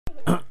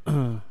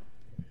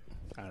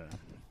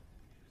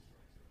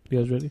You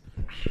guys ready?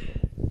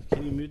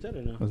 Can you mute that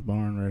or no? I was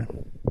born ready.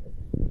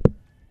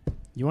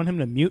 You want him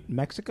to mute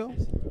Mexico?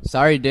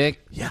 Sorry,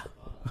 Dick. Yeah.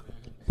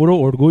 Puro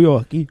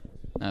orgullo aquí.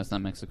 No, it's not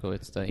Mexico.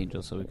 It's the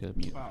Angels, so we could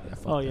mute.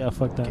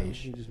 Fuck that. You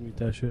just mute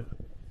that shit.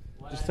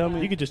 Just tell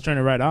me. You could just turn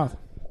it right off.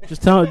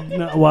 Just tell me.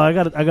 No, well, I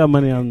got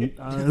money on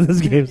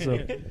this game, so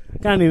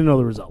kind of need to know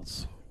the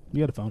results. You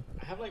got a phone.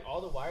 I have like all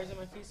the wires in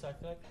my feet, so I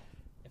feel like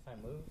if I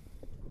move,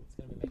 it's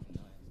gonna be making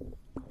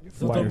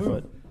noise.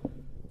 Wirefoot.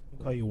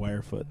 Call you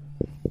Wirefoot.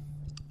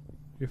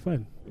 You're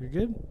fine. You're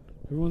good.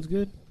 Everyone's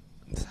good.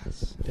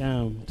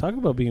 Damn. Talk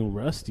about being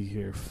rusty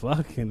here.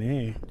 Fucking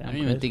A. I don't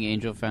even think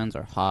Angel fans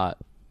are hot.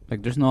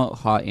 Like, there's no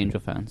hot Angel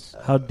fans.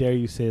 How dare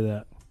you say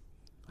that?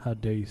 How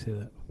dare you say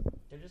that?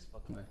 They're just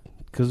fucking.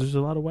 Because there's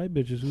a lot of white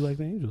bitches who like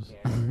the Angels.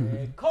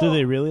 Do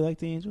they really like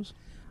the Angels?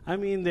 I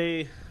mean,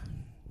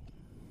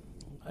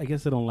 I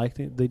guess they don't like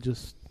it. They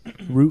just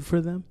root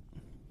for them.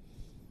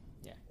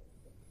 Yeah.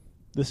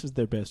 This is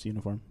their best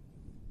uniform.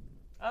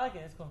 I like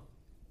it. It's cool.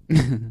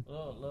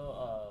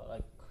 little,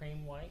 like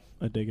cream white.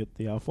 I dig it.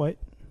 The off-white?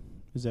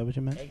 Is that what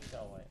you meant?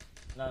 Eggshell white.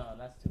 No,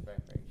 that's too bright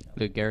for eggshell.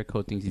 Look, Garrett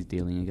Cole thinks he's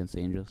dealing against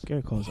the Angels.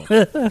 Garrett Cole's up.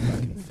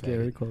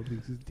 Gary Cole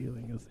thinks he's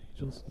dealing against the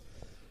Angels.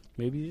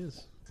 Maybe he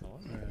is.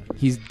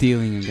 He's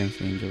dealing against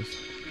the Angels.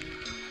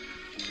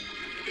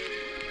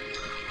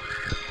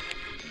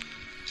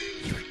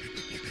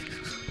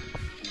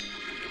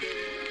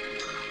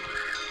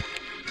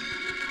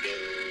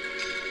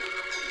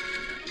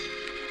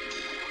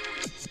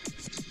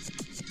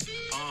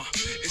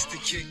 It's the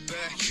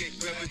kickback.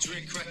 Grab a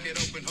drink, crack it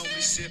open,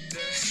 homie, sip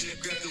that.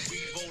 Grab the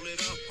weed, roll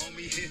it up,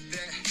 homie, hit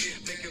that.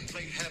 Make a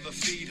plate, have a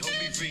feed,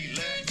 homie,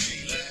 relax.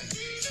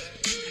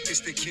 It's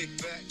the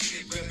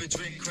kickback. Grab a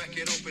drink, crack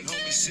it open,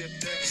 homie, sip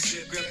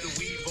that. Grab the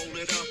weed, roll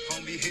it up,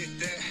 homie, hit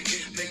that.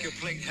 Make a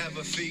plate, have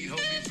a feed,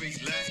 homie,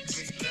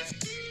 relax.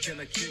 Can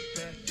I kick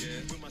back?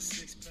 Yeah, with my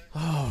six pack.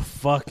 Oh,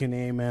 fucking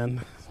A,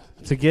 man.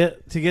 To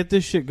get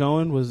this shit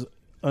going was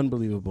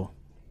unbelievable.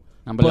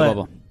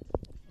 Unbelievable. But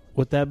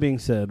with that being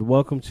said,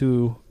 welcome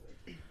to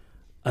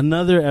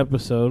another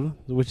episode,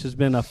 which has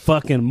been a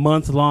fucking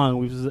month long.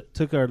 We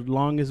took our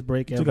longest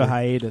break ever. Took a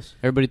hiatus.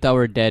 Everybody thought we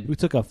were dead. We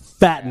took a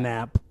fat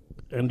nap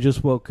and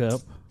just woke up,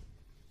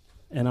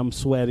 and I'm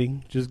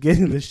sweating. Just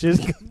getting this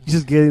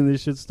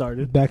shit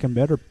started. Back in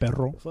bed or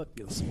perro?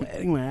 Fucking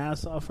sweating my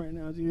ass off right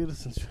now, dude.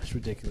 It's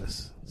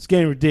ridiculous. It's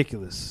getting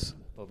ridiculous.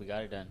 But we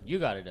got it done. You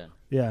got it done.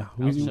 Yeah,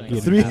 I was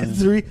chilling.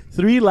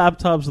 three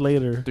laptops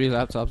later, 3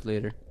 laptops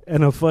later.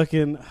 and a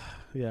fucking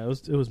yeah,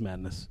 it was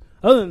madness.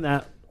 Other than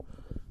that,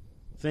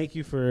 thank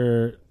you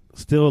for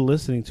still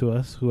listening to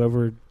us.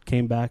 Whoever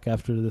came back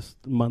after this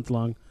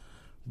month-long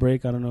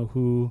break, I don't know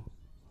who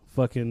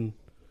fucking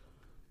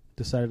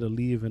decided to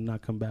leave and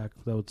not come back.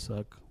 That would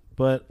suck.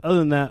 But other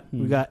than that,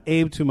 we got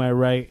Abe to my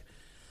right,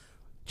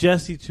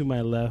 Jesse to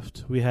my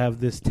left. We have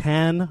this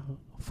tan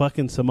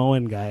fucking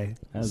Samoan guy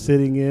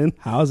sitting in.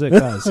 How's it,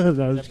 cuz?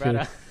 No, I was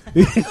kidding.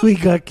 We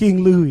got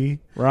King Louie.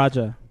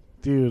 Raja.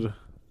 Dude,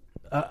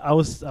 I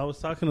was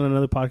talking on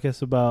another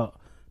podcast about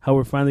how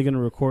we're finally going to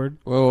record.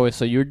 Wait,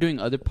 so you were doing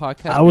other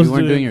podcasts? I was you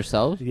weren't doing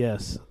yourself?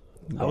 Yes.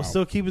 Wow. I was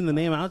still keeping the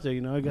name out there, you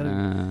know. I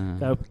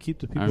gotta keep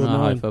the I people don't know how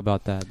I knowing. feel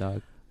about that,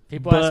 dog.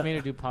 People But- ask me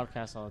to do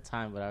podcasts all the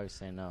time, but I always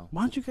say no.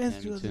 Why don't you guys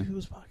Yeah, do me other too.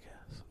 people's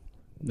podcasts?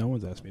 No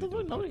one's asked me to do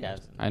it. Nobody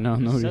asked. I know,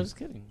 I'm nobody. just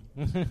kidding.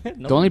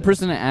 The only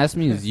person that asked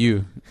me is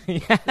you.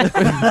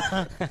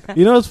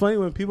 You know what's funny?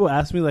 When people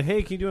ask me, like,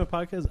 hey, can you do a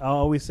podcast? I'll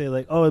always say,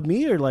 like, oh,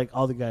 me or, like,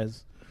 all the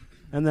guys?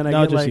 And then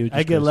No, just you, just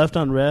I get Chris. left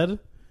on red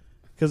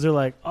because they're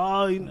like,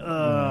 oh,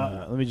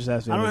 let me just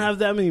ask you. I don't have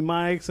that many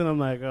mics. And I'm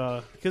like,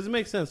 because it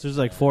makes sense. There's,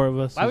 like, 4 of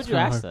us. Why so would it's you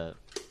kinda ask hard.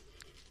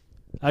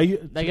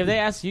 that? Like if they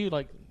ask you,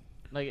 like,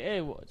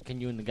 hey, can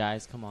you and the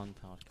guys come on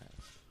the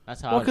podcast?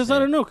 That's how. Well, because because I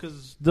don't know.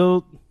 Because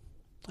they'll,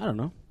 I don't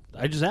know.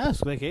 I just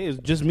ask, like, hey, is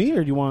it just me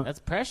or do you want? That's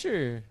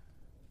pressure.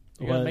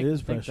 You Well, gotta make it them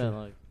is think pressure. that,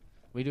 like,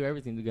 we do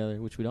everything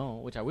together, which we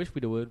don't. Which I wish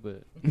we would,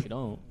 but we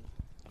don't.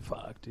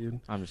 Fuck, dude.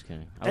 I'm just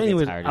kidding.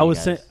 Anyways, I was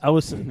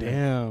saying,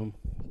 damn.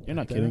 You're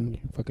not kidding.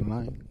 You're fucking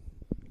lying.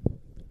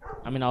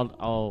 I mean,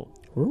 I'll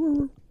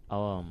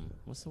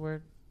what's the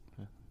word?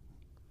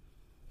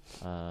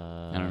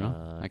 I don't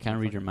know. I can't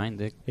read your mind,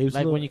 Dick.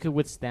 Like when you could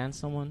withstand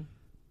someone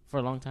for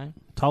a long time.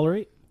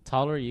 Tolerate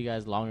You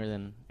guys longer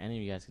than any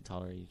of you guys could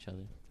tolerate each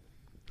other.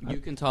 You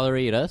can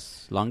tolerate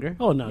us longer?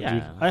 Oh no, Yeah.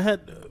 dude! I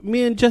had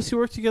me and Jesse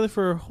worked together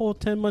for a whole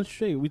 10 months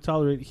straight.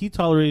 He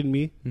tolerated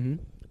me.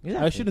 Mm-hmm.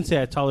 I shouldn't say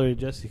I tolerated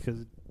Jesse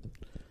because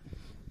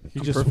he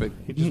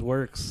just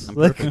works. I'm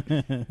Like,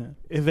 perfect.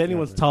 if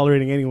anyone's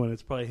tolerating anyone,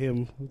 it's probably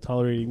him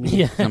tolerating me.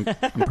 Yeah, I'm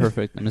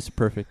perfect. I'm Mr.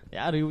 Perfect.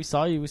 yeah, dude. We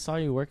saw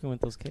you working with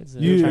those kids.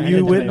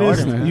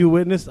 You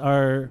witnessed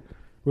our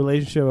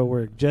relationship at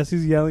work.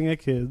 Jesse's yelling at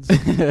kids,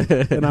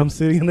 and I'm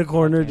sitting in the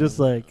corner just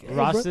like hey,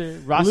 roster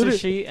Literally-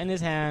 sheet in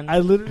his hand. I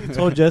literally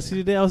told Jesse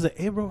today, I was like,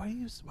 hey, bro, why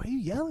are you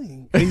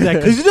yelling? And he's like,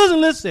 because he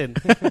doesn't listen.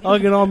 I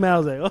was getting all mad. I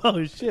was like,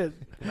 oh, shit.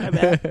 My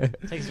bad.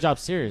 Takes the job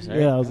serious, right?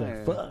 Yeah, I was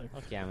like, fuck.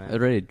 Fuck yeah, I man.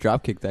 ready to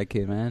drop kick that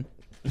kid, man.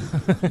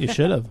 You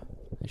should have.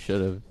 I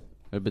should have. Would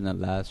have been the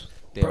last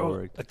day at Bro,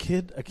 work. a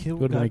kid Would have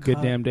been got a good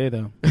caught. damn day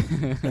though.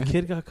 A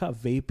kid got caught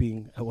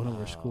vaping at one of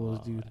our schools,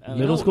 dude.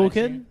 Middle school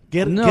kid,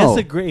 No. Guess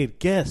a grade.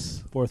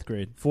 Guess. 4th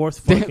grade. Fourth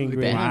fucking Damn,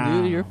 grade.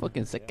 damn, dude, you're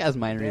fucking sick ass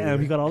minor. Damn,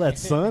 he got all that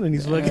sun and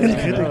he's fucking.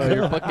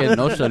 You're fucking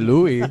no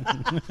Louis.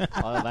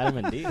 All the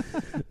vitamin D.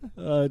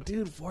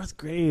 Dude, 4th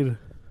grade.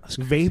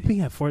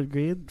 Vaping at 4th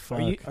grade? Fuck.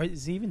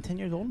 Is he even 10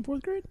 years old in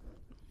 4th grade?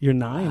 You're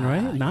 9,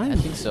 right? 9? I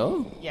think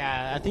so.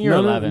 Yeah, I think you're no,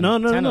 11. No,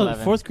 10, no.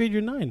 11. 4th grade,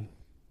 you're 9.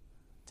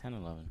 10,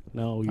 11.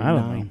 No, you're I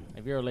don't 9. know.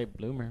 If you're a late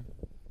bloomer.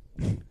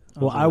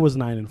 Well, I was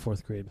 9 in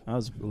 4th grade. I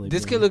was really.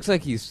 This kid looks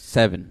like he's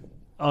 7.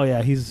 Oh,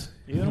 yeah, he's.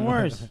 even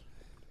worse.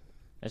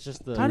 It's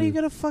just the... How do you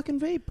get a fucking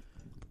vape?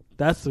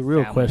 That's the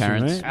real Family. question,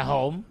 Parents. right? At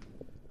home?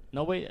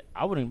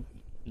 I wouldn't...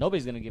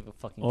 Nobody's going to give a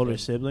fucking Older kid,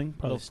 sibling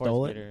probably little fourth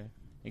stole it. grader.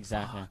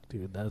 Exactly.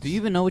 Dude, that's. Do you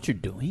even know what you're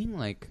doing?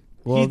 Like,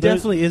 He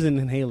definitely isn't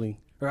inhaling,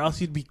 or else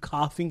he'd be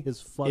coughing his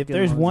fucking. If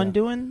there's lungs one out.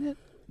 doing it,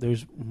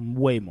 there's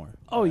way more.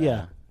 Oh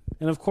yeah,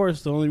 and of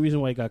course the only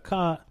reason why he got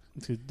caught,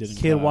 Didn't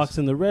kid class. walks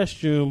in the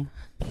restroom,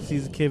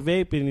 sees a kid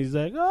vaping, and he's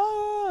like,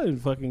 oh,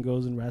 and fucking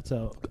goes and rats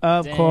out.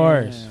 Of Damn.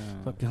 course.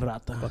 Fucking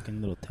rata.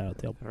 Fucking little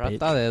tattletale rata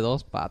bitch. de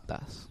dos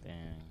patas. Damn.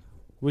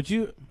 Would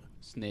you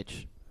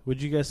Snitch.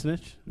 guys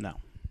snitch? No.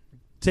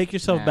 Take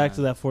yourself Nah. back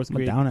to that 4th I'm a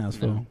grade. down ass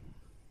No. fool.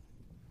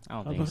 I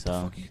don't What think the so.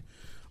 fuck?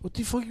 What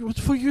the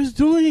fuck you guys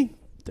doing?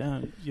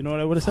 Damn. You know what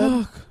I would have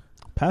said? Fuck.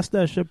 Pass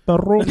that shit,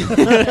 perro.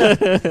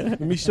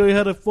 Let me show you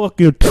how to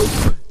fucking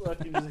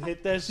fucking just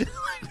hit that shit.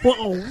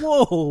 Whoa,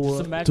 whoa. Just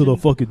to imagine, the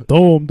fucking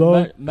dome,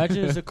 dog.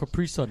 imagine it's a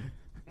Capri Sun.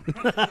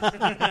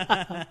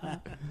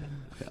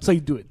 That's how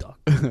you do it, dog.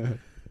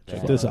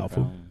 Check this out,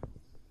 fool.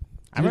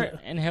 I remember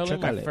inhaling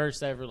my Chocolate.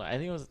 first ever. I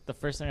think it was the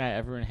first thing I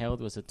ever inhaled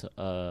was a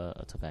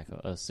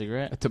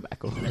cigarette.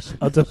 Tobacco.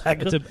 A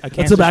tobacco, It's a a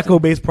cancer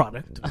tobacco-based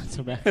product. A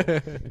tobacco.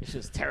 It's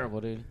just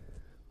terrible, dude.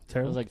 I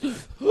Terrible. was like,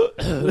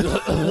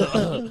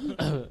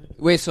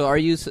 Wait, so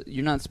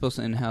you're not supposed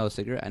to inhale a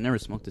cigarette? I never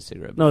smoked a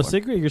cigarette No, a before.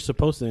 cigarette you're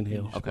supposed to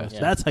inhale. Okay. Yeah.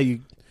 That's how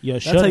you. Yeah,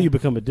 That's how you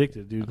become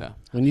addicted, dude. Okay.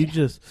 When you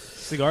just.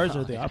 Cigars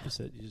are the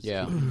opposite. You just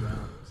Yeah.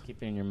 just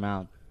keep it in your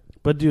mouth.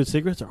 But dude,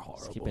 cigarettes are Just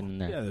horrible. keep it in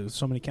there. Yeah, there's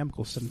so many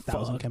chemicals,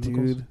 7,000 Fuck,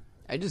 chemicals. dude.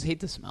 I just hate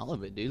the smell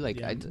of it, dude. Like,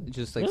 Yeah.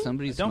 just like Really? I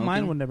somebody's don't smoking.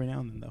 mind one every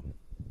now and then, though.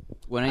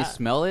 When I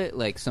smell it,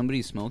 like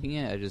somebody's smoking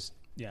it, I just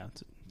Yeah,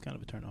 it's kind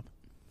of a turn off.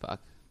 fuck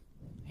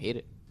hate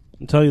it.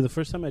 I'm telling you, the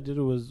first time I did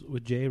it was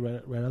with Jay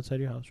right outside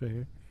your house, right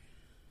here.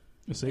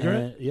 A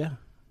cigarette? Yeah.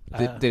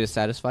 Did it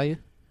satisfy you?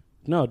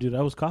 No, dude,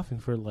 I was coughing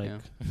for like. Yeah.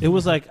 It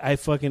was like I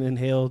fucking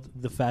inhaled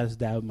the fattest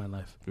dab of my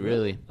life.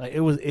 Really? Like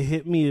it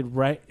hit me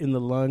right in the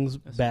lungs,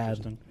 That's bad.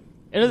 interesting.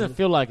 It doesn't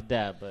feel like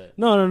that, but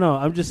No.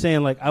 I'm just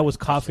saying, like I was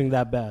coughing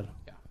that bad.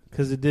 Yeah.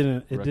 Because it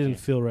didn't Rookie.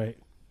 feel right.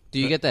 Do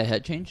you get that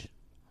head change?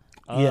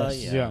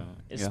 Yes. Yeah.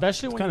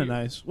 Especially It's when kind of you-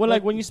 nice. Well,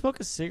 like when you smoke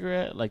a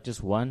cigarette, like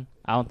just one,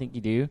 I don't think you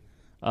do.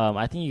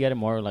 I think you get it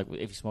more like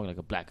if you smoke like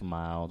a black and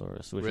mild or a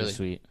Swisher Really?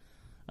 Sweet,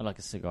 or like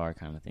a cigar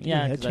kind of thing.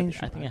 Yeah, Yeah, head 'cause change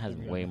I think it has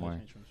from- way more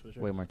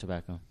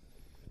tobacco.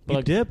 But You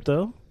like, dip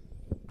though.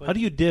 How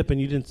do you dip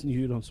and you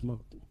don't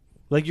smoke?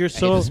 Like you're I hate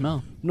so the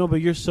smell. no, but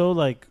you're so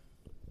like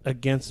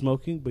against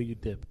smoking, but you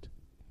dipped.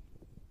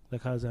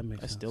 Like how does that make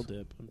I sense? still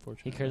dip,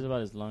 unfortunately. he cares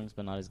about his lungs,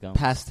 but not his gums.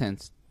 Past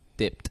tense,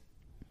 dipped.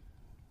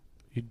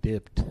 You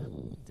dipped.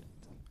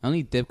 I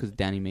only dipped because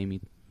Danny made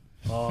me.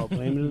 Oh,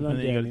 blame it on And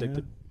then you got Danny.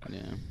 addicted. Yeah.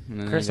 And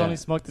then Chris I only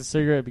got- smoked the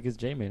cigarette because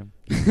Jay made him.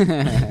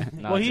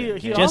 Well, he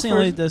Jesse offered-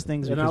 only does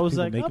things and because I was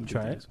people like, make I'll him do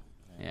try things.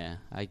 Yeah,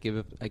 I give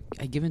it.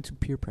 I give in to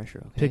peer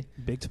pressure. Okay.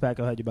 Big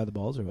Tobacco had you by the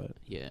balls or what?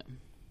 Yeah.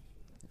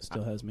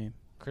 Still has me.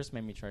 Chris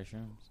made me try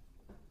shrooms.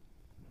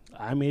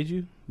 I made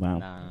you. Wow.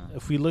 Nah.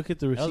 If we look at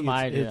the was receipts,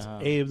 my idea, it's huh?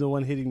 Abe the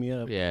one hitting me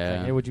up. Like,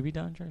 Yeah. hey, would you be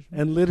down to try shrooms?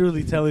 And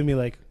literally telling me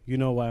like, you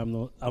know why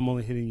I'm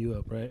only hitting you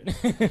up, right?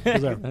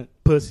 Because our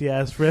pussy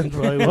ass friend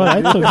probably. Well,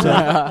 I took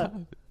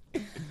some.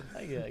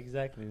 Yeah,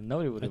 exactly.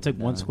 Nobody would. I took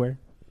one square.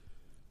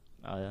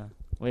 Oh yeah.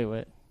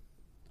 Wait.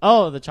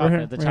 Oh, the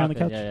chocolate. The right here on the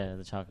chocolate. couch. Yeah,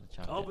 the chocolate.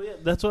 Oh, but yeah,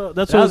 that's what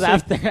That I was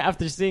was saying.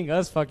 after seeing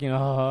us fucking.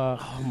 Oh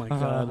my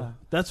god,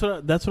 that's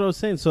what I was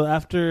saying. So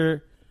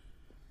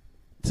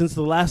since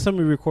the last time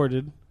we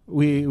recorded,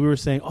 we were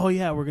saying, oh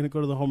yeah, we're gonna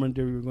go to the home run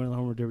derby. We're going to the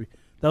home run derby.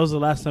 That was the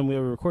last time we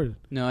ever recorded.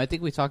 No, I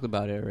think we talked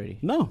about it already.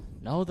 No,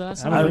 No, the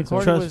last I time we don't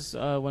recorded trust-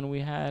 was when we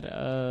had.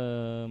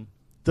 the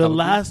Gabagool?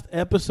 last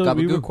episode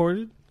we Gabagool.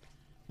 recorded.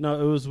 No,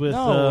 it was with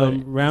No,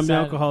 Ram the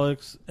Inside-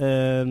 Alcoholics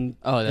and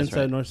Oh, that's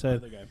Inside right.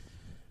 Northside.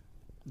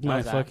 My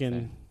was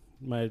fucking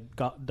my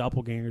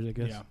doppelgangers, I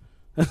guess.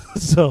 Yeah.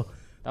 So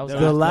that was The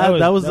after- la-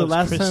 that was the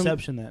last time-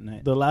 Perception that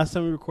night. the last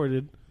time we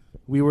recorded,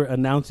 we were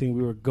announcing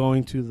we were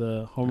going to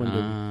the home run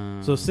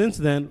derby. So since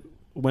then,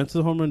 went to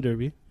the home run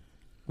derby.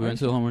 we went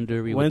to the home run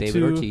derby Went with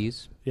David to-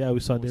 Ortiz. Yeah, we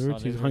saw We David saw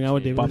Ortiz. David Hung out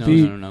with Ortiz. David No,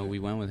 Ortiz. no, we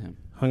went with him.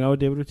 Hung out with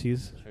David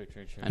Ortiz. True.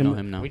 I know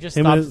him now. We just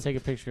Him stopped and to take a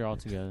picture all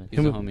together. He's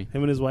a homie.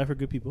 Him and his wife are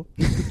good people.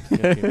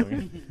 Good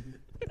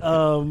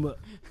people.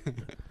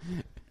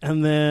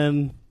 And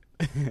then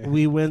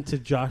we went to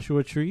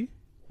Joshua Tree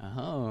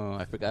Oh,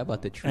 I forgot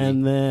about the tree.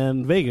 and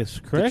then Vegas,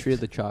 the correct? tree of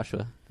the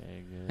Joshua.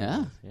 Very good.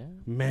 Yeah. Yeah.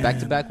 Man.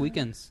 Back-to-back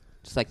weekends.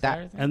 Just like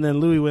that. And then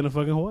Louis went to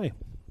fucking Hawaii.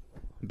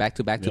 Back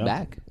to back to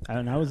back.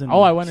 And I was in.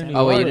 I went to New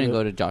Oh, York. wait, you didn't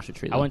go to Joshua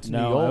Tree. I went to New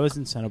No, York. I was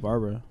in Santa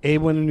Barbara.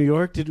 Abe went to New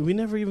York. We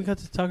never even got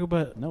to talk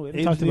about No, we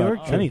haven't Abe's talked New about York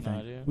trip.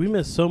 anything. We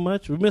missed so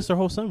much. We missed our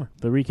whole summer.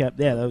 The recap,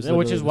 yeah, that was.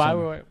 Which is why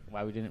we're.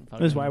 we didn't.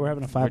 This is why we're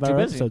having a too 5-hour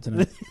busy. episode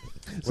tonight.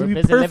 So We're be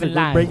busy perfect. living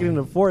We're life. breaking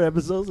into 4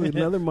 episodes with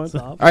another month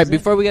off. All right,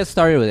 before we get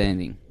started with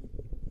anything,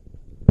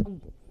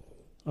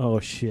 Oh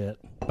shit!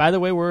 By the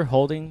way, we're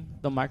holding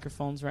the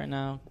microphones right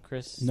now,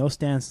 Chris. No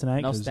stands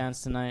tonight. No 'cause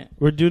stands tonight.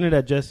 We're doing it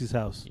at Jesse's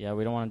house. Yeah,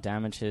 we don't want to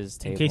damage his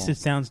table. In case it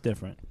sounds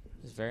different.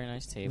 It's a very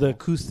nice table. The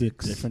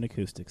acoustics. Different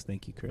acoustics.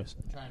 Thank you, Chris.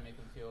 trying to make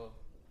them feel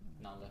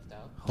not left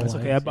out. That's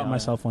Hawaii. okay. I bought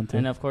myself one too.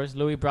 And of course,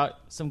 Louis brought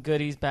some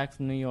goodies back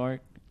from New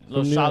York. From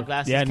Little New shot York.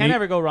 glasses. Yeah, Can't New-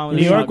 ever go wrong with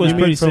New a York shot was glass.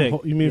 pretty from,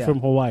 sick. You mean Yeah. from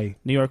Hawaii?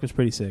 New York was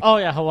pretty sick. Oh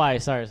yeah, Hawaii.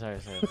 Sorry. sorry.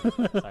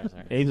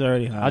 Abe's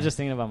already high. I was just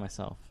thinking about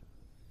myself.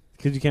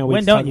 Because you can't wait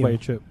When to talk don't you? about your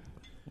trip.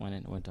 When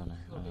don't I?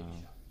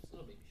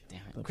 Damn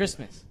it.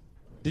 Christmas.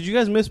 Did you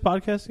guys miss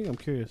podcasting? I'm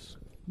curious.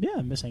 Yeah,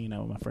 I miss hanging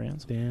out with my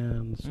friends.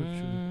 Damn. So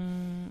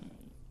true.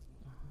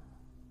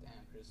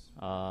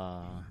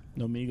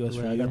 No Migos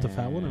for I you. got the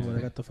fat one, or what?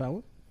 I got the fat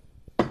one.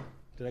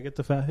 Did I get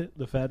the fat hit?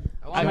 The fat?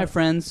 I want my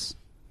friends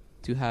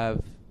to have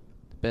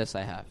the best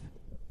I have.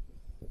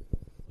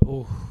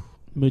 Oh,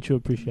 Mucho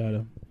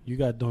appreciado. you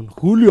got Don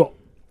Julio.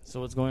 So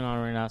what's going on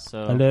right now? A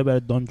So little bit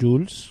of Don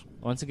Jules.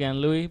 once again,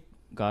 Louis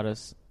got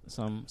us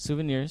some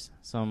souvenirs,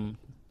 some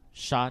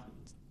shot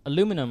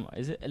aluminum.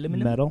 Is it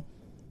aluminum? Metal.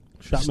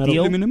 Shot Steel,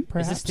 metal. aluminum, Is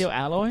perhaps? it steel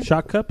alloy?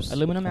 Shot cups.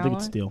 Aluminum I think alloy?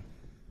 it's steel.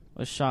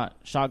 With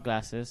shot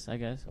glasses, I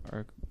guess,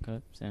 or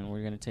cups, and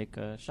we're gonna take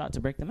a shot to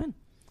break them in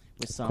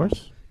with Of some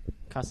course.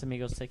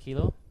 Casamigos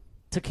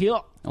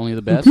tequila. Only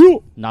the best.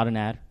 Not an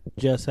ad.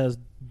 Jess has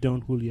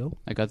Don Julio.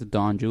 I got the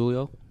Don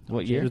Julio.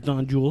 What year? There's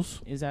Don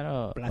Jules. Is that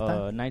a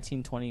Plata?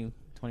 1920,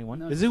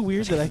 21? Is it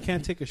weird that I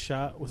can't take a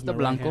shot with The my right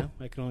Blanco. hand?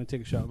 I can only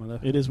take a shot with my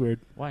left. It is weird.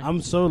 Why?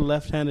 I'm so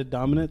left-handed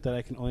dominant that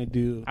I can only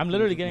do. I'm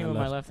literally getting it with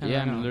my left hand. Yeah,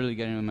 right I'm now. literally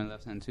getting it with my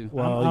left hand too.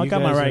 Well, I you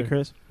got my guys right, are-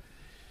 Chris.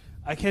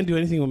 I can't do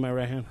anything with my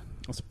right hand.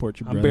 I'll support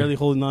you, I'm brother. barely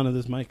holding on to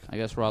this mic. I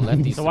guess we're all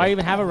lefties. So why today.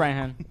 even have a right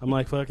hand? I'm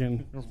like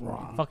fucking.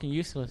 Fucking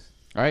useless.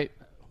 All right,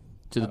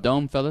 to the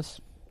dome,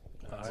 fellas.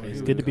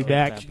 It's good to be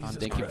back.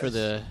 Thank you for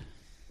the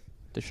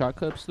shot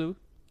cups, Lou.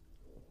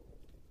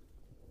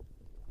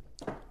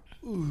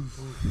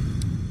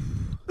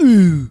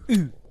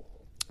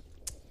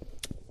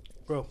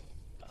 Bro.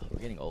 We're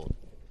getting old.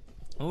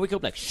 I'm gonna wake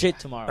up like shit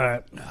tomorrow. All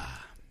right.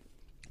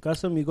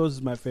 Casamigos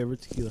is my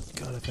favorite tequila.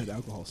 God, I've had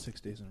alcohol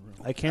 6 days in a row.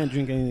 I can't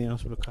drink anything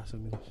else but a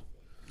Casamigos.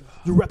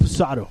 The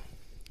Reposado.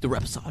 The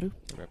Reposado.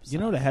 You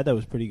know what I had that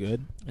was pretty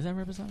good? Is that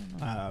Reposado?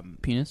 No.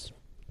 Penis.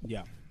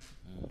 Yeah.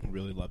 I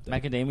really loved that.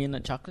 Macadamia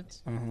nut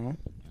chocolates? Uh-huh.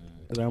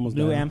 I almost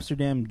New died.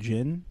 Amsterdam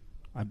gin.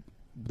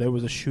 There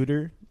was a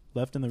shooter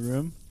left in the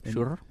room. And,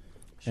 Sure.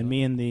 And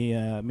me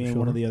and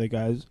one of the other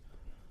guys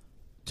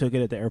took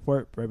it at the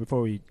airport right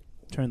before we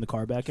turned the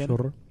car back in.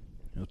 Sure.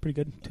 It was pretty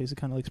good. Tasted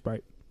kind of like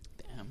Sprite.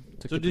 Damn.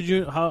 So did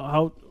you?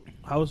 How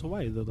was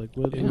Hawaii though? Like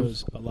what? It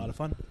was a lot of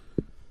fun.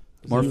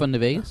 More fun to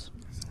Vegas?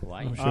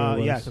 Hawaii. I'm sure it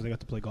was. Yeah, because I got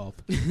to play golf.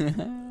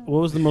 What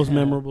was the most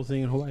memorable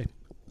thing in Hawaii?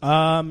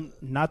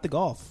 Not the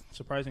golf,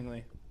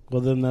 surprisingly.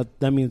 Well, then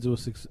that means it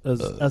was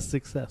a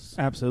success.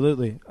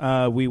 Absolutely.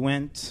 We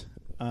went.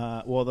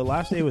 The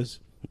last day was.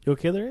 You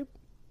okay there, Abe?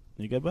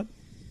 You good, bud?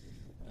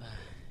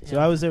 So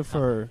I was there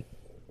for.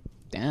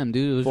 Damn,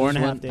 dude. It was 4.5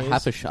 just days.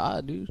 half a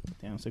shot, dude.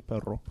 Damn, sick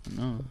perro.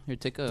 No. Here,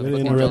 take a Really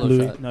fucking interrupt Jello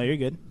Louis. shot. No, you're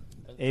good.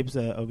 Abe's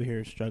over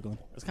here struggling.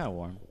 It's kind of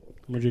warm.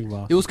 I'm gonna drink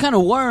Voss. It was kind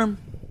of warm.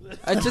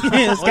 I took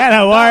It's kind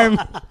of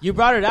warm. You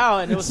brought it out,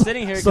 and it was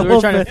sitting here because So we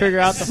were trying to offend- figure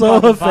out the so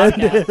fucking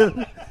podcast.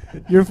 offended.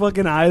 Your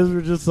fucking eyes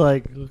were just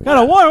like kind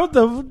of warm. What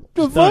the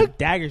Throwing fuck?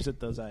 daggers at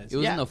those eyes. It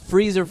was Yeah. in the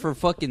freezer for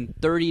fucking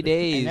 30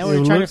 days. And then we were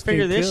Your trying to looks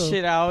figure can this kill.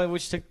 shit out,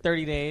 which took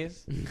 30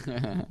 days.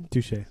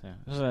 Touche.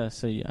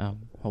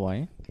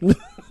 Hawaii.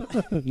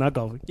 Not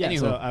golfing. Yeah, Anywho.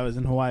 so I was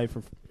in Hawaii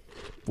for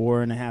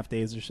 4.5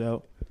 days or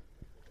so.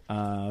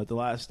 The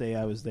last day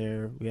I was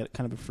there, we had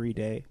kind of a free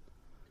day,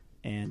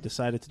 and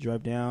decided to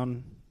drive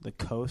down the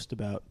coast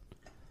about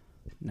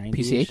 90.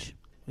 PCH?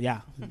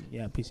 Yeah,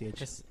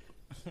 PCH.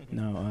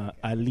 No,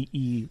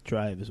 Ali'i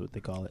Drive is what they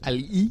call it.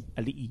 Ali.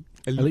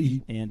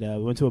 Ali'i. And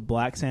we went to a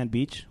black sand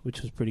beach,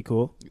 which was pretty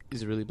cool.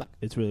 Is it really black?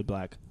 It's really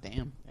black.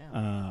 Damn.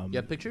 Um, You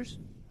have pictures?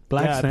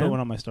 Black yeah, I sand. put one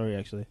on my story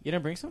actually. You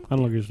didn't bring some? I don't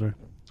look at your story.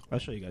 I'll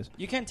show you guys.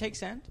 You can't take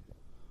sand?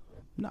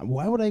 No,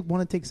 why would I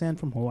want to take sand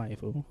from Hawaii,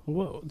 fool?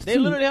 What? They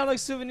literally have like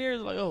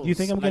souvenirs, like You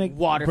think I'm like gonna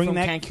water bring from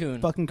that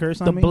Cancun? fucking curse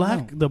the on me?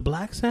 black No. the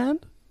black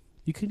sand?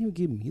 You couldn't even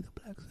give me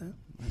the black sand.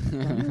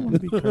 I don't want to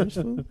be cursed,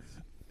 fool.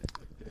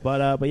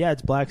 But yeah,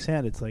 it's black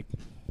sand. It's like,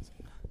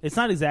 it's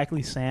not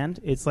exactly sand.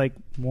 It's like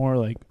more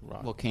like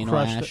Volcano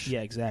crushed. ash.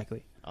 Yeah,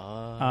 exactly.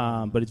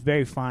 Oh. But it's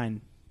very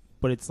fine.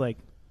 But it's like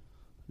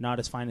not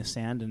as fine as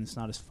sand, and it's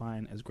not as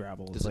fine as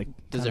gravel. Does It's like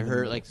Does kind it of in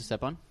hurt the like to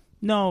step on?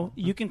 No,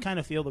 you can kind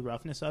of feel the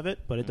roughness of it,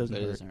 but it doesn't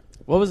But hurt.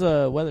 What was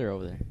the weather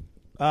over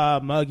there?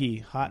 Muggy,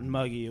 hot and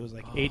muggy. It was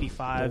like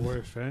 85, The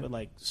worst, right? but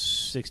like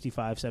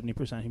 65,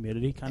 70%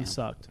 humidity. Kind of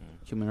sucked.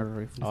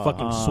 Humidity. You're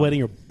fucking sweating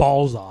your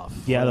balls off.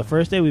 Yeah, the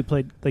first day we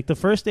played, like the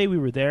first day we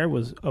were there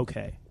was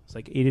okay. It's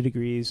like 80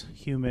 degrees,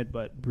 humid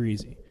but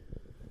breezy.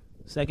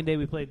 Second day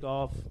we played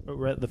golf,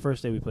 or the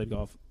first day we played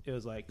golf, it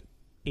was like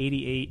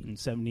 88 and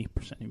 70%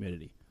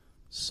 humidity.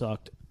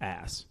 Sucked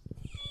ass.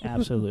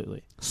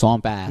 Absolutely.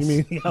 Swamp ass.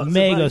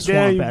 Mega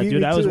swamp ass.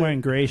 Dude, I was wearing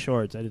gray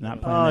shorts. I did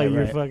not plan that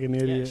you're right. a fucking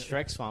Yeah, idiot.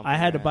 Shrek Swamp. I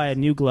had to buy a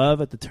new glove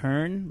at the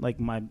turn. Like,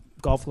 my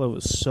golf glove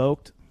was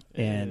soaked,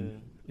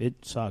 and it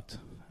sucked.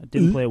 I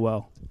didn't play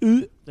well.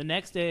 The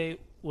next day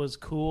was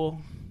cool.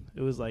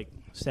 It was like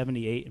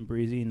 78 and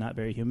breezy and not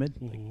very humid.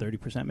 Like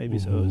 30% maybe,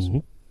 so it was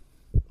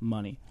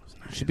money.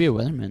 Should be a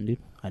weatherman, dude.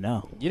 I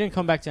know. You didn't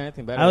come back to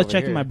anything better. I was over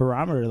checking here. my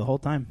barometer the whole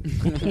time.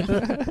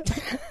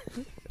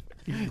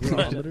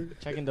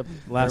 Checking the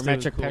Last day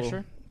was barometric cool.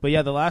 pressure. But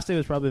yeah, the last day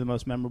was probably the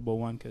most memorable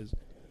one because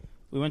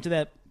we went to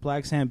that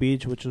Black Sand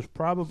Beach, which was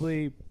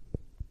probably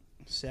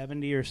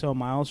 70 or so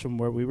miles from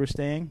where we were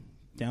staying,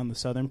 down the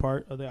southern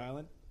part of the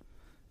island.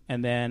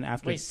 And then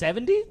after... Wait,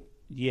 70?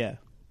 Yeah.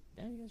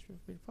 Yeah, you guys were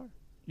pretty far.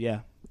 Yeah.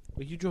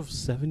 Wait, you drove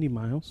 70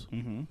 miles?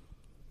 Mm-hmm.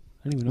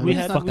 I didn't even know. We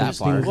that. had- Fuck we that just-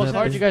 far. What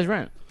car did you guys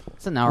rent?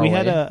 It's an hour We away.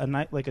 had a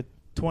night like a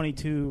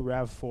 22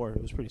 RAV4.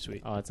 It was pretty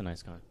sweet. Oh, that's a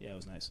nice car. Yeah, it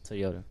was nice.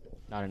 Toyota,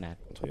 not an ad.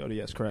 Toyota,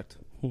 yes, correct.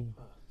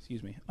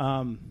 Excuse me.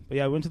 But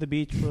yeah, I went to the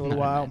beach for a little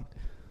while.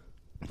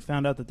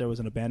 Found out that there was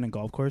an abandoned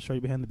golf course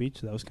right behind the beach,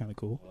 so that was kind of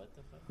cool.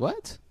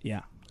 What?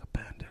 Yeah.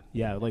 Abandoned.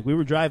 Yeah, like we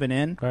were driving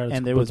in, All right, let's-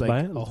 and there was let's buy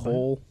like it, a let's buy it.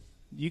 hole.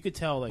 You could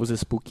tell, like, Was it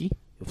spooky?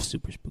 it was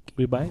super spooky.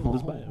 We buy it?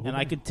 Let's buy it. And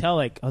I could tell,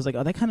 like, I was like,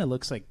 oh, that kind of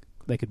looks like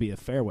that could be a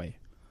fairway.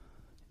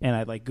 And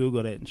I like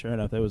Googled it, and sure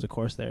enough, there was a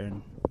course there,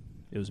 and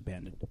it was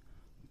abandoned.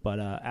 But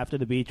after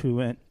the beach, we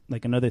went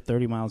like another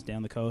 30 miles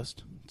down the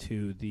coast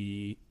to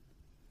the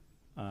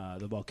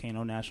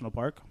Volcano National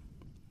Park,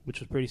 which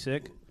was pretty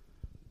sick.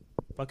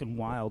 Fucking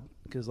wild,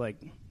 because like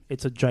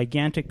it's a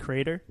gigantic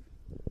crater,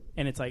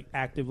 and it's like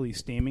actively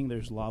steaming.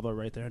 There's lava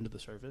right there under the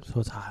surface. So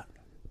it's hot.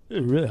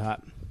 It was really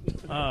hot.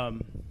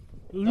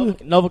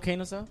 No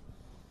volcanoes though.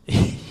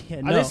 Yeah,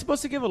 Are no. they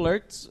supposed to give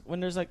alerts when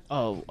there's like,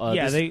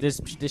 Yeah,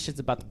 this shit's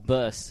about to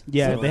bust?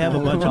 Yeah, they have a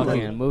bunch of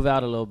fucking like, move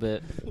out a little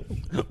bit.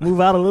 Move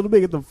out a little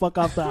bit, get the fuck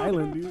off the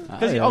island, dude.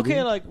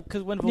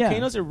 Because when Yeah.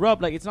 volcanoes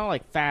erupt, like it's not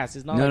like fast.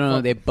 It's not No, like no,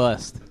 fuck- they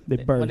bust. they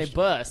burst. when they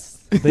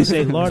bust. They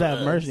say, "Lord have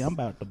mercy, I'm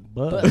about to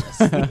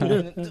bust."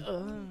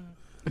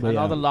 And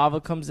all the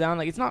lava comes down.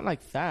 Like it's not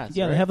like fast.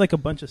 Yeah, right? they have like a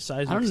bunch of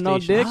seismic I don't know,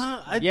 stations. Dick.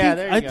 I Yeah, think,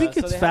 there you I go. think So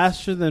it's they have-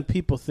 faster than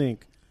people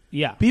think.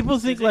 Yeah, People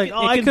think It like, can-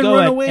 oh, it I can can go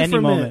run at away any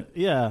from moment. it.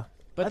 Yeah.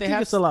 But I they think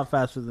have it's a lot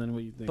faster than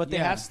what you think. But they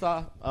Yeah. have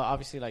stuff,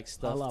 obviously, like A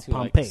stuff la to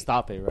like Pompeii.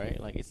 stop it, right?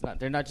 Like it's not.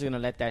 They're not just gonna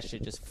let that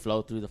shit just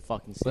flow through the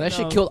fucking. Well, that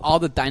city. shit killed all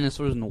the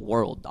dinosaurs in the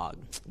world, dog.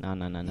 No.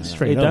 Hey,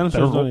 Straight up.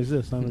 dinosaurs don't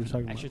exist. I don't know what you're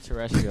talking about.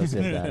 Extraterrestrials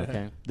did that.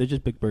 Okay. they're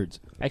just big birds.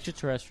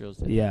 Extraterrestrials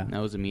did. Yeah, That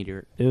was a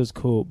meteor. it was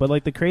cool. But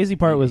like the crazy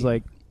part was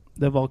like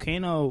the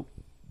volcano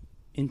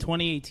in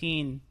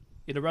 2018.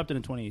 It erupted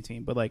in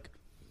 2018, but like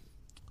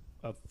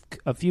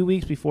a few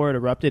weeks before it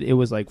erupted, it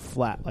was like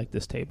flat, like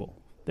this table.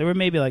 There were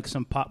maybe like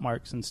some pop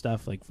marks and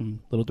stuff, like from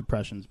little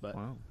depressions, but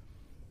Wow.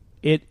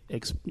 it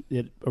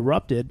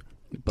erupted.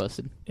 It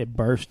busted. It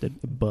bursted.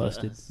 It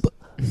busted.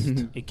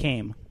 It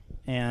came,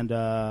 and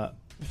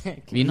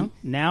Vino?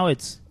 now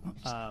it's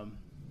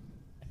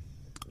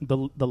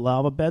the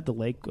lava bed, the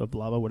lake of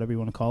lava, whatever you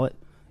want to call it,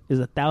 is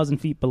 1,000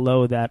 feet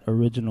below that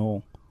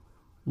original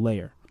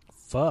layer.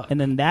 Fuck.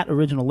 And then that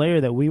original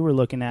layer that we were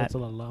looking at, That's a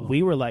lot of lava.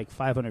 we were like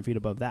 500 feet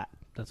above that.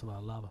 That's a lot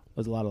of lava. It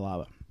was a lot of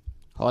lava.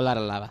 Whole lot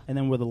of lava. And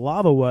then where the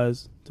lava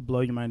was, to blow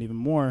your mind even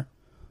more,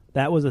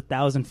 that was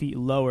 1,000 feet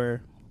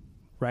lower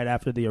right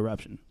after the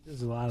eruption.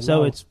 There's a lot of So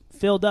lava. it's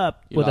filled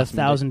up You with lost me,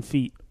 1,000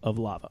 feet of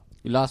lava.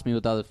 You lost me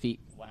with all the feet.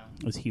 Wow.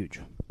 It was huge.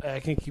 I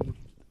can keep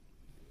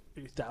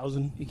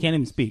 1,000, You can't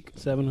even speak.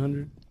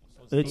 700.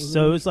 So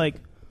it was like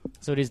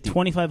So it is deep.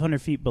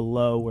 2,500 feet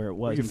below where it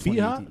was Were in your feet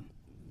hot? 2018.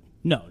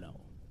 No.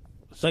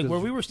 It's like where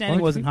we were standing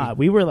Aren't wasn't your feet hot.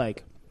 We were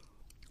like,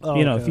 Oh, a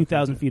okay, few okay,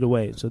 thousand feet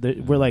away. So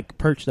we're like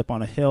perched up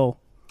on a hill.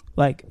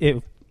 Like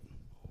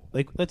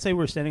let's say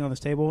we're standing on this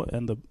table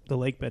and the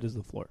lake bed is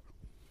the floor.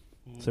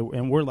 So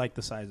and we're like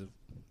the size of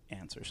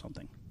ants or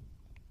something,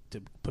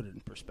 to put it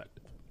in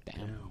perspective.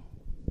 Damn.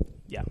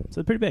 Yeah,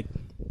 so pretty big,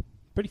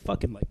 pretty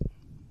fucking like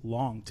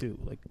long too,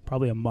 like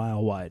probably a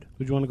mile wide.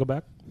 Would you want to go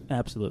back?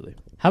 Absolutely.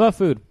 How about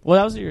food? Well,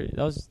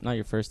 that was not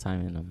your first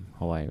time in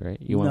Hawaii, right?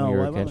 You went No, when you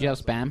were I a went- kid. Did you have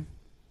spam?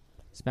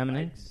 Spam and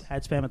eggs?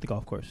 Had spam at the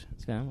golf course.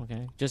 Spam,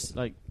 okay. Just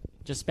spam,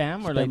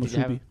 or Spam like did you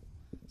have musubi.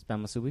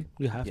 spam masubi?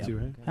 You have Yeah. to,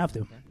 right? Have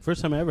to.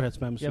 First time I ever had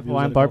spam. You have musubi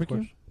was Hawaiian at a golf barbecue?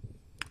 course.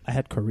 I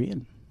had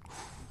Korean,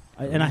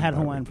 and I had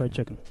Hawaiian fried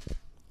chicken.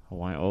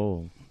 Hawaiian.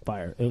 Oh,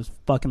 Fire! It was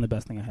fucking the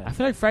best thing I had. I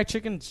feel like fried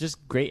chicken's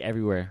just great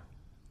everywhere.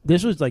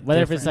 This was like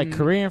Whether if it's different. like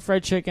Korean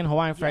fried chicken,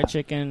 Hawaiian fried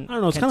chicken, I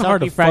don't know, it's kinda hard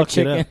to Kentucky fried fuck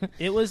it chicken,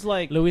 It was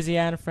like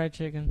Louisiana fried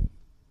chicken,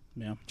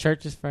 yeah,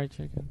 Church's fried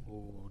chicken,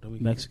 Don't we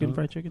Mexican don't-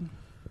 fried chicken.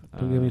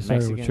 Don't get me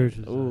started with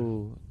churches.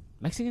 Ooh,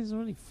 Mexicans don't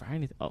really fry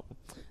anything. Oh,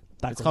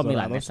 it's Tacos called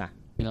dorados. milanesa.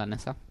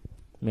 Milanesa.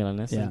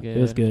 Milanesa Yeah, is good.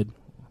 it was good.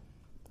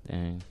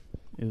 Dang.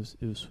 It was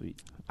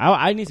sweet.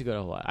 I need to go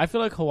to Hawaii. I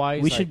feel like Hawaii.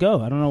 We should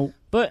go. I don't know.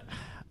 But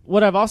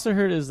what I've also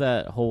heard is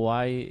that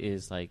Hawaii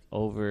is like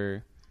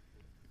over,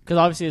 because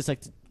obviously it's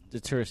like the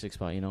touristic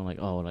spot. You know, like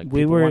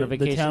we people were want a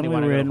vacation, the town they we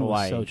want to were go in to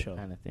was Hawaii so chill.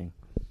 kind of thing.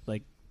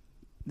 Like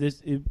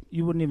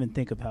you wouldn't even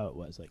think of how it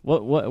was. Like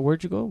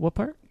Where'd you go? What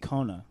part?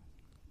 Kona.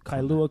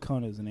 Kailua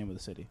Kona is the name of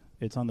the city.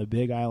 It's on the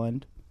Big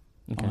Island,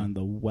 on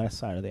the west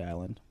side of the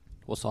island.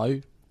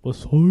 Wasai.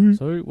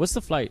 Sorry, what's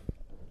the flight?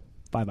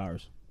 5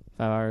 hours.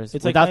 5 hours.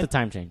 It's without like the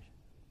time change.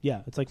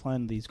 Yeah, it's like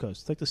flying to the East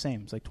Coast. It's like the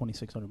same. It's like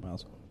 2,600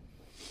 miles.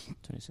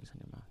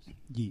 2,600 miles.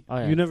 Yeah. Oh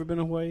yeah. You never been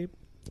to Hawaii?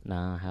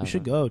 Nah. We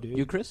should go, dude.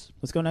 You, Chris?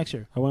 Let's go next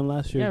year. I went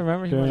last year. Yeah,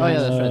 remember? During, Oh, yeah,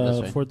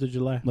 that's right. 4th of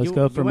July. Let's You-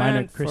 go you for mine and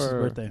went Chris's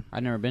for- birthday.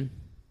 I've never been.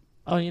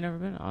 Oh, you never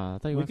been? I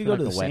thought you We went could for go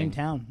to like the a wedding. same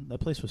town. That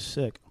place was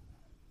sick.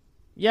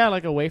 Yeah,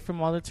 like away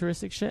from all the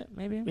touristic shit.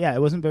 Maybe. Yeah, it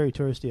wasn't very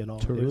touristy at all.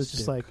 It was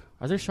just Touristic. like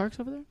Are there sharks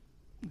over there?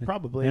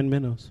 probably. And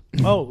minnows.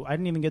 Oh, I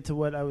didn't even get to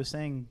what I was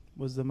saying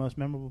was the most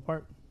memorable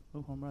part.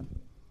 Oh, home run.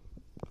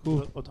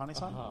 Who?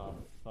 Otani-san? Oh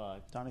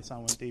fuck! Otani-san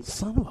went deep.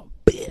 Son of a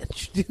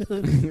bitch,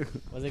 dude.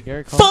 Was it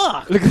Garrett Cole?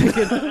 Fuck!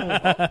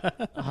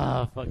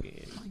 Ah, fuck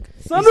it.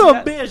 Son You of see a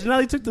that? bitch. Now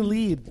he took the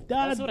lead.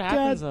 That's what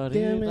happens, though,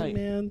 dude. Damn it, Like-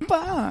 man.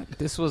 Fuck.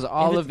 This was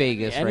all of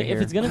Vegas right here.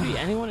 If it's gonna be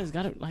anyone, it's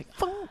gotta like.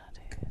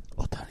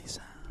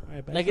 Otani-san. All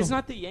right, back Like to- it's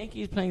not the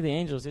Yankees playing the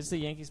Angels. It's the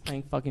Yankees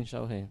playing fucking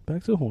Shohei.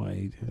 Back to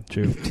Hawaii, dude.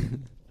 True.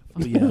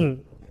 But yeah.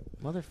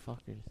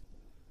 Motherfuckers.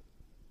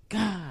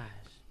 Gosh.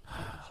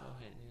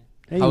 Shohei,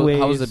 dude. Anyways,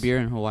 How was the beer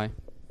in Hawaii?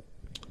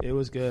 It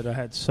was good. I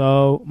had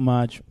so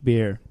much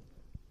beer.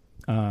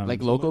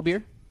 Like local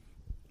beer?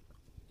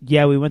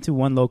 Yeah, we went to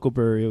one local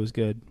brewery. It was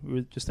good. We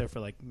were just there for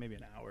like maybe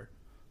an hour.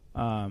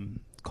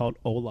 Called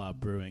Ola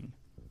Brewing.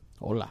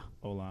 Hola.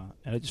 Ola.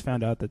 And I just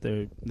found out that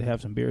they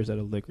have some beers at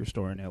a liquor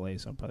store in LA,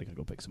 so I'm probably going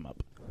to go pick some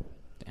up.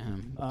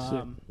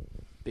 Damn.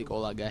 Big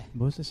Hola guy.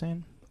 What was I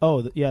saying?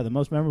 Oh, the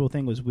most memorable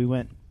thing was we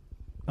went,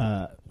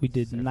 we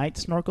did night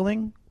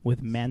snorkeling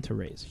with manta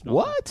rays.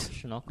 What?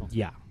 Snorkel.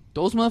 Yeah.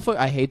 Those motherfuckers.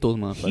 I hate those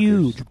motherfuckers.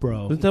 Huge,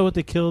 bro. Isn't that what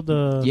they killed?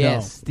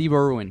 Yes, Steve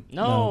Irwin.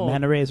 No.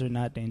 Manta rays are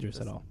not dangerous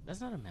at all. That's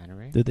not a manta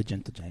ray. They're the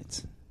gentle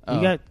giants. Oh.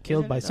 He got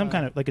killed Isn't by it, some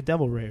kind of, like a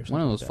devil ray or something.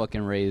 One of those like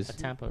fucking rays. A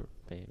Tampa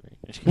Bay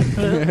ray.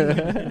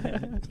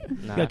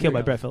 He got killed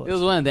by Brett It Phillips.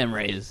 was one of them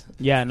rays.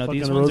 Yeah, no,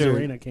 these Fucking ones are...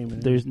 Rosarena came in.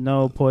 There's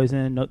no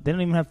poison. No, they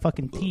don't even have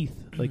fucking teeth.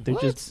 Like, they're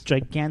What? just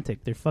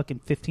gigantic. They're fucking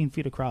 15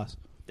 feet across.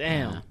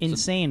 Damn.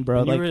 Insane, bro.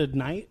 When you Like, were at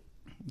night?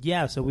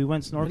 yeah, so we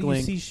went How do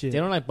you see snorkeling. shit? They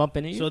don't like bump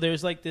into you. So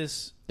there's like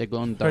this... They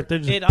glow in the Right, dark. they're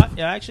just It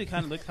actually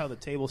kind of looked how the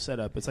table's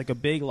set up. It's like a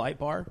big light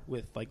bar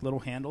with like little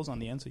handles on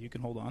the end so you can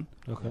hold on.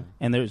 okay.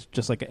 And there's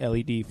just like a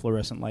LED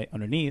fluorescent light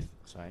underneath.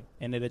 Sorry.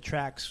 And it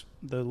attracts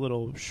the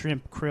little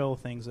shrimp krill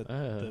things that Uh.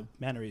 the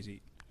manta rays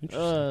eat.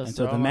 Interesting. And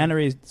so the manta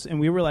rays... And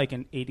we were like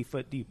in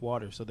 80-foot deep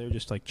water, so they were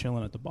just like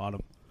chilling at the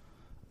bottom.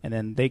 And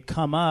then they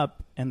come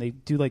up and they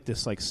do like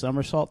this like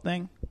somersault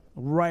thing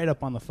right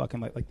up on the fucking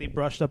light. Like they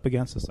brushed up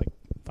against us like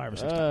 5 or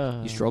 6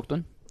 times. You stroked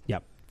one?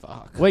 Yep.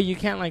 Fuck. Wait, you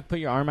can't like put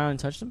your arm out and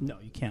touch them? No,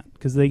 you can't.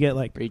 Because they get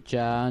like... Reach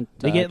out.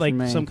 They get touch like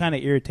me. some kind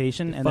of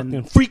irritation and Fucking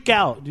then... freak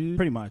out, dude.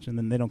 Pretty much. And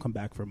then they don't come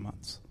back for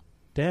months.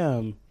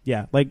 Damn.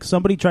 Yeah. Like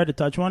somebody tried to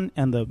touch one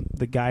and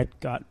the guy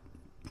got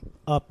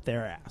up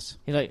their ass.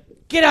 He's like,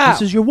 get out!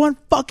 This is your one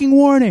fucking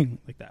warning.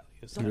 Like that.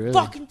 It's Don't Really?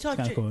 fucking touch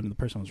kind it! of cool. And the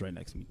person was right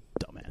next to me.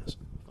 Dumbass.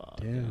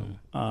 Damn.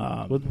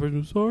 But the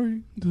person?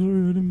 Sorry. I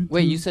didn't mean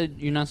Wait, to. you said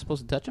you're not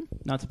supposed to touch him?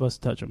 not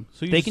supposed to touch them.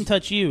 So you they just- can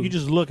touch you. You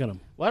just look at them.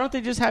 Why don't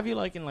they just have you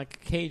like in like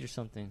a cage or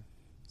something?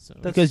 So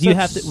because you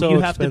That's have to so you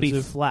have to be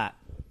expensive. flat.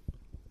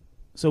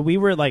 So we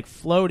were like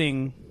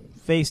floating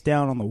face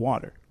down on the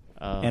water,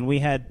 and we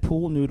had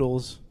pool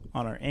noodles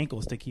on our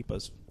ankles to keep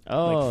us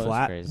that's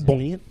flat. crazy.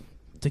 Buoyant.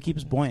 to keep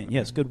us buoyant.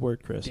 Yes, good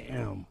word, Chris.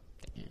 Damn.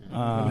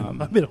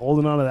 Um, I've been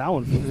holding on to that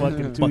one for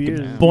fucking 2 fucking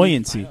years.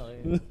 buoyancy.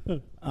 Finally.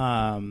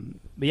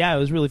 But yeah, it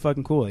was really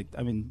fucking cool. Like,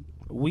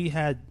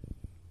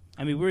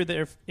 we were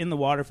there in the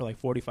water for like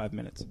 45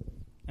 minutes,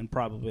 and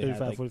probably had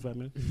 35, like, 45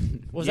 minutes.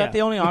 Was Yeah. that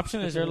the only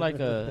option? Is there like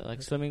a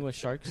like swimming with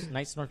sharks,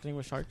 night snorkeling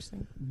with sharks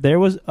thing? there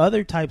was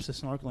other types of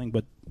snorkeling,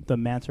 but the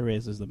manta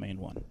rays is the main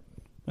one,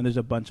 and there's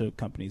a bunch of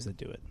companies that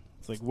do it.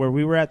 It's like where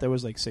we were at, there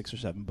was like 6 or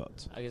 7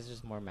 boats. I guess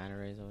there's more manta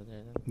rays over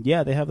there. Then.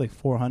 Yeah, they have like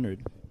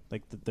 400,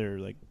 like that they're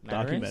like Manta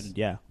rays? documented.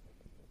 Yeah,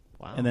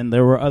 Wow. and then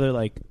there were other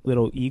like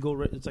little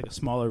eagle. It's like a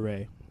smaller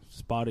ray,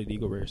 spotted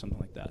eagle ray or something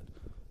like that.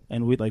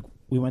 And we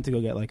went to go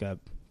get like a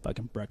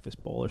fucking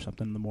breakfast bowl or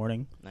something in the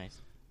morning.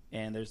 Nice.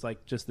 And there's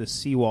like just this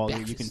seawall that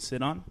you can Breakfast.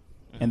 sit on,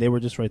 and they were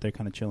just right there,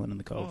 kind of chilling in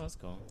the Oh, cove. that's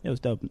cool. It was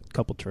dope. A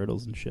couple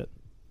turtles and shit.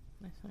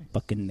 Nice, nice.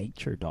 Fucking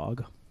nature,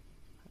 dog.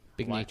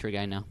 Big Why? nature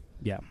guy now.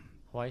 Yeah,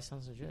 Hawaii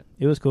sounds legit.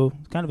 it was cool.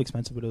 It's kind of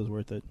expensive, but it was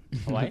worth it.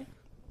 Hawaii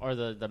or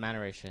the manta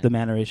ray shit. The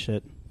manta ray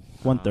shit,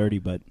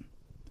 $130, but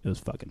it was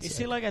fucking. You sick.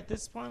 see, like at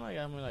this point, like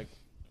I'm like,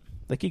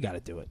 Like you got to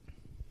do it.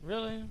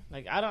 really?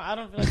 Like I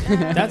don't feel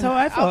like That's how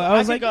I felt. I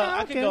was could like, go, yeah,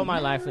 I could okay. go my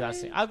life without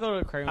seeing. I'll go to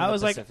aquarium. I in the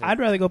was like, Pacific. I'd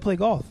rather go play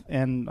golf,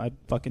 and that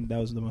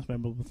was the most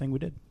memorable thing we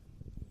did.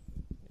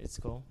 It's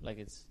cool. Like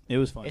It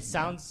was fun. it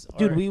sounds,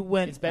 Dude, or we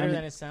went. It's better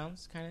than it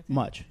sounds, kind of thing.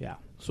 Much, yeah.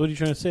 So what are you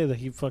trying to say? That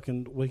he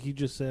fucking what he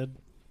just said?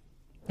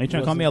 Are you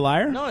trying to call me a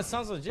liar? No, it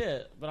sounds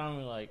legit, but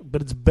I'm like,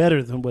 But it's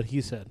better than what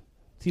he said.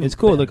 It's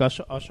cool. Look, I'll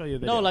show you. A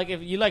video. no, like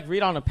if you like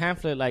read on a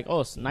pamphlet, like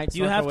night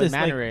you have snorkel with to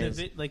manta like rays.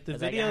 the It's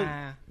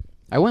video.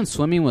 I went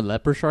swimming with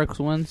leopard sharks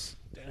once,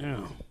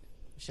 Damn.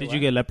 Did you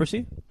get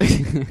leprosy?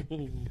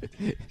 and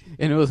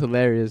it was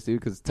hilarious, dude.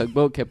 Because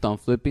tugboat kept on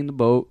flipping the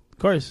boat Of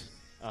course.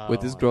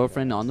 with his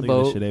girlfriend on the Look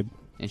at this boat, shit, Abe.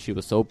 and she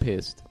was so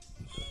pissed.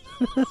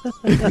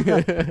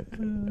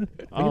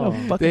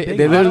 Oh.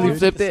 They literally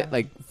flipped it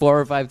like 4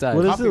 or 5 times.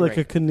 What is it, like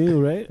a Copyright.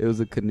 canoe, right? It was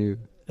a canoe.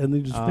 And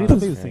they just Oh, Look at how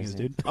that's big this thing is,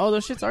 crazy. dude. Oh,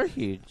 those shits are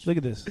huge. Look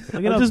at this. Look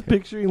I'm at how, just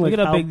picturing look like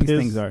at how big these pissed-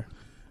 things are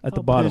at the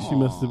how bottom. pissed she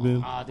must have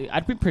been. Ah, dude,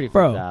 I'd be pretty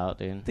Bro. freaked out,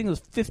 dude. I think it was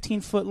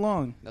 15 foot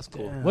long. That's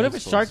cool. Damn. What if a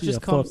shark See just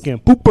a comes? fucking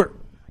pooper.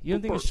 You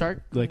don't think a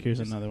shark? Like, here's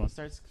just another one.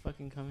 Starts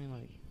fucking coming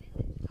like.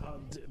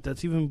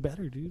 That's even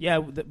better, dude. Yeah,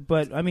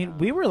 but I mean,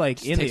 we were like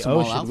Just in the takes them all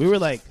ocean. out. We were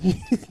like,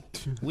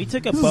 we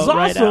took a This boat is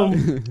ride out.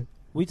 awesome.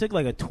 We took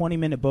like a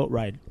 20-minute boat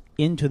ride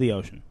into the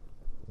ocean,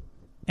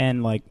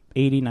 and like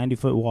 80,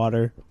 90-foot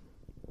water,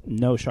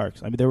 no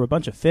sharks. I mean, there were a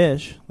bunch of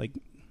fish, like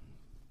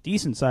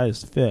decent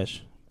sized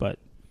fish, but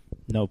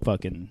no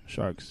fucking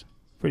sharks.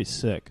 Pretty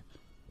sick.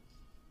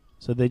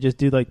 So they just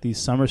do like these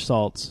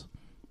somersaults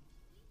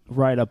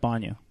right up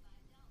on you.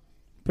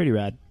 Pretty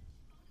rad.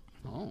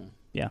 Oh,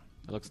 Yeah,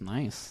 that looks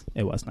nice.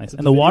 it was nice, The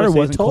and the water video say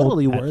wasn't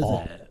totally cold at worth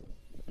all.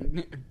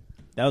 it.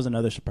 That was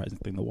another surprising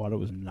thing. The water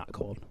was not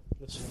cold.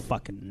 It was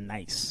fucking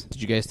nice.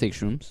 Did you guys take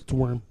shrooms? It's a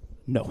worm.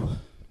 No,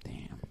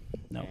 Damn.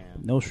 no, Damn.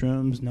 no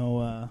shrooms,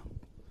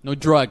 No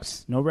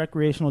drugs. no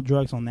recreational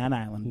drugs on that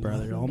island,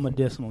 brother. All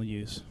medicinal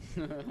use.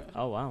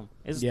 Oh wow!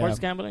 Is Yeah. sports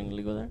gambling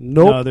illegal there?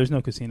 Nope. No, there's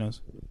no casinos.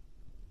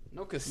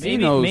 No Maybe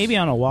casinos. maybe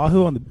on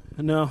Oahu on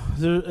the. No,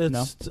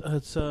 it's No?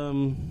 it's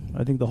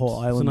I think the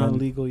whole it's island. not then-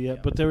 legal yet.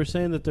 Yeah. But they were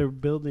saying that they're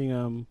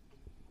building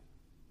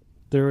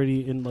they're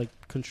already in like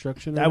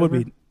construction. or That would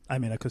whatever. be. I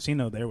mean, a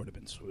casino there would have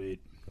been sweet.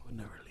 Would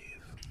never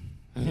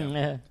leave.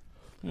 Yeah.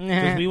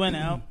 Because we went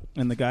out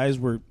and the guys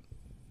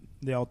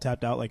they all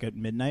tapped out like at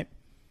midnight.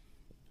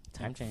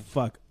 Time change.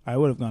 Fuck, I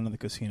would have gone to the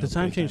casino. The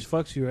time big change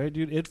fucks you, right,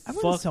 dude? It I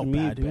wouldn't fucked so me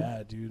bad,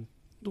 bad, dude.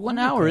 dude. 1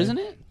 hour, isn't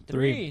it?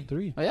 3.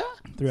 Oh yeah.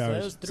 3 So it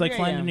hours. was It's like 3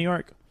 flying to a.m. New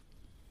York.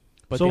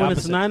 But So the when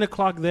it's opposite. 9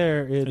 o'clock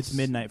there, It's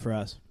midnight for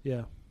us.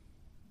 Yeah.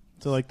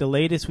 So like the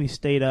latest we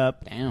stayed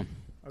up, Damn.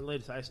 or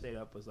latest I stayed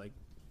up was like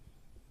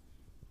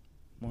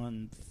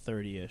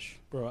 1:30ish.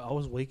 Bro, I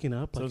was waking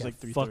up So it like, was at like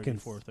 3:30, fucking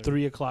 4:30.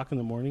 3 o'clock in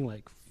the morning.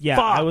 Like, Yeah,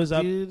 fuck, I was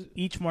up dude.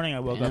 each morning. I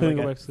woke Yeah. up Couldn't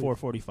like go at back to sleep.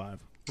 4:45,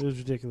 It was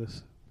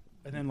ridiculous.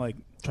 and then like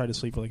tried to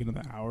sleep for like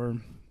another hour.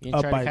 You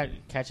Up didn't try by- to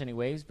catch any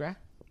waves, bruh?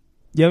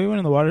 Yeah, we went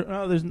in the water.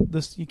 Oh, there's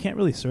this. You can't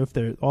really surf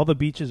there. All the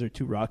beaches are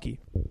too rocky.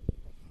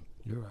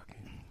 You're rocking.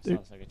 Dude.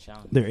 Sounds like a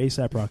challenge. They're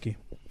ASAP rocky.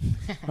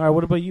 All right,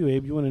 what about you,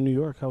 Abe? You went to New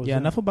York. How was Yeah,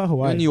 that? enough about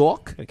Hawaii. In New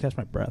York. Gotta catch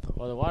my breath.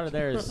 Well, the water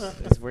there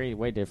is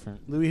way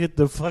different. Louis hit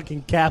the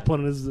fucking cap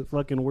on his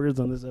fucking words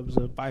on this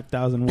episode.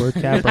 5,000 word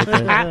cap right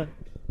there.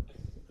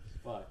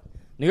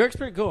 New York's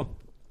pretty cool.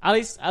 At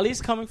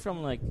least coming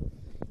from like,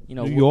 you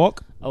know, New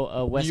York.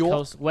 a West New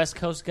York? West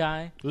Coast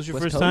guy. Was this your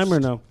West first Coast? time or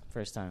no?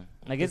 First time.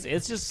 Like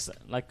it's just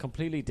like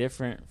completely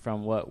different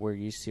from what we're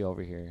used to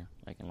over here,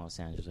 like in Los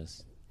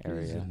Angeles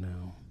area.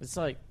 No. It's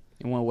like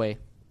In what way?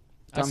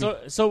 Tell me.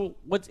 so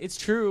what's it's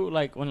true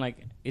like when like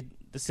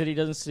the city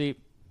doesn't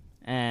sleep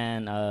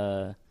and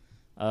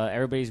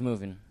everybody's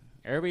moving.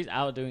 Everybody's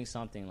out doing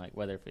something, like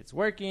whether if it's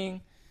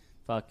working,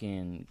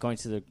 fucking going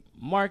to the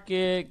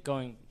market,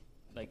 going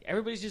like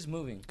everybody's just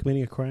moving.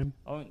 Committing a crime?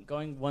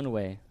 Going one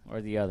way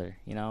or the other,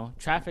 you know.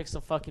 Traffic's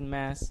a fucking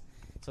mess.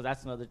 So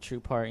that's another true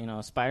part, you know.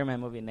 Spider-Man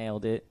movie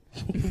nailed it.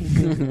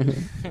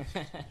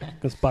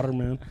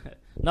 Spider-Man.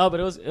 No, but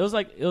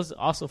it was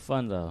also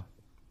fun though.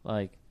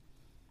 Like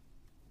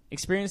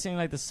experiencing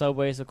like the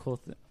subway is a cool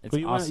thing. It's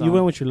Well, awesome. you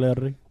went with your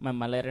Larry. my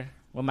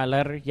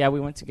letter. Yeah, we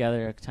went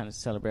together trying to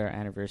celebrate our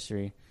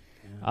anniversary.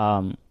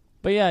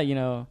 But yeah, you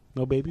know,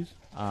 No babies?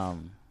 Not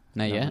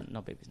no, yet.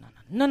 No babies. No.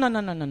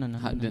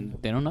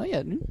 They don't know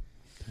yet. Dude.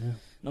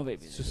 No Too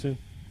babies. soon.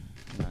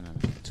 No.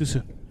 Too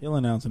soon. He'll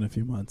announce in a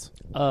few months.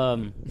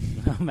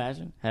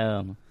 Imagine.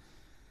 Hell no.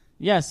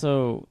 Yeah,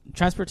 so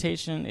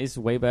transportation is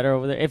way better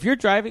over there. If you're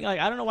driving, like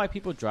I don't know why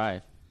people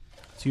drive.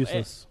 It's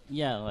useless.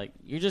 Yeah, like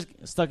you're just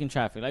stuck in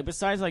traffic. Like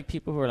besides like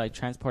people who are like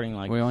transporting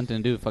like What you want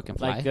them to do? Fucking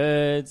fly? like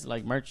goods,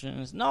 like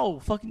merchants. No,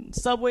 fucking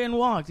subway and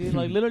walk, dude.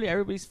 Like literally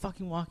everybody's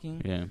fucking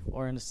walking Yeah.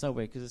 or in the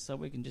subway because the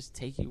subway can just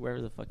take you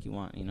wherever the fuck you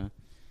want, you know.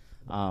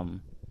 But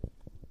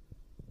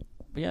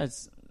yeah,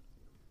 it's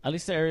at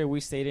least the area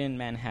we stayed in,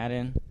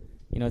 Manhattan.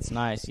 You know, it's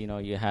nice. You know,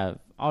 you have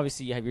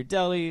you have your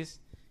delis,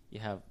 you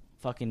have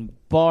fucking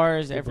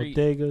bars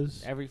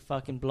Bodegas. every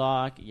fucking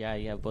block. Yeah,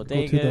 you have Go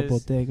bodegas. to the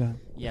bodega.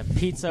 You have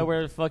pizza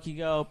where the fuck you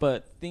go.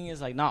 But thing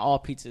is, like, not all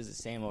pizza is the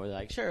same over there.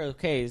 Like, sure,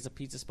 okay, it's a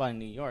pizza spot in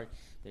New York.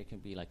 There can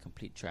be, like,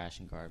 complete trash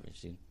and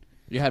garbage, dude.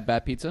 You had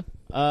bad pizza?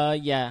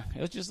 Yeah.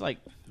 It was just, like,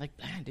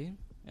 dude.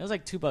 It was,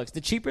 like, $2.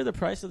 The cheaper the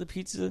price of the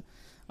pizza,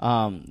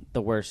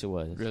 the worse it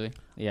was. Really?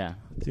 Yeah.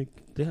 I think,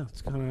 yeah,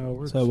 it's kind of how it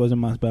works. So it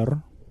wasn't much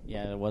better.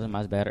 Yeah, it wasn't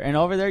much better. And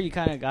over there, you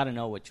kind of got to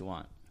know what you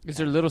want. Is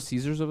there Little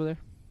Caesars over there?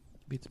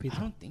 Pizza, I pizza.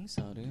 don't think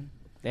so, dude.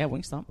 They have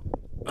Wingstop.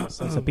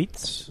 Salsa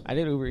beats. I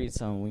did Uber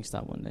Eats on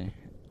Wingstop one day.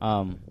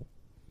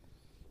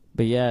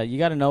 But yeah, you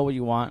got to know what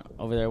you want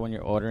over there when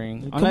you're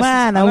ordering. Come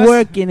on, I'm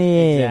working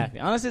it. Exactly.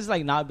 Unless it's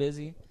like not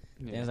busy,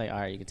 Yeah. then it's like, all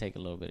right, you can take a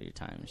little bit of your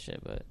time and shit.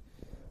 But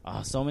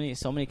so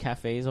many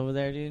cafes over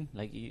there, dude.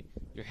 Like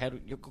your head,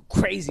 you're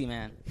crazy,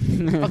 man.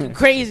 Fucking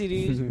crazy,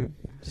 dude.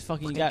 Just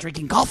fucking you got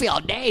Drinking coffee all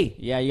day.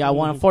 Yeah, you got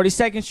one on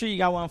 42nd Street, you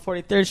got one on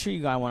 43rd Street,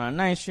 you got one on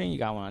 9th Street, you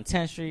got one on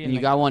 10th Street, And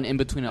you got one in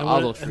between all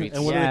those streets.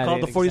 And what are Yeah, they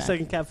called? dude, The 42nd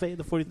exactly. Cafe?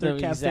 The 43rd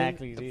Cafe?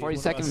 Exactly, The dude.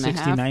 42nd and a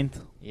half.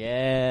 69th.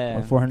 Yeah.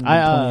 Or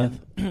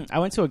 420th. I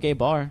went to a gay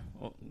bar.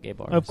 Well, gay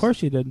bars. Of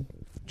course you did.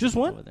 Just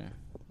one? Over there.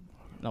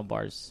 No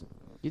bars.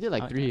 You did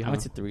like 3, I huh?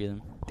 went to 3 of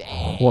them.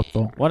 What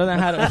the? One of them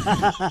had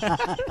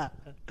a...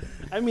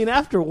 I mean,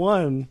 after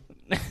one,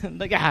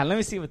 like, let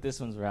me see what this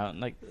one's about.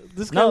 Like,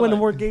 this guy No, went to like-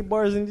 more gay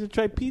bars and just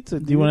tried pizza.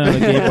 Do you want another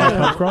gay bar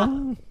pub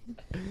crawl?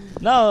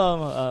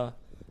 no,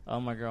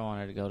 my girl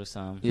wanted to go to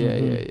some. Yeah, yeah, I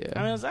mean,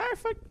 yeah. I was like, all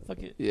right, fuck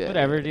it. Yeah.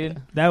 Whatever,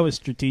 dude. That was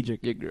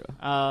strategic. Your girl.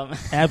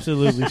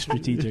 Absolutely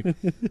strategic.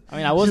 I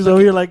mean, I was She's looking...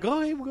 over here like,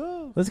 go, hey,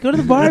 go. Let's go to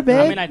the bar, babe.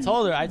 I mean, I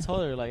told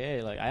her, like,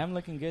 hey, like, I am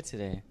looking good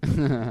today.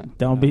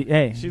 Don't be.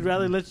 Hey. She'd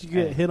rather let you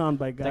get Hey, hit on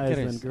by guys could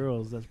than is-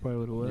 girls. That's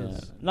probably what it Yeah.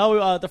 was.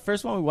 No, the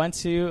first one we went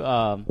to,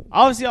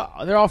 obviously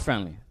they're all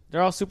friendly.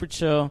 They're all super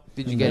chill.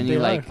 Did you get They any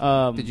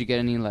are. like? Did you get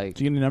any like?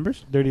 Did you get any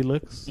numbers? Dirty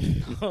looks.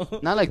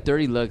 Not like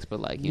dirty looks, but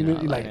like you know,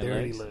 like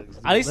dirty looks.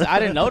 At least I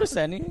didn't notice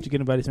any. Did you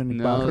get invited to any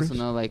no, bonkers? so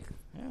no, like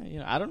Yeah, you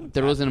know, I don't.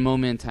 there wasn't a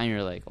moment in time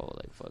you're like, oh,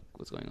 like fuck,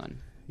 what's going on?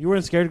 You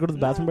weren't scared to go to the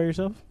bathroom by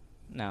yourself?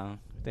 No,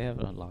 they have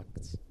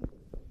locks.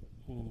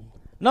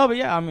 No, but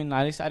yeah, I mean,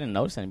 at least I didn't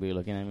notice anybody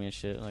looking at me and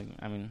shit. Like,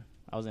 I mean,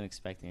 I wasn't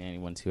expecting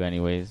anyone to,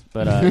 anyways.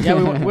 But yeah,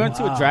 we went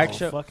to a drag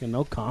show. Fucking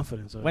no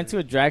confidence. Went to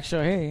a drag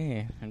show.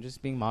 Hey, I'm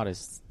just being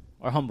modest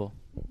or humble.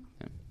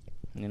 Yeah.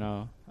 You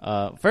know,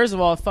 first of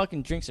all,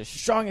 fucking drinks are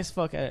strong as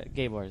fuck at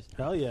gay bars.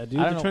 Hell yeah, dude.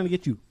 I They're don't know. trying to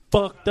get you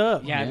fucked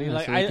up. Yeah, Yeah, dude.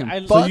 Like so you can I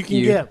So fuck you can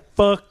you. get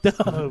fucked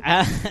up.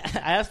 I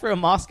asked for a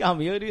Moscow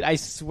Mule, dude. I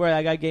swear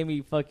that guy gave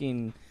me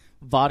fucking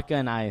vodka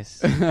and ice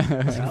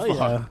Hell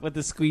yeah. with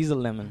the squeeze of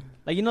lemon.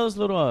 Like, you know those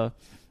little,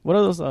 what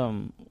are those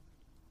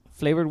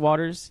flavored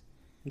waters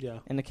Yeah.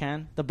 in the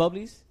can? The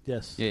bubblies?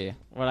 Yes. Yeah, yeah.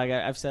 Or like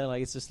I've said,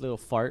 like it's just a little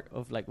fart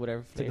of like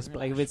whatever like a flavor.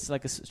 Like if splash. it's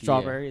like a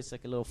strawberry, it's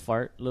like a little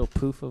fart, little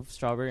poof of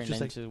strawberry, and Just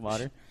then like- just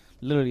water.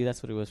 Literally,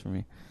 that's what it was for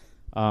me.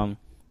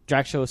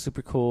 Drag show was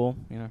super cool.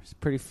 You know, it's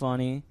pretty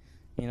funny.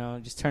 You know,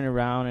 just turn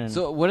around and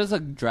So what does a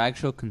drag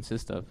show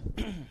consist of?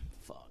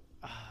 fuck.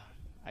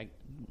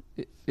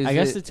 Is I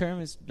guess it- the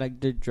term is like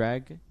the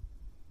drag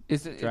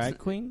is it drag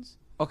queens.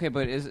 Okay,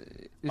 but is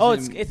Oh,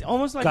 it, it's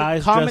almost like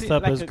Guys a comedy, dressed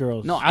up like as a-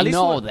 girls. no, at I least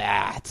know what-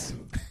 that.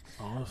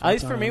 Oh, At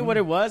least for me, what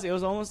it was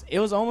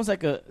almost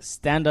like a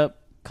stand-up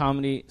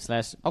comedy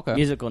 / Okay.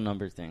 musical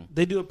number thing.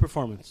 They do a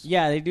performance.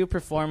 Yeah, they do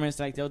performance.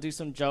 Like they'll do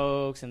some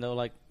jokes and they'll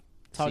like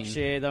talk Sing.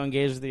 shit. They'll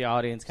engage with the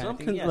audience, kind Some of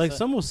thing. can, Yeah, like so-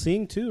 some will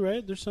sing too,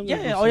 right? There's some. Yeah,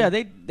 that yeah. will Oh yeah,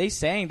 sing. they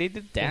sang. They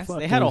did dance. They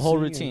fucking had a whole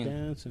sing and routine.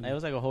 dance and- It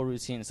was like a whole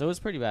routine. So it was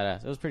pretty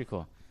badass. It was pretty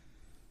cool.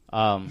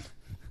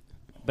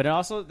 But it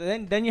also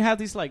then you have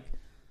these like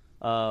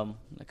kind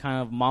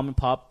of mom and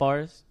pop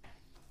bars.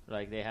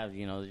 Like they have,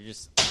 you know, they're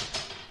just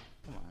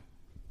come on.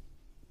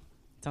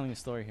 Telling a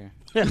story here.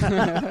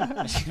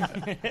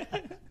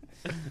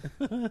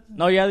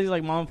 No, yeah, these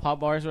like mom and pop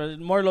bars where they're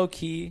more low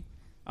key.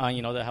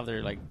 You know, they have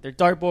their like their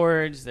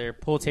dartboards, their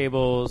pool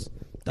tables,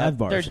 Dive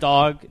bars.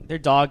 their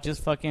dog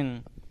just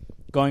fucking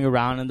going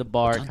around in the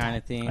bar kind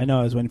of thing. I know.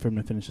 I was waiting for him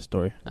to finish the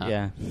story.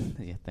 Yeah,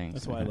 thanks.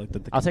 That's why I looked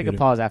at the I'll take a computer.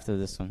 pause after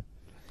this one.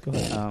 Go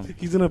ahead.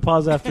 He's gonna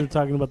pause after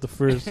talking about the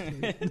first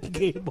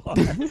gay bar.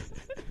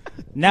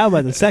 Now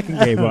about the second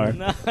gay bar.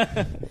 No,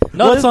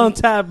 What's this, on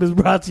tap is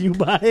brought to you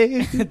by.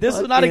 this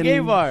was not a gay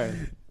fucking- bar.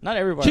 Not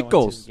every bar. I went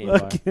to is Chicos. a gay bar.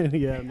 Fucking,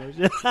 yeah, no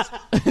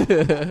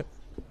shit.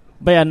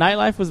 But yeah,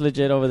 nightlife was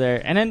legit over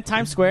there. And then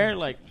Times Square,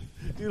 like,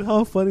 Dude,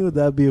 how funny would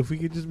that be if we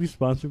could just be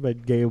sponsored by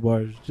gay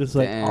bars, just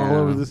like all Damn.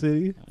 over the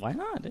city? why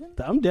not, dude?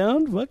 I'm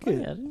down. Fuck Oh, it.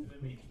 yeah,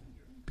 dude.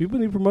 People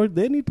need promotion.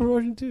 They need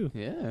promotion too.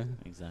 Yeah.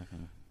 Exactly.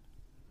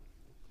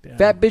 Damn.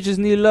 Fat bitches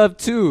need love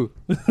too.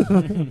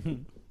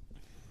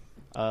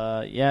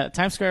 Yeah,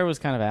 Times Square was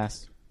kind of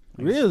ass.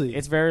 Really?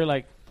 It's very,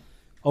 like,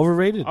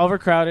 Overrated.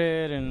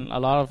 overcrowded and a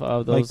lot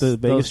of those. Like the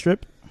Vegas those-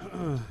 Strip.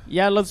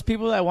 Yeah, lots of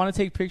people that want to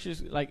take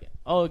pictures, like,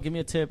 oh, give me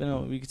a tip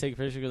and we can take a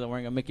picture because I'm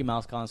wearing a Mickey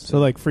Mouse costume. So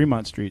like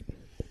Fremont Street.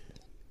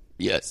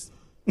 Yes.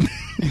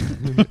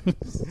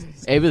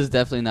 Ava's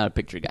definitely not a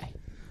picture guy.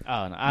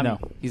 oh, no, I'm, No.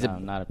 He's no,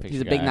 not a picture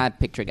He's a big guy. not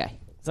picture guy.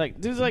 It's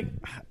like,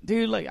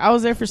 dude, like, I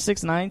was there for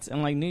 6 nights,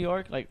 and like New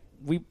York, like,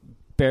 we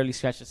barely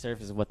scratched the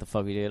surface of what the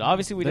fuck we did.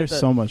 Obviously, we There's did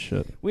so much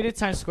shit. we did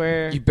Times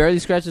Square. You barely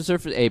scratched the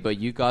surface, but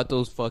you got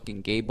those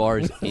fucking gay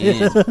bars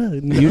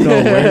in. You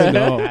know where to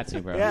go. Had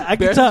to, bro. Yeah, I can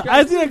Barely tell.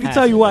 I think I can Had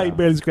tell to, you why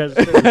bro. you barely scratched.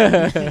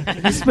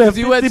 You spent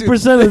You went to-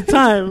 50% of the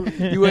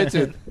time. You went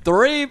to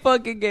 3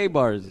 fucking gay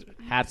bars.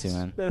 Had to,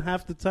 man. Spent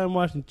half the time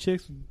watching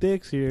chicks with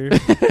dicks here.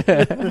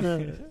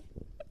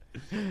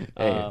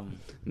 Hey,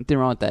 nothing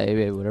wrong with that. Hey,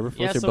 babe, whatever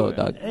floats your boat,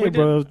 dog. Hey,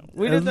 bro.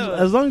 we did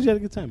as long as you had a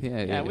good time.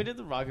 Yeah, we did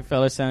the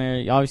Rockefeller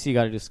Center. Obviously, you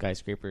got to do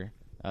skyscraper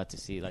to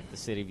see like the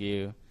city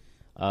view.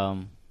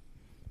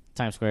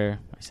 Times Square.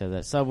 I said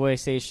that. Subway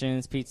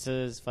stations,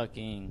 pizzas,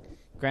 fucking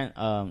Grand.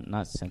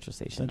 Not Central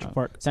Station. Central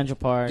Park. Central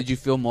Park. Did you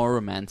feel more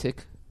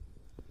romantic?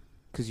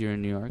 Because you're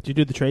in New York? Did you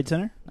do the Trade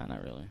Center? No,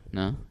 not really.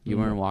 No? You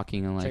weren't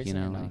walking and like, Trade you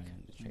know, Center, no, like...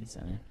 the Trade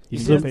Center. You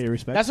still pay your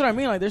respect? That's what I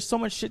mean. Like, there's so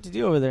much shit to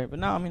do over there. But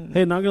no, I mean,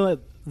 Hey, not gonna let.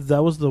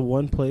 That was the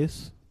one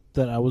place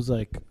that I was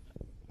like,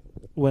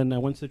 when I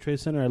went to the Trade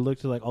Center, I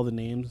looked at like all the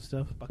names and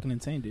stuff. Fucking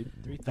insane, dude.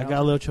 I got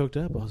a little choked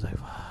up. I was like,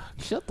 fuck.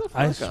 Shut the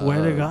fuck I up.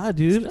 swear to God,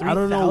 dude. I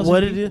don't know 3,000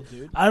 what it is. people,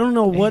 dude. I don't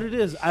know what it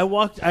is. I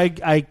walked.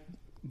 I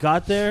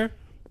got there.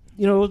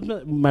 You know, it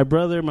was my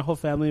brother, my whole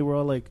family were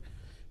all like,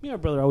 me and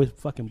my brother are always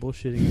fucking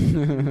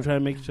bullshitting, trying to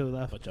make each other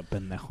laugh.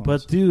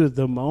 But dude,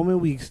 the moment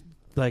we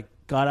like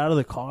got out of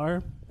the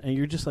car and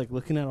you're just like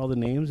looking at all the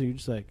names and you're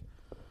just like,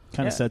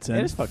 kind of sets in.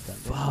 It is fucked up.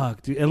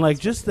 fuck, dude. And like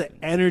just the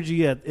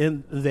energy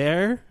in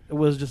there, it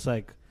was just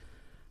like,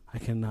 I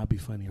cannot be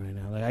funny right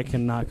now. Like I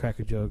cannot crack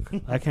a joke.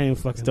 I can't even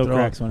fucking Still throw.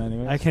 cracks one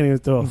anyway. I can't even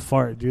throw a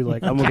fart, dude.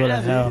 Like I'm gonna go to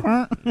hell.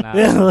 Nah.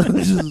 Yeah,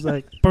 it's just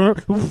like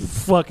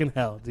fucking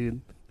hell, dude.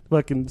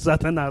 Fucking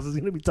Satanas is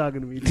gonna be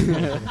talking to me, dude.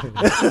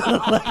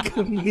 Like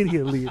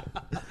immediately,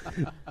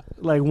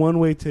 like one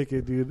way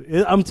ticket,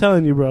 dude. I'm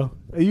telling you, bro.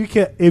 You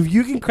can if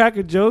you can crack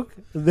a joke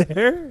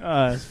there.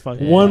 It's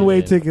fucking One way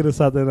dude. ticket to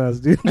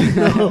Satanas, dude.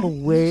 No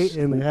way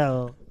in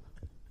hell.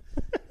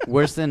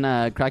 Worse than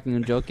cracking a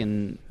joke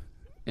in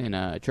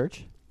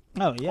church?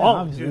 Oh yeah, Oh,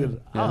 obviously.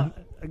 dude. Yeah.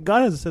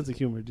 God has a sense of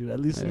humor, dude. At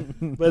least,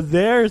 but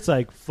there it's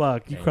like,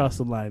 fuck, you crossed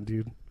the line,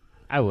 dude.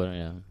 I wouldn't.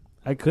 Yeah.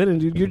 I couldn't,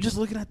 dude. You're just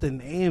looking at the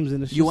names,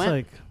 and it's You just went?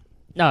 like,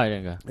 No, I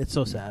didn't go. it's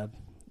so sad.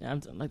 Yeah,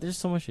 like, there's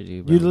so much to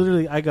do. Bro. You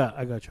literally, I got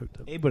choked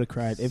up. Abe would have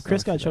cried if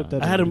Chris got choked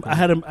up.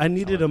 I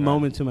needed a cried.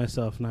 moment to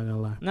myself. Not gonna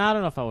lie. No, I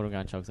don't know if I would have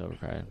gotten choked up or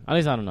cried. At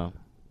least I don't know.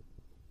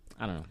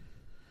 I don't know.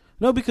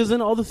 No, because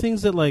then all the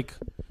things that like,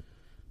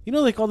 you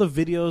know, like all the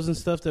videos and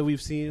stuff that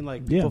we've seen,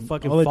 like people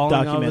fucking all the falling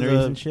off of documentaries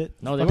the and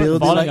shit. No, they building, were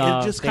falling like,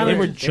 off. it just They kind of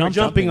were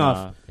jumping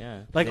off.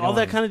 Yeah. Like They all don't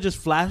that wanna- kind of just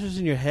flashes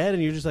in your head,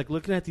 and you're just like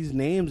looking at these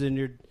names, and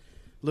you're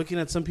looking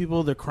at some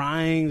people. They're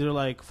crying. They're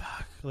like,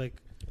 fuck, like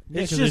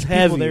Yeah, it's 'cause just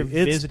there's people heavy.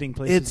 there It's visiting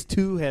places. It's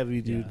too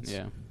heavy, dude. Yeah.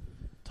 Yeah.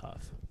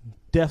 Tough.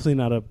 Definitely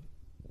not a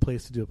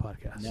place to do a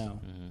podcast. No.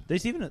 Mhm.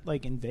 There's even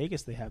like in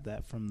Vegas they have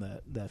that from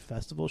the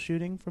festival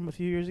shooting from a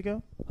few years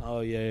ago.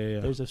 Oh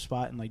yeah. There's a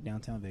spot in like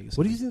downtown Vegas.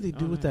 What do you think they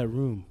do with that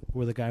room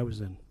where the guy was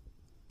in?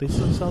 They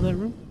still sell that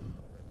room?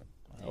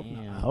 I hope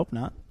not. Damn. I hope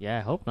not. Yeah,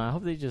 I hope not. I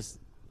hope they just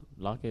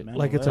lock it. Man,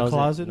 Like it's a Close it,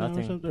 closet now or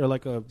nothing. something, or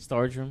like a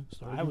Storage room.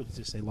 I would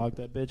just say lock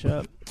that bitch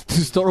up.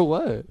 To store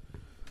what?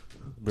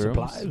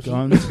 supplies.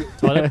 Guns.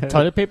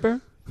 toilet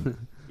paper.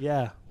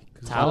 Yeah,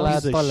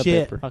 Towels. Piece of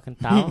shit. Fucking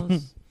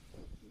towels.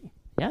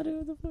 Yeah,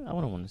 dude. I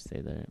wouldn't want to stay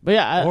there. But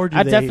yeah, Or do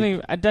I they-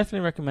 definitely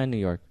recommend New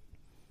York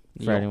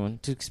for Yo. anyone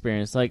to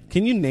experience. Like,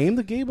 Can you name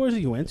the gay bars that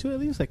you went to at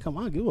least? Like, come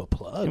on, give him a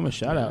plug. Give him a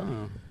shout out.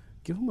 Oh.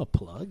 Give him a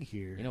plug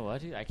here. you know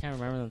what, dude? I can't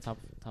remember on the top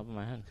of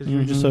my head. Because you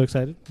were just so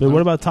excited. But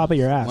what about top of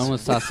your ass? One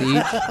was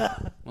sausage.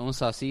 One was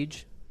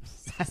sausage.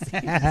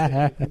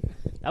 That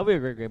would be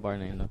a great bar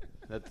name,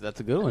 though. That's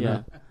a good one.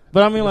 Yeah.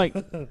 But I mean, like,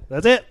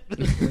 That's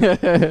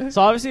it.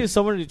 so obviously, if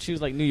someone to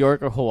choose like New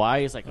York or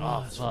Hawaii, it's like,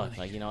 oh fuck,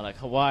 like, you know, like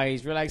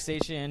Hawaii's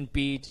relaxation,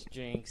 beach,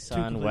 drinks,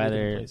 sun, completely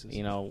weather, different places.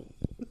 you know,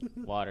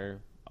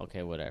 water,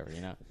 okay, whatever, you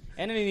know.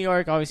 And in New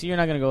York, obviously, you're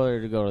not gonna go there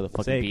to go to the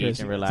fucking Say, beach Chris,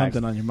 and you got relax.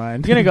 something on your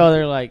mind. You're gonna go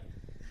there like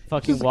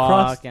fucking Just walk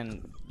across-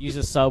 and use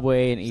the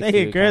subway and eat Say it,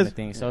 food kind Chris. of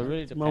thing. So it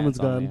really depends. Moment's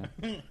on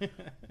gone. you.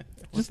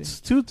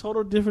 Just two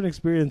total different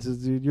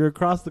experiences, dude. You're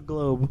across the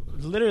globe.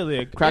 Literally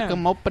a Crack Yeah.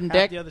 them open, half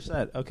deck. the other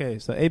side. Okay,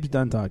 so Abe's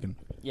done talking.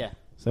 Yeah.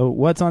 So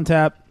what's on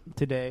tap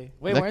today?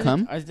 Wait, That where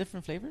come? are there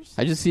different flavors?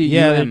 I just see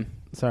Yeah, UM.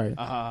 Sorry.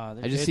 I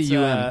There's- just see It's,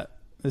 UM.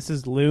 This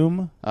is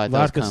Loom I thought it was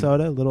vodka cum.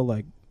 soda, little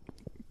like,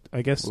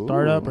 I guess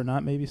startup Ooh. or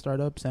not, maybe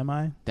startup,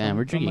 semi. Damn,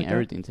 we're something drinking like that.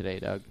 everything today,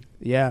 dog.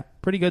 Yeah,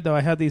 pretty good though.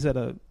 I had these at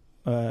a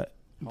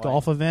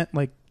golf event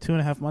like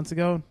 2.5 months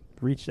ago.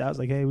 Reached out, was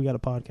like, "Hey, we got a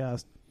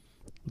podcast.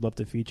 Would love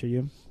to feature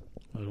you."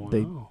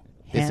 They-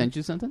 They sent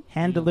you something?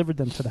 Hand delivered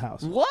them to the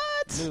house.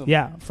 What? Loom.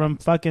 Yeah, from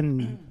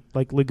fucking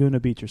like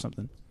Laguna Beach or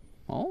something.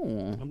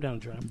 Oh. I'm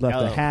down to try.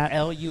 Left a hat.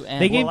 LUM.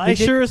 They gave- Well, they I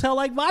did- sure as hell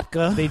like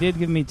vodka. They did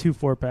give me 2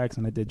 4-packs,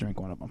 and I did drink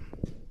one of them.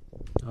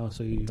 Oh,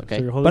 so you Okay.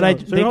 so you're holding But on.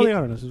 they So you're holding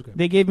get- on. This is good.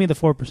 They gave me the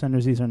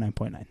 4%ers. These are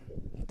 9.9.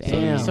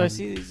 Damn. So I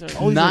see these are.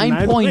 Oh, these are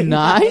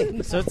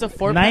 9.9? So it's a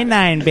 4.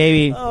 9.9,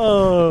 baby.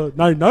 Oh,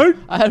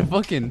 9.9. I had to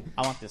fucking...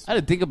 I want this. I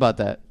had to think about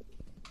that.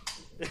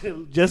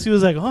 Jesse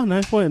was like, "Oh,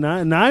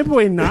 9.9,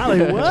 9.9.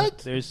 Like what?"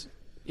 There's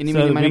Any, so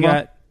mini, we miny,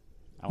 got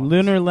I want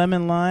Lunar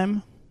Lemon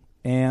Lime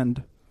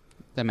and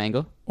that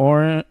mango?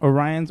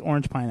 Orion's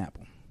Orange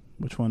Pineapple.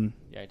 Which one?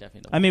 Yeah, I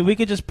definitely. I mean, we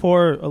could just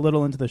pour a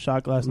little into the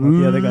shot glass and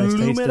let the other guys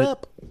Loom taste it it.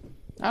 up.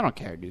 I don't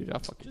care, dude. I'll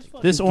fucking take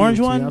it. This Give it orange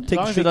to me. one, I'll As take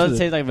long as straight it doesn't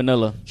to taste like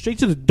vanilla. straight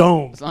to the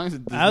dome. As long as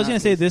it does I was not gonna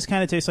say taste- this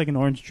kind of tastes like an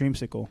orange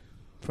dreamsicle,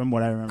 from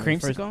what I remember.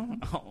 Creamsicle?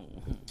 Oh.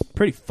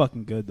 Pretty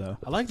fucking good though.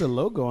 I like the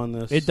logo on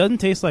this. It doesn't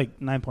taste like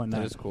 9.9.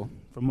 That is cool.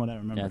 From what I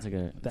remember. Yeah, it's a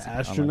good. The it's- I like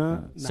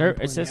astronaut, that. Serve,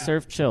 it 9.9. says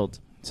serve chilled.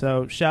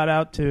 So shout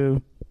out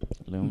to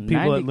Loom.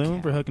 people at 90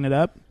 Loom for hooking it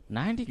up.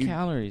 90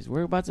 calories.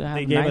 We're about to have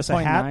They gave us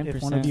a hat. 9.9%.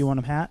 If one of you want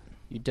a hat,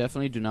 You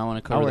definitely do not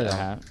want to I'll cover wear that that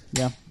hat.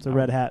 yeah, it's a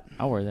red hat.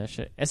 I'll wear that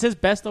shit. It says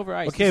best over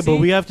ice. Okay, You but see?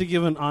 we have to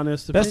give an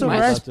honest Best opinion over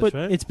about ice, this, but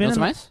right? it's been That's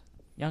in, nice.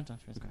 Yeah, I'm done.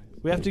 First, go ahead.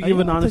 We have to Oh, give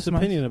yeah, an I'll honest take some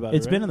ice. opinion about it.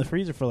 It's been right? in the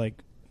freezer for like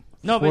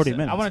No, but 40 I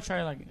minutes. want to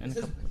try like in a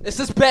couple, This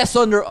is best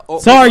under.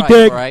 Sorry, over ice,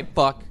 Dick. All right,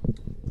 fuck.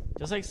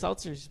 just like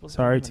seltzer. You're supposed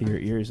Sorry to to your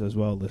ears as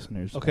well,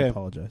 listeners. Okay. I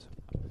apologize.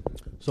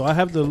 So I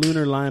have the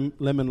lunar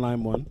lemon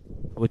lime one.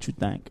 What you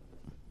think?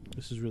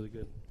 This is really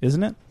good,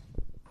 Isn't it?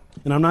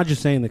 and I'm not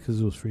just saying that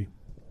because it was free.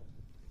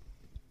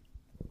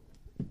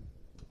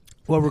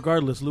 Well,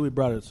 regardless, Louis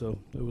brought it, so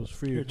it was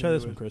free. Here, try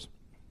this anyway. one, Chris.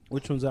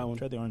 Which one's that one?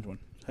 Try the orange one.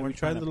 Have you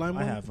tried the lime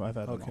one? I have. I've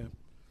had them Okay. all.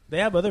 They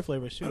have other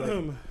flavors too,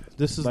 like,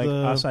 This is like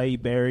the acai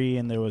berry,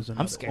 and there was I'm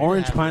another. scared.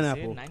 Orange to have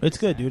it, pineapple. see? It's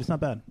good, dude. It's not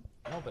bad.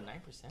 No, but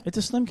 9%. It's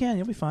a slim can.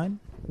 You'll be fine.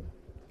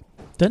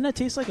 Doesn't that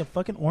taste like a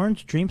fucking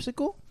orange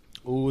dreamsicle?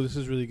 Oh, this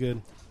is really good.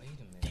 Wait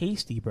a minute.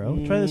 Tasty,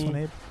 bro. Try this one,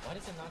 Abe. Why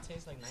does it not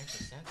taste like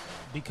 9%?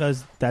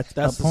 Because that's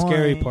That's the point.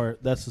 scary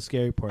part. That's the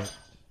scary part.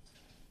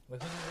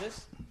 Wait, who is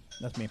this?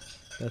 That's me.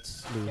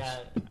 That's Louis. Yeah,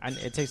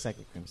 it tastes like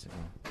a creamsicle.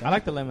 I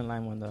like the lemon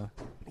lime one though.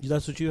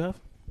 That's what you have?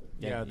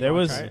 Yeah, you there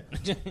wanna was- try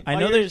it? I Oh,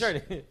 know you already there's-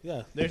 tried it.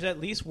 Yeah. There's at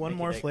least one Thank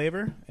you, more Dick.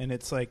 flavor, and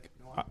it's like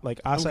good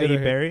acai at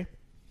it. berry.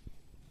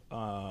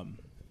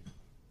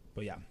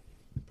 But yeah,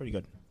 pretty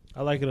good.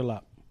 I like it a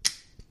lot.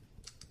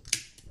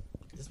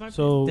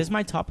 This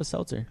might top a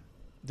seltzer.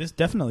 This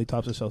definitely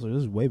tops a seltzer.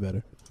 This is way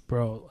better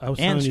Bro, I was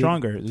and telling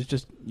stronger. It's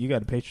just you got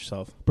to pace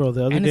yourself. You, bro,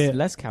 the other And day, it's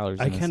less calories.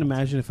 I than a can't seltzer.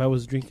 imagine if I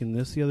was drinking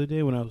this the other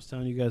day when I was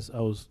telling you guys I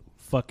was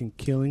fucking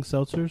killing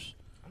seltzers.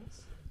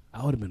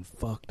 I would have been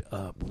fucked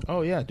up.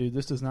 Oh yeah, dude.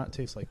 This does not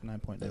taste like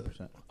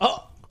 9.9%.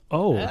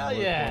 Oh, Hell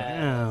yeah.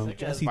 damn. Look at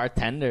Jesse this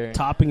bartender.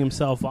 topping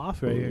himself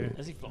off right here.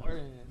 Jesse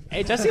Florida.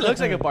 Hey, Jesse looks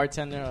like a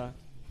bartender.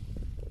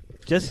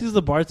 Jesse's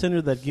the bartender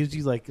that gives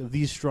you like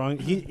these strong.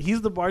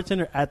 He's the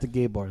bartender at the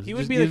gay bars. He would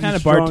Just be the gives kind you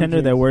of strong bartender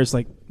that drinks. wears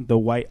like the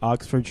white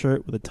Oxford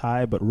shirt with a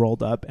tie, but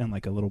rolled up and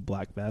like a little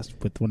black vest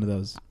with one of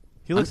those.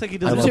 He looks like he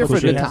I'm doesn't love just here have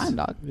for a cool good shit. time,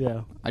 dog.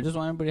 Yeah. I just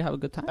want everybody to have a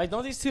good time. Like,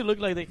 don't these two look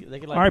like they could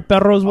like All right,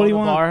 perros, what do you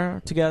own a want?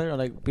 bar together or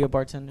like be a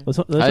bartender? Let's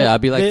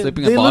I'd be like They-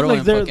 flipping they a look bottle like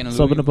and they're- fucking Let's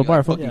open up a Louis, bar,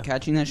 like, fuck fucking yeah.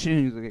 catching that shit.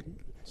 And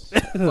he's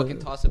like, fucking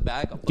toss it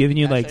back. I'll Giving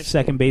you fucking like catch that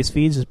second base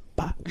feeds. Just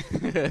bah.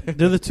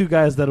 They're the two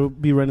guys that will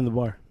be running the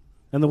bar,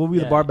 and then we'll be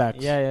the bar backs.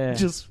 Yeah.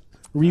 Just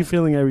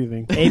refilling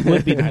everything. Abe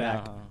would be the I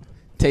back. know.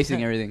 shit.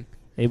 Tasting everything.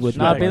 Abe would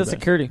Nah, be be the the back.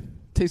 security.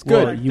 Tastes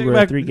Well, good. you Take were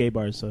back- at 3 gay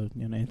bars, so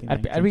you know anything.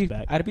 that comes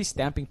back. I'd be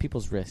stamping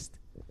people's wrist.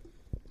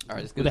 All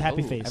right, it's With good. a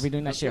happy Oh. face. I'd be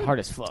doing that shit hard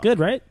as fuck. It's good,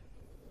 right?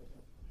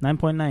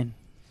 9.9.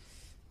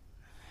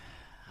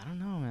 I don't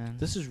know, man.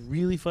 This is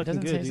really It fucking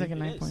doesn't good. taste like a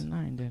dude. It is.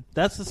 9.9, dude.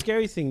 That's the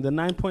scary thing. The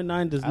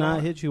 9.9 does I don't not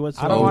want- hit you I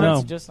whatsoever. don't Oh, want no.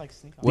 it to just like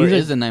sneak Where These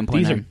is are- the 9.9?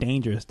 These are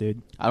dangerous,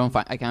 dude.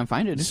 I can't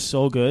find it. It's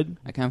so good,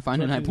 I can't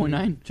find a Fucking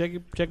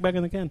 9.9. Check back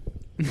in the can.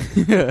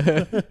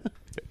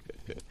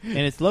 and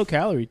it's low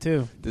calorie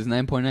too. This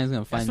 9.9 is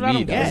gonna find what I me.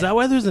 don't get. dog. Is that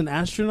why there's an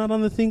astronaut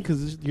on the thing?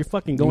 Because you're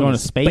fucking going, Going to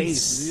to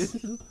space.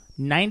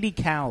 90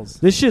 cals,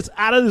 This shit's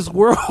out of this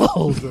world.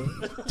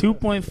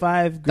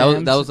 2.5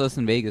 grams. That was us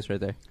in Vegas right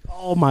there.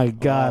 Oh my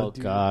god. Oh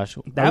dude. gosh.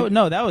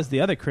 That was the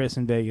other Chris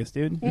in Vegas,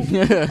 dude.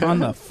 On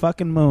the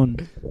fucking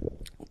moon.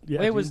 Yeah,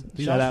 Wait, dude. was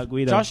Shout out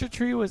Guido. Joshua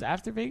Tree was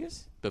after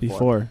Vegas?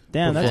 Before.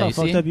 Damn, that's Before. how You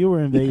fucked see? up you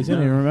were in Vegas. You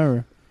didn't even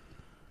remember.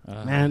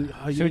 Man,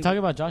 should we talk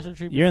about Joshua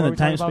Tree? You're in before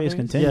the we talk about time-space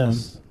Vegas? continuum.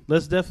 Yes.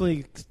 Let's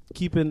definitely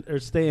keep in or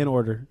stay in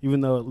order,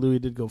 even though Louis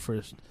did go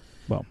first.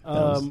 Well, that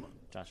was-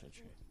 Joshua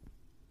Tree.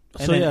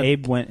 and so then yeah,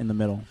 Abe went in the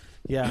middle.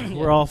 yeah,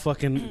 we're all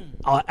fucking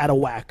out of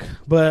whack.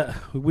 But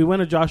we went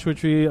to Joshua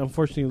Tree.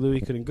 Unfortunately,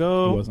 Louis couldn't He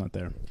go. was not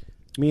there.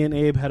 Me and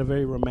Abe had a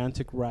very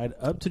romantic ride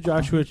up to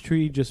Joshua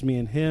Tree, just me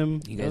and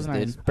him. You That was guys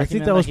nice. did. I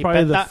think that was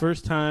probably the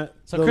first time.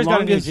 So the Chris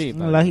got a new longest- Jeep.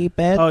 La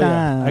Jipeta. Oh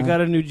yeah, I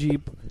got a new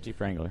Jeep. Jeep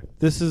Wrangler.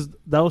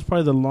 That was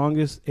probably the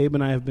longest Abe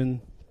and I have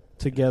been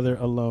together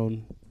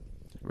alone.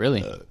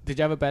 Really? Did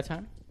you have a bad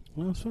time?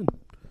 Well, it was fun.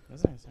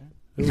 That's nice. Right?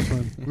 It was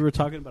fun. We were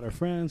talking about our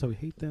friends, how we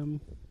hate them.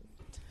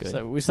 Good.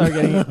 So we started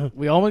getting.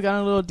 We almost got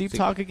in a little deep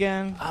talk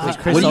again. Which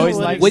Chris What do always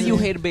you, likes. what do it. you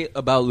hate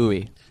about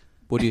Louis?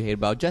 What do you hate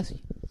about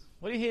Jesse?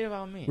 What do you hate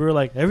about me? We were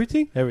like,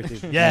 everything?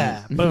 Everything.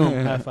 Yeah.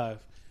 Boom. High five.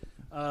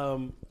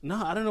 No,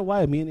 I don't know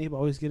why. Me and Abe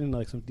always get into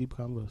like some deep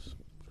combos.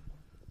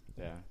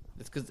 Yeah.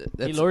 It's because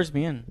He lures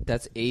me in.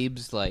 that's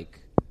Abe's like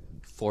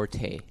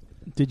forte.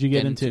 Did you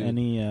get Get into into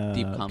any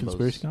deep combos.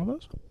 conspiracy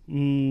combos?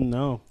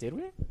 No. Did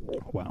we?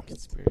 Wow.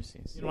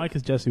 Conspiracies. You know why?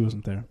 Because Jesse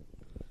wasn't there.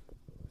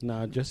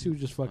 Nah, Jesse would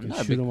just I'm fucking not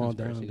a shoot big them all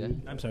down. conspiracy guy.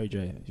 Dude. I'm sorry,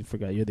 Jay. You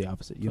forgot. You're the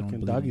opposite. You Fucking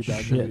don't doggy believe in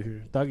dog shit. over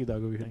here. Doggy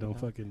dog over here don't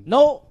fucking.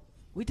 No,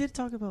 we did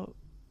talk about.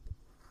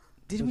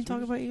 Did we That's talk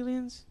yours? about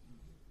aliens?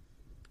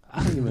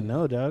 I don't even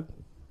know, dog.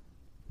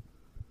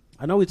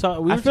 I know we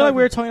talked. I feel like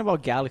we were talking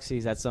about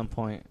galaxies at some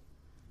point.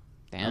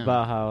 Damn.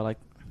 About how like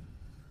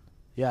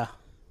Yeah.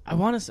 I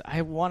want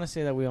to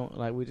say that we don't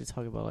like we did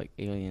talk about like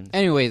aliens.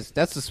 Anyways,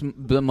 that's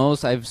the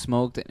most I've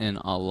smoked in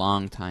a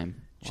long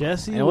time.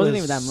 Jesse And it was wasn't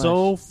even that much.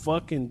 so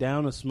fucking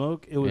down to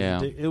smoke. It was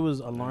Yeah. it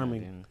was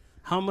alarming. Dude.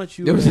 How much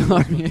you It was were-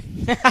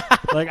 alarming.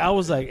 like I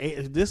was like,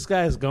 hey, this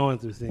guy's going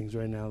through things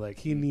right now. Like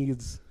he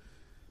needs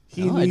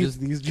No, I needs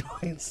just- these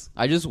joints.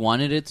 I just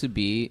wanted it to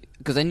be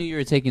because I knew you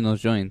were taking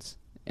those joints,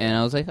 and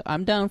I was like,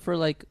 I'm down for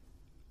like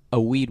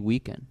a weed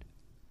weekend.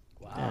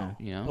 Wow.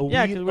 You know?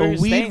 Yeah, 'cause we were a weed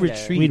staying there.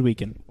 retreat. Weed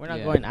weekend. We're not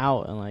Yeah. going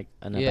out and like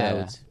and Yeah.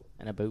 about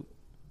and a boot.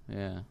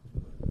 Yeah.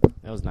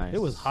 That was nice.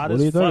 It was hot What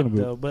as are you fuck talking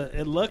about? though, but It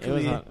was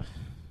luckily hot.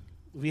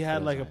 we It had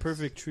was like a nice.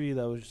 perfect tree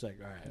that was just like,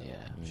 all right,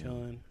 Yeah.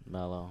 chilling.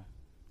 Mellow,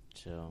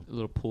 chill. A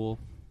little pool.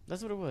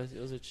 That's what it was. It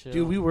was a chill.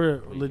 Dude, we were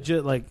weekend.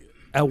 legit like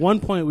at one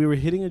point we were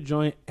hitting a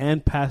joint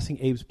and passing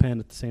Abe's pen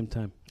at the same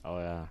time. Oh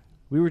yeah.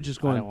 We were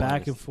just I going didn't want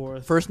back to and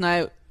forth. First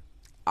night,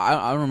 I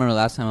don't remember the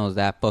last time I was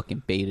that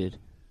fucking baited.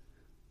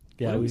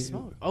 What yeah, did we we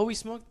smoked. Oh, we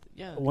smoked.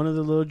 Yeah. one of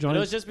the little But it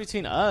was joints. just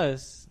between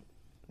us.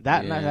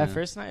 That night, Yeah. that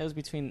first night, it was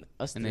between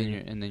us And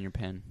three. then your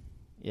pen.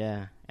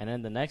 Yeah, and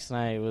then the next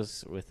night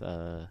was with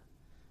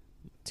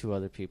 2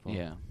 other people.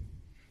 Yeah.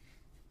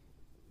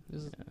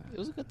 It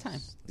was a good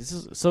time. This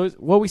is so.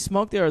 What we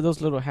smoked there are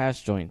those little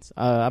hash joints.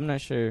 I'm not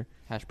sure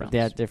Hash if browns. they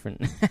have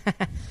different.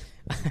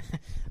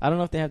 I don't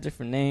know if they have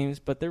different names,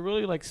 but they're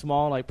really like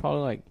small, like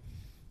probably like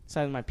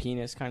size of my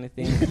penis kind of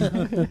thing.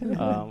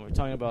 We're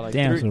talking about like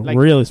Damn, three, so like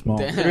really small.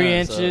 Damn. 3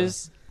 Yeah, so-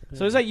 inches.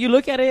 So it's like you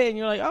look at it and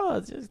you're like, oh,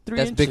 it's just 3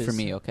 That's inches. big for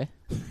me, okay?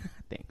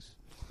 Thanks.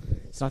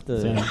 It's not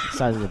the Same.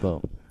 size of the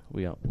boat.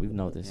 We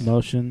know this.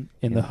 Motion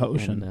in the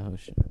ocean. In the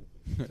ocean.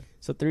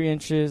 So 3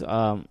 inches.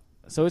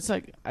 So it's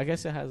like I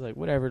guess it has like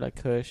whatever like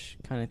Kush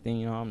kind of thing.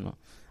 You know,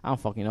 I don't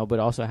fucking know, but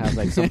it also has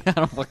like some. I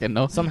don't fucking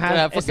know. Some It hash-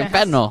 have it's- fucking it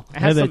has- fentanyl. It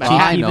has Have some the cheap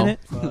hash, I cheap know. in it?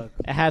 Fuck.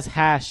 it has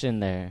hash in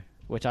there,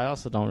 which I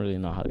also don't really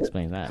know how to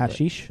explain that. but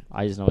Hashish.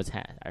 I just know it's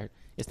hash.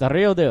 It's the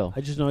real deal.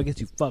 I just know it gets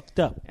you fucked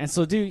up. And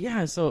so, dude,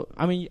 yeah. So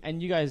I mean,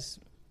 and you guys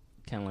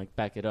can like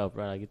back it up,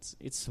 right? Like it's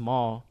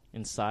small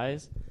in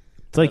size.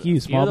 It's like But you, few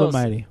small of but those-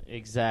 mighty.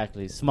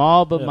 Exactly,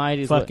 small but Yeah,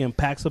 mighty. Is what- fucking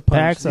packs of punch.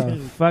 Packs a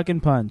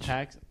fucking punch.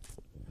 Packs.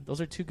 Those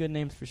are 2 good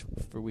names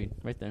for weed,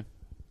 right there.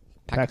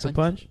 Packs a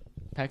punch.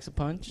 Packs a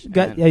punch. You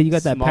got and you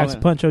got that small packs a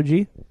and- punch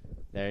OG.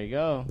 There you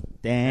go. And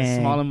Damn.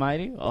 small and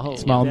mighty. Oh,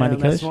 Small and Damn,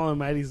 mighty that Kush. small and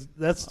mighty's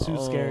that's too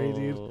scary,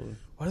 dude. Oh.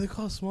 Why do they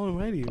call it small and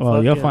mighty? Oh,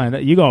 you'll find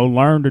that. You gonna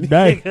learn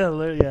today.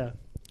 yeah.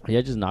 Yeah,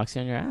 it just knocks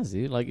you on your ass,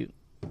 dude. Like it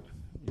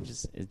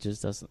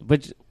just doesn't.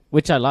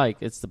 Which I like.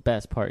 It's the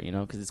best part, you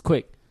know, because it's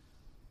quick.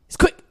 It's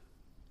quick.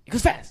 It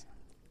goes fast.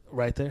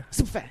 Right there.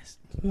 Super fast.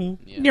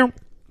 Yeah.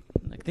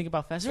 Like think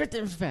about fast. Right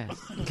there, it's fast.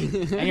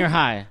 And you're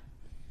high.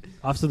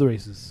 Off to the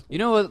races. You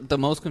know what the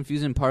most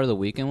confusing part of the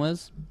weekend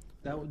was?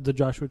 That was the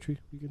Joshua tree.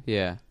 weekend?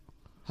 Yeah.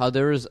 How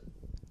there was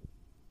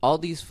all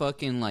these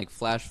fucking like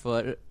flash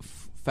flood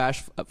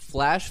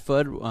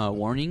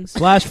warnings.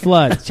 Flash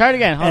flood. Try it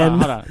again. Hold And- on.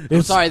 Hold on.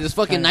 I'm sorry, this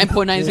fucking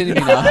 9.9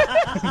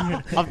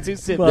 centimeter. I'm too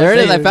sick. Well, There it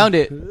is, say I it. found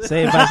it.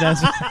 Say it by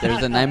chance.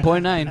 There's a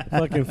 9.9.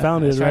 Fucking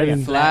found it Try right again.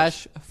 in.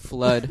 Flash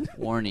flood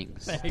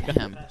warnings.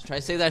 Damn. Try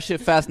to say that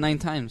shit fast 9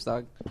 times,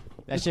 dog.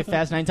 That shit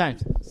fast 9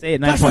 times. Say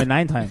it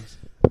 9.9 times.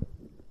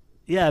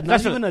 Yeah, not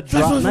Flash even a flood.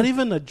 drop. Not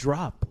even a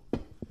drop.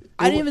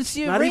 I didn't even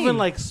see it Not rain. even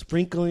like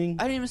sprinkling.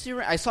 I didn't even see it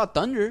rain. I saw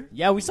thunder.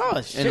 Yeah, we saw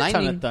a shit ton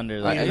lightning. of thunder.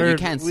 Like, I you heard-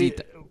 can't we- see.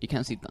 You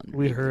can't see thunder.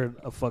 We heard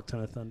a fuck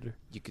ton of thunder.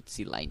 You could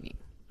see lightning.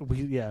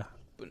 Yeah.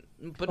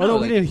 But Oh no,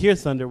 like, we didn't hear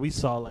thunder. We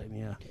saw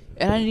lightning. Yeah.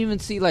 And I didn't even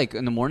see like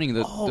in the morning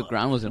the Oh,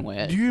 ground wasn't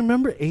wet. Do you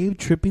remember Abe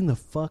tripping the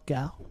fuck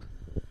out?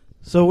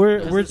 So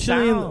we're the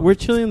chilling. sound. We're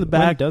chilling in the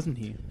When back, doesn't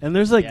he? and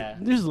there's like Yeah.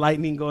 there's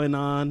lightning going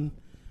on,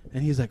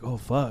 and he's like, "Oh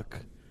fuck!"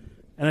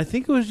 And I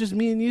think it was just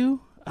me and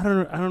you. I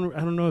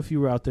don't know if you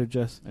were out there,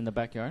 Jess. In the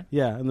backyard.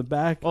 Yeah, in the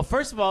back. Well,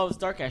 first of all, it was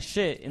dark as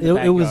shit in it, the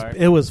backyard.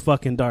 it was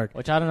fucking dark.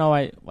 Which I don't know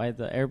why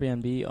the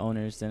Airbnb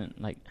owners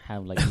didn't like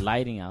have like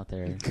lighting out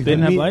there. They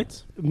didn't have Me-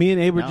 lights? Me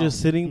and Abe were No.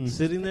 just sitting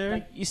Mm. there.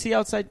 Like, you see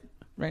outside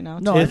right now?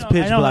 No, It's I know,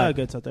 pitch I know how black. it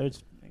gets out there.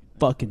 It's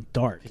fucking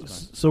dark.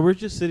 So we're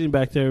just sitting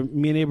back there.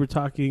 Me and Abe were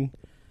talking,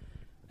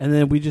 and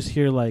then we just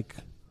hear like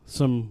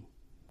some,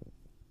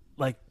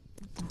 like,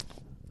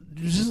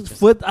 just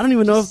foot. I don't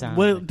even know Just sound.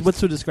 what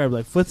to describe.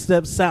 Like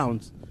footsteps,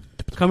 sounds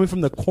coming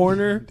from the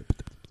corner.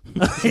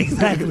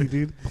 Exactly,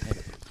 dude.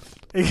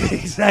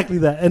 Exactly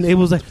that. And Abe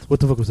was like, "What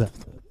the fuck was that?"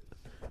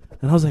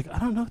 And I was like, "I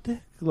don't know, Dick.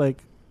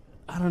 Like,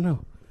 I don't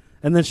know."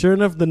 And then sure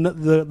enough,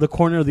 the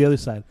corner of the other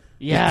side.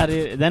 Yeah,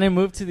 dude. Then it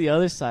moved to the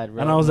other side,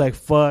 bro. And I was like,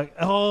 fuck.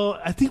 Oh,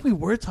 I think we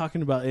were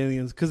talking about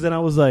aliens. Because then I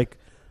was like,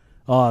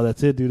 oh,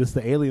 that's it, dude. It's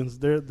the aliens.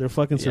 They're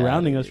fucking Yeah,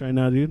 surrounding us dude. right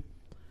now, dude.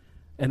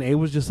 And A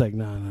was just like,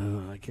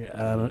 no. I can't.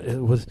 I don't. It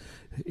was.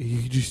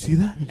 Did you see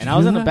that? Did and you I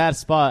was hear in a that? bad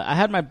spot. I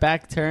had my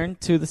back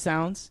turned to the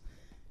sounds,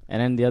 and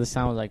then the other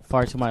sound was like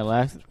far to my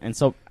left. And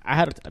so I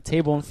had a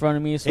table in front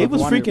of me. So A if I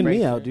was wanted to freaking break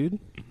me out, it- dude.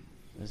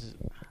 This is,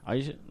 are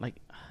you like?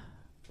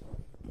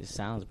 These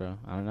sounds, bro.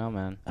 I don't know,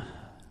 man.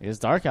 It's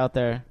dark out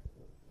there.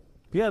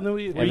 Yeah, then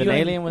we. If an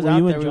alien was were out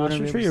you there, in we wouldn't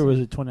Joshua be Tree able or to was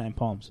see. it 29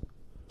 Palms?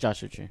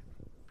 Joshua Tree?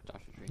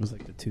 It was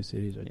like the two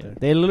cities right Yeah. there.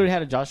 They literally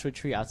had a Joshua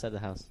Tree outside the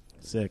house.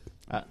 Sick.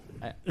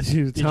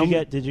 Dude,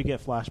 Did you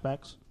get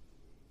flashbacks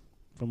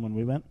from when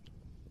we went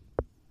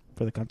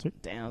for the concert?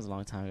 Damn, that was a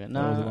long time ago. That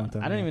No, was a long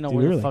time I don't ago. even know Dude,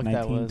 where we the were fuck like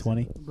that 19, was.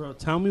 20. bro,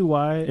 tell me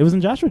why. It was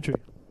in Joshua Tree.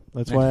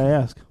 That's why I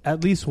ask.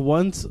 At least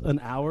once an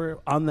hour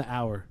on the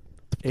hour,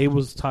 Abe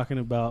was talking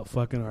about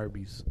fucking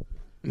Arby's.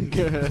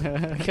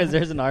 Because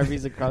there's an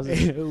Arby's across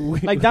the We-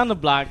 like down the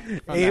block.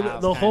 From Abe, the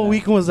house, the whole kinda.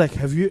 weekend was like,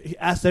 "Have you?" He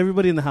asked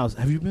everybody in the house,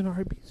 "Have you been to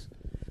Arby's?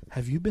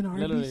 Have you been to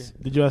Arby's?" Literally.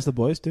 Did you ask the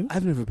boys too?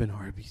 I've never been to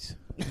Arby's.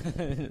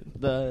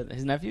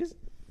 His nephews.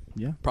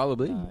 Yeah.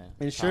 Probably. Oh,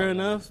 yeah. And sure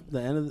enough,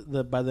 by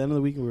the end of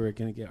the weekend, we were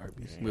gonna get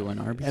Arby's. We went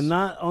Arby's. And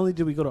not only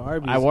did we go to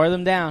Arby's, I wore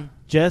them down.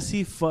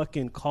 Jesse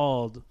fucking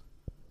called.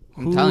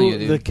 I'm telling you,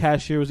 dude. The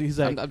cashier was. He's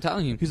like, I'm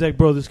telling you. he's like,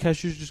 bro, this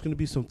cashier's just gonna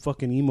be some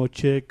fucking emo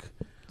chick.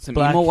 Some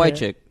black emo white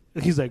hair. chick.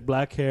 He's like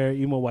black hair,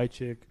 emo white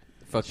chick.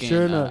 Fucking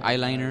Sure enough.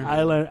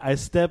 eyeliner. I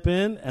step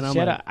in and I'm She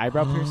had like, an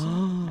eyebrow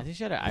piercing. I think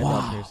she had an eyebrow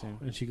wow. piercing.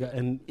 And she got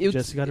and It was-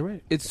 Jesse got it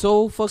right. It's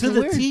so fucking To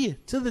the weird. T.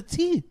 To the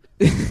T.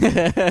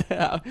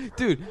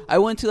 Dude, I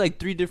went to like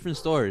 3 different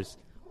stores.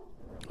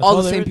 That's All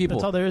the there same is- people.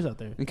 That's all there is out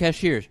there. And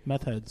cashiers.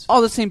 Meth heads.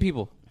 All the same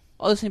people.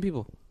 All the same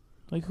people.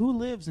 Like, who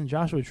lives in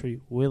Joshua Tree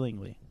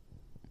willingly?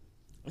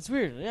 It's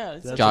weird. Yeah,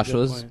 it's That's a good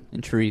Joshua's point.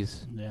 and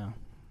trees. Yeah. In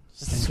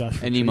Joshua And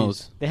Trees.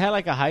 emos. they had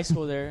like a high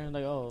school there.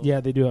 Like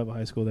Yeah, they do have a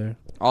high school there.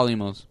 All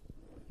emos.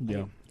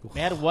 Yeah. They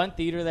had one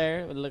theater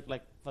there. It looked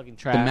like fucking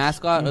trash. The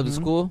mascot of the Mhm.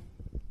 school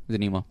is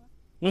an emo.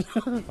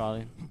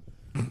 Probably.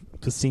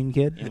 The scene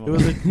kid. Emo. It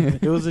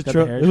was a Got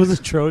the hair. it was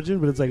a Trojan,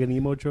 but it's like an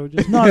emo Trojan.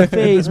 It's not a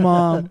phase,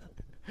 Mom.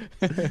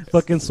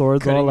 Fucking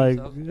swords all like.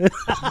 Cutting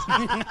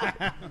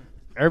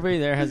Everybody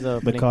there has a The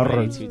Blink car.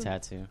 182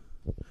 tattoo.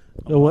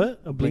 A what?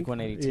 A Blink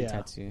 182 yeah.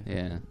 tattoo.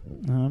 Yeah.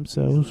 I'm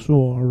so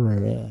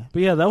sorry.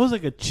 But yeah, that was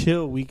like a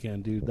chill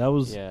weekend, dude. That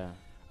was Yeah.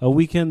 a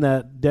weekend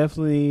that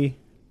definitely.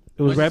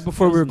 It was Was- right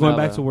before we were going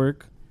back mellow. to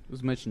work. It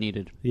was much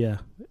needed. Yeah,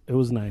 it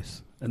was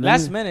nice. And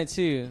Last then, minute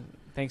too.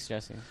 Thanks,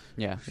 Jesse.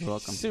 Yeah, you're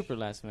welcome. Super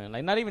last minute.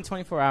 Like not even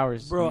 24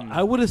 hours. bro,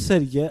 I would have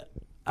said yeah.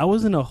 I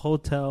was in a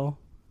hotel.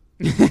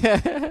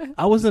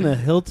 I was in a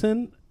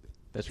Hilton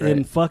That's in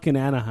right. fucking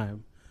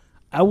Anaheim.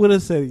 I would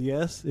have said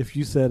yes if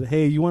you said,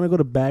 "Hey, you want to go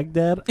to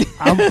Baghdad?"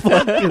 I'm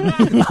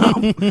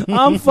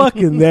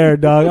fucking there,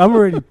 dog. I'm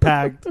already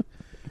packed.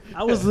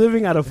 I was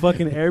living out of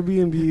fucking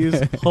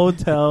Airbnbs,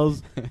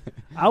 hotels.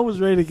 I was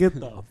ready to get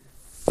the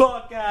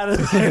fuck out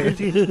of there,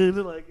 dude.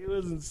 Like it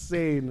was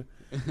insane.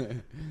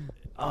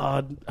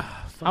 How many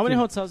fucking-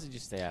 hotels did you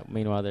stay at?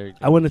 Meanwhile, there.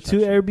 I went to 2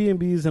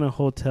 Airbnbs and a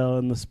hotel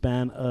in the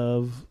span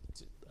of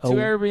 2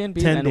 Airbnb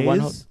 10 and days, one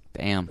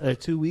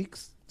 2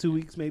 weeks, 2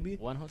 weeks maybe.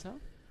 one hotel.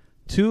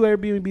 2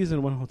 Airbnbs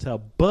and 1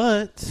 hotel.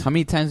 But How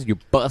many times did you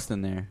bust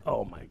in there?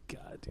 oh my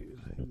god, dude,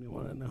 you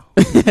want to know?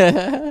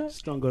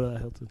 Just don't go to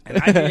that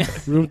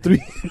Hilton. Room 3.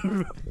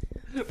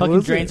 Fucking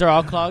was drains it? are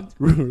all clogged.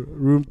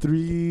 Room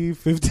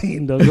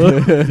 315. Don't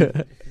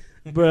go.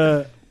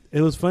 But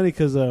it was funny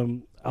because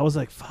I was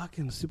like,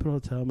 "Fucking super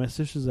hotel." My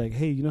sister's like,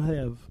 "Hey, you know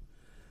how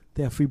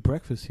they have free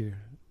breakfast here?"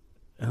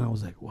 And I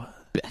was like, "What?"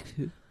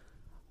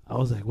 I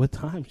was like, "What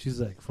time?" She's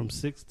like, "From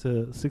 6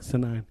 to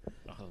 9."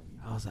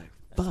 I was like,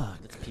 "Fuck."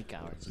 That's peak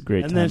hours.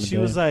 Great. And then she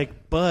was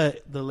like,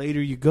 "But the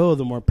later you go,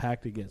 the more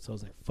packed it gets." So I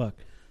was like, "Fuck."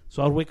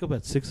 So I'd wake up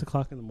at 6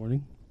 o'clock in the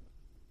morning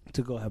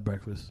to go have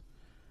breakfast,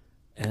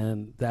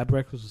 and that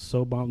breakfast was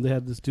so bomb. They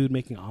had this dude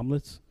making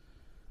omelets.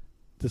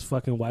 This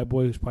fucking white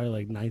boy who's probably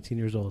like 19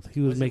 years old.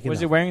 He was making. Was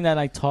the- he wearing that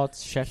like tall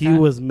chef He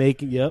hat? was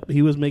making. Yep,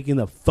 he was making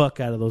the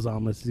fuck out of those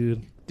omelets,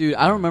 dude. Dude,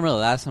 I don't remember the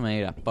last time I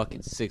ate at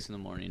fucking 6 in the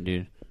morning,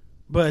 dude.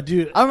 But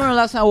dude, I remember the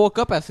last time I woke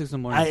up at 6 in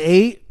the morning. I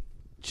ate,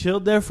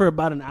 chilled there for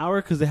about an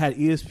hour because they had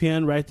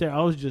ESPN right there.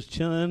 I was just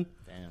chilling,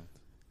 Damn.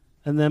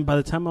 and then by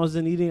the time I was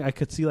in eating, I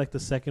could see like the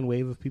second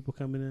wave of people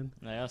coming in,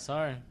 Like, oh,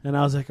 sorry. and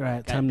I was like, "All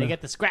right, time They to."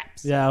 get the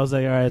scraps. Yeah, I was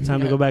like, "All right,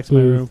 time to go back to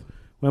my room."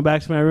 Went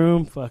back to my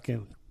room,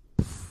 fucking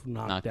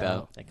knocked out.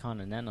 out. That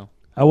Continental.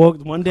 I woke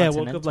one day. I woke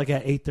Continental. up like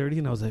at 8:30,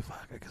 and I was like,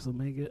 "Fuck, I guess I'll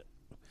make it.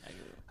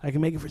 I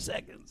can make it for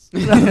seconds."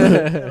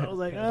 I was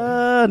like,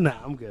 "Nah,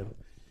 I'm good."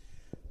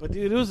 But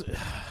dude, it was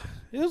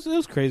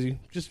crazy.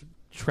 Just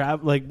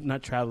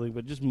not traveling,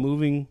 but just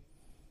moving,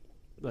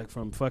 like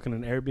from fucking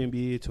an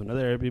Airbnb to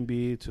another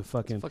Airbnb to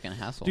fucking. Fucking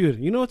hassle. Dude,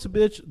 you know what's a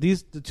bitch?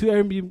 The 2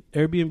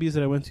 Airbnbs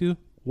that I went to,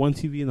 1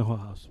 TV in the whole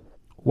house.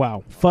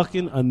 wow.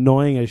 Fucking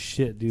annoying as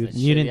shit, dude.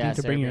 You didn't Shitty-ass think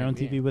to bring your own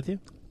Airbnb. TV with you?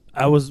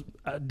 I was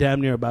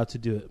damn near about to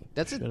do it.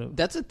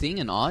 That's a thing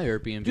in all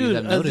Airbnbs Dude,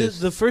 I've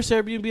noticed. the first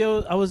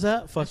Airbnb I was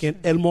at, fucking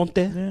El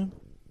Monte, Yeah.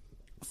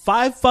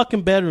 5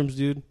 fucking bedrooms,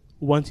 dude.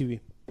 1 TV.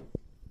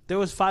 There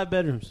was 5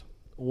 bedrooms,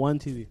 1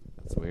 TV.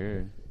 That's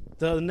weird.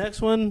 The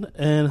next one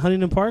in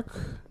Huntington Park,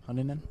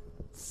 Huntington?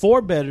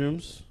 4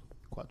 bedrooms,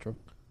 Quattro.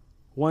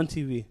 1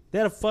 TV. They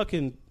had a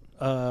fucking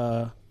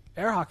air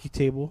hockey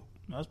table,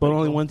 That's but pretty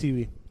only cool. 1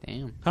 TV.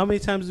 Damn. How many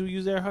times did we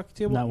use the air hockey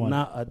table? Not one.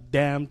 Not a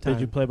damn time.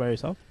 Did you play by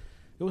yourself?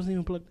 It wasn't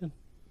even plugged in.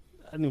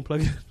 I didn't even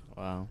plug it in.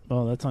 Wow.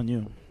 Oh, that's on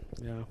you.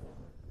 Yeah.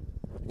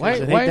 Why?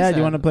 Hey, Why is Dad, that?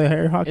 you want to play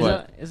air hockey?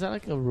 Is that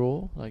like a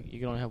rule? Like you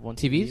can only have one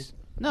TVs?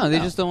 No, they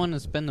No. just don't want to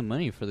spend the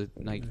money for the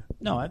like.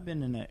 No, I've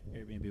been in an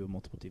Airbnb with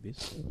multiple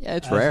TVs. Yeah,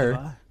 it's As have rare.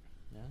 I.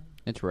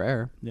 It's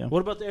rare. Yeah.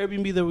 What about the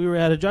Airbnb that we were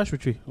at Joshua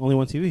Tree? Only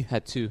one TV.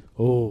 Had two.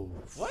 Oh,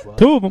 What?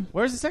 Two of them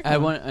Where's the second I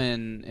had one?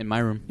 one in my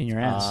room. in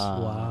your ass.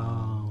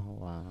 Wow.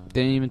 Wow.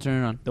 Didn't even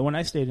turn it on. The one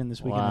I stayed in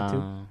this weekend had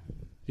Wow.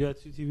 You had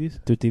 2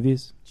 TVs? two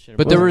TVs. Should've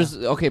But brought there that. was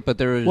okay. But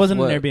there was Wasn't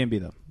what? an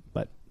Airbnb though,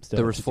 but still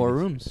There was two 4 TVs.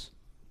 rooms,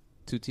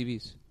 2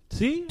 TVs.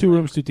 See? 2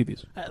 rooms, 2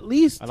 TVs. At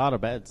least. a lot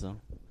of beds though.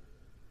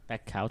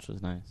 That couch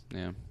was nice.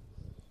 Yeah.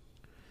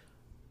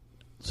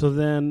 So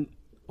then,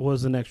 what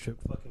was the next trip?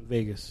 Fucking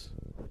Vegas.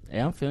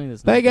 Yeah, I'm feeling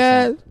this.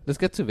 Vegas. Let's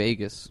get to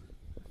Vegas.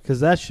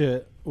 Because that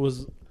shit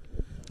was...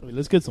 Wait,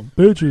 let's get some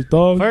bitches,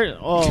 dog.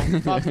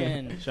 First,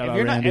 fucking. Shout if out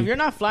you're not Randy. if you're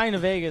not flying to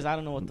Vegas, I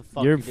don't know what the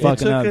fuck You're you did.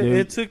 fucking up, dude.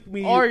 It took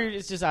me... Or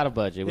it's just out of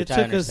budget, which it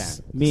I took us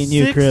understand. Me and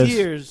you, 6 Chris.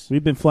 years.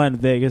 We've been flying to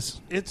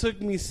Vegas. It took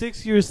me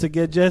 6 years to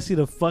get Jesse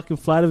to fucking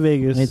fly to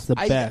Vegas. It's the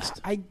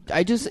best.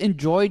 I just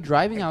enjoy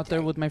driving out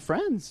there with my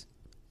friends.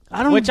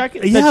 I don't... Which I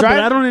could- the yeah, but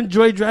drive- I don't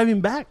enjoy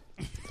driving back.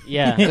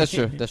 Yeah. That's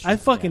true. That's true. I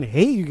fucking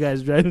hate you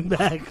guys driving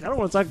back. I don't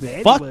want to talk to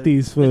anybody. Fuck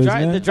these fools, dri-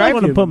 man. the I drive-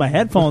 want to put my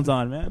headphones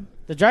on, man.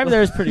 The drive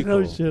there is pretty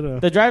No cool.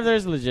 shit. The drive there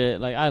is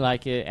legit. Like I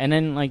like it. And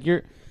then like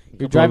you're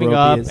Couple driving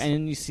up ropies.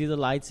 and you see the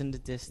lights in the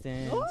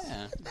distance.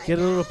 Yeah. Get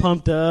a little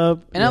pumped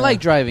up. And I like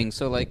driving,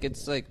 so like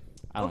it's like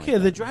I don't Okay,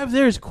 like the that. drive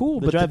there is cool,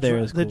 The but drive the there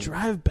is the cool.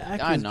 drive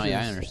back I is know. Yeah,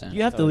 I just- understand.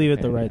 You have to Totally leave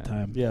at the fair, right yeah.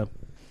 time. Yeah. You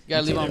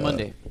gotta leave on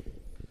Monday.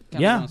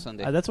 Can't Yeah, leave on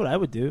Sunday. that's what I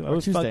would do. I Or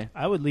would Tuesday.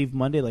 I would leave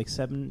Monday like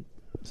 7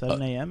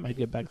 a.m. I'd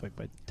get back like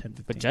by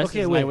 10:15. But Jesse's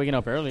Okay, like wait. waking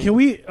up early. Can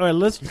we? All right,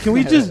 let's. Can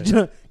we just?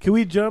 Can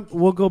we jump?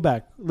 We'll go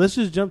back. Let's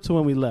just jump to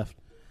when we left.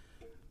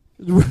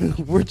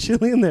 We're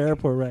chilling in the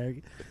airport,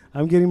 right?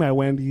 I'm getting my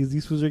Wendy's.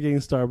 These fools are getting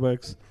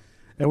Starbucks,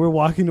 and we're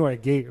walking to our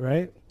gate,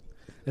 right?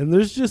 And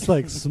there's just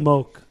like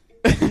smoke.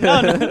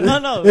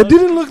 no. It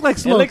didn't look like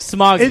It smoke. looks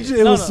smoggy.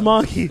 It was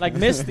smoggy. Like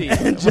misty.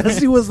 And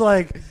Jesse was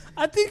like,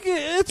 "I think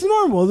it's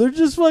normal. They're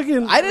just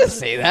fucking." I didn't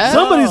say that.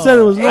 Somebody said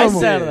it was I normal.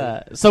 said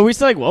that. So we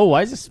still like, whoa,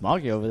 why is it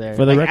smoggy over there?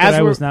 For the Like, record, as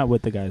I we're- was not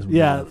with the guys.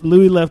 Yeah,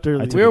 Louis left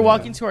early. took We were it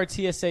walking to our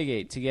TSA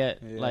gate to get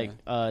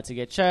Yeah. to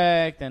get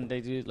checked, and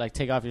they do like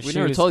take off your We shoes.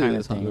 never told you kinda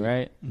this, thing, huh?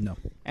 right? No.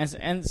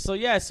 And so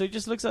yeah, so it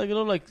just looks like a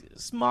little like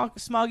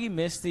smoggy,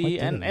 misty,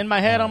 What and the- in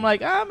my head I'm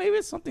like, maybe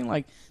it's something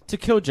like to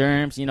kill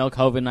germs,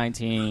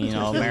 COVID-19,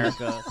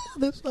 America.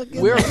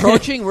 We're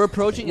approaching.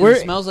 And We're-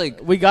 it smells like.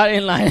 We got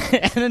in line,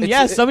 and then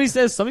It's- somebody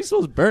says something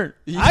smells burnt.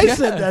 I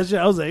said that shit.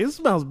 I was like, "It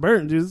smells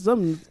burnt, dude.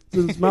 Something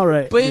doesn't smell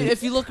right." But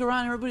if you look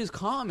around, everybody's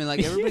calm and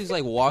like everybody's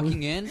like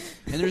walking in,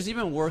 and there's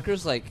even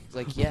workers like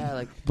yeah,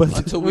 like But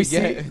until we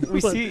get.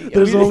 we see.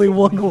 there's we- only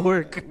one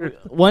worker.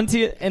 one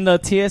in the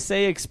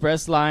TSA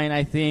Express line,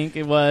 I think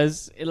it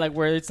was like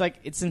where it's like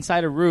it's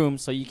inside a room,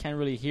 so you can't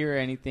really hear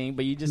anything,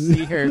 but you just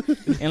see her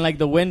in like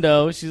the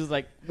window. She's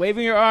like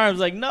waving her arms,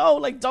 like no,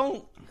 like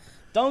don't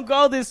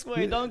go this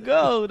way, don't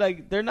go.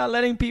 Like they're not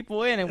letting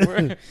people in, and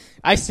we're.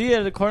 I see it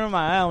at the corner of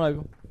my eye. I'm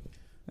like,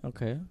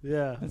 okay,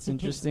 Yeah. that's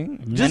interesting.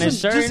 Just, and it's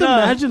sure just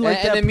enough, imagine like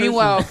and that. then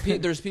meanwhile,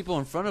 person. there's people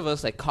in front of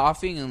us like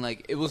coughing and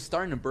like it was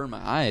starting to burn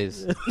my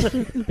eyes.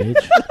 Bitch.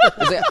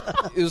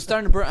 It was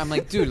starting to burn. I'm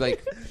like, dude,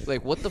 like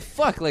what the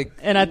fuck, like.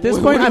 And at this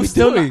what point, are I'm we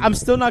still doing? I'm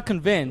still not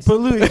convinced. But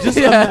Louis, just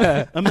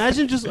Yeah.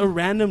 imagine just a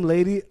random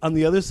lady on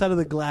the other side of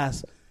the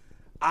glass,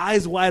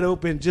 eyes wide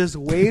open, just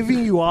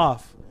waving you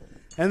off,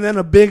 and then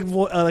a big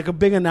like a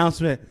big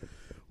announcement.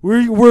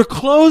 We're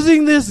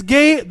closing this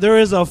gate. There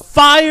is a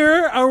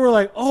fire, and we're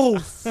like, "Oh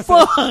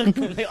fuck!"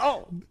 Like,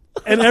 oh,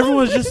 And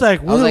everyone's just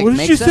like, was like, what did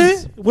makes she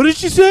sense. say? What did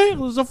she say? It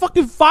was a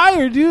fucking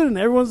fire, dude. And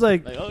everyone's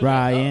like, like, oh,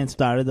 Ryan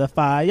started the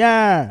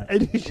fire.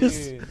 and you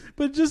just,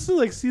 but just to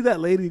like see that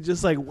lady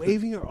just like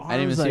waving her arms. I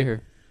didn't even like, see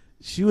her.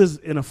 She was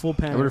in a full I would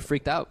panic. have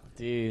freaked out.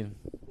 dude.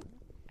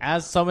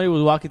 As somebody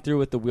was walking through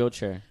with the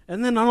wheelchair.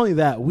 And then not only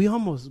that, we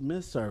almost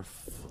missed our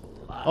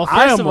flight. Well,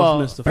 I first of all,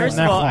 missed the first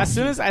flight. of all, as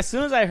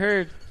soon as I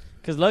heard,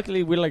 because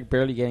luckily we're like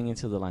barely getting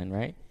into the line,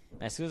 right?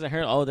 And as soon as I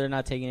heard, oh, they're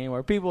not taking any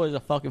more people. There's a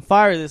fucking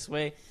fire this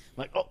way. I'm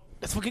like, oh,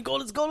 let's fucking go,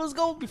 let's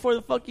go, before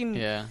the fucking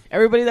Yeah.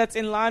 everybody that's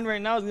in line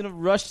right now is gonna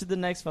rush to the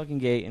next fucking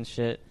gate and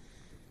shit.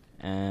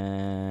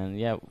 And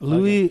yeah,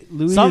 Louis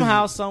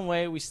somehow, is, some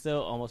way, we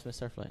still almost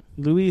missed our flight.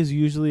 Louis is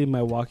usually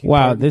my walking.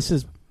 Wow, partner. this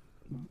is.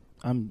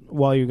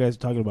 While you guys are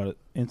talking about it,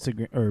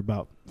 Instagram or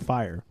about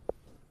fire.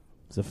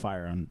 It's a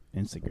fire on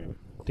Instagram.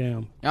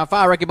 Damn. You're on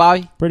fire, Ricky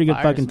Bobby. Pretty good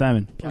Fires. fucking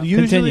timing.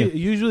 Usually, Continue.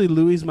 usually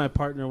Louis is my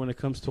partner when it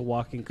comes to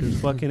walking because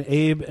fucking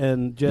Abe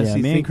and Jesse Yeah,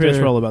 me and think Chris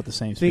they're- roll about the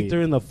same think speed.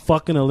 they're in the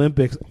fucking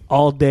Olympics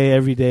all day,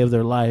 every day of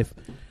their life,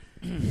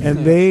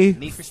 and they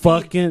Need for speed.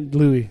 fucking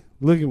Louis.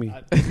 Look at me.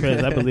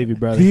 Chris, I believe you,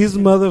 brother. These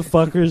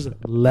motherfuckers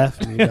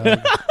left me. Dog.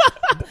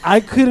 I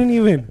couldn't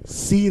even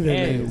see them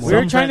Hey, anymore. we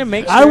were trying to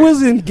make sure. I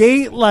was in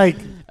gate like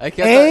I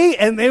kept A,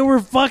 and they were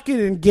fucking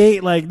in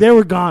gate like they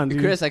were gone. Dude.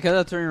 Chris, I kept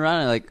on turning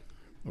around and like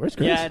Where's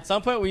Chris? Yeah, at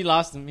some point we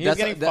lost him. He was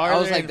getting farther. I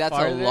was like, and that's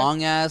farther. a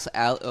long ass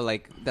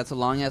that's a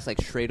long ass like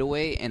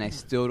straightaway, and I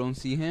still don't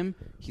see him.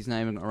 He's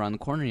not even around the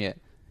corner yet.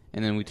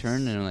 And then we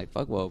turn and I'm like,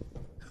 fuck, well,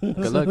 good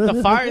luck.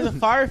 The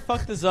fire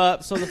fucked us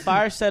up, so the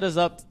fire set us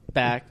up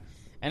back.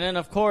 And then,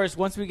 of course,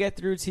 once we get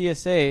through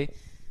TSA,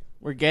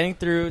 we're getting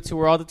through to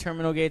where all the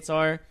terminal gates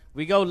are.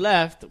 We go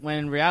left when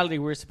in reality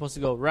we're supposed to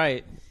go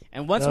right.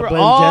 And once we're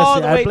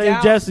all the way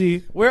down,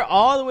 Jesse. we're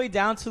all the way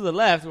down to the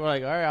left. We're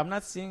like, all right, I'm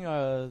not seeing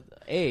a,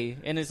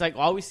 and it's like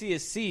all we see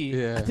is C.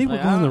 Yeah. I think Like,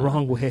 we're going the I don't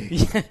wrong way.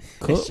 Yeah,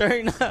 Cool. and sure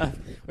enough,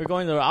 we're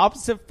going the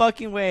opposite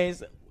fucking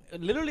ways.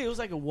 Literally, it was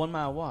like a 1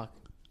 mile walk.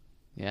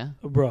 Yeah.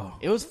 Bro,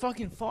 It was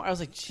fucking far. I was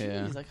like, jeez,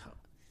 Yeah. like, it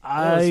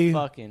I was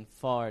fucking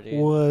far, dude.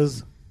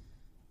 was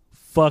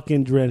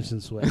fucking drenched in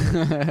sweat.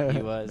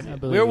 He was. I We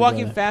believe were you, walking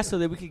brother. fast so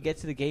that we could get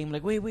to the game.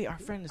 Like, wait, our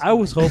friend is I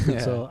was coming. hoping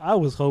so. I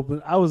was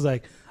hoping. I was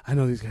like, I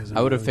know these guys.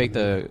 I would have faked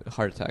a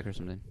heart attack or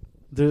something.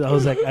 I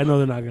was like, I know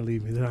they're not gonna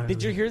leave me. They're not Did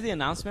gonna you leave hear the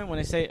announcement when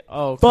they say,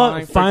 "Oh, Fuck,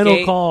 calling for final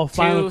gate call,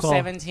 final call.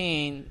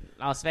 217,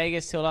 Las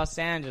Vegas to Los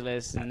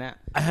Angeles," and that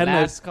I had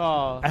last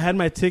call. I had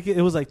my ticket.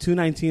 It was like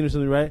 $2.19 or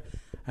something, right?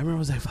 I remember I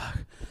was like, fuck.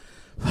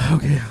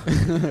 Okay.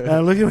 And I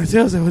look at my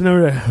tail. I was like, what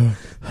number?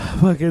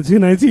 Fucking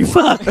 $2.19.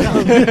 Fuck.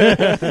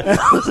 And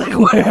I was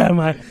like, where am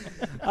I?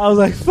 I was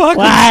like, fuck.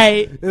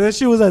 Why? And then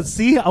she was at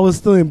C. I was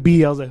still in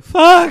B. I was like,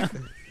 fuck.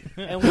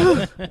 And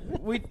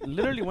we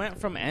literally went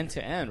from end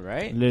to end,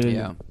 right? Literally.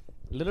 Yeah.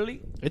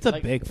 Literally, It's a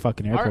Like, big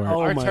fucking our, airport.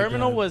 Oh our my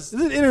terminal God. was. This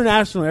is an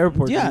international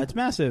airport. yeah, dude. it's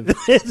massive.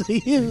 It's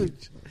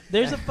huge.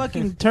 There's a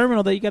fucking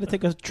terminal that you got to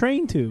take a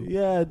train to.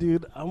 Yeah,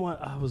 dude. I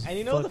was And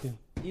you know fucking.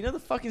 the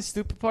fucking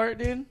stupid part,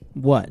 dude.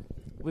 What?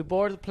 We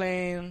board the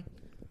plane.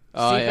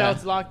 Oh, yeah.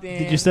 Seatbelts locked in.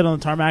 Did you sit on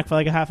the tarmac for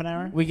like a half an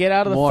hour? We get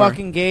out of the More.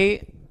 fucking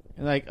gate.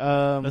 And like,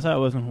 That's how it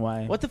was in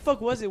Hawaii. what the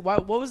fuck was it?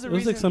 What was the It was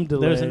reason? like some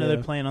delay. There was another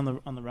yeah. plane on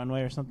the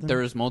runway or something. There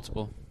was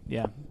multiple.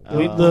 Yeah.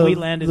 We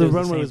landed. The it was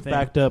runway same was thing.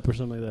 backed up or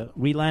something like that.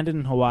 We landed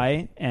in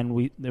Hawaii,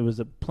 and there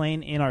was a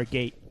plane in our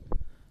gate,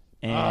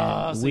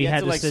 and So we you had had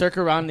to like sit.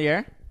 circle around the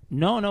air.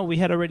 No, we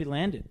had already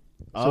landed.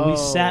 So we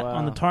sat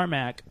on the wow.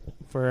 tarmac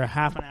for a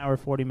half an hour,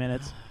 40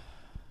 minutes,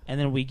 and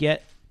then we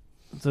get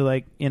to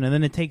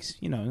then it takes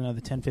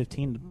another 10,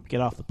 15 to get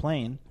off the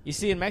plane. You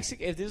see, in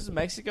Mexico, if this is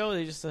Mexico,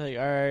 they just like,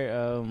 all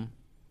right,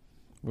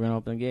 we're gonna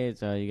open the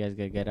gates. You guys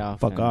gotta get off.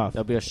 Fuck and off.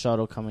 There'll be a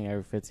shuttle coming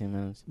every 15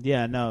 minutes.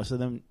 Yeah, no. So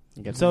then,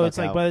 Get the so fuck it's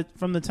like out.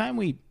 from the time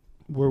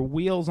we're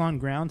wheels on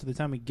ground to the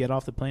time we get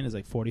off the plane is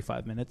like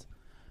 45 minutes,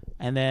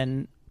 and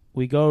then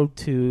we go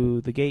to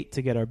the gate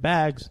to get our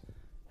bags.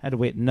 Had to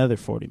wait another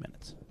 40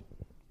 minutes.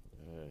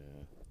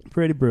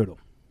 Pretty brutal.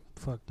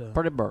 Fucked up.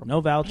 Pretty burp. No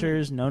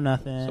vouchers, no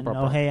nothing. Super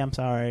No, burp. hey, I'm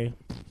sorry.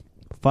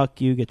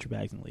 Fuck you. Get your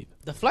bags and leave.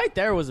 The flight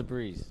there was a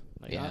breeze.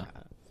 Like, Yeah.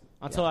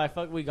 Until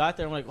we got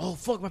there, I'm like, oh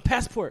fuck, my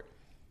passport.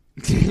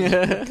 Take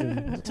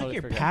Totally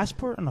your forgot.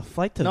 passport on a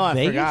flight to No, I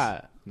Vegas?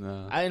 forgot.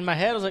 No. In my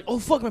head, I was like, oh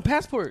fuck, my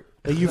passport.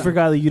 Like, you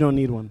forgot that you don't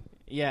need one.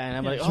 Yeah, and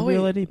I'm like, It's oh a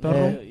real wait. Eddie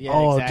Bubble. Yeah,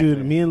 oh, exactly.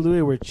 dude, me and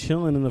Louis were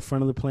chilling in the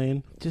front of the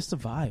plane Just a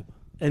vibe.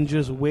 and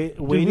just waiting.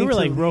 Dude, we were to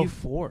like row leave.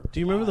 4. Do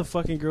you remember the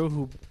fucking girl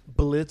who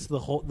blitzed the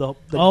whole the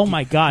Oh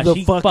my gosh, the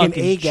she fucking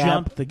fucking A-gap.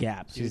 jumped the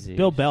gaps. She's huge.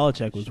 Bill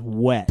Belichick was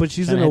wet. But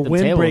she's Trying in to a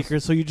hit them tables.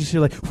 windbreaker, so you just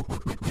hear like,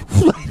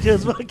 like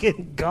just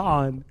fucking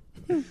gone.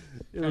 It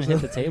Trying was to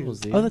hit the tables,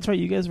 dude. Oh, that's right.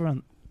 You guys were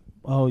on.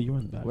 Oh, you were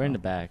in the back. We're in the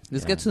back.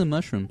 Let's Yeah. get to the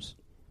mushrooms.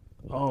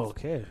 Oh,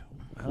 okay.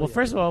 Hell Well, yeah.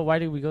 first of all, why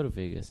did we go to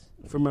Vegas?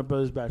 for my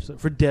brother's bachelor,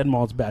 for Dead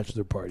Malt's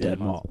bachelor party. Dead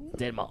Mall.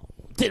 Dead Mall.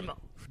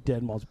 For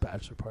Dead Malt's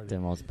bachelor party.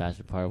 Dead Mall's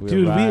bachelor party.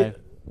 Dude, arrived.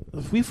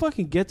 if we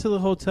fucking get to the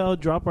hotel,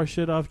 drop our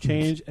shit off,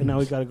 change, and now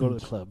we gotta go to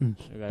the club.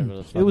 We gotta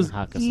go to the It was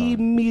fucking Hakkasan.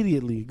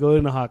 immediately go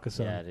into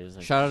Hakkasan. Yeah, dude. It was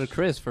like, Shout out to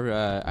Chris for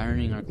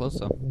ironing our clothes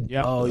though.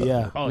 Yeah. Oh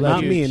yeah, Oh,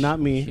 not huge. me, not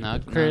me.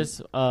 Not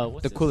Chris,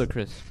 what's the his- cooler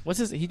Chris. What's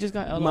his? He just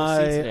got LLC My,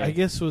 today. I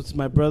guess it's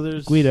my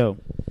brother's Guido.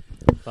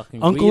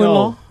 Fucking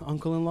uncle-in-law. Guido.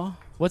 Uncle-in-law.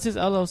 What's his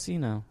LLC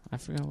now? I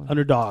forgot what.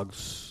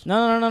 Underdogs.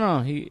 No.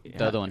 He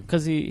The other one.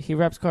 because he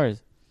raps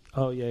cars.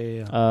 Oh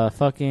yeah.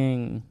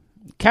 Fucking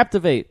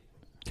Captivate.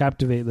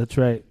 Captivate. That's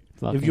right.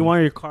 Fucking, If you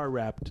want your car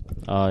wrapped,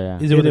 Oh yeah.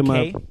 Is it with a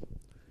hit him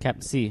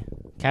K?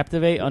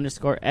 Captivate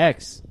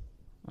 _X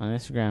on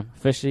Instagram.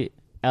 Officially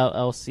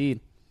LLC.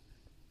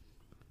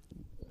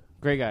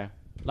 Great guy.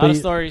 A lot of you-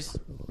 stories.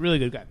 Really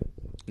good guy.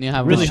 You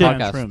have Really a high on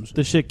podcast. trims.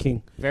 the shit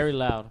king. Very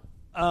loud.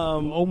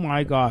 Oh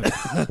my god.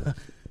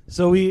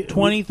 So we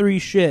 23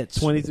 shits.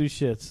 23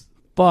 shits.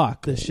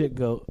 Fuck. The shit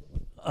goat.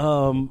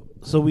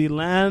 So we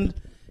land,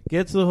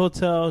 get to the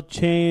hotel,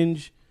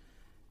 change,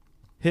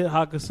 hit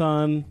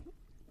Hakkasan.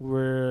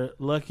 We're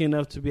lucky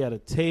enough to be at a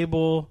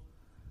table.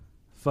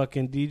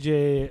 Fucking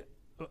DJ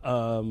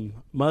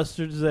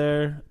Mustard's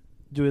there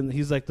doing.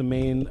 He's like the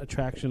main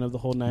attraction of the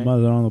whole night.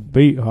 Mother on the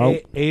beat, ho.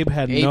 Abe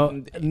had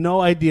Abe-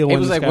 no idea It when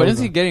was this like, guy what was is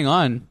he on. getting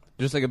on?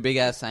 Just like a big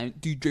ass sign,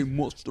 DJ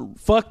Mustard. on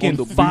Fucking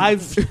the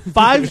five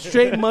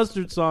straight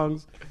Mustard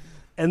songs,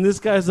 and this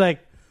guy's like,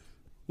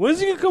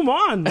 "When's he gonna come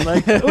on?"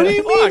 Like, what do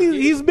you Fuck, mean?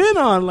 dude. He's been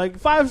on like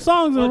 5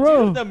 songs in a Well,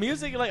 row. dude, the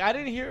music, like I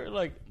didn't hear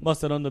like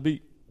Mustard on the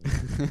beat.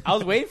 I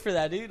was waiting for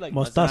that, dude. Like,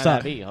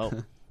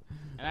 Mostaza.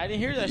 And I didn't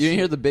hear that You didn't shit.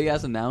 hear the big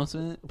ass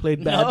announcement?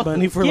 Played Bad No.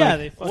 Bunny for Yeah, like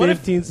they fucking-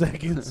 15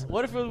 seconds.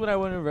 What if it was when I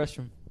went to the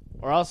restroom?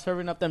 Or I was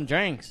serving up them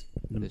drinks.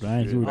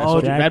 Brian, you were Oh,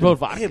 distracted. Red Bull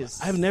Hey, vodkas.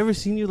 I've never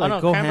seen you like no,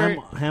 go cranberry-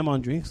 ham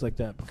on drinks like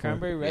that before.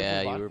 Cranberry Red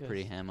Yeah, Bull you were vodkas.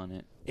 pretty ham on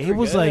it. Abe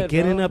was good, like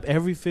getting bro. up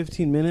every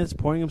 15 minutes,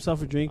 pouring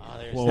himself a drink. Oh,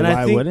 there's Well, and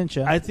why I think, wouldn't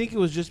you? I think it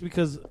was just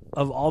because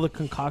of all the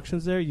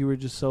concoctions there. You were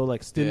just so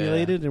like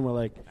stimulated, and we're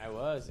like, I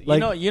was.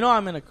 Like- you know,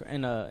 I'm in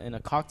a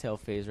cocktail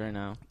phase right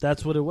now.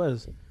 that's what it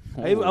was.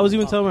 I was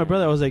even telling my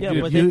brother, I was like, Yeah,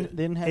 dude, but you, they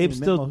didn't have Abe any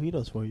still- mint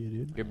mojitos for you,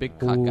 dude. You're a big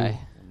cock Ooh. guy.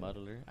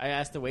 Muddler. I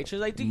asked the waitress,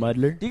 like,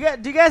 Muddler. do you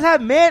guys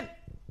have mint?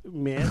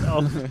 man.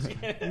 Oh.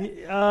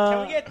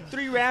 Can we get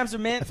 3 rams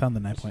of I mint? found the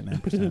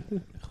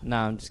 9.9%.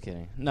 Nah, I'm just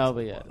kidding. No,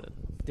 but yeah,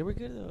 they were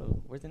good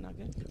though. Were they not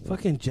good?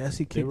 Fucking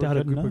Jesse They kicked were out a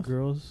good group of enough.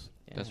 girls.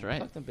 Yeah, That's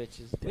right. Fuck them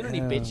bitches. We don't need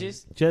Damn.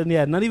 bitches.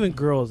 Yeah, not even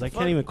girls. I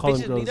can't Fuck, even call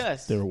them bitches girls. need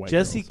us. They were white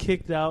Jesse girls.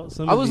 kicked out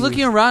some. I of was these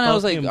looking around and I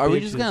was like, fucking are we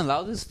just bitches. going to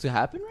allow this to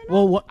happen right now?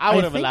 Well, what, I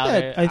would've think allowed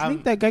that, it. I I'm-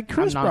 think that guy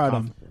Chris I'm brought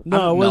not him.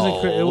 No, it wasn't.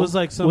 No. Chris. It was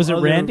like some. Was it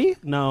other- Randy?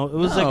 No, it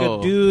was like No.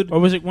 a dude. Or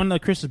was it one of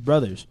Chris's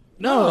brothers?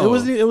 No, No. it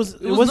wasn't. It was.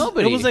 It was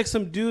nobody. It was like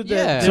some dude that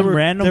Yeah. they Some were,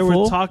 random they were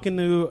fool? talking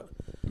to,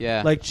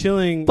 Yeah. like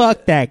chilling.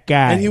 Fuck that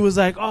guy. And he was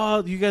like,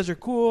 "Oh, you guys are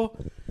cool.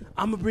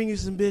 I'm gonna bring you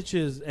some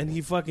bitches." And he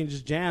fucking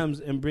just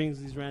jams and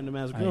brings these random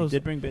ass He girls.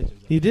 did bring bitches.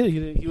 He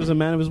did. He was a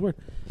man of his word.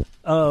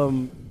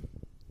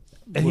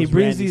 And he Was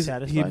brings Randy these.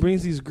 satisfied? He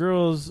brings these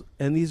girls,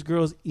 and these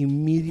girls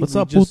immediately What's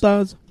up, just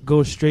putas?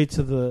 go straight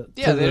to the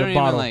yeah, to they the don't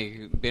bottle.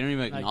 they don't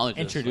even acknowledge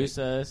Like, us. introduce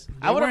Like, us.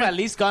 I would have weren't- at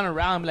least gone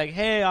around and be like,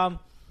 hey,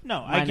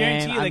 No, My I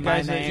guarantee name, you the I'm guy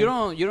my said. name.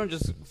 you don't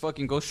just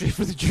fucking go straight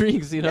for the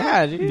drinks, you know?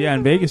 yeah, dude. Yeah,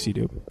 in Vegas you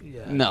do.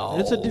 Yeah. No.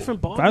 It's a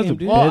different ball If I was game, a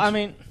dude. Well, bitch. I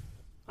mean,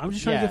 I'm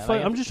just trying to yeah, get. Fun.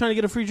 like- I'm just trying to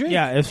get a free drink.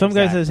 Yeah, if some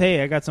guy Exactly. says,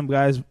 "Hey, I got some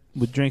guys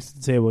with drinks at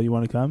the table. You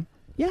want to come?"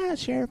 Yeah,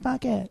 sure,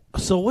 fuck it.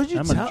 So what did you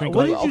I'm gonna tell? drink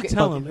What all- did you Okay,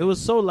 tell but- him? It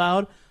was so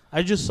loud.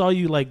 I just saw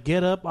you like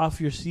get up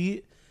off your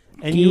seat,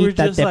 and you were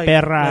just Quítate, like,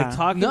 perra. like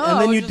talking, No, and I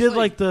then was you just did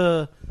like-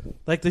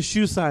 like the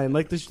shoe sign,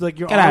 like like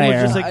your Get arm outta was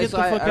here. just like get the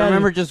fuck I out.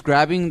 remember of just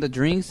grabbing the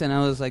drinks and I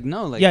was like,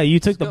 no, like Yeah, you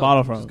took just the go.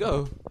 bottle from Just him.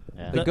 go.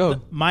 yeah. Like,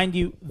 go. Mind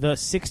you, the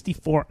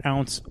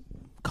 64-ounce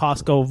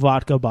Costco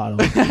vodka bottle,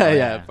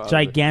 Yeah, probably.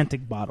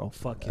 gigantic bottle,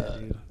 Fuck yeah,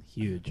 dude.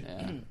 huge.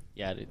 Yeah.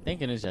 Yeah, dude. Thank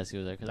goodness Jesse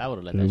was there because I would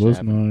have let that shit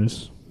happen.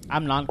 nice.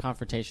 I'm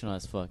non-confrontational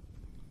as fuck.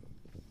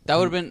 That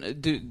would have been,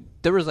 dude.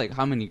 There was like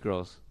how many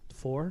girls?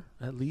 4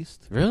 at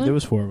least. Really? There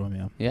was 4 of them.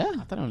 Yeah, Yeah.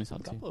 I thought I only saw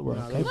 2.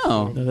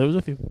 No. No, there was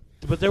a few.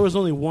 But there was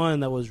only one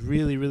that was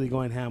really, really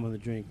going ham on the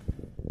drink.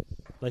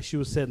 Like she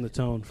was setting the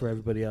tone for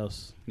everybody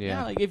else. Yeah,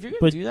 Yeah. like if you're gonna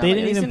But do that, they like,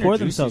 didn't at least even pour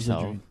introduce themselves a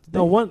yourself. drink.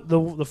 No, one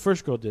the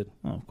first girl did,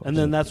 Oh, of course. and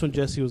then that's when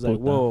Jesse was like,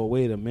 Puta. "Whoa,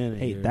 wait a minute."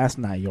 hey, here. that's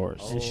not yours.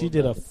 and she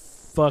did a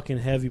fucking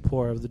heavy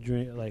pour of the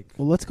drink. Like,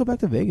 Well, let's go back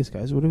to Vegas,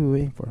 guys. What are we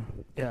waiting for?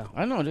 yeah.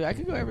 I know, dude. I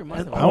could go every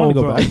month. if I wanna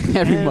go bro. back.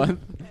 Every And- month.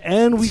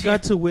 And we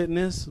got to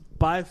witness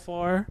by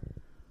far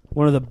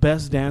one of the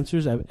best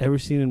dancers I've ever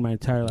seen in my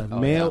entire life. Oh,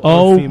 Male yeah. or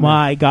Oh female.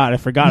 my god, I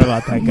forgot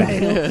about that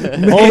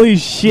guy. Holy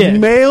shit.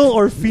 Male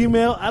or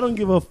female, I don't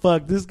give a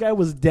fuck. This guy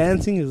was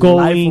dancing his life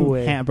Going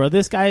away. ham, bro.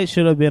 This guy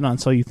should have been on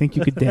So You Think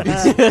You Could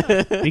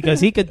Dance because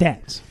he could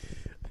dance.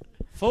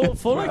 full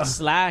like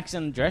slacks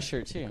and dress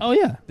shirt too. Oh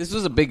yeah. This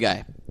was a big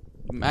guy.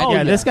 Imagine Oh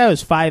yeah, that. this guy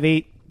was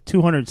 5'8",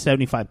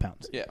 275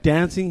 pounds. Yeah.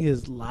 Dancing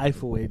his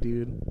life away,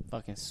 dude.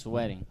 Fucking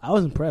sweating. I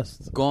was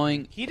impressed.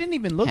 Going. He didn't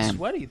even look Ham.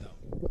 sweaty though.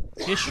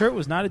 His shirt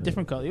was not a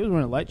different color. He was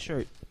wearing a light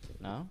shirt.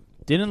 No,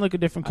 Didn't look a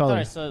different I thought color.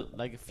 I saw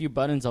like a few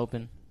buttons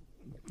open.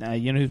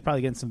 You know, he was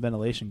probably getting some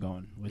ventilation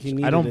going, which He I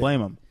needed don't it.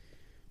 blame him.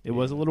 It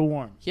was a little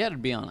warm. He had to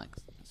be on like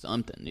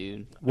something,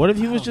 dude. What if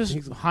he was I don't just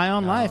think so. high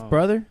on No. life,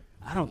 brother?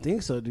 I don't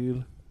think so,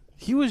 dude.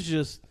 He was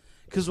just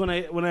because when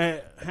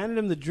I handed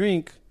him the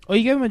drink, Oh,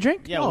 you gave him a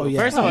drink? Yeah. Oh, well, yeah.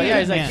 First of all, yeah,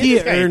 he's like, Man. he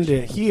 "Get this guy earned a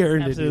it. He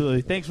earned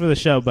Absolutely. Thanks for the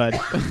show, bud. it.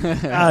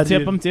 Ah, Tip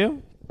dude. him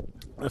too?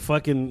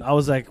 I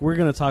was like, we're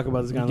gonna talk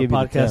about this guy on the Give you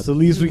the podcast. tip. So at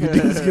least we can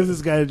do is give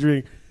this guy a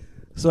drink.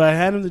 So I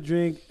had him the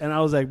drink, and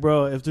I was like,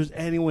 bro, if there's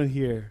anyone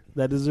here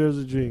that deserves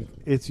a drink,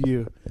 it's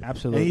you.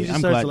 Absolutely. And he just I'm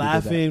starts glad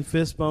you did laughing,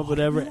 fist bump,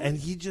 whatever, and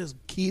he just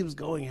keeps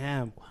going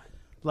ham.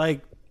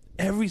 Like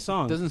every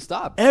song, Doesn't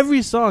stop.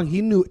 every song,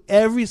 he knew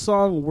every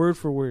song word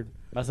for word.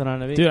 Vas a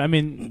that. Dude, I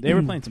mean, they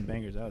were playing some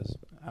bangers.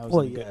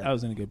 Well, I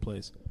was in a good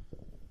place.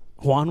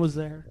 Juan was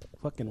there,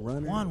 fucking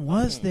runner Juan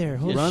was there.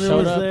 Just Runner showed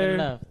was up there. and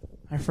left.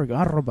 I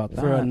forgot about that.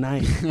 for a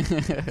night.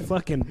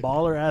 Fucking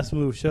baller ass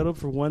move. Showed up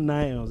for one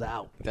night and was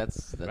out.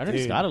 That's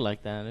Runner's Dude. got it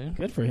like that, dude.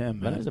 Good for him,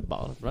 man. Runner's a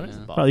baller. Runner's a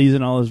Yeah. baller. Probably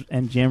using all his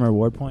MGM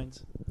reward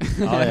points. Oh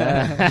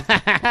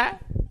yeah.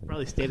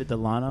 Probably stayed at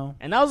Delano.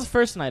 And that was the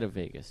first night of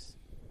Vegas.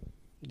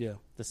 Yeah.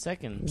 The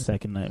second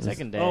Second night. was-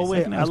 day. Oh wait,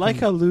 second I house like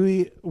coming. how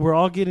Louis. We're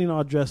all getting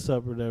all dressed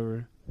up or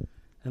whatever,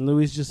 and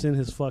Louis just in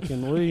his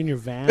fucking. What are you in your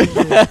van?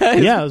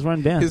 Yeah, I was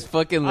running bands. his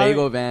fucking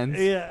Lego vans.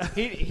 Yeah.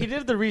 He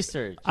did the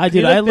research. I did.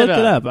 He I looked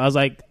it up. I was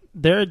like,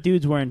 there are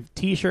dudes wearing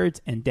T-shirts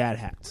and dad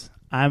hats.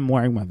 I'm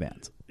wearing my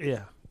Vans.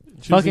 Yeah.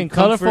 Fucking Choosing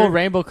colorful, comfort.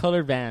 rainbow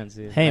colored vans.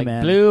 Dude. Hey, like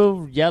man.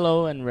 blue,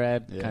 yellow, and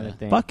red Yeah. kind of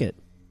thing. Fuck it.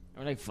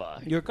 I'm like,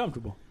 fuck. You're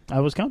comfortable. I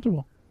was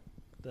comfortable.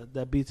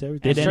 That beats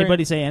everything. Did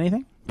anybody say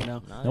anything?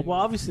 No. No. Well,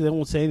 obviously they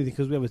won't say anything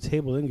because we have a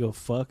table. They can go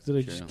fuck. Did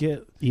I just True.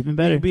 get? Even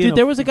better. Being Dude, a-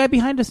 there was a guy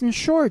behind us in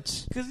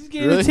shorts. Because he's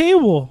getting Really? a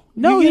table.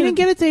 No, You he didn't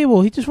get a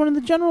table. He just went in the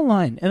general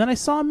line. And then I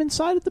saw him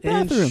inside at the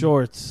in bathroom.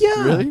 shorts.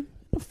 Yeah. Really?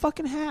 A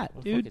fucking hat,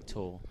 What dude. fucking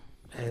tool.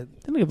 Man,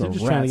 Didn't give They're a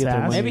just trying to rat's get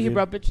their ass. money. Maybe he dude.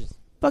 brought bitches.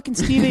 Fucking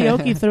Steve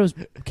Aoki throws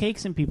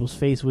cakes in people's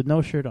face with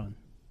no shirt on.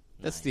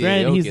 That's the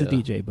Granted, he's the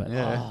Aoki, DJ, but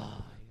Yeah.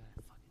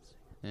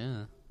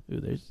 Yeah. Ooh,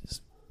 there's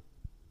just...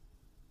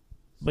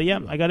 But yeah,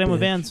 I got in with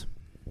Bitch. Vans.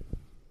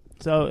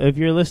 So if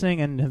you're listening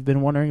and have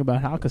been wondering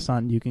about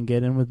Hakkasan, you can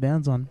get in with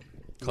Vans on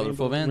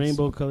Colorful vans.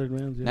 Rainbow colored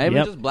vans. Not Yeah. even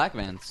Yep. just black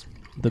vans.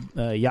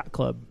 the Yacht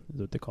Club is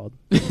what they're called.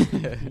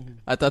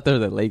 I thought they were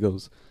the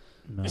Legos.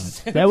 No,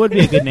 that would be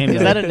a good name. Is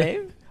though. that a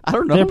name? I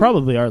don't know. There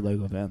probably are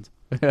Lego Vans.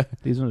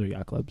 These ones are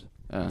Yacht Clubs.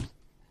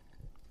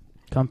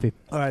 Comfy.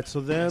 All right, so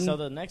then So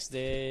the next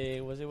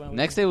day was it when we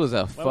Next day was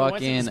a when we went to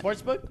the fucking.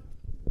 sports book?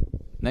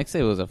 Next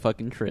day was a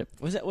fucking trip.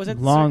 Was it the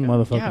Long Circa?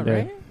 motherfucking yeah,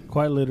 day. Right?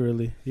 quite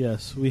literally,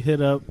 yes, we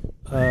hit up.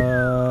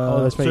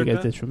 Oh, that's right. You Circa.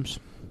 guys did shrooms.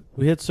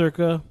 We hit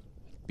Circa.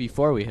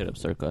 Before we hit up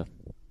Circa.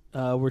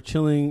 We're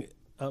chilling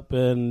up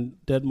in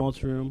Dead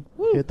Malt's room.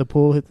 Hit the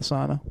pool. Hit the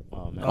sauna.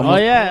 Oh man. Almost- Oh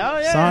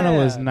yeah.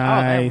 Sauna was Oh,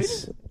 man, we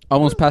nice.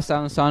 Almost passed out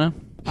in the sauna.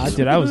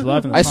 Dude, I was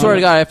loving. The I swear sauna.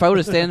 to God, if I would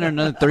have stayed there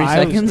another 30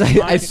 I was seconds,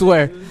 I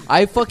swear,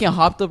 I fucking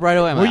hopped up right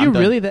away. I'm Were like, you I'm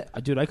done. really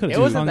that? Dude, I could It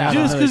have wasn't that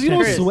Dude, it's hot. because you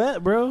don't Chris.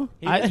 sweat, bro.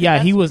 Yeah,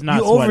 he was not.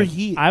 You sweating.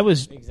 overheat. I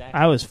was. Exactly.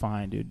 I was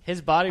fine, dude.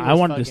 His body was I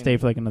wanted to fucking- stay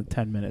for like another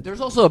 10 minutes.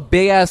 There's also a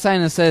big ass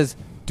sign that says,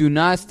 "Do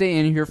not stay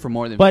in here for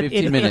more than But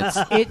 15 minutes."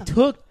 it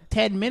took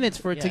 10 minutes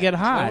for it to Yeah. get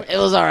hot. It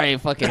was already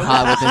fucking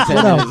hot within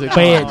 10 What a minutes.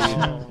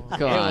 bitch.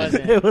 Come It on.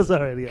 wasn't. It was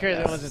already. Chris,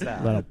 it wasn't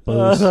that. Little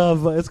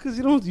booze. But it's because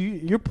you don't.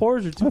 Your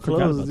pores are too I forgot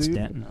close, about dude.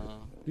 Stanton.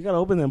 You gotta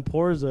open them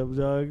pores up,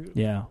 dog.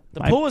 Yeah.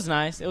 The pool was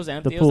nice. It was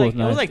empty. The It pool was was like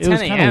nice. it was like It was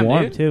 10 kinda a.m.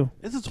 warm dude. too.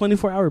 It's a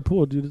 24-hour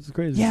pool, dude. It's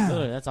crazy. Yeah.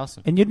 Literally, that's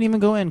awesome. And you didn't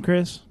even go in,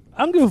 Chris.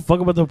 I don't give a fuck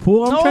about the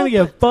pool. I'm No, trying to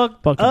get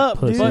fucked Fucking up,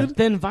 pussy. dude. But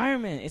the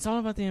environment. It's all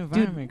about the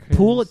environment, Chris.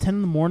 Pool at 10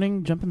 in the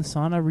morning, jump in the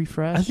sauna,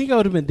 refresh. I think I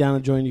would have been down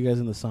to join you guys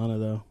in the sauna,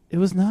 though. it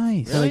was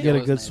nice. Really? Get It a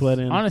was good nice. sweat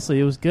in. Honestly,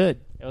 it was good.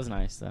 It was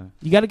nice though.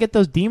 You got to get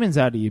those demons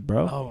out of you,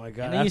 bro. Oh my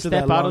god! And then you After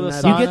step that out of long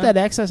the night- you sauna. get that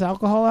excess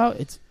alcohol out,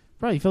 it's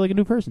bro, you feel like a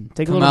new person.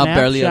 Take a Come little out nap,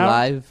 barely shower,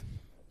 alive.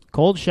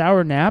 cold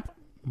shower, nap,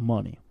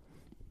 money.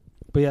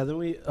 But yeah, then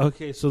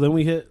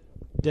we hit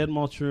Dead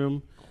Malt's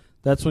room.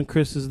 That's when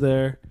Chris is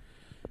there,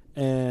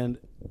 and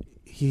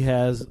he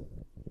has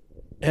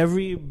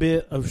every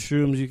bit of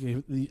shrooms you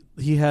can.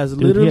 He has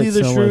Dude, literally he had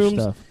the so much shrooms,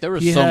 stuff. There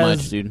was He so has-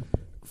 much, dude.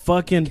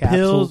 fucking Capsules.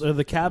 pills or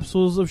the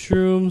capsules of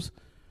shrooms.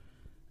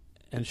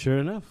 And sure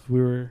enough, we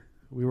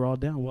were all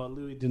down. Well,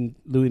 Louis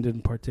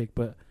didn't partake,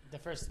 but The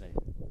first day.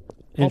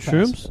 in I'll pass.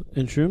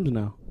 shrooms,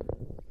 no.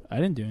 I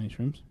didn't do any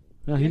shrooms.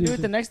 No, You he didn't do it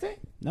didn't. the next day?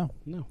 No.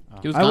 No.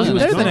 He was I wasn't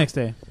gone there next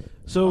the day. next day.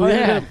 So Oh we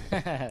ended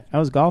yeah. up I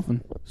was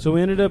golfing. So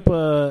we ended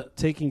up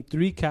taking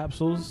 3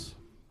 capsules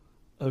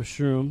of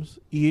shrooms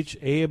each.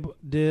 Abe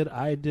did,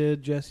 I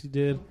did, Jesse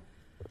did,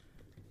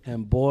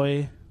 and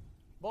boy,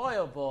 Boy,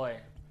 oh boy.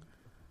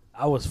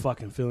 I was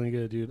fucking feeling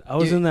good, dude. I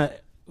was Dude. in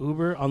that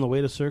Uber on the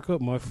way to Circle.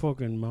 My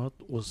fucking mouth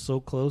was so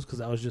close because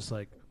I was just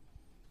like,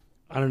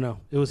 I don't know.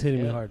 It was hitting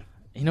me Yeah. hard.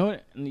 You know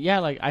what? Yeah,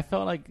 like I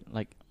felt like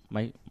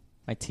my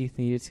teeth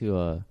needed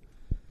to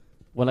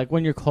well, like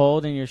when you're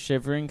cold and you're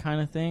shivering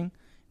kind of thing,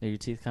 that your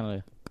teeth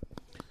kind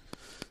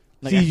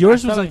of See,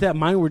 yours was like that.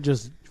 Mine were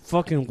just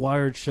fucking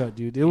wired shut,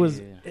 dude. It was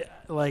Yeah.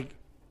 like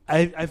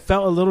I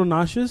felt a little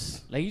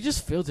nauseous. Like you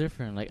just feel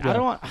different. Like Yeah.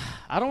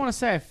 I don't want to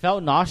say I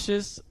felt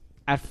nauseous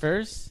at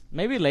first.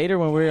 Maybe later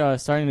when we were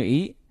starting to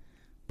eat,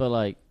 but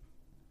like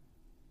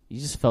you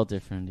just felt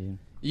different, dude.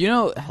 You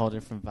know, A whole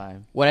different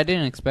vibe. what I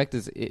didn't expect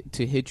is it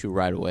to hit you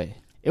right away.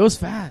 It was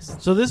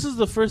fast. So this is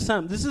the first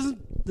time.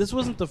 This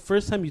wasn't the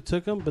first time you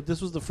took them, but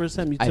this was the first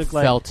time you I took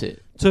felt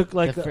it.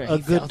 like The fir- a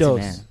he good felt it, dose.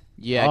 man.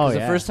 Yeah, Oh, because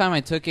yeah. the first time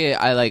I took it,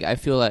 I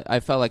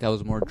felt like I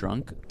was more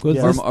drunk Was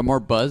or, this- or more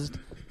buzzed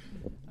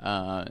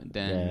than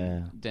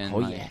Yeah. than Oh,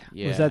 like-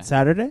 yeah. Was that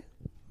Saturday?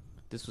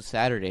 This was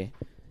Saturday.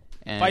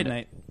 And Fight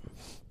night.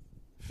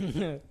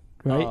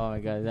 Right? Oh my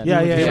god. That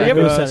Yeah, did yeah, we yeah. ever,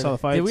 It was I Saturday. saw the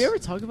fights. did we ever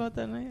talk about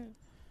that night?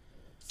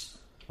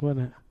 What?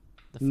 The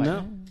fight No.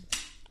 night?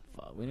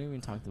 Fuck, we never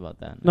even talked about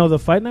that. No, the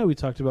fight night we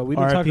talked about. We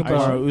didn't talk R.I.P.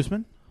 about. Kamaru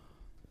Usman.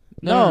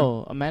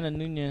 No, Amanda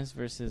Nunez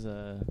versus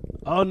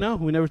Oh no,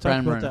 we never talked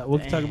Brian about Byrne. that. We'll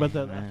talk about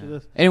that Man. after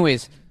this.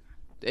 Anyways,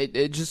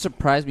 it just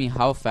surprised me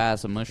how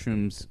fast the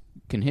mushrooms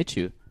can hit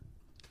you.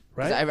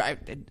 'Cause Right?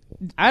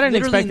 I didn't literally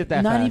expect it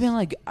that not fast. even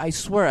like I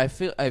swear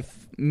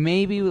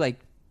maybe like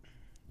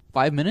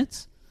 5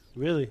 minutes.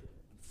 Really?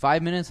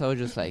 5 minutes. I was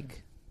just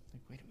like,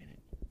 Wait a minute.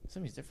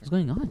 Something's what's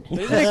different. going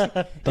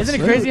on? Isn't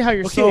it crazy how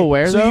you're so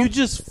aware so though? you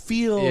just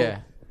feel Yeah.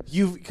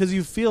 because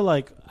you feel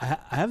like I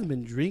haven't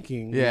been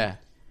drinking. Yeah.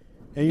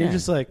 and you're Yeah.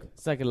 just like,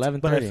 It's like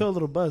 11:30. but I feel a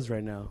little buzz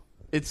right now.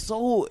 It's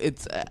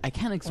I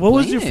can't explain. What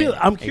was your it. feel?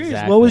 I'm curious.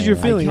 Exactly. What was your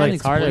I feeling? can't Like,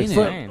 It's hard to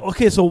explain it. explain.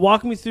 okay, so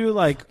walk me through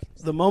like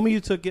the moment you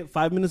took it.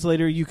 5 minutes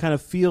later, you kind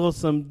of feel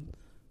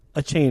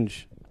a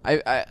change.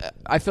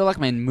 I feel like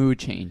my mood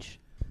changed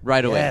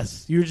right away.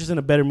 Yes, you're just in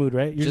a better mood,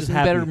 right? You're just just in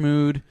happy. a better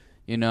mood.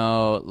 You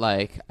know,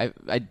 like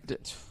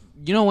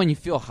you know, when you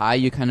feel high,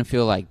 you kind of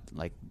feel like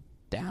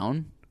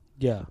down.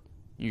 Yeah,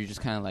 You're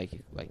just kind of like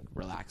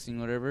relaxing,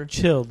 whatever.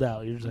 chilled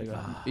out. You're just like,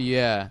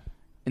 Yeah.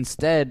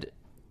 Instead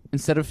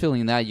of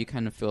feeling that, you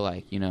kind of feel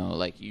like, you know,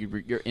 like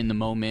you're in the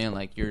moment,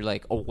 like you're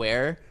like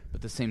aware, but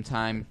at the same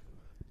time,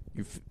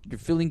 you're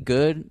feeling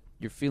good.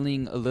 You're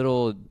feeling a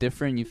little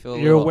different. You feel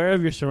you're aware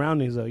of your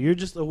surroundings, though. You're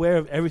just aware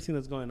of everything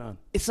that's going on.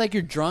 It's like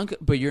you're drunk,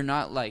 but you're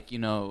not like, you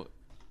know.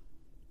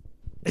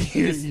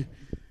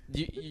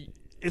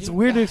 It's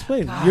weird to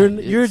explain. God,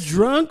 you're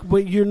drunk,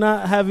 but you're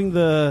not having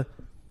the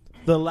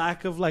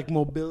lack of like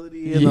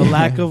mobility and the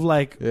lack of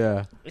like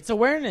It's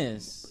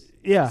awareness.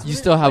 yeah. You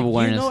still have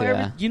Like,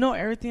 awareness. you know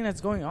everything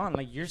that's going on.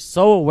 Like you're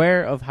so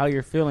aware of how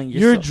you're feeling.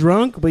 You're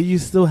drunk, but you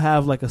still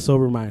have like a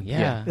sober mind.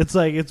 Yeah. It's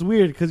like it's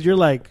weird because you're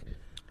like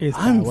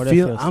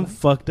I'm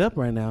fucked up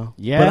right now.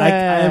 Yeah. But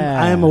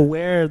I am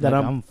aware that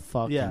Like, I'm I'm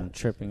fucking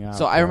tripping out.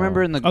 So I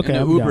remember in the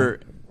I'm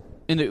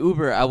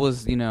Uber, I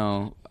was, you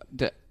know,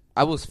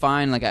 I was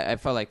fine. Like I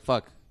felt like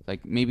fuck,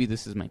 like maybe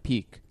this is my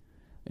peak.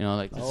 You know,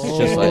 like this is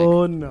just like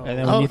oh no. And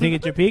then when you think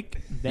it's your peak,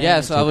 then yeah.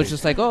 it's So your I was peak.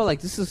 just like, oh,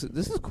 like this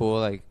is cool.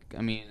 Like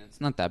I mean, it's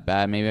not that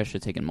bad. Maybe I should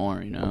have taken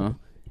more. You know.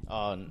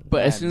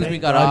 But as soon as we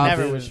got off,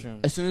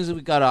 as soon as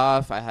we got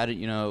off, I had it.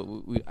 You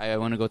know, I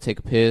want to go take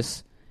a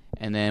piss,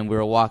 and then we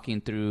were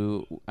walking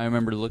through. I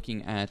remember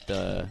looking at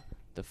the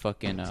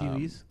fucking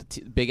TVs?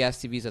 the big ass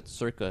TVs at the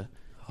Circa.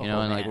 You know,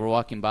 Oh, and like man. we're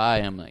walking by,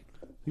 and I'm like.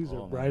 These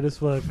are bright as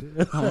fuck.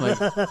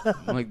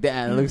 I'm like,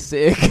 damn, it looks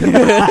sick.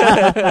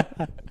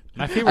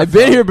 My favorite I've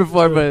been here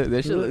before, but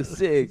that shit looks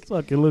sick.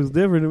 Fuck, it looks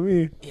different to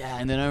me. Yeah,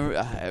 and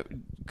then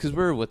because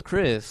we're with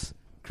Chris.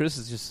 Chris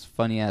is just a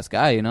funny ass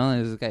guy, you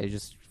know. This guy is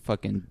just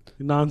fucking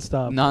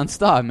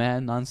nonstop,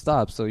 man,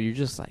 nonstop. So you're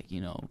just like,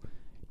 you know,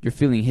 you're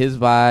feeling his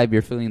vibe,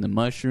 you're feeling the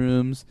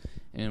mushrooms,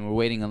 and we're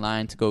waiting in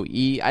line to go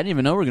eat. I didn't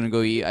even know we were gonna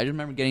go eat. I just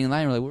remember getting in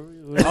line. We're like, where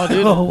Oh,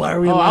 dude. Why are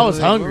we? I was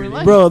hungry,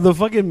 Bro, the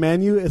fucking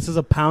menu, it says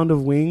a pound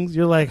of wings.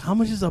 You're like, how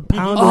much is a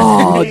pound of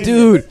oh, wings?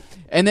 dude.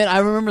 And then I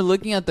remember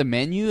looking at the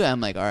menu. I'm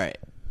like, all right,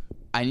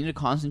 I need to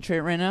concentrate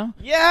right now.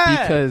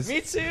 Yeah, Because-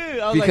 me too.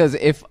 I was Because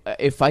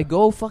if I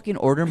go fucking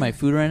order my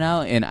food right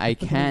now and I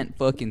can't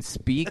fucking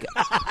speak,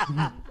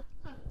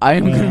 I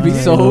am gonna be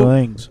so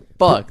Wings.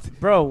 fucked.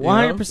 bro, You know?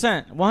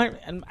 100%.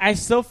 And I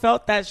still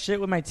felt that shit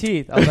with my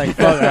teeth. I was like,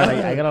 fuck,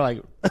 I gotta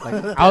like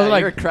I was You're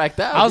like, cracked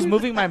out. I was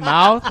moving my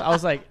mouth. I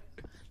was like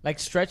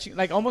stretching,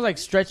 like almost like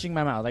stretching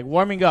my mouth, like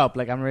warming up,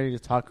 like I'm ready to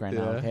talk right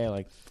now. Yeah. Okay,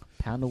 like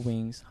pound of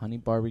wings, honey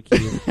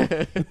barbecue,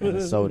 and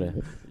a soda.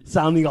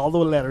 Sounding all the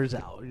letters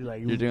out. You're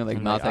like, You're doing like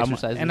I'm mouth like,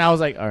 exercises. and I was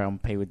like, all right, I'm gonna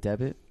pay with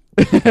debit.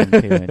 I'm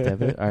gonna pay with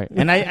debit. All right.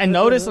 And I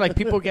noticed like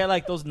people get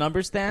like those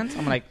number stands.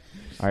 I'm like,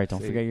 all right,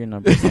 don't forget your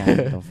number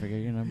stand. Don't forget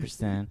your number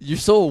stand. you're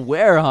so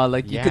aware, huh?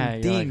 Like you Yeah, can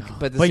you're think, like,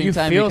 but at the but same you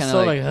time, feel you're kind so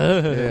of like,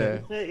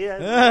 yeah.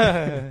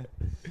 yeah.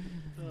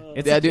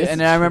 Yeah, dude. And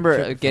then I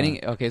remember trip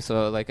getting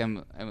so like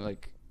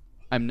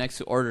I'm next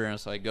to order, and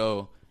so I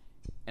go,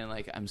 and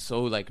like I'm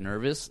so like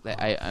nervous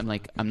that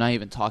I'm not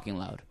even talking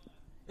loud.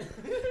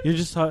 You're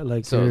just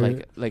like So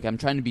you're- like I'm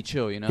trying to be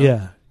chill, you know.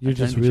 yeah, you're I'm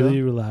trying just to be really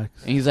chill.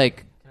 relaxed. And he's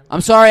like,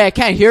 "I'm sorry, I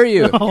can't hear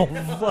you." Oh,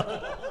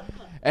 fuck.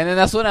 And then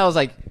that's when I was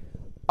like,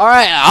 all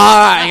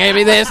right, give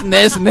me this and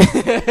this and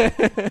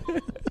this.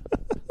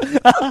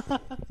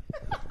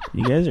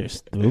 You guys are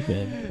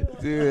stupid.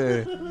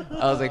 Dude,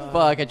 I was like,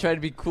 fuck, I tried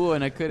to be cool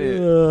and I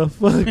couldn't.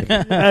 Fuck.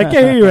 I can't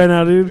hear you right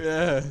now, dude.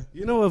 Yeah.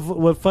 You know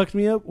what fucked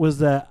me up was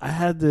that I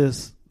had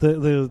this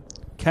the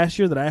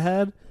cashier that I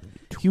had.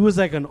 He was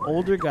like an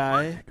older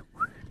guy,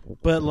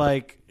 but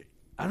like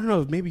I don't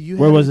know. Maybe you.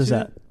 Where had was him this too?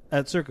 at?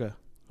 At Circa.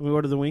 We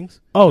ordered the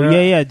wings. Oh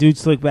Yeah. yeah, dude,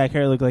 slick back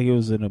hair looked like he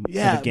was in a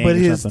Yeah, gang but or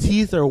his something.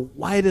 teeth are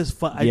white as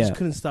fuck. I Yeah. just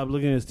couldn't stop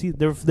looking at his teeth.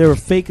 They were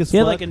fake as He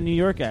fuck. had like a New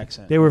York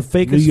accent. They were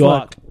fake New as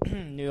York. fuck.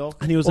 New York.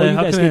 And he was Oh, like, you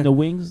 "How guys can getting I, the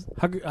wings?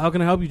 how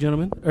can I help you,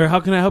 gentlemen? Or how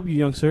can I help you,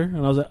 young sir?" And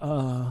I was like,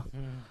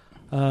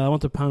 I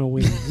want a pound of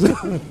wings."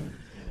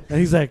 And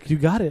he's like, "You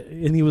got it."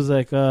 And he was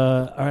like,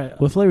 "All right,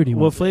 What flavor do you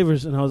what want?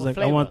 flavors?" And I was What like,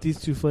 flavor? "I want these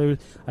two flavors.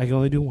 I can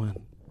only do one."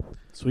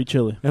 Sweet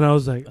chili. And I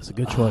was like, That's a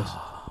good choice.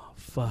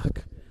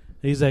 "Fuck."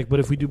 And he's like, "But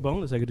if we do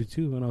boneless, I could do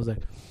two." And I was like,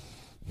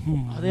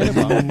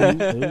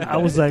 I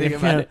was like, Think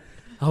about it.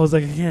 I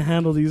can't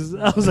handle these.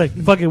 I was like,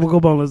 "Fuck it, we'll go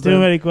boneless." Too then."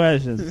 many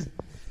questions.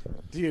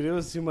 Dude, it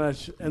was too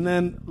much. And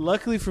then,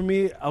 luckily for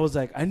me, I was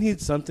like, I need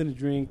something to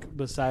drink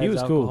besides He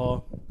was cool.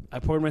 alcohol. I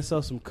poured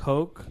myself some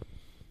Coke.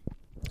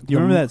 Do you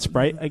remember that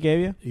Sprite I gave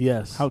you?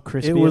 Yes. How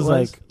crispy it it was. was?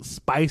 Like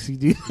spicy,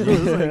 dude. It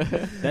was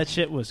like, That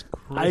shit was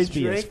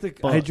crispy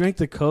I drank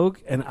the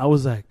Coke, and I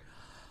was like,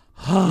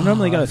 You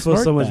normally gotta I feel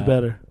snort so much that.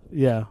 better.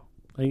 Yeah.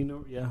 Like, you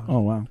know, yeah. Oh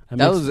wow. I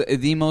That mixed- was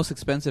the most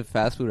expensive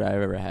fast food I've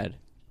ever had.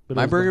 but it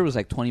My was burger like- was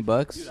like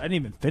 $20. Dude, I didn't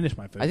even finish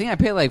my food. I think I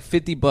paid like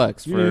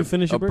 $50 You for didn't even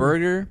finish a your burger?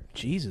 burger,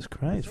 Jesus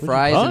Christ. what'd you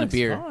fries, and a cost?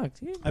 beer. Fuck,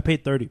 dude. I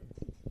paid $30.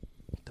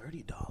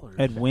 $30.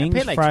 I had wings,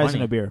 paid like fries, 20.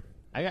 and a beer.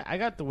 I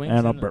got the wings.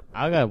 And a And burp.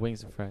 I got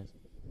wings and fries.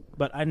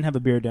 But I didn't have a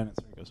beer down at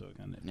Circo, so I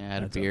kind of. Yeah, I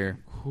had a beer.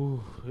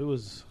 Whew, it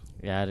was.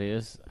 Yeah, it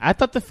is. I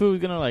thought the food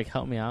was gonna like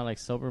help me out, like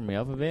sober me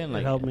up a bit, and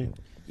like It helped me.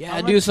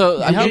 Yeah, dude. So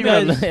It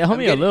helped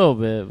me a little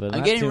bit, but I'm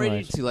not getting too ready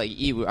much. to like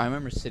eat. I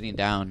remember sitting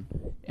down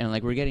and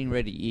like we're getting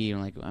ready to eat,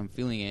 and like I'm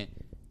feeling it,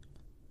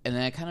 and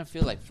then I kind of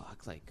feel like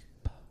fuck, like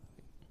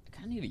I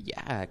kind of need a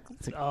yak.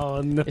 It's like,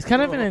 Oh no! It's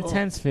kind of an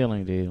intense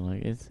feeling, dude.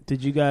 Like it's.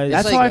 Did you guys?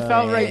 That's like, how I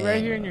felt right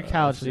here in your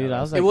couch, dude. I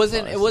was like,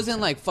 it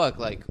wasn't like fuck,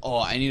 like oh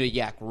I need a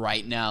yak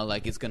right now,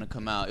 like it's gonna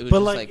come out. It was But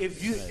just like,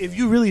 if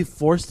you really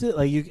forced it,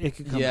 like it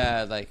could come.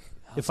 yeah, out. like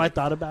If I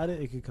thought about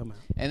it, it could come out.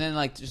 and then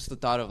like just the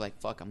thought of like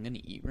fuck, I'm gonna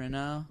eat right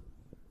now,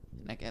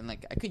 and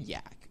like I could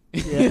yak.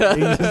 Yeah,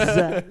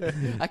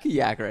 exactly. I could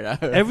yak right now.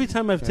 Every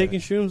time I've taken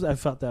shrooms, I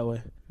felt that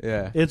way.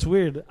 Yeah, It's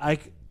weird. I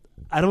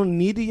don't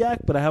need a yak,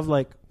 but I have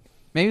like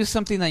maybe it's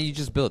something that you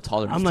just build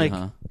tolerance I'm to, like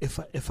huh?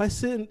 if I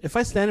stand in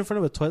front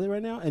of a toilet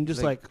right now and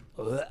just like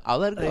I'll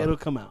let it go. it'll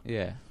come out.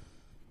 Yeah.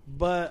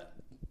 But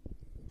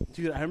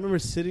dude, I remember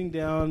sitting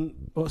down.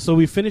 So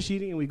we finish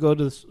eating and we go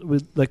to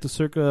the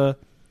Circa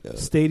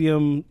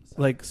Stadium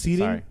like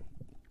seating, Sorry.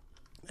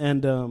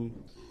 and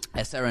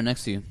I sat right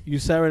next to you. you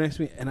sat right next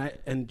to me,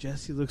 and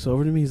Jesse looks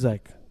over to me. He's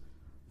like,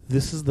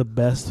 "This is the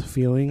best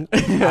feeling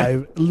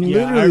I've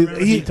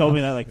literally." He told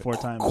me that like 4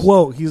 times.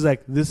 Quote, he's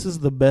like, "This is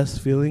the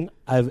best feeling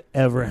I've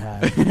ever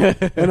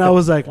had," and I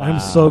was like, "I'm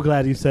so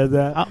glad you said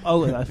that."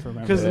 That's for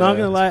Because not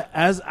gonna lie,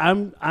 as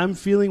I'm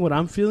feeling what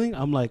I'm feeling,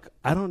 I'm like,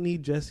 I don't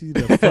need Jesse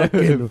to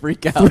fucking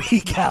Freak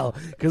out.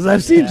 because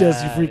I've seen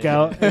Jesse freak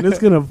out, and it's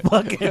gonna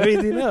fuck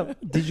everything up.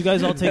 Did you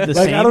guys all take the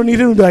Like same? I don't need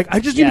him to be like, I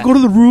just need to go to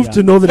the roof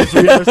to know that it's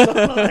real. Or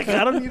something. Like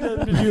I don't need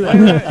him to do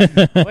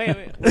that.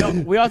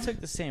 Wait. We all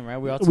took the same, right?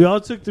 We all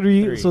took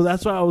three, so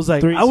that's why I was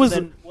like, 3. I was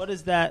Then what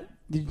is that?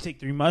 Did you take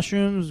 3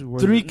 mushrooms? Were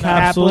 3 there-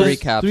 capsules, Three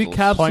capsules. 3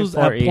 capsules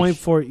at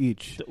 0.4 0.4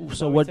 each.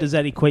 So what does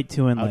that equate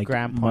to in A like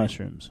gram point.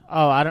 mushrooms?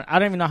 Oh, I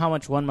don't even know how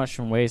much one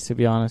mushroom weighs. To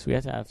be honest, we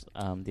have to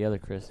have the other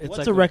Chris. It's What's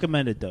like a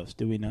recommended dose?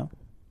 Do we know?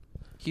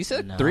 He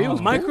said No. 3 was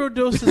cool.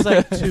 Microdose is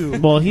like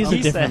 2. Well, he's a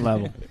He different said-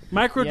 level.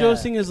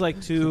 Microdosing is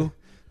like 2.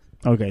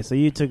 Okay, so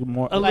you took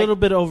more. A little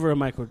bit over a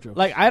microdose.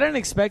 Like I didn't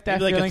expect that.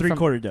 Maybe like a feeling 3/4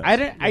 from, dose.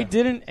 I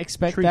didn't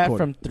expect that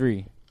Three-quarter. from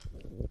 3.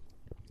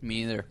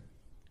 Me either.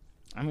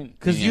 I mean,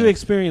 Because Yeah. you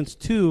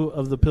experienced 2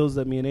 of the pills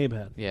that me and Abe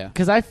had. Yeah.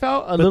 because I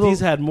felt a But little. these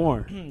had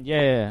more.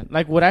 yeah.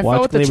 Like what I Watch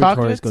felt with the Glaber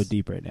chocolates. go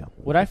deep right now.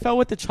 What I felt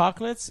with the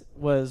chocolates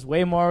was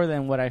way more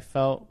than what I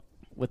felt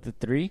with the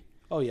 3.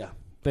 Oh, yeah.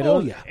 But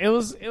Oh, it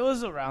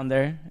was around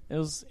there.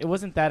 It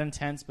wasn't that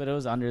intense, but it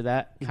was under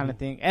that kind Mm-hmm. of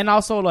thing. And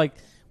also like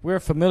we're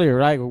familiar,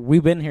 right?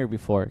 We've been here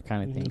before,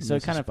 kind of thing. Mm-hmm. So it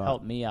It's a kind of spot.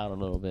 helped me out a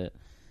little bit.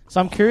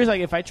 So I'm curious,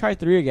 like if I try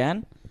 3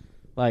 again,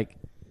 like,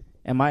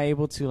 am I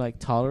able to like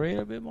tolerate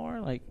it a bit more?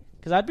 Like,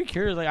 because I'd be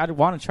curious. Like, I'd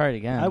want to try it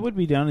again. I would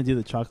be down to do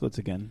the chocolates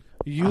again.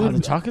 The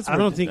chocolates. I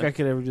don't think I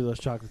could ever do those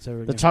chocolates ever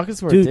The again.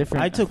 chocolates were Dude,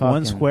 different. I took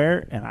 1 fucking-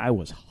 square and I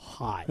was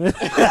hot.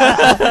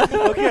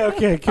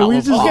 okay. Can we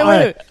just... Okay, all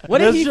wait. right. What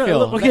did Let's he ju-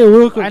 feel? Okay,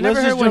 real quick. I never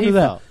let's heard just what jump he to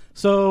that. felt.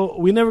 So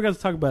we never got to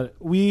talk about it.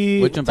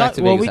 We'll jump back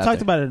to Well, Vegas we talked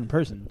after. about it in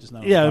person, just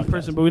not on Yeah, the in podcast.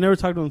 person, but we never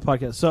talked on the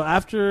podcast. So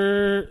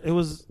after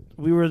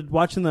we were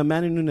watching the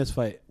Manny Nunes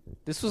fight.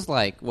 This was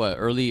like what,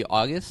 early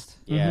August?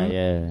 Yeah, Mm-hmm.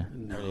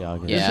 yeah. Early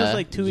August. Yeah. This was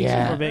like 2 weeks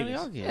Yeah. before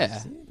Vegas. Yeah.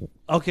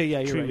 Okay, yeah,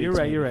 you're 3 right. You're weeks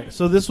right. maybe. You're right.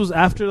 So this was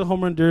after the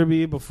home run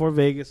derby, before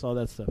Vegas, all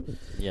that stuff.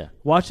 Yeah.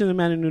 Watching the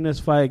Manny Nunes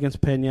fight against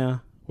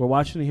Pena. We're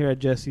watching it here at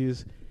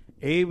Jesse's.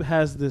 Abe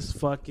has this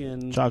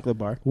fucking Chocolate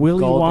bar.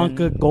 Willy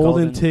Wonka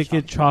golden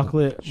ticket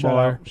chocolate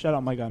bar. Shout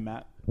out my guy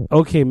Matt.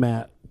 Okay,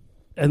 Matt.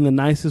 In the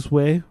nicest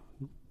way,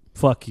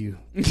 fuck you.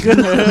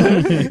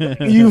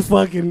 You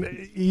fucking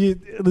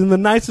in the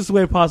nicest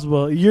way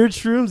possible. Your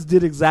shrooms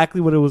did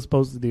exactly what it was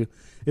supposed to do.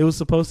 It was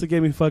supposed to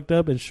get me fucked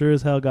up, and sure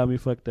as hell got me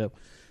fucked up.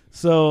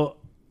 So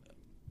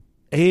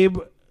Abe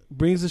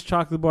brings this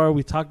chocolate bar.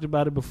 We talked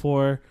about it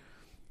before.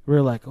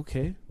 We're like,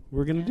 okay,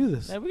 we're gonna do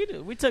this. Yeah,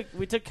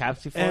 we took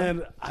caps before.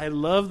 And I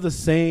love the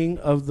saying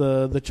of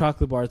the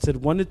chocolate bar. It said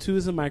 1 to 2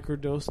 is a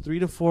microdose, 3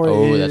 to 4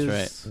 Oh, is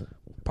that's right.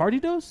 party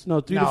dose.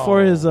 No, 3 to No.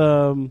 4 is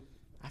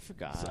I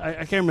forgot. I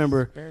can't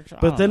remember. Spiritual-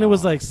 I But don't then it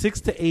was know. like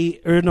 6 to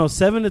 8 or no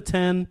 7 to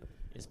 10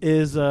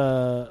 is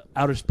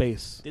outer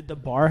space. Did the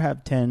bar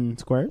have 10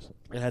 squares?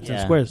 It had 10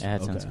 Yeah, squares. It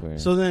had 10 Okay.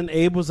 squares. So then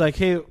Abe was like,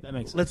 "Hey, That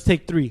makes sense. let's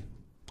take 3."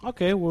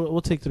 Okay, we'll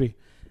take 3.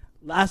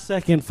 Last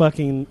second,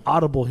 fucking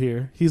audible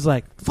here. He's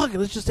like, "Fuck it,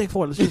 let's just take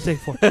 4. Let's just take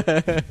 4."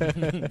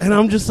 And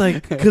I'm just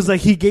like, because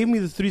like he gave me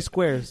the 3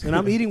 squares, and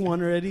I'm eating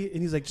one already,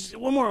 and he's like, "Just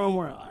one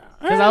more."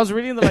 Because I was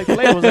reading the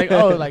labels, like,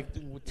 oh, like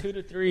 2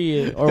 to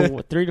 3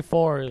 or 3 to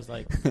 4 is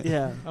like.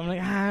 Yeah. I'm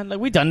like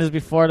we done this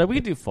before. Like we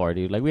could do 4,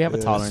 dude. Like we have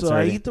a tolerance So I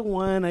already. eat the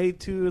 1, I eat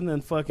 2, and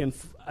then fucking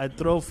I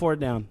throw 4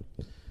 down.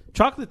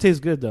 Chocolate tastes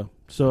good though.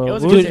 So It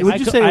was would good.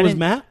 you say I it was didn't-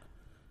 Matt?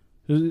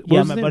 What Yeah,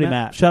 was my his buddy name?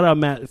 Matt. Shout out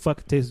Matt. It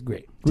fucking tastes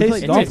great. We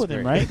played it golf tastes with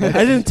him, great. right?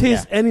 I didn't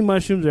taste any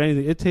mushrooms or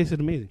anything. It tasted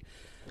amazing.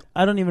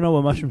 I don't even know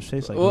what mushrooms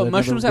taste like. Well, I've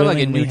mushrooms never have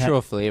like a willingly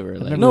neutral flavor.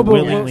 Like, never No, but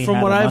willingly from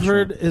had what a I've mushroom.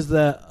 heard is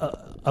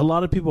that a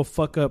lot of people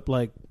fuck up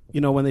like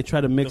when they try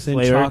to mix The in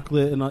flavor?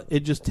 chocolate and it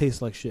just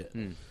tastes like shit.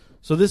 Mm.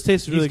 So this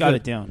tastes really He's got good.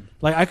 it down.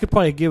 Like I could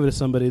probably give it to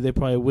somebody, they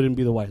probably wouldn't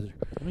be the wiser.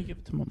 Let me give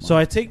it to my mom. So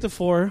I take the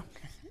 4,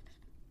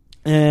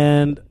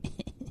 and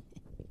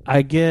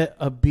I get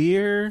a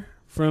beer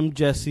from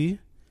Jesse.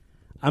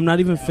 I'm not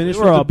even finished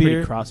we're with all the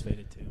beer. pretty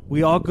crossfaded too.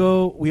 We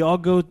all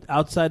go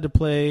outside to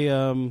play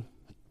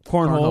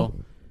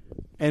cornhole,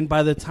 and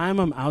by the time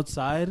I'm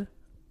outside,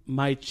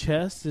 my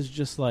chest is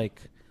just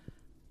like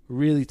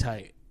really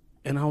tight,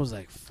 and I was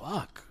like,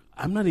 "Fuck,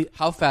 I'm not."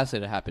 How fast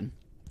did it happen?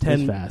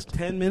 10 fast.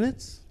 10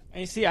 minutes. And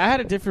you see, I had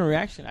a different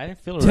reaction. I didn't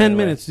feel it. 10 right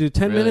minutes, dude.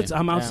 10 Really? minutes.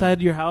 I'm Yeah.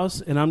 outside your house,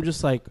 and I'm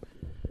just like,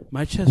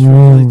 my chest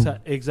really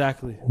tight.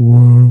 Exactly.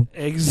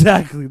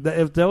 Exactly.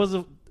 If that was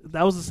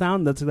the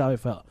sound, that's how I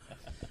felt.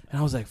 And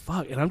I was like,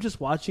 fuck. And I'm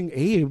just watching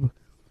Abe,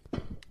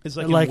 It's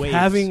like in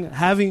waves.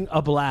 having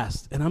a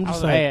blast. And I'm I just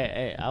was, like,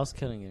 hey, I was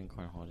killing it in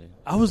cornhole, dude.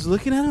 I was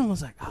looking at him. I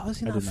was like, how is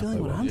he I not did not feeling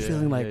play what well. I'm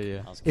feeling? Like,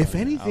 I was if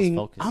killing it. I was anything,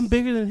 focused. I'm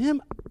bigger than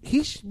him.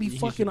 He should be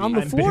fucking on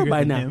the I'm floor bigger by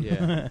than now.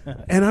 him. Yeah.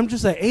 And I'm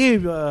just like,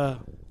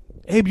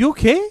 Abe, you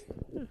okay?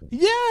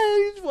 Yeah,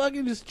 he's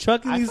fucking just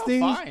chucking I these felt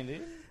things. fine,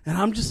 dude. And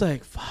I'm just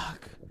like,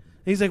 fuck. And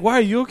he's like, why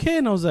are you okay?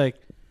 And I was like,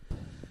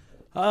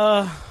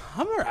 I'm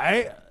all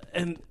right.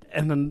 And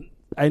then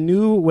I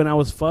knew when I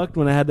was fucked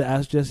when I had to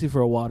ask Jesse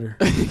for a water.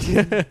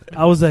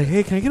 I was like,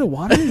 hey, can I get a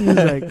water? And he was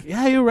like,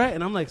 yeah, you're right.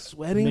 And I'm like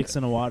sweating.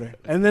 Mixing a water.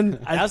 And then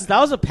That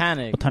was a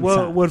panic.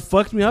 what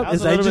fucked me up That was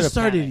is a I little bit just of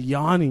started panic.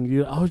 yawning,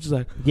 dude. I was just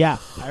like, Yeah,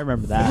 I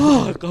remember that.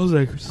 fuck. I was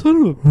like, son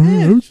of a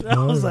bitch.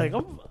 I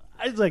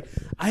was like,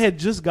 I had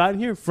just gotten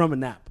here from a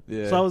nap.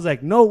 Yeah. So I was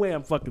like, no way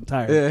I'm fucking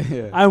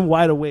tired. I'm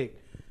wide awake.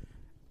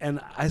 And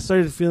I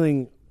started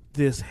feeling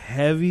this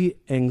heavy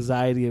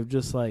anxiety of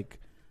just like,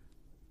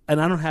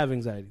 and I don't have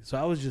anxiety. So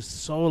I was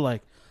just so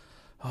like,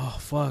 oh,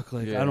 fuck.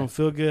 Like, Yeah. I don't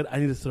feel good. I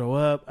need to throw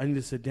up. I need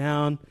to sit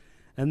down.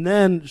 And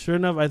then, sure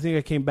enough, I think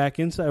I came back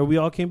inside, or we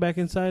all came back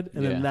inside.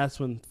 And Yeah. then that's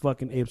when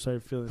fucking Abe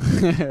started feeling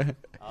it.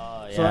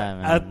 Oh, yeah, So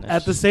man.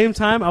 at the same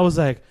time, I was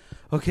like,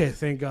 okay,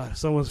 thank God.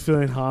 Someone's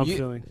feeling how I'm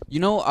feeling. You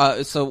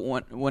know, so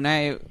when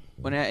I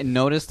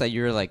noticed that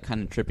you're like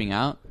kind of tripping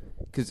out,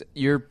 because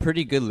you're a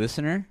pretty good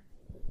listener.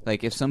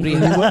 Like if somebody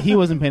He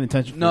wasn't paying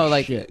attention. no, for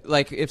like shit.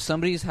 like if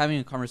somebody's having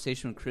a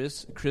conversation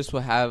with Chris will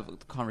have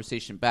the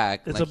conversation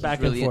back. It's like a back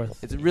he's really, and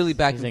forth. It's really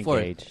back He's and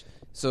forth. engaged.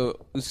 So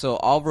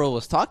Alvaro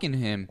was talking to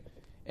him,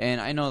 and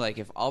I know like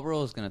if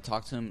Alvaro is gonna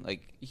talk to him,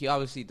 like he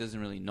obviously doesn't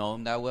really know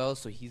him that well,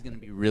 so he's gonna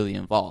be really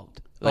involved.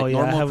 Like Oh, yeah,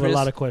 I normal have Chris, a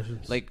lot of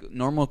questions. Like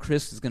normal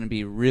Chris is gonna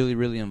be really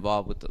really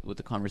involved with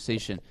the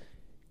conversation.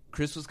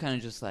 Chris was kind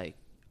of just like,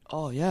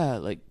 oh yeah,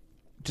 like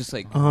just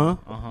like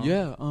Uh-huh.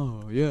 yeah,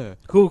 oh yeah,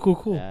 Cool.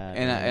 Yeah,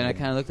 and I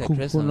kind of looked at Cool,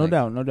 Chris. cool, and no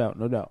I'm like, doubt,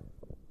 no doubt.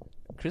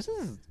 Chris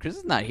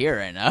is not here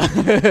right now.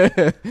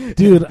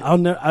 Dude,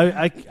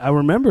 I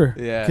remember.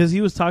 Yeah. Because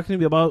he was talking to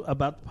me about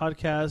the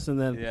podcast and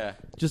then Yeah,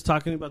 just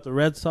talking about the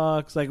Red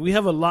Sox. Like, we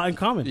have a lot in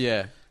common.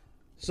 yeah,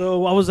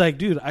 So I was like,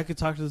 dude, I could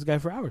talk to this guy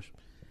for hours.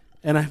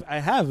 And I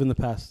have in the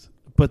past.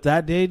 But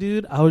that day,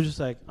 dude, I was just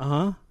like,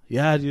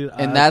 yeah, dude.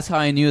 and that's how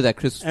I knew that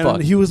Chris was And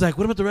fucked. he was like,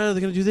 what about the Red? Are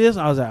they going to do this?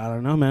 I was like, I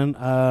don't know,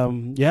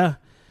 man. Yeah.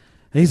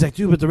 And he's like,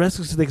 dude, but the Red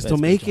Sox, they can still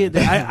make it.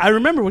 I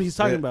remember what he's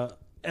talking about.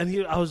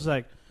 And I was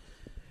like,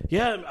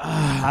 yeah,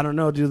 I don't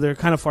know, dude. They're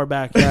kind of far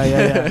back.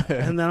 Yeah.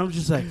 And then I'm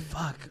just like,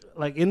 fuck.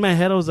 Like, in my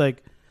head, I was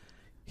like,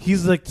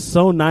 he's like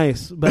so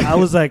nice. But I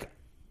was like,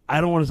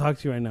 I don't want to talk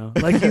to you right now.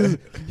 Like,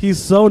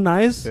 he's so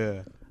nice.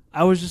 yeah.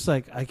 I was just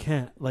like, I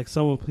can't. Like,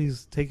 someone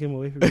please take him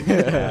away from me.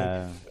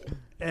 Yeah.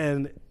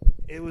 And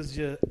it was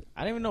just...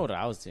 I didn't even know what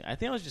I was doing. I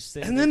think I was just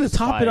sitting And there then to just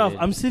top it off,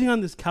 quieted. I'm sitting on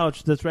this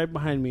couch that's right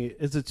behind me.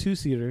 It's a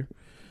 2-seater.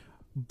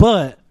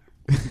 But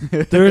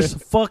there's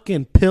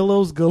fucking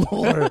pillows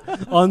galore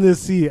on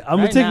this seat. I'm going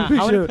Right to take now, a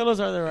picture. How many pillows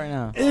are there right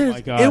now?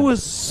 It, God. it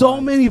was so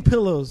many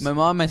pillows. My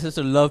mom and my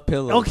sister love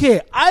pillows.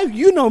 Okay,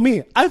 you know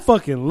me. I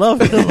fucking love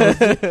pillows.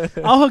 Dude.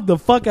 I'll hug the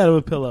fuck out of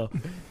a pillow.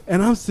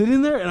 And I'm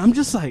sitting there and I'm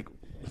just like,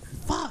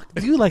 fuck,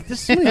 dude, like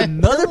this is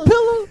another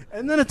pillow?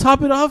 And then to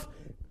top it off,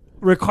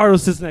 Ricardo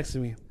sits next to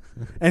me.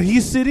 And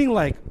he's sitting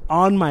like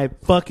on my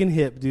fucking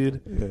hip,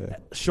 dude.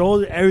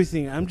 Shoulder,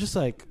 everything. I'm just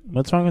like,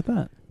 What's wrong with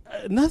that?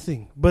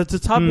 nothing. But to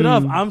top it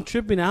off, I'm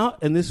tripping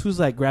out, and this was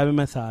like grabbing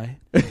my thigh.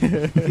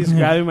 He's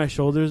grabbing my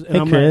shoulders, and Hey,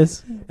 I'm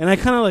Chris. like, and I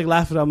kind of like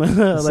laugh at him, like,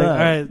 all up?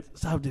 right,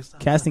 stop this. Stop.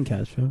 Casting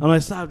couch, bro. I'm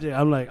like, stop, dude.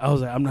 I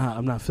was like, I'm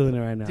not feeling it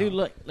right now, Dude,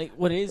 look, like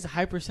what is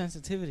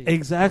hypersensitivity?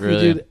 Exactly,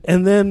 Really? dude.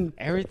 And then,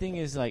 Everything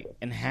is like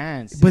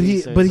enhanced. but dude,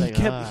 he so but it's he like,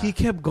 kept he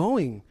kept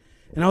going,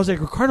 and I was like,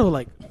 Ricardo,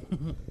 like,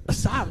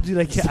 stop, dude.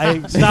 I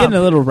can't. It's getting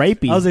a little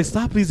rapey. I was like,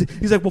 stop, please.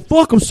 He's like, well,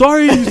 fuck, I'm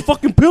sorry. These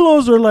fucking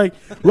pillows are like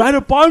right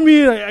up on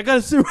me. I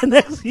gotta sit right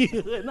next to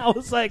you. And I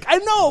was like, I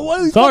know.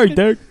 What are these sorry, fucking,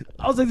 Dirk.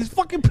 I was like, these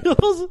fucking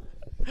pillows.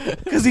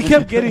 Because he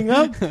kept getting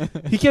up.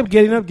 He kept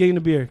getting up, getting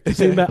the beer. Kept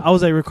sitting back. I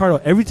was like,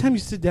 Ricardo, every time you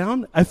sit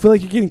down, I feel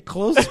like you're getting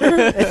closer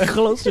and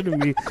closer to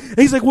me. And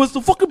he's like, what's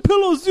the fucking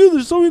pillows, dude?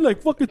 There's only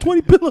like fucking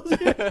 20 pillows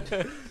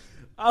here.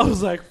 I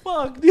was like,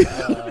 fuck, dude.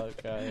 Oh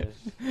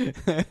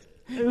gosh.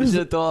 You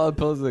should throw all the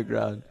pillows to the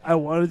ground. I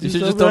wanted to. You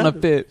should so just throw in a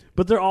bad, pit.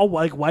 but they're all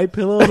like white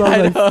pillows.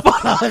 I was like,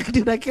 fuck,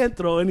 dude, I can't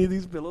throw any of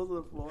these pillows on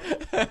the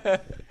floor.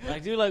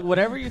 Like, dude, like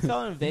whatever you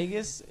felt in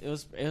Vegas, it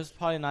was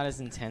probably not as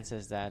intense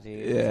as that,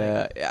 dude.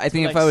 Yeah, Like, I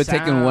think like if I would have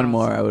taken one sounds.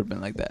 more, I would have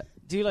been like that.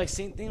 dude, like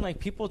same thing, like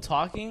people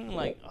talking,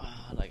 like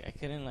I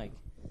couldn't like.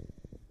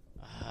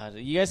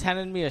 You guys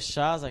handed me a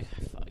shot. I was like,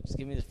 fuck, just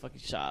give me this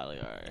fucking shot. Like,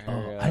 all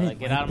right, I didn't like,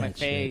 get like out of my that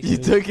face. You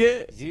took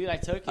it? Dude, I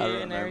took it I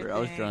don't and remember. everything. I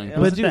was drunk. It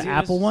Was it dude, the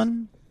Apple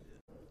one?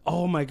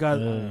 Oh my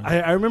god!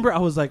 I remember I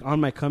was like on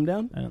my come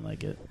down, I didn't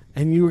like it.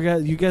 and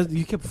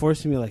you kept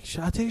forcing me like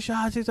shot, take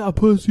shot,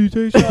 pussy,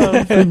 take shot,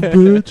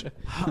 bitch.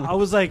 I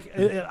was like,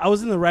 I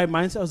was in the right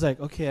mindset. I was like,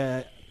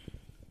 okay,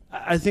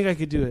 I think I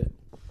could do it.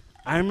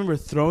 I remember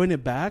throwing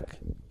it back.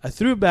 I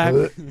threw it back,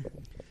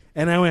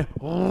 and I went,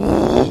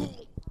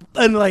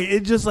 and like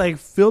it just like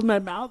filled my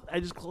mouth. I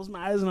just closed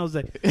my eyes and I was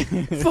like,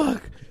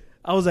 fuck.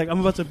 I was like, I'm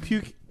about to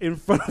puke in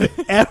front of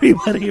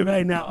everybody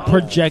right now.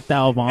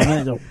 Projectile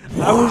vomit.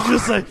 I was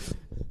just like,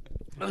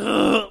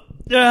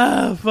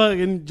 yeah, fuck.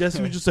 And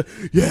Jesse was just like,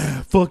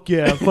 yeah, fuck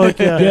yeah, fuck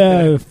yeah.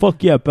 Yeah,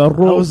 fuck yeah,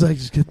 perro. I was like,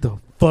 just get the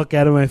fuck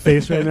out of my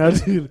face right now,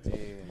 dude.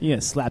 You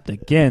get slapped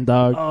again,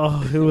 dog.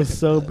 Oh, it was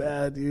so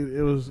bad, dude.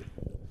 It was.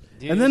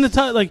 Dude, And then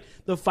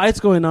the fight's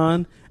going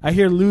on. I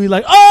hear Louis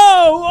like,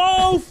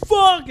 oh,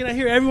 fuck, and I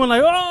hear everyone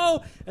like,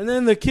 oh, and then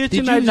in the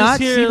kitchen, Did you I just not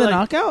hear see the like,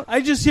 knockout?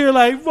 I just hear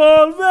like,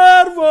 volver.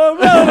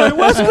 Like,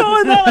 what's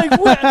going on? Like,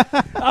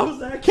 what? I was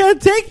like, I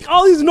can't take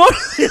all these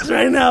noises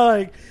right now.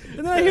 Like,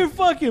 and then I hear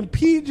fucking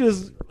Pete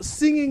just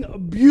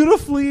singing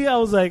beautifully. I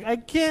was like, I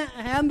can't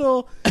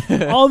handle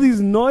all these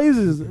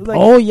noises. Like,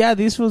 Oh yeah,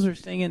 these fools were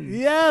singing.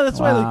 yeah,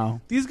 that's why. Wow.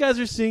 Like, these guys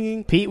are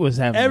singing. Pete was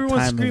having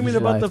Everyone's the time screaming of his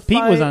about life. the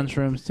Pete was fight. on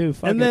shrooms too.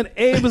 Fuck And it. then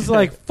Abe was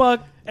like,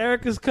 fuck,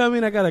 Erica's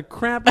coming. I got a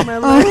cramp in my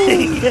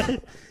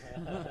leg.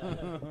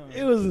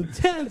 It was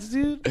intense,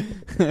 dude.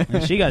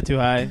 And she got too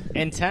high.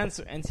 intense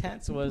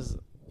was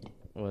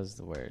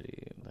the word,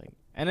 dude. Like,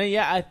 and then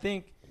I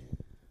think,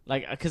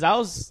 like, because I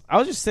was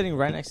just sitting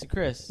right next to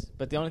Chris,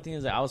 but the only thing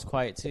is that I was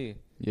quiet too.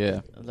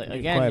 Yeah. Like quiet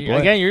again,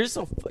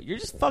 boy. you're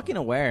just fucking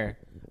aware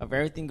of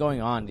everything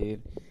going on,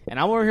 dude. And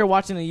I'm over here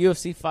watching the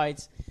UFC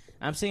fights.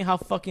 I'm seeing how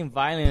fucking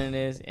violent it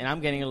is, and I'm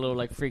getting a little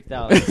like freaked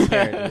out, like,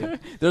 scared, dude.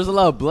 There's a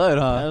lot of blood,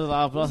 huh? There's a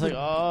lot of blood. I was like,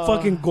 oh,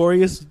 Fucking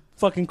goriest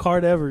fucking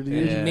card ever,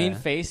 dude. Yeah. mean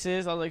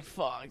faces. I was like,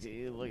 fuck,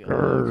 dude. Like,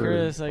 oh,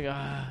 Chris, like,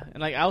 and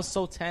like I was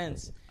so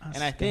tense.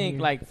 And I think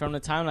like from the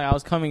time like I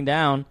was coming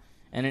down,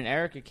 and then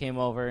Erica came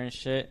over and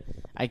shit.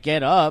 I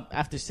get up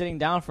after sitting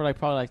down for like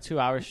probably like 2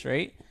 hours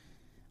straight.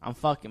 I'm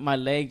fucking, my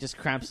leg just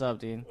cramps up,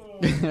 dude.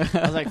 I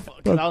was like,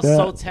 fuck, 'cause I was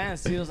so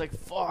tense, dude. I was like,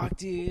 fuck,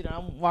 dude.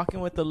 I'm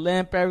walking with the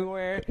limp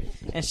everywhere.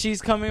 And she's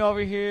coming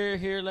over here.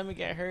 Here, let me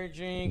get her a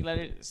drink. Let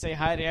her say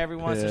hi to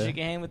everyone so she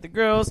can hang with the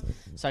girls.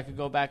 So I could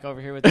go back over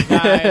here with the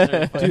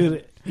guys. Or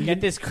Dude, get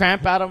this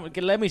cramp out of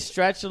me. Let me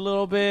stretch a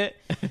little bit.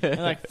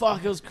 And like,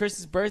 fuck, it was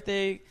Chris's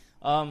birthday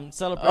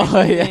celebration.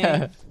 Oh, yeah.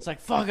 Thing. It's like,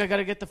 fuck, I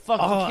gotta get the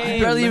fucking I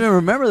cake. barely even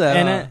remember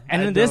that.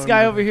 And then this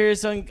guy over here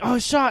is saying, oh,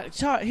 shot,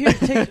 here,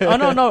 take. Oh,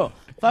 no.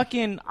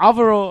 Fucking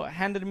Alvaro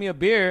handed me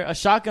a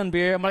shotgun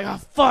beer. I'm like, oh,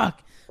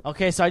 fuck.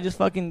 Okay, so I just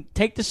fucking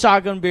take the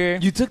shotgun beer.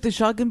 You took the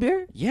shotgun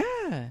beer?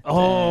 Yeah.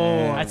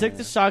 oh, I took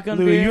the shotgun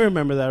Louis, beer. you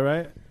remember that,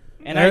 right?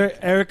 And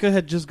Erica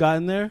had just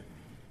gotten there,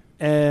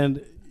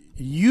 and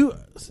you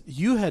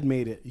had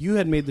made it. You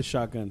had made the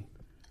shotgun.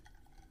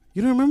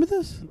 You don't remember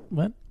this?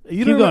 What? You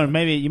Keep don't going. remember-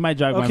 Maybe you might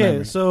jog my Okay,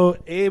 memory. so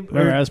Abe,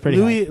 Remember, I was pretty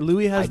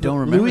Louis has I don't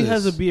remember Louis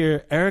has a this.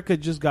 beer. Erica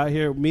just got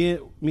here. Me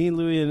and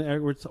Louis and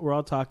Eric we're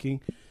all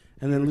talking,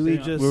 and then Louis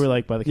just we were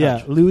like by the yeah.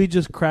 couch. Louis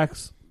just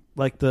cracks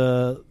like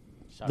the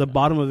Shotgun.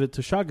 bottom of it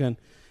to shotgun,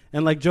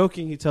 and like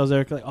joking, he tells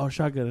Erica like, "Oh,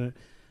 shotgun,"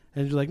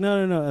 and she's like,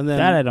 "No." And then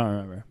That I don't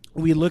remember.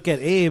 we look at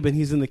Abe, and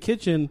he's in the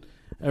kitchen,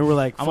 and we're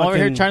like, I'm over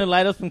here fucking- trying to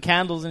light up some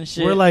candles and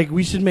shit. We're like,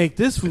 we should make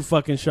this food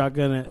fucking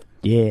shotgun it.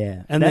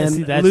 Yeah. And That's-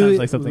 then that Louis, sounds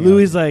like something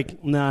Louis else.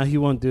 like, nah, he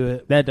won't do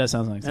it. That does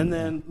sound like And something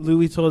then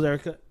Louis told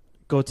Erica,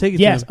 go take it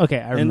yes. to him. Okay.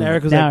 I And remember.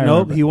 Erica's Now like, I nope,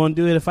 remember. he won't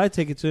do it if I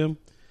take it to him.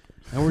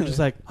 And we're just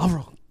like,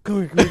 Alvaro,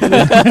 come here.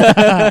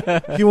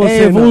 He won't Hey,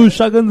 say no. fool,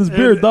 shotgun this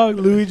beer, And dog.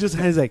 Louis just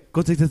he's like,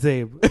 go take this,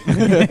 Abe.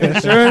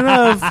 And sure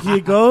enough, he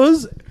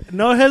goes,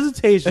 no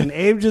hesitation.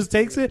 Abe just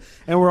takes it,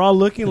 and we're all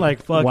looking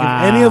like, fuck.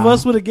 Wow. If any of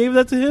us would have gave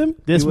that to him,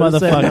 This he would've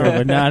said motherfucker no.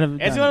 would not have.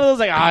 it's done one of it. those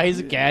like, he's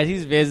a guest,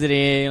 he's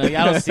visiting. Like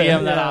I don't see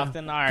him that Yeah.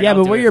 often. All right, Yeah, I'll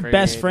but do we're it your for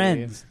best you,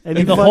 friends And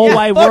in he the fuck- whole Yeah,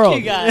 wide Dude. Fuck world.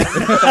 you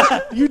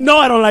guys. You know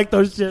I don't like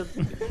those shit.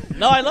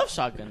 No, I love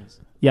shotguns.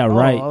 Yeah,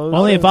 right. Oh,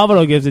 Only if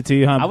Alvaro gives it to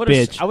you, huh, I would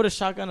bitch? have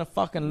shotgun a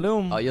fucking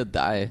Loom. Oh, you'll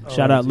die.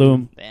 Shout out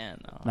Loom. Damn,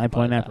 no.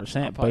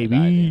 9.9%, I'll probably baby.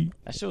 die, dude.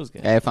 That shit was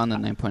good. Yeah, I found the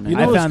 9.9. You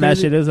know I what's found that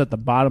crazy? shit is at the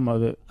bottom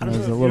of it. I And don't it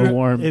was know a if little you-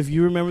 warm. If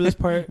you remember this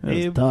part, It was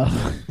Abe.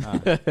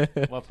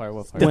 tough. What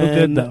part? Still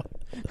good though.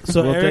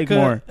 So We'll take Erica,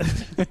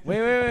 more. Wait.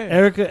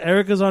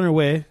 Erica's on her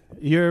way.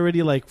 You're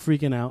already like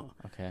freaking out,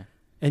 Okay.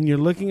 and you're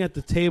looking at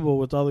the table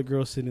with all the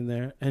girls sitting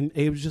there, and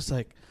Abe's just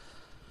like,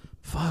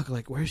 fuck,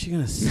 like, where's she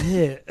gonna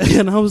sit?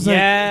 And I was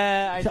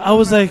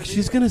like,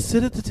 she's gonna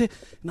sit at the table.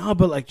 No,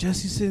 but like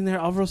Jesse's sitting there,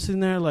 Alvaro's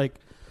sitting there, like,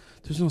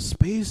 there's no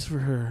space for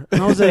her.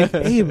 And I was like,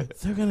 Abe,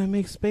 they're gonna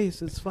make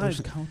space. It's fine.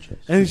 There's couches.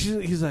 And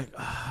he's like,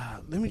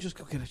 let me just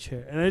go get a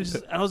chair. And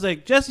I was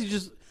like, Jesse,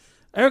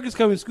 Erica's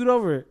coming, scoot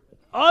over.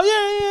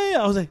 Oh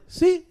yeah. I was like,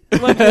 see,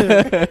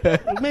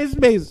 made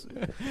space.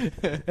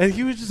 And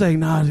he was just like,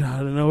 nah, dude, I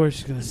don't know where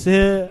she's gonna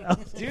sit.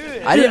 Dude,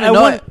 I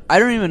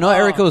don't even know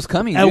Erica was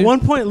coming. At dude. one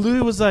point,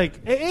 Louis was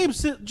like, hey, Abe,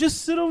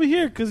 just sit over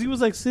here, because he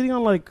was like sitting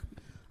on like,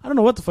 I don't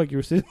know what the fuck you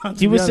were sitting on.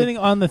 He was sitting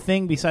on the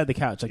thing beside the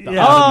couch, like the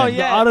ottoman. ottoman.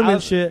 The ottoman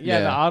shit.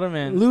 Yeah, the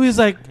ottoman. Louis is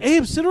like,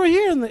 Abe, sit over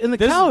here in the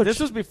couch. This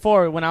was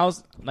before when I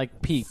was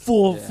like peak,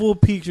 full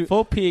peak,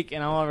 full peak,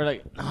 and I'm over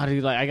like, no,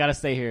 dude, like I gotta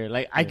stay here.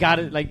 Like I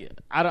gotta, like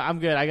I'm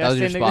good. I gotta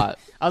stay stay your spot.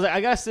 I was like,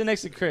 I gotta sit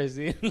next to Chris.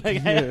 Dude.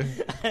 Like,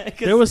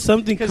 there was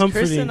something comforting.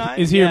 Chris and I,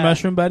 is he your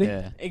mushroom buddy?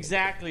 Yeah.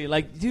 Exactly.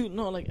 Like, dude,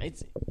 no, like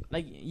it's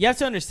like you have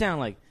to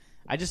understand. Like,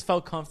 I just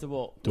felt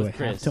comfortable with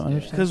Chris to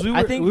understand? Because we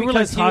were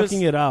like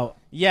talking it out.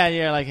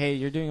 Yeah, like, hey,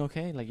 you're doing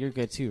okay? Like, you're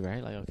good too,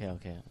 right? Like,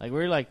 okay. Like,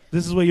 we're like,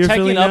 this is what you're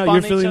checking feeling up now? on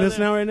You're feeling each this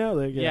other? now right now?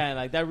 Like, yeah,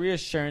 like that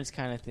reassurance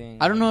kind of thing.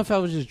 I don't know if I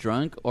was just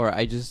drunk or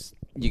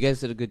you guys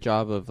did a good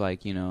job of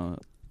like,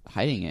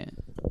 hiding it.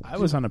 I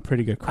was on a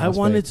pretty good crossfade. I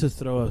wanted to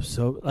throw up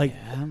so like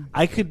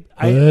I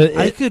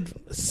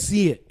could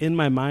see it in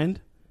my mind,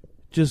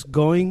 just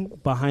going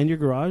behind your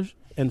garage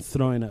and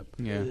throwing up.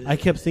 Yeah. I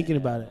kept thinking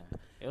about it.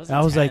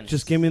 I was like,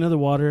 just give me another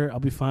water, I'll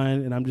be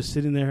fine. And I'm just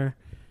sitting there.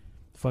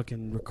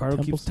 Fucking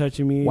Ricardo keeps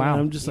touching me. Wow.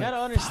 And I'm just you like,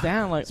 gotta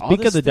understand, like, all Speak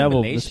this of the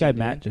devil. This guy stimulation,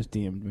 Matt dude. just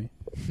DM'd me.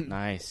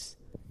 Nice.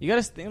 You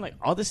gotta think, like,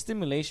 all the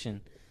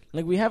stimulation.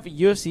 Like, we have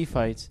UFC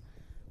fights.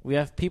 We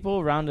have people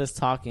around us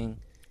talking.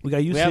 we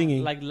got you We singing.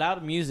 have, like,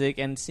 loud music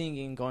and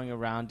singing going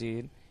around,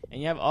 dude. And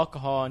you have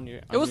alcohol on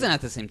your... It wasn't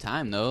at the same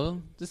time though.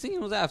 The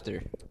singing was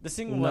after. The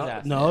singing was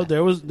after. No, Yeah.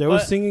 there was But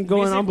singing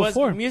going music on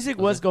before. Music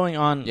was going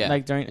on, Yeah.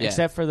 like, during... Yeah.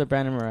 Except for the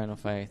Brandon Moreno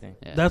fight thing.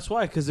 Yeah. That's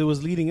why, because it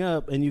was leading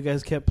up, and you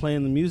guys kept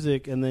playing the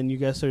music, and then you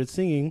guys started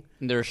singing.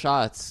 And there were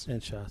shots.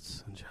 And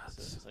shots.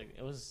 It's like,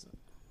 it was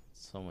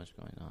so much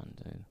going on,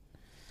 dude.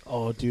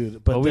 Oh,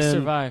 dude. But we then-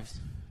 survived.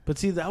 But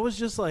see, that was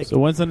just like... So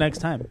when's the next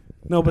time?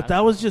 No, but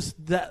that was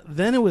just... that.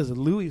 Then it was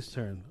Louis'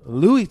 turn.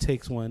 Louis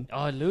takes one.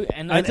 Oh, Lou...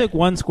 And I took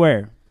one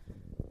square.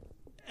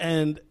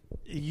 And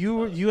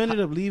you ended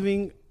up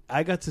leaving.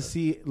 I got to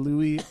see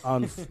Louis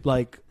on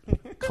like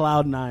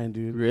cloud 9,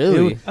 dude.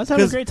 Really? I was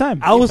having a 'cause great time.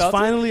 I was felt it?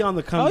 finally on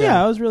the come Oh down.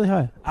 yeah, I was really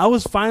high. I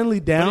was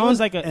finally down. was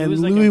like and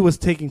Louis was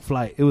taking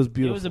flight. It was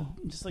beautiful. It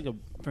was just like a.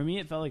 For me,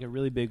 it felt like a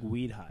really big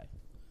weed high.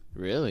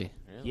 Really?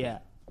 Yeah,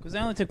 because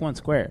I only took one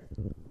square,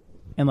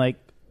 and like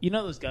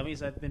those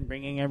gummies I've been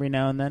bringing every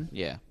now and then.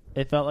 Yeah.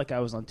 It felt like I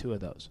was on 2 of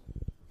those,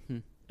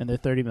 and they're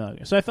 30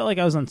 milligrams. So I felt like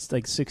I was on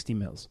like 60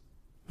 mils.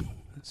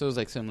 So it was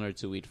like similar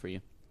to weed for you.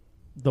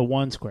 The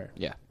one square.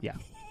 Yeah. Yeah.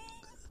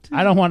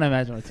 I don't want to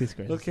imagine what 2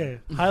 squares. Okay.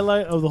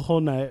 Highlight of the whole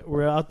night.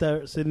 We're out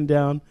there sitting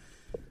down,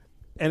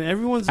 and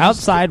everyone's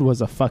Outside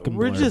was a fucking.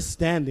 We're blur. just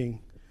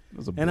standing, It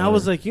was a and I blur.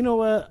 was like, you know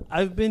what?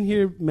 I've been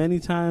here many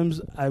times.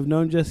 I've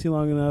known Jesse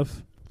long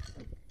enough.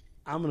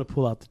 I'm gonna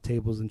pull out the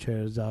tables and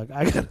chairs, dog.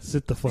 I gotta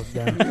sit the fuck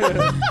down.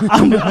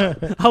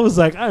 I was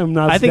like, I am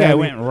not. I think I standing.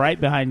 went right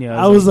behind you.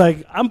 I was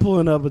like, I'm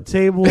pulling up a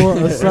table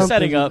or something.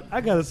 setting up.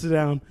 I gotta sit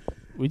down.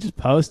 we just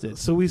posted.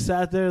 So we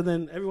sat there.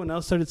 Then everyone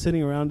else started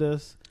sitting around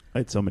us. I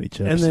had so many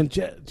chips. And then,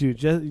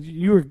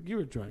 you were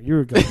drunk. You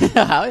were good.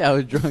 I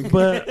was drunk.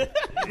 But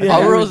While you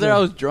I were was there,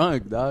 I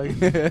drunk. was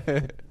drunk,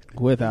 dog.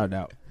 without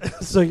doubt.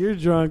 So you're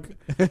drunk,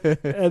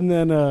 and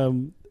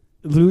then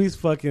Louis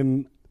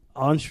fucking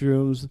on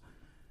shrooms,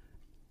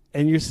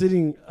 and you're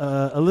sitting.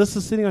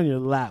 Alyssa's sitting on your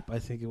lap, I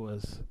think it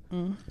was,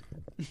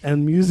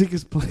 and music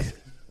is playing.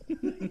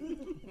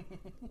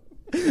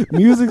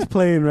 Music's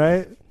playing,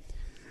 right?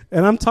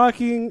 And I'm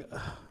talking.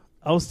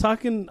 I was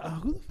talking.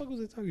 Who the fuck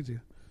was I talking to?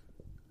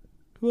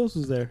 Who else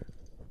was there?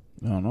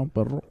 I don't know,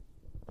 but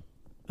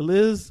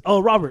Liz. Oh,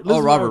 Robert. Liz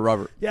and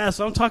Robert. Yeah,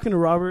 so I'm talking to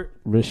Robert,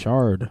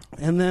 Richard.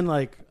 and then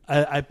like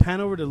I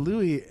pan over to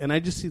Louis, and I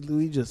just see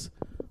Louis just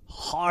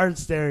hard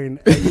staring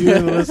at you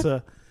and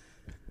Alyssa,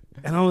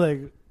 and I'm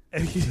like,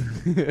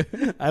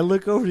 I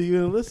look over to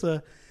you and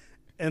Alyssa,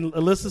 and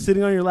Alyssa's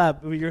sitting on your lap,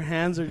 but your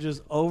hands are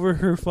just over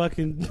her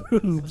fucking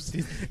boobs,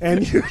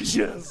 and you're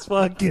just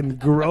fucking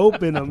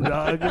groping them,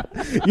 dog.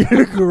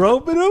 You're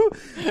groping them,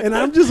 and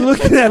I'm just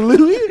looking at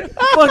Louis,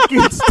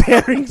 fucking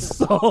staring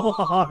so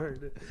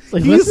hard.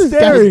 Like, He's what's this guy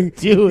staring.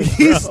 doing,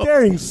 He's bro?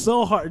 staring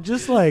so hard,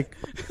 just like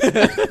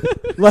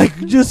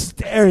just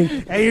staring,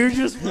 and you're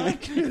just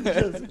fucking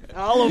just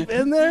all up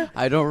in there.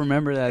 I don't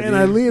remember that. And dude.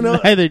 I lean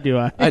up, Neither do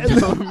I. I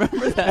don't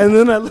remember that. and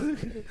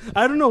then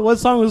I don't know what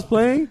song was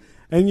playing,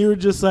 and you were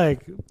just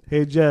like,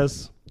 "Hey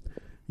Jess,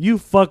 you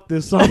fucked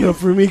this song up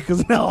for me,"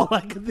 because now all I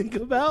can think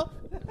about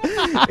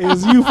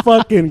is you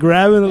fucking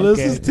grabbing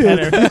Alyssa's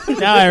tits.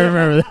 Now I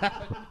remember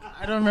that.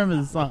 I don't remember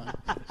the song.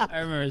 I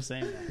remember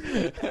saying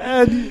that.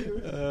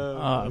 And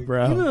Oh, even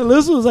bro.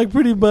 Alyssa was like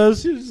pretty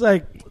buzzed. She was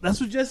like, That's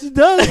what Jesse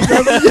does.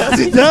 That's what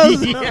Jesse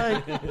does.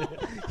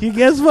 Like, he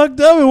gets fucked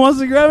up and wants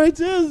to grab my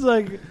tits.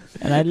 Like,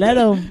 and I let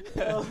him.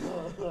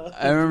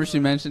 I remember she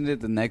mentioned it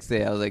the next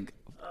day. I was like,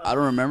 I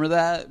don't remember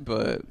that,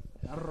 but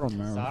I don't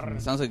remember.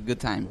 it sounds like a good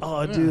time.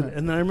 oh, dude.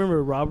 And then I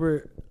remember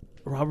Robert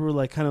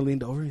like kind of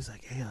leaned over. He's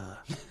like,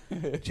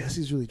 hey,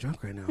 Jesse's really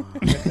drunk right now.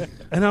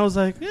 And I was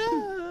like,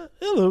 yeah,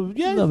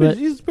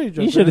 he's pretty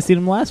drunk. You should have seen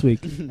him last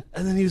week. And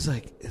then he was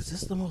like, is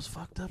this the most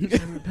fucked up he's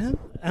ever been?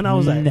 And I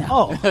was like,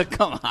 oh.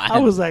 Come on. I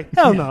was like,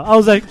 hell no. I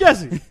was like,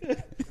 Jesse,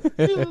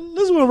 this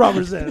is what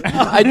Robert said.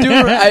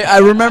 I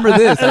remember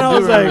this. And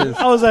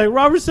I was like,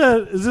 Robert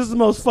said, is this the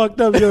most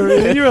fucked up you ever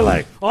been? And you were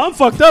like, oh, I'm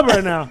fucked up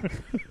right now.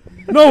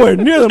 Nowhere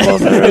near the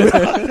most I've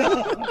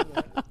ever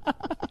been.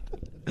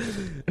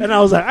 And I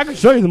was like, I can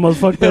show you the most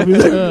fucked up. He's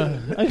like,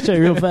 I can show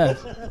you real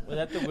fast. Was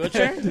that the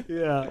wheelchair?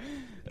 yeah.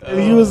 And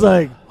he was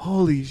like,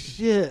 holy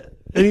shit.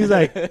 And he's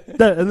like,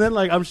 and then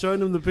like I'm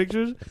showing him the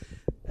pictures,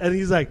 and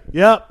he's like,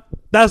 yep,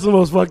 that's the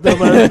most fucked up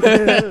I've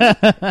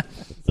ever been.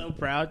 So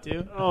proud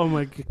too. Oh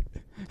my god.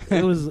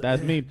 It was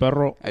That's me,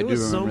 perro. I it do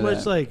was so remember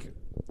much that. like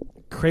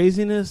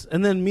craziness.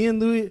 And then me and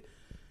Louis,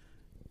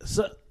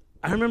 so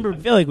I remember I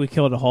feel like we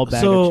killed a whole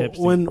bag so of chips.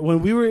 when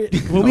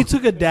we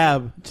took a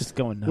dab, just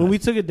going nuts. when we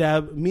took a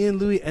dab, me and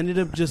Louis ended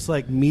up just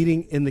like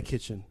meeting in the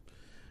kitchen.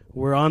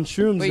 We're on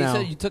shrooms Wait, now. you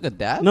said you took a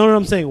dab? No,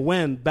 I'm saying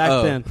when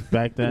back then.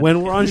 back then.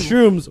 When we're on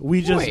shrooms,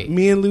 Wait.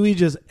 me and Louis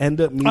just end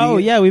up meeting. oh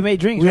yeah, we made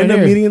drinks. we right end up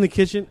here. meeting in the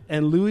kitchen,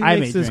 and Louis I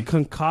makes made this drinks.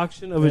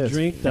 concoction of It a was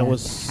drink that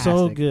was so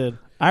fantastic. good.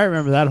 I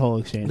remember that whole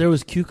exchange, There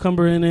was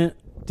cucumber in it.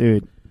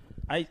 dude.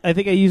 I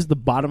think I used the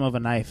bottom of a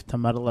knife to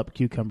muddle up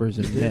cucumbers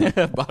and mint.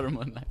 Bottom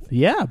of the knife.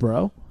 Yeah,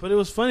 bro. But it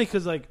was funny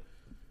because like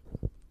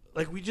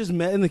we just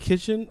met in the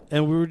kitchen,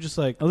 and we were just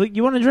like, I was like,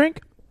 "You want a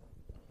drink?"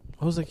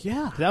 I was like,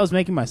 yeah, 'Cause I was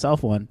making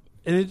myself one,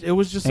 and it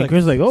was just and like,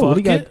 Chris was like, "Oh, what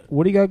do you fuck got? it.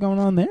 What do you got going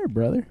on there,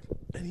 brother?"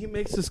 And he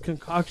makes this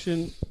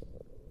concoction.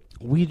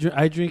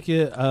 I drink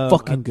it.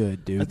 Fucking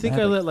good, dude. I think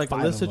had I let like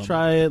 5 of Alyssa them.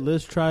 try it.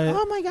 Liz try it.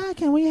 Oh my god,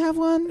 can we have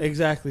one?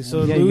 Exactly.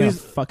 So yeah, you gotta Louis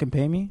fucking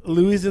pay me.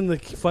 Louis in the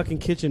fucking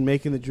kitchen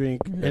making the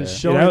drink and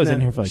showing Dude, I was them,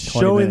 in here for like 20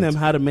 showing minutes. them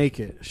how to make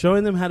it.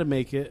 Showing them how to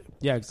make it.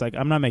 Yeah, it's like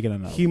I'm not making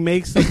enough. He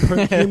makes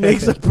he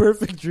makes a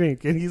perfect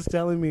drink, and he's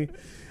telling me.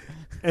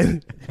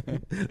 And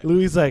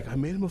Louis is like, I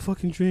made him a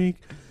fucking drink.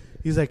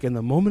 He's like, and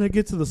the moment I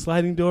get to the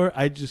sliding door,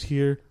 I just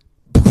hear.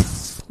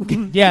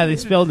 Yeah, they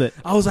spilled it.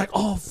 I was like,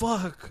 oh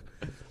fuck.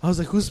 I was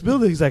like, who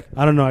spilled it? He's like,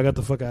 I don't know. I got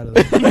the fuck out of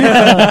there.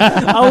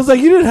 I was like,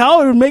 you didn't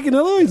help or make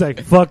another one? He's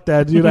like, fuck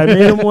that, dude. I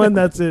made him one.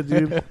 That's it,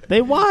 dude.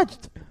 They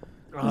watched.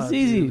 Oh, It's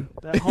easy. dude.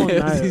 That whole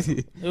night.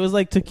 It was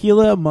like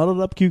tequila, muddled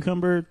up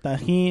cucumber,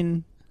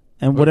 tajin,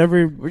 and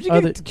whatever. Where'd you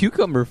other get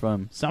cucumber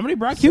from? Somebody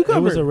brought It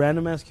cucumber. was a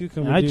random ass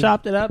cucumber. And I dude.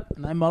 chopped it up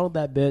and I muddled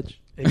that bitch.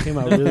 It came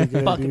out really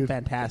good, Fucking dude.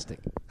 fantastic.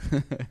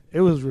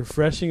 It was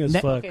refreshing as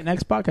fuck. Okay,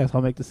 next podcast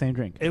I'll make the same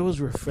drink. It was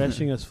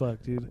refreshing as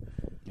fuck, dude.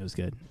 It was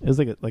good. It was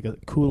like a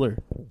cooler.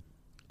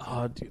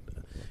 Oh, dude.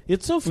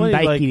 It's so funny.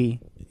 Like, Daiquiri.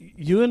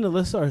 you and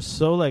Alyssa are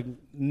so, like,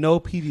 no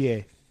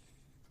PDA.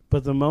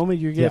 But the moment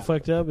you get Yeah.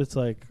 fucked up, it's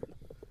like,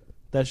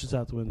 that's just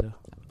out the window.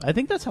 I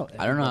think that's how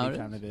I don't know how everybody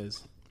it kind of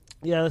is.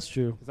 Yeah, that's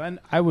true. 'Cause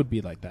I would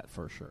be like that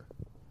for sure.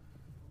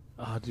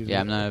 Oh, dude. Yeah,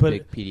 I'm not a but,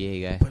 big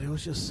PDA guy. But it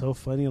was just so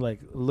funny, like,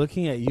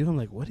 looking at you, I'm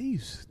like, what are you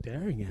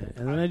staring at?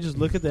 And then I just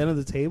look at the end of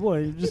the table,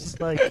 and you're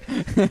just like,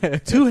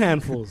 two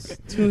handfuls,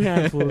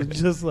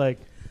 just like,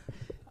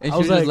 And I she was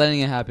was just like- letting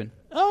it happen.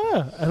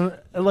 oh, yeah.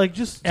 And like,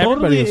 just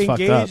Everybody totally was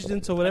fucked engaged up.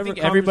 into I whatever think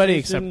everybody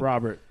except conversation-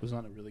 Robert was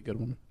on a really good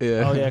one.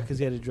 Yeah. Oh, yeah, because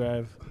he had to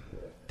drive.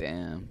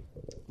 Damn.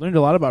 Learned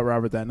a lot about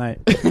Robert that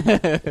night.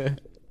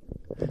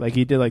 Like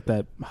he did like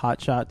that hot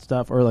shot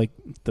stuff or like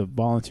the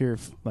volunteer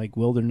like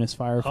wilderness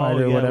firefighter Oh,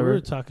 yeah, or whatever. we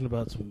were talking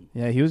about some,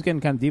 Yeah, he was getting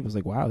kind of deep. I was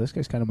like, wow, this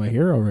guy's kind of my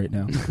hero right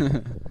now.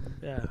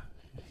 yeah,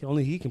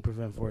 only he can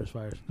prevent forest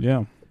fires.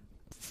 Yeah.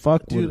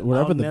 Fuck, Dude,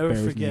 whatever I'll the never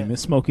bear's forget. name is.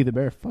 Smokey the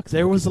Bear. Fuck.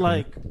 There Smokey was the Bear.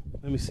 like,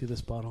 let me see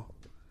this bottle.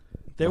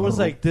 There was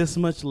Oh. like this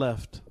much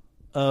left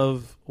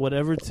of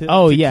whatever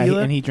Oh, yeah,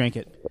 tequila, and he drank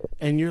it.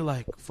 and you're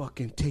like,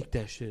 fucking take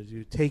that shit,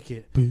 dude, take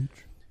it. Bitch.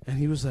 And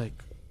he was like,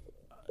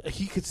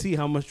 he could see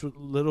how much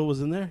little was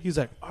in there. He's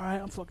like, all right,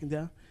 I'm fucking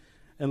down.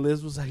 And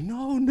Liz was like,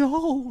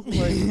 no.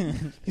 Like,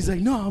 he's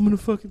like, no, I'm going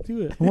to fucking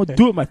do it. I want to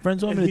do it. My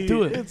friends want And me to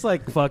do it. It's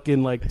like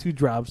fucking like 2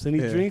 drops. And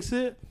he drinks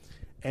it,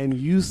 and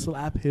you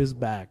slap his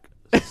back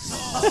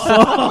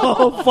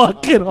so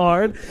fucking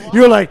hard.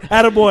 You're like,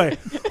 attaboy.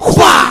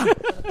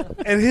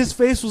 And his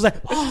face was like,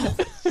 oh,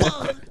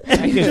 fuck.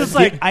 And he's just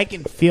like, I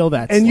can feel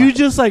that. and slap. you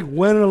just like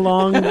went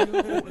along,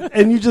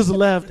 and you just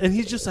left. And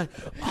he's just like,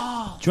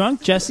 oh.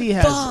 Drunk Jesse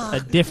has a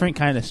different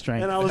kind of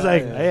strength. And I was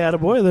like, hey,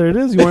 attaboy, there it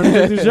is. You want to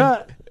take the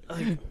shot?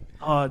 Like,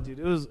 oh, dude,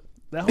 it was,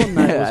 that whole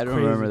night was I don't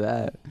crazy. remember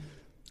that.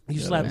 You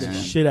slapped the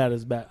man. shit out of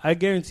his back. I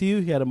guarantee you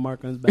he had a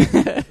mark on his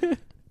back.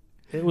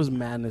 It was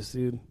madness,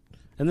 dude.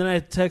 And then I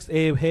text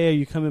Abe, hey, are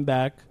you coming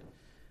back?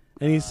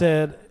 And he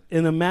said,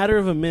 in a matter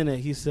of a minute,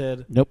 he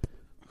said, nope.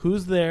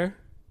 who's there?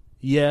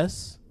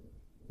 Yes.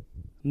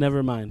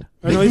 Never mind.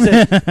 Or no, he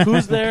said,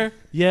 who's there?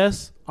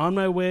 Yes. On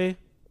my way.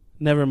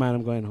 Never mind,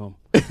 I'm going home.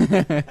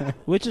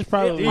 Which is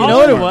probably You know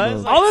what it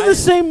was? All in the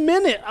same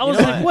minute. I was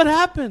know like, what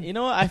happened? You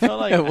know what? I felt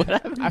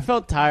like I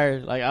felt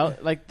tired.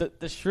 Like the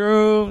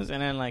shrooms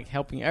and then like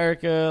helping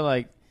Erica.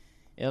 Like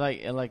I was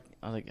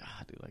like,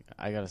 dude, like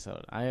I gotta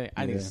settle. I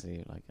need to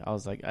sleep. Like I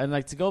was like, and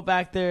like to go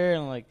back there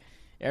and like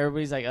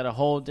everybody's like at a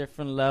whole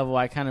different level.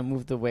 I kind of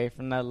moved away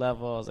from that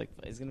level. I was like,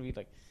 it's gonna be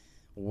like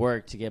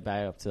work to get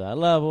back up to that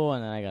level,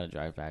 and then I gotta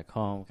drive back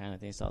home, kind of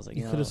thing. So I was like,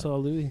 You could have saw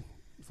Louis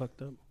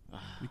fucked up.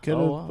 You could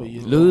have. wow.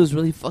 Lou was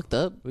really fucked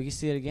up. We can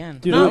see it again.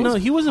 Dude, No,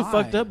 he wasn't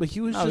fucked up, but he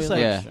was just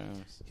like Yeah.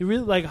 he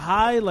really like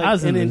high, I like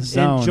was in and the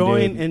zone,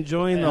 enjoying dude.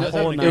 enjoying Yeah, the it was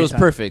whole having a night. It was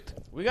perfect.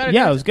 We gotta.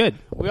 Yeah, do it was good.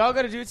 We all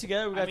gotta do it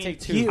together. We gotta take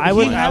two. he- I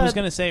was had-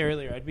 gonna say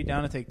earlier, I'd be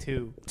down to take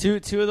two. two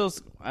of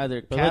those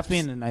either But let's caps be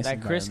in a nice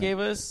that Chris environment.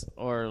 gave us,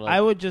 or like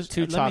I would just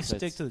two let chocolates. me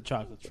stick to the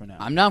chocolates for now.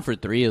 I'm down for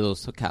 3 of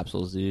those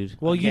capsules, dude.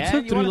 Well, you Again?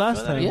 took You 3 wanna last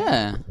fill that time. in?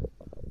 Yeah.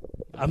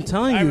 I'm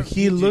telling I you, re-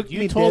 he you- looked you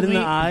me told dead in the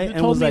me- eye you and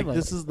told was me, like, like-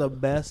 "This is the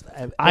best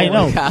I've I ever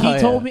know. had." God,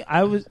 He told yeah. me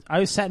I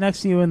was sat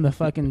next to you in the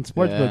fucking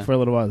sports Yeah. book for a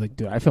little while. I was like,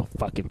 dude, I feel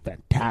fucking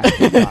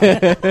fantastic.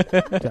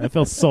 Dude, I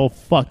feel so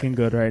fucking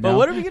good right But now.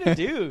 what are we gonna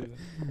do?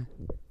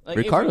 Like,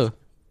 if Ricardo.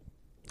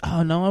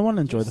 Oh no, I want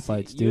to enjoy the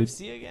fights, dude.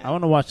 UFC again? I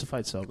want to watch the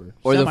fight sober.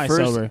 Or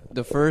Semi-sober.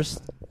 the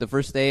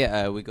first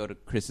day we go to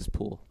Chris's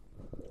pool.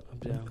 I'm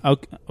down.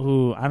 Okay.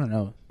 Ooh, I don't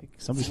know.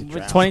 Somebody's gonna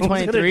drown.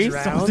 2023.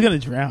 Someone's Someone's gonna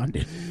drown,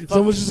 dude.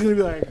 Someone's just gonna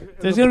be like,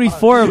 There's gonna be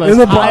 4 of us in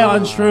the high bottom on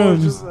of the pool,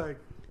 shrooms. just like,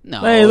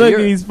 No. Hey, look,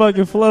 you're- he's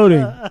fucking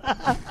floating.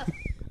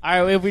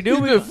 All right, if we do,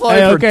 You've we, been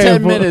floating Hey, for okay,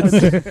 10 but-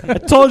 minutes. I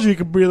told you you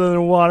could breathe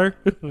underwater.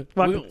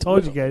 Fucking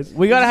told you guys.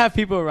 we gotta have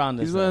people around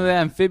us. He's one of the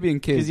amphibian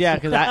kids.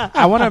 Because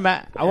I want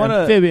to. I want to.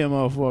 Amphibian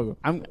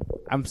motherfucker.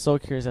 I'm so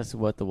curious as to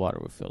what the water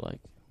would feel like.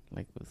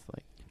 Like with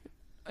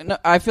like, No,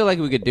 I feel like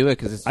we could do it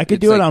because I could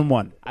do it on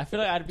one. I feel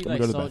like I'd be Let me like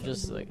go to so the bathroom.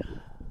 just like.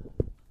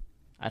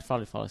 I'd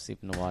probably fall asleep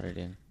in the water,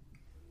 dude.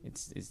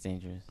 It's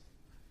dangerous.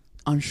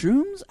 On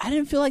shrooms? I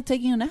didn't feel like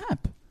taking a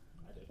nap.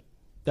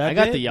 I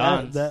got the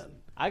yawns.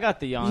 I got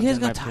the yawns. You guys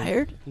in my got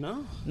tired? pool.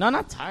 No, No,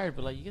 not tired,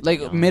 but like you get the Like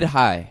yawns.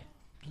 mid-high.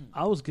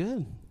 I was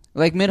good.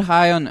 Like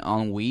mid-high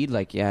on weed,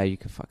 like, yeah, you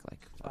could fuck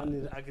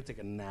like... I could take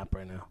a nap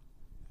right now.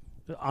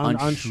 On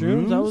On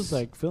shrooms, I shrooms? was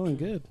like feeling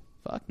good.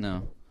 Fuck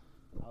no.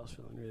 I was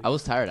feeling really I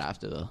was tired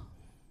after, though.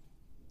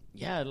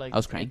 Yeah, like I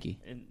was cranky.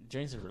 It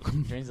drains a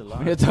lot.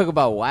 We're going to talk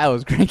about why I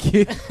was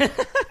cranky.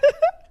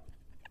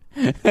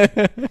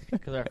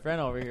 Because our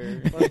friend over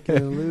here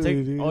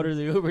ordered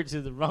the Uber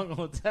to the wrong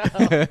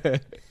hotel.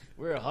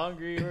 We were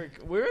hungry.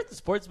 We were at the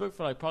sports book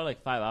for like probably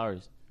like 5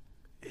 hours.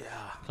 Yeah,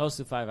 Close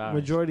to 5 hours.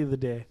 majority of the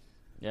day.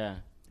 Yeah.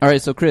 All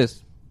right, so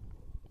Chris,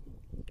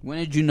 when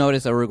did you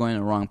notice that we were going to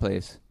the wrong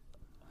place?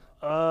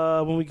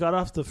 When we got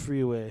off the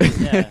freeway.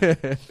 Yeah.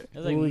 It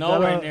was like When we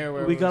nowhere got near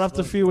where we got off the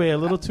supposed to freeway a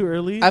little too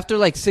early. After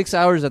like 6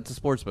 hours at the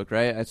sports book,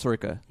 right? At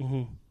Sorka.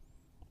 I'm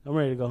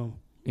ready to go home.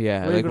 Yeah,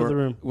 Ready to like go to the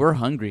room. we're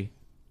hungry.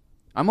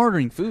 I'm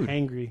ordering food.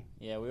 Angry.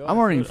 Yeah, we I'm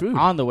ordering food.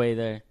 on the way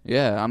there.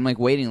 Yeah, I'm like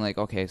waiting, like,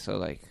 okay, so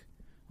like,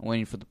 I'm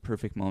waiting for the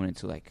perfect moment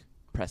to like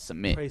press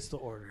submit. Place the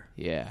order.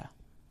 Yeah.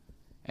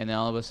 And then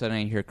all of a sudden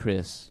I hear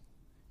Chris,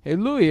 "Hey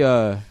Louis,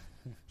 did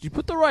you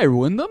put the right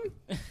Wyndham?"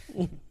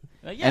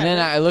 Like, yeah, And then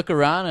I look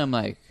around and I'm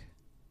like,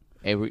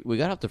 hey, we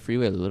got off the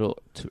freeway a little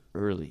too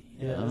early.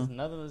 You Yeah. know? there's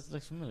another that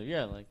looks familiar.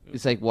 Yeah, like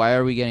It's like, why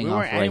are we getting We off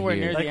weren't right anywhere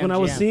here? near Like the when I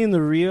was MGM. seeing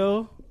the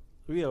Rio,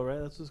 right?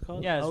 That's what it's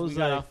called. yeah, I so was we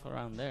got like, off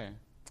around there,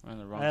 on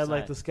the wrong I had side.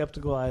 like the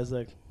skeptical eyes,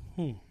 like,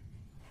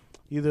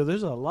 either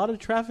there's a lot of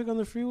traffic on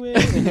the freeway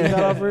and you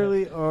got off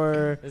early,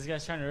 or This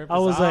guy's trying to rip I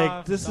us was off like,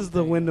 or this is the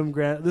something. Wyndham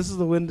This is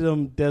the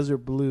Wyndham Desert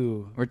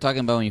Blue. We're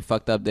talking about when you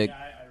fucked up, Dick.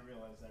 I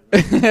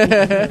realized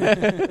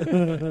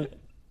that.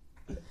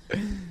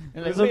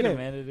 And like, It's wait okay. a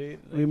minute, dude.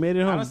 Like, We made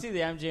it I home. don't see the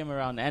MGM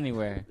around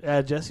anywhere.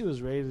 Jesse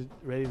was ready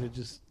to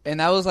just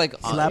And I was like,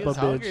 slap he a was bitch,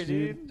 hungry,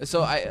 dude.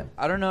 so I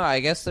don't know. I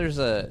guess there's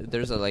a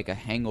like a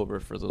hangover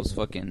for those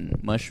fucking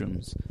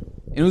mushrooms.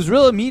 It was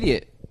real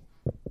immediate.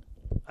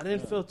 I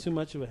didn't feel too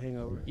much of a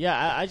hangover.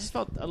 Yeah, I just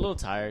felt a little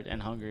tired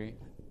and hungry.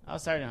 I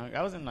was tired and hungry.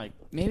 I wasn't like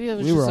Maybe it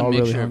was We were just a all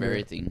really mixture of hungry.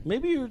 everything.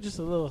 Maybe you were just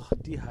a little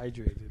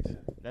dehydrated.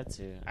 that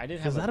too. I did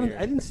have Because a beer.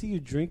 I didn't see you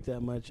drink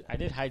that much I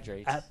did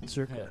hydrate. at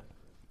Circa.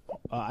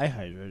 I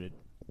hydrated.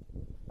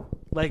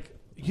 Like,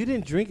 you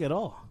didn't drink at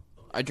all.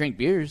 I drank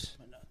beers.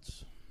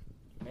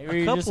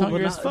 Maybe you're just but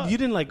hungry as not- fuck. you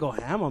didn't like go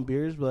ham on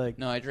beers, but like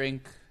No, I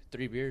drank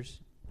 3 beers.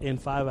 in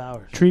 5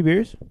 hours. 3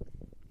 beers?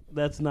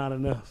 That's not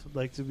enough,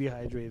 like, to be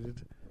hydrated.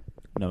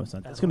 No, it's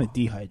not. That's gonna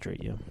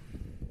dehydrate you.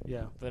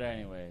 Yeah. But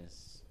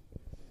anyways,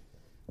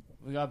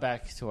 we got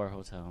back to our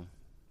hotel.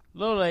 A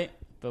little late,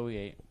 but we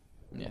ate.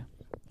 Yeah.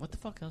 What the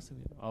fuck else did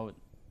we do? Oh,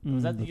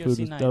 Was that the food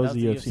UFC night? That was That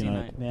the was the UFC UFC night.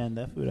 night. Man,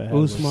 that food I had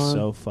Usman. was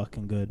so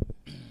fucking good.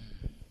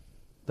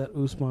 That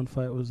Usman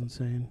fight was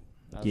insane.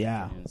 that was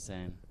Yeah. fucking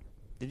insane.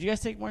 Did you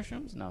guys take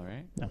mushrooms? No,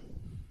 right?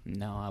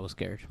 No, I was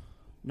scared.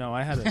 No,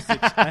 I had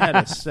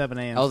a 7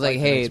 a.m. I was like,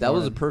 flight the hey, next that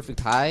was a morning. perfect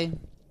high.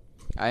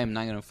 I am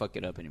not gonna fuck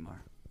it up anymore.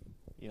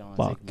 You don't want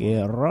Fuck to take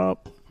more. it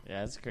up.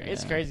 Yeah, it's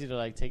it's Yeah. crazy to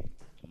like take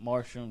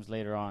mushrooms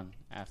later on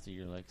after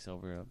you're like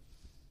sober up.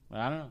 But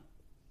I don't know.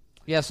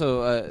 Yeah,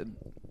 so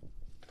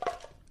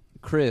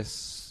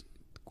Chris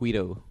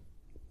Guido.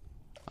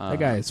 That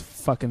guy is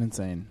fucking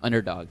insane.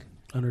 Underdog.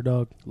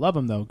 Love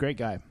him, though. Great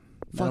guy.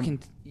 Fucking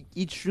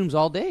eats shrooms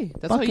all day.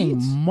 That's fucking how he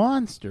eats.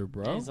 monster,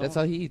 bro. Yeah, That's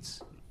how he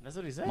eats. That's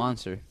what he said.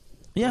 Monster.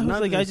 Yeah, who's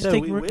like, I just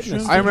take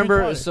shrooms. I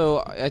remember, so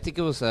I think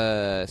it was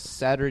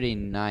Saturday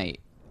night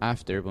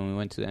after when we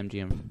went to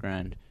MGM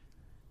Grand.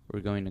 We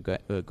were going to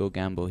go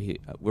gamble. We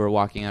were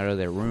walking out of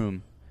their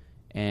room,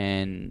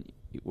 and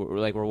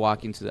we're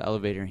walking to the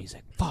elevator, and he's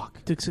like,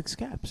 "Fuck!" Took 6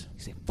 caps.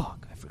 He's like,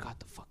 "Fuck! I forgot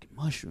the fucking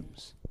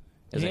mushrooms."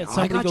 Yeah,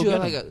 I got go you. get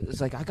Like, 'em.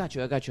 it's like, I got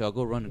you. I'll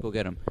go run and go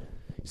get him.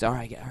 He's like,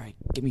 all right,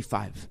 give me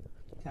 5.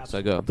 So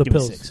I go. The Give me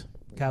pills. 6.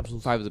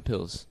 Capsules. 5 of the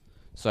pills.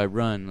 So I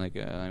run,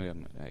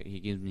 he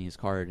gives me his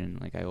card, and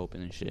like I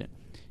open and shit.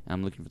 And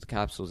I'm looking for the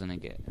capsules, and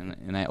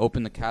and I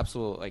open the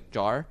capsule like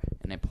jar,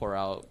 and I pour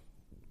out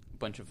a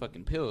bunch of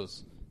fucking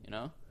pills, you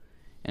know.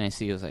 And I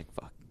see it was like,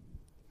 fuck,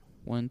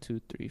 1,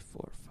 2, 3,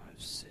 4, 5,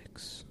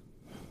 6.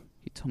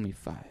 He told me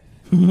 5.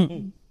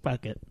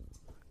 Fuck it.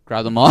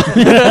 Grab them all.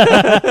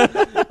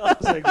 I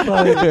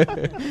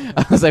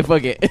was like,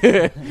 fuck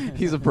it.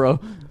 He's a pro.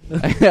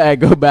 I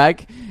go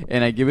back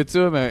and I give it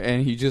to him,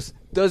 and he just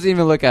doesn't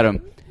even look at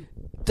him.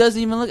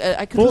 Doesn't even look.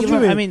 I could give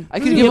him. I mean, I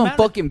could give him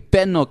fucking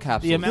Benno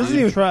capsules. The amount doesn't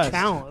of even trust.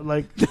 count.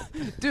 Like,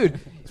 dude,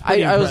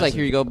 pretty I was like, impressive.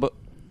 here you go, but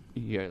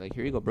here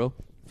you go, bro.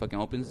 Fucking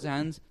opens his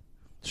hands,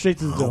 straight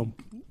to the dome.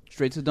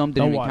 straight to the dome.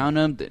 Didn't even count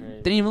him.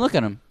 Didn't even look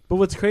at him. But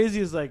what's crazy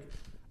is like,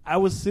 I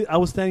was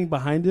standing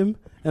behind him,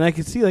 and I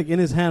could see like in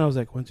his hand, I was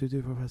like 1, 2,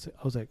 3, 4, 5, 6.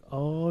 I was like,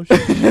 oh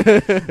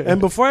shit. And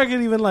before I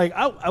could even like,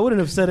 I wouldn't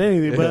have said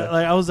anything, but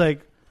like I was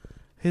like,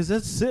 is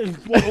that 6?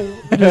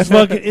 Just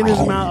fucking in his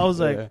mouth. I was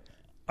like,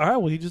 all right,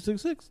 well he just took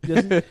 6.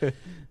 I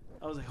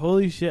was like,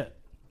 holy shit.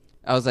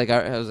 I was like,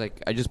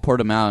 I just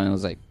poured him out, and I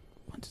was like,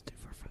 1, 2, 3,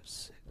 4, 5,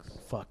 6.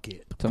 Fuck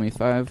it. Tell me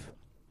 5.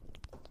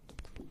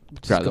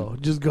 Grab them.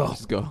 Just go.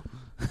 Just go.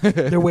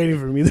 They're waiting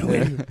for me.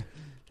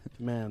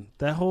 Man,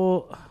 that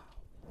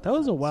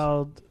was a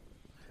wild.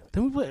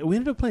 Then we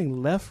ended up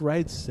playing left,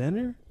 right,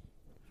 center.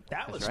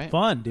 That was right.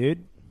 fun,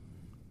 dude.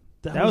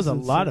 That was a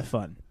insane. lot of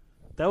fun.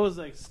 That was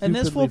like, And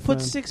this fool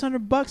stupidly put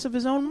fun. $600 of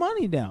his own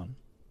money down.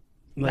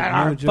 Like,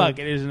 Nah, no joke. fuck,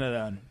 it isn't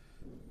done.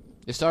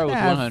 It started with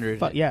Yeah, 100.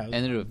 fuck, yeah.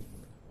 Ended with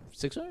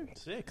 600.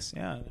 6,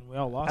 yeah. And we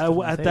all lost.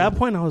 At that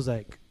point, I was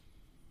like,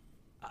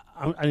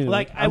 I'm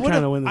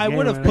trying to win this I game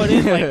would have right put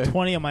now. in like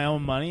 20 of my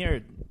own money or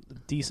a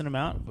decent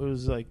amount. It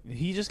was like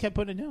he just kept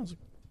putting it down. I was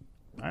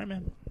like, all right,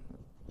 man.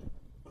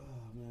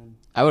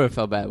 I would have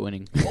felt bad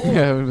winning.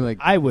 I would be like,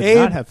 I would Abe-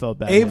 not have felt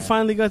bad. Abe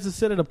finally got to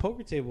sit at a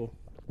poker table.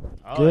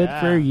 Oh, Good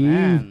yeah, for you,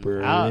 man.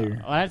 brother.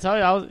 When I tell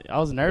you, I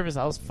was nervous.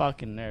 I was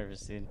fucking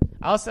nervous, dude.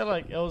 I was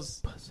like, it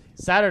was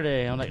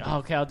Saturday. I'm like, oh,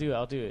 okay, I'll do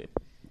it.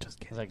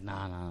 Just I was like,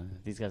 nah,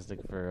 these guys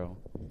looking for real.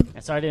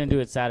 And so I didn't do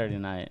it Saturday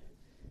night.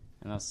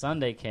 And then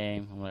Sunday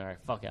came. I'm like, all right,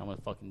 fuck it, I'm gonna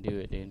fucking do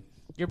it, dude.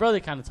 Your brother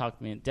kind of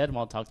talked me,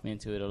 Deadmall talked me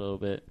into it a little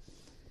bit.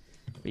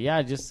 But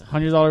yeah, just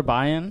 $100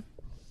 buy-in.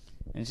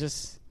 And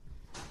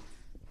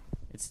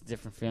it's a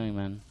different feeling,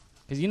 man.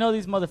 Because you know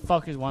these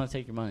motherfuckers want to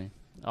take your money,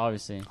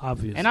 obviously.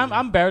 And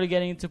I'm barely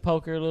getting into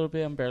poker a little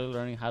bit. I'm barely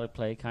learning how to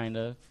play, kind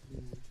of.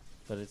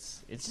 But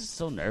it's just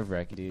so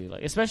nerve-wracking, dude.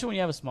 Like, especially when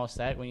you have a small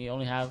stack, when you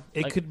only have...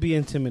 It like, could be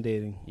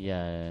intimidating.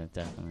 Yeah,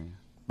 definitely.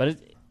 But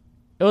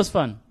it was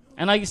fun.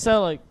 And like you said,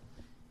 like,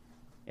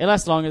 it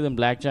lasts longer than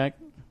blackjack.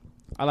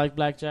 I like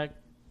blackjack.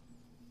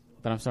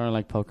 But I'm starting to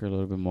like poker a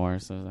little bit more.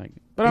 So like...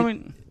 But I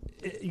mean...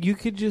 You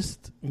could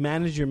just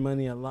manage your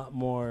money a lot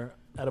more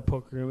at a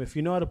poker room if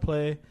you know how to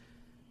play.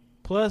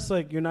 Plus,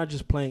 like, you're not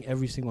just playing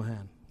every single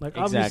hand. Like,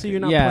 obviously, Exactly. you're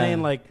not Yeah.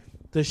 playing, like,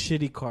 the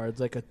shitty cards,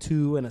 like a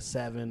 2 and a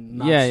 7.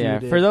 Not Yeah.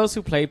 suited. For those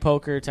who play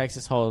poker,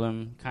 Texas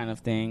Hold'em kind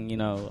of thing, you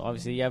know,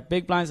 obviously you have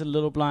big blinds and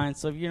little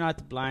blinds. So if you're not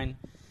the blind,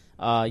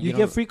 you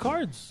get free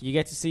cards. You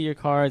get to see your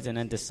cards and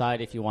then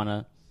decide if you want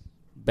to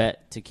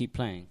bet to keep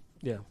playing.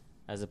 Yeah.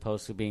 As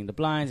opposed to being the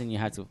blinds and you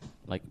had to,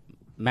 like,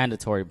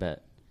 mandatory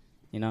bet.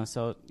 You know,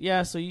 so,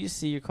 yeah, so you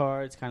see your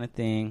cards kind of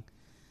thing.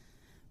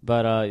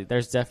 But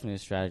there's definitely a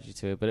strategy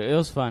to it. But it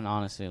was fun,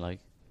 honestly. Like,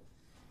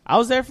 I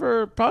was there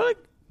for probably like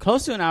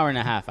close to an hour and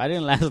a half. I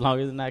didn't last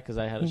longer than that because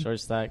I had a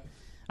short stack.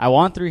 I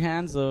won 3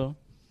 hands, though.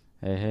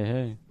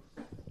 Hey.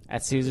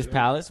 At Caesar's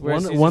Palace.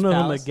 One of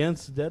them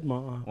against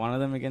Deadmau. One of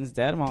them against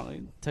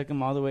Deadmau. Took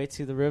him all the way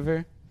to the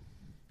river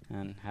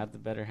and had the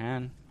better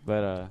hand.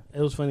 But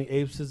it was funny.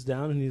 Abe sits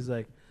down and he's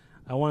like,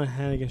 I want a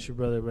hand against your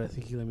brother, but I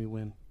think he let me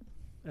win.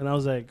 And I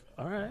was like,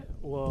 all right,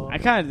 well. I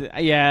kind of,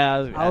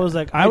 yeah. I was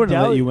like, I wouldn't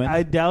let you win.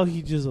 I doubt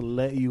he just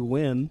let you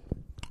win.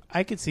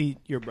 I could see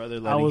your brother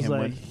letting I was him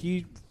like, win.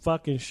 he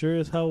fucking sure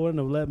as hell wouldn't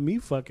have let me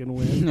fucking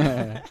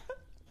win.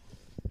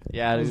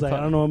 Yeah, I was like, I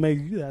don't know what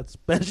makes you that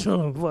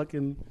special.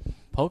 Fucking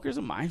poker's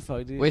a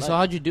mindfuck, dude. wait, so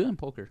how'd you do in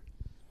poker?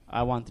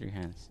 I won 3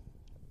 hands,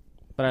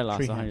 but I lost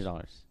Three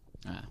 $100.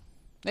 Ah.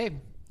 Hey,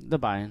 The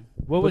buy-in.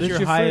 What was is your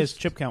your highest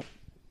first- chip count?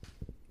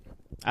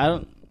 I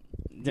don't.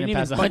 You Didn't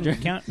even pass fucking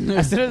 100. count?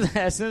 as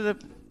soon as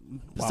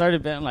I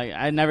started betting, like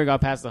I never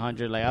got past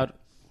 100. Like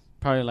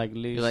Probably like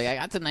lose. You're like, I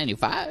got to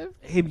 95.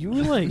 Abe, you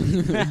were like,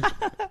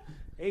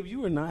 Abe, you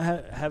were not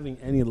having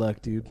any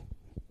luck, dude.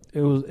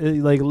 It was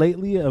like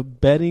lately,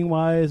 betting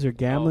wise or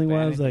gambling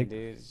wise, like,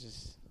 dude, it's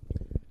just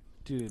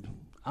dude.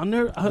 I'll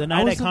never. The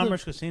night at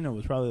Commerce Casino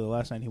was probably the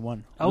last night he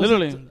won.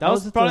 literally that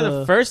was probably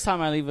the first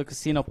time I leave a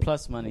casino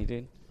plus money,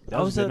 dude.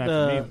 I was at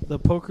the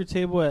poker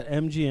table at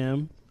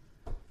MGM.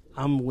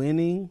 I'm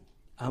winning.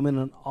 I'm in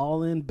an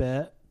all-in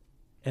bet,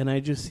 and I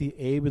just see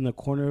Abe in the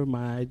corner of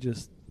my eye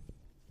just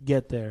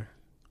get there.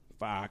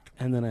 Fuck.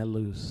 And then I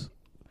lose.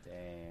 Damn.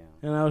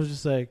 And I was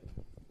just like,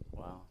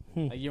 wow.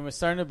 Like, you were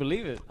starting to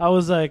believe it. I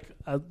was like,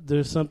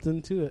 there's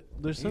something to it.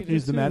 There's something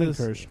Use to the Madden this.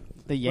 curse.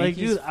 The Yankees.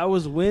 Like, dude, I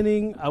was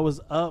winning. I was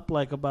up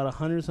like about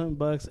 $100-something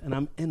bucks, and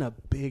I'm in a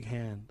big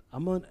hand.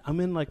 I'm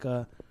in like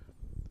a.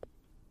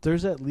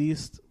 There's at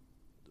least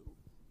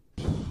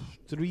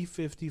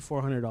 $350,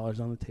 $400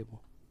 on the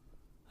table.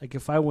 Like,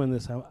 if I win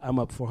this, I'm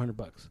up $400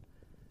 bucks.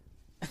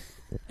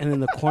 And in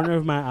the corner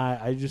of my eye,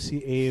 I just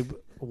see Abe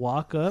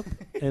walk up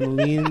and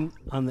lean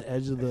on the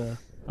edge of the.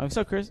 I'm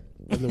so Chris.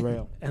 Of the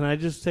rail, and I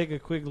just take a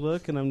quick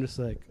look, and I'm just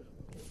like,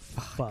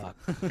 "Fuck!"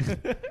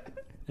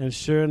 And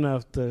sure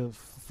enough,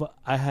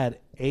 I had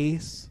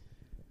ace,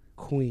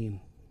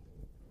 queen.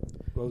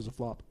 What was the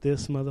flop?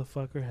 This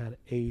motherfucker had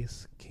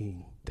ace,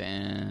 king.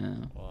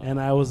 Damn. Wow. And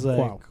I was like,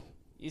 Wow.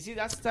 You see,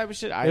 that's the type of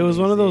shit. it was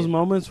one of those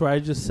moments where I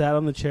just sat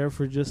on the chair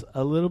for just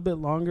a little bit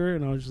longer,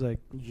 and I was just like,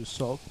 You just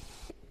sulk.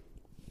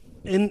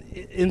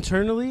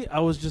 Internally, I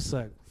was just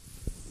like,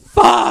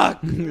 "Fuck!"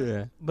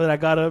 Yeah. But I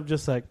got up,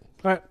 just like,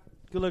 "All right,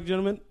 good luck,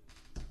 gentlemen."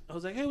 I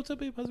was like, "Hey, what's up,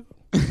 babe? How's it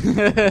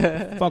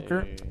going?"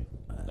 Fucker.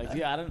 Like,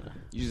 yeah, I don't.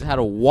 You just had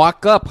to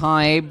walk up, huh,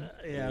 Abe?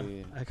 Yeah,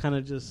 Yeah. I kind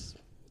of just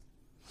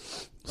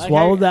Like,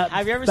 swallowed that.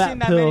 Have you ever fat seen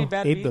that pill. many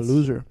bad Abe beats? the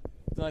loser.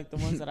 Like the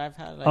ones that I've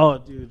had. Like, Oh,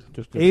 dude.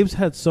 Just good. Abe's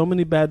had so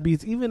many bad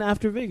beats, even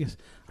after Vegas.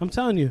 I'm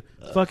telling you,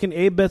 fucking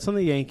Abe bets on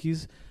the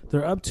Yankees.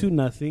 They're up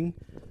 2-0.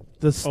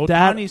 The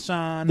stat,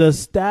 Ohtani-san. the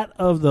stat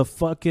of the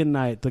fucking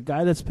night. The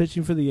guy that's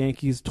pitching for the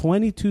Yankees,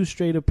 22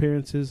 straight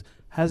appearances,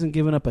 hasn't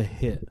given up a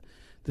hit.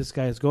 This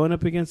guy is going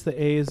up against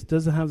the A's.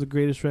 Doesn't have the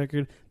greatest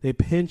record. They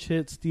pinch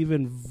hit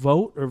Steven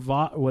Vogt or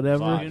whatever.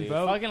 Fuck, dude.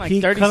 Fucking like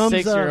He comes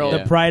 36-year-old.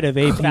 up- The pride of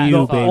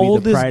APU, The baby.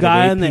 oldest the pride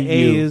guy of in the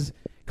APU. A's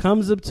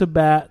comes up to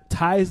bat,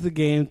 ties the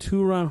game,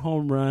 2-run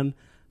home run.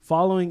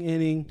 Following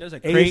inning, Does a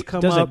A's great, come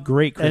does a up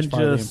great Chris and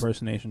Farley just-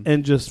 impersonation.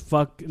 and just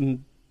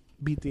fucking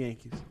beat the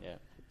Yankees. Yeah.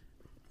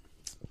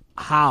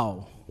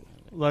 How?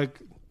 Like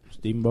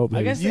Steven Boat,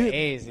 baby. Against You- the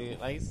A's, dude.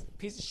 Like, it's a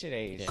piece of shit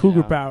A's. Cougar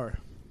you know? power.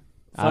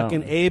 I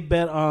fucking don't- Abe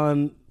bet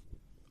on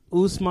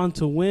Usman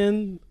to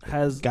win,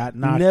 has Got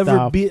knocked never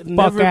off. beat, Fuck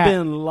never that.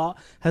 been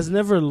has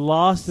never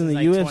lost in the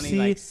Like UFC. 20,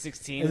 like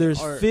 16.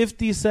 There's or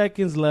 50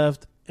 seconds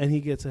left, and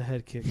he gets a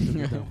head kick. To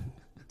the dome.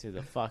 to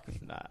the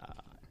fucking.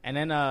 And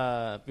then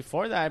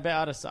before that, I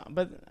bet Adesanya.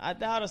 But I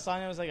thought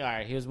Adesanya was like, all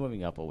right, he was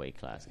moving up a weight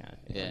class kind of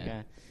thing. Yeah.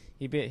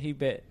 Like, he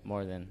bit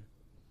more than.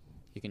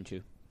 You can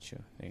chew. Sure.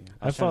 There you go.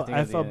 I was trying to felt think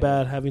I of the felt other-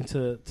 bad having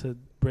to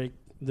break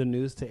the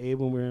news to Abe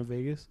when we were in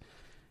Vegas,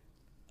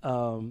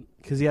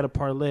 because he had a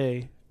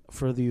parlay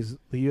for the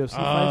UFC fights.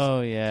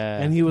 Oh yeah.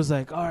 And he was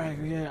like, "All right,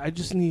 yeah, I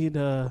just need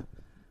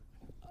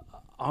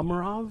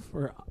Amarov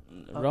or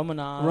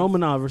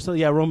Romanov. or so.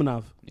 Yeah,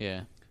 Romanov."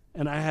 Yeah.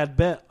 And I had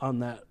bet on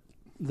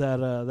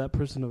that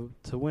person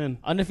to win,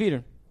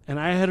 Undefeated. and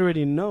I had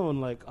already known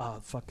like, "Oh,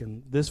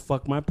 fucking this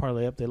fucked my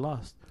parlay up. They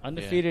lost."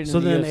 Undefeated. So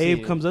in the then UFC.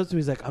 Abe comes up to me.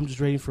 He's like, "I'm just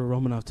waiting for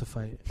Romanov to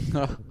fight."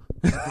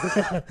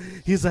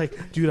 He's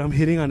like, "Dude, I'm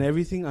hitting on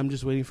everything. I'm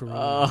just waiting for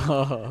Romanov."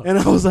 Oh. And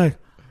I was like,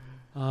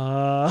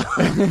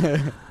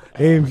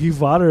 Abe, he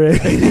fought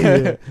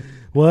already.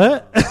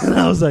 What? And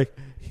I was like,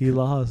 he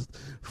lost.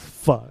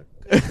 Fuck.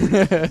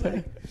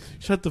 Like,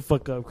 shut the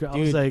fuck up. I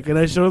was Dude. like, and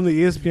I showed him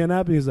the ESPN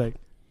app, and he's like,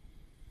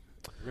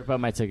 Rip out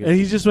my ticket. and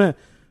he just went,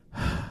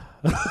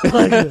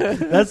 like,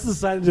 that's the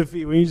sign of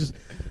defeat when you just,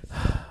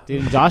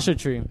 Dude, Joshua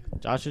Tree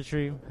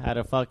had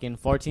a fucking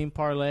 14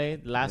 parlay.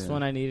 The last Yeah.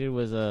 one I needed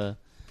was a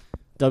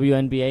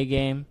WNBA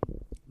game.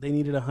 they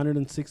needed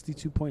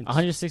 162 points.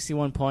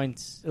 161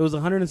 points. It was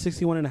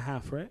 161 and a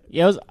half, right?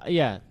 Yeah, the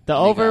And they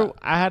over. got-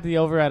 I had the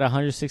over at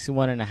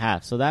 161 and a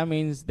half. So that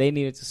means they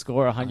needed to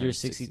score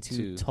 162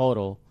 162.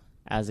 total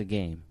as a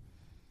game,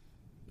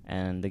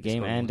 and the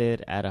game Scored one.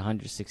 ended at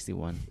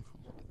 161.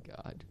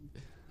 God.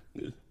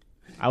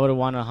 I would have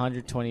won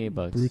 128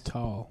 bucks.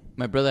 Brutal.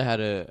 My brother had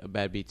a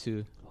bad beat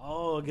too.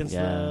 Oh, against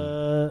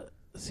Yeah.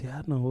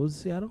 Seattle. No, what was it,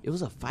 Seattle? It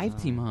was a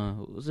 5-team, huh?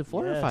 Was it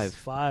 4 or Yes, 5?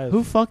 5.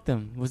 Who fucked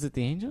them? Was it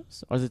the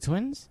Angels or the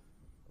Twins?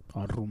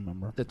 I don't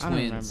remember. The I don't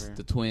Twins. remember.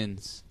 The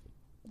Twins.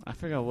 I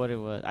forgot what it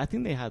was. I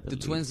think they had The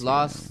lead, Twins too.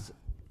 lost.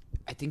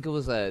 I think it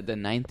was the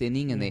 9th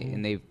inning, and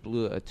they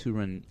blew a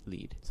 2-run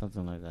lead.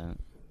 Something like that.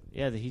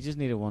 Yeah, he just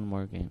needed one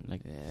more game.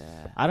 Like,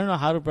 Yeah. I don't know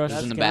how to brush. It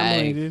was in the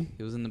gambling, bag. dude.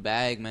 It was in the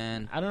bag,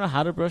 man. I don't know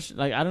how to brush.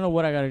 Like, I don't know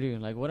what I gotta do.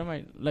 Like, what am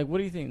I? Like, what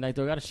do you think? Like,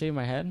 do I gotta shave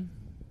my head?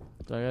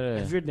 Do I gotta?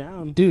 If you're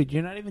down, Dude,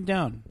 you're not even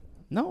down.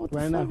 No, what the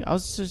Right fuck? now. I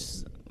was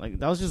just Like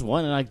that was just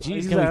one. And like,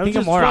 geez, He's can like, we I'm think of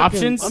just more fucking-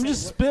 options? I'm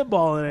just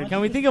spitballing it. Can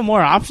we think of more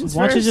options?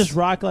 Why don't you first? just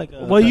rock like a...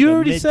 Well, like you a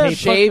already said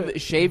mid-tape-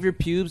 Shave your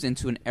pubes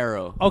into an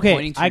arrow. Okay,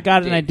 pointing to I your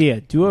got an dick.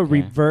 idea. Do a Okay.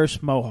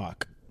 reverse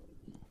mohawk.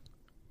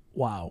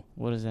 Wow,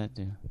 What does that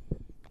do?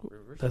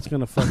 that's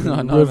gonna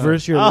fucking No,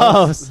 reverse your.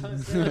 Oh, look. so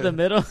instead of the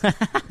middle.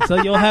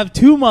 So you'll have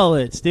 2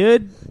 mullets,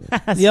 dude.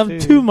 You have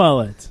 2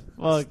 mullets.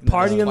 Well,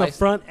 Party in the Twice.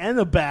 front and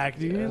the back,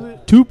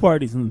 dude. 2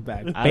 parties in the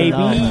back, I baby.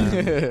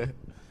 don't know.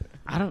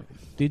 I don't.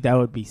 Dude, that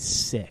would be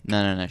sick.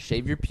 No.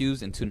 Shave your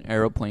pubes into an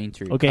arrow pointing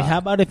to your Okay, cock. how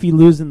about if you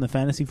lose in the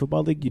fantasy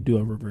football league, you do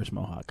a reverse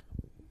mohawk?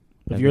 If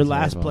That'd you're be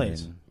last terrible,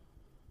 place. dude.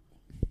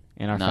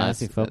 In our Nah,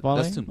 fantasy that's- football,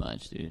 That's league? too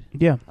much, dude.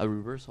 Yeah. A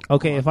reverse.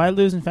 Okay, if I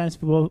lose in fantasy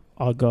football,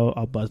 I'll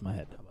buzz my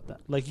head. How about that?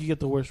 Like you get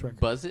the worst record.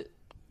 buzz it,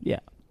 Yeah.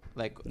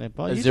 like Hey,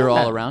 Paul, a you zero done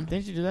all that. around.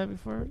 Didn't you do that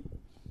before?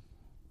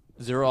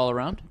 Zero all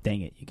around.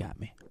 Dang it, you got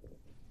me.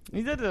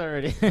 You did it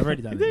already. I've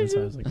already done it. That's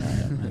why I was like, might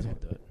as well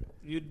do it.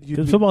 You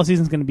Because football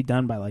season's going to be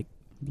done by like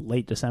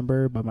late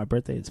December. By my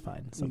birthday, it's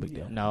fine. It's no big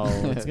deal. No,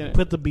 it's gonna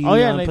put the beanie Oh,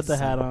 yeah, on, like put the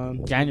hat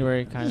on.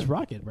 January kind Just of.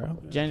 rock it, bro.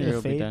 January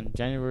will be fade.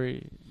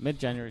 done.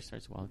 Mid-January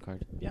starts wild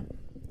card.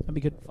 That'd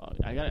be good. Fuck,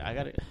 I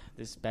got it.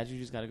 This bad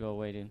juju's got to go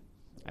away, dude.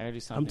 I gotta do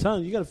something. I'm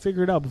telling you, you got to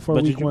figure it out before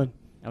But week you- 1.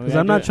 And we Because gotta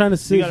I'm do not it. trying to You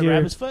sit got a here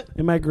rabbit's foot?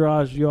 in my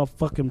garage. You all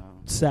fucking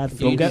sad Go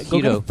face. get-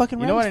 Go get a keto. fucking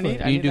You know what I rabbit's need?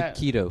 foot. I You need do that,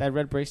 keto. That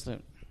red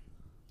bracelet.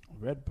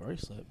 Red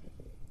bracelet.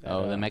 That,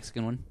 Oh, the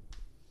Mexican one.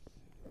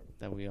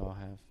 that we all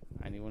have.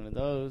 I need one of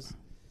those.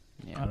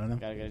 I don't know.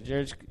 Gotta go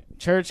to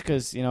church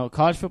because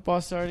college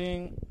football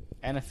starting,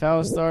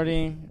 NFL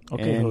starting.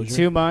 Okay, in Hozier.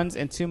 2 months.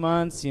 In 2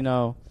 months,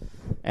 NBA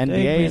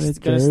me is to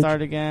gonna church.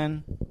 start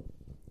again,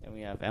 and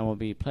we have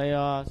MLB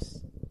playoffs.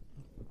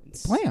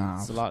 Playoffs?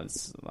 It's a lot.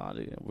 It's a lot.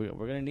 We're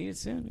gonna need it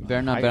soon. You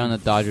better not bet on the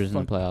Dodgers in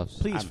the playoffs.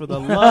 Please, for the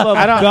I love of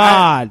don't-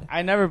 God.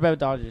 I never bet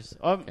Dodgers.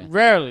 Okay.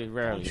 Rarely.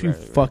 Don't you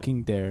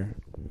fucking dare.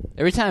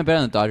 Every time I bet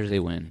on the Dodgers, they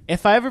win.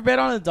 If I ever bet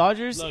on the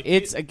Dodgers, Look,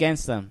 it's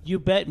against them. You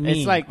bet me.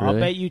 It's like- I'll Really?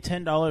 bet you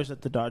 $10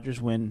 that the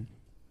Dodgers win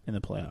in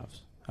the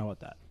playoffs. How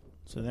about that?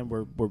 So then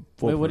we're full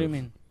Wait, what do you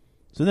proof. mean?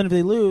 So then if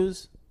they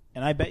lose,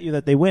 and I bet you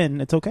that they win,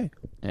 it's okay.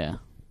 Yeah,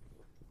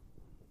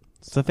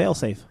 It's a fail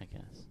safe. I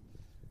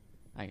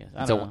guess.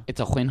 I don't know. it's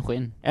a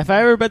win-win. If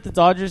I ever bet the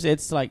Dodgers,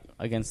 it's like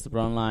against the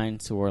run line,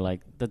 to where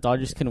like the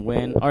Dodgers can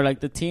win, or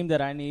like the team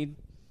that I need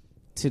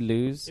to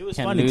lose It was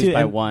can funny lose too.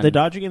 by and one. The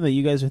Dodger game that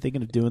you guys are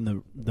thinking of doing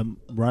the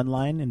run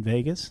line in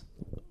Vegas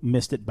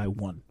missed it by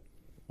 1.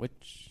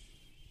 Which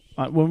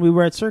When we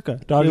were at Circa,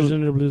 Dodgers it was-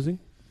 ended up losing.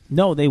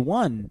 no, they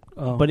won,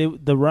 Oh. but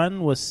the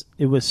run was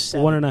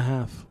 7.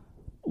 1.5.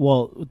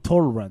 Well,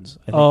 total runs.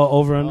 I think. Oh,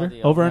 over under.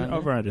 the over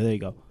over-under? under. There you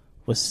go.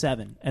 Was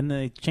 7, and then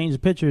they changed the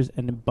pitchers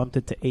and then bumped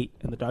it to 8,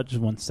 and the Dodgers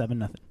won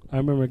 7-0. I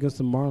remember against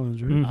the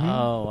Marlins, right? Mhm.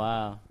 Oh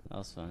wow, that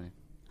was funny.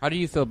 How do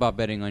you feel about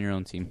betting on your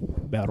own team?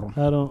 Battle.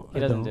 I don't. He I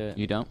doesn't don't. do it.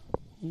 You don't.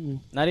 Mm.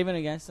 Not even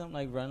against them,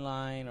 like run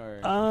line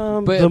or.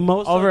 But the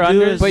most over I'll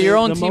do unders- is But your the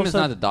own team most is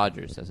I'll- not the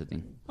Dodgers. That's the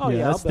thing. Oh Yeah,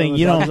 yeah, that's I'll the bet thing. on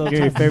You don't- Dodgers all the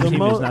your time. favorite The team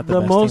mo- is not the the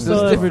best most team. I'll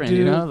It's ever different, do.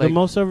 you know, The like-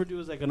 most I'll ever do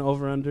is like an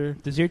over under.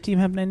 Does your team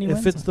have any wins?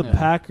 If it's the Yeah.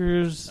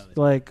 Packers,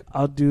 like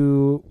I'll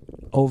do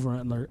over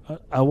under.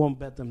 I won't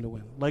bet them to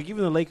win. Like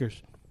even the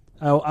Lakers,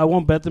 I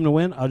won't bet them to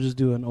win. I'll just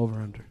do an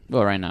over under.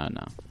 Well, right now,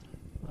 no.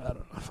 I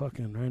don't know.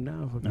 Fucking right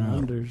now, fucking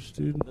No. unders,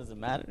 dude. Doesn't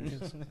matter.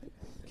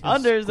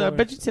 Unders. I score.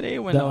 bet you today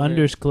went the over.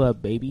 Unders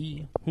Club,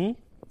 baby.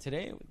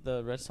 Today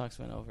the Red Sox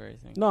went over. I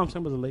think. No, I'm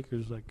talking about the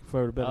Lakers. Like if I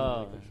were to bet on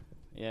the Oh, Lakers,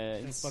 yeah.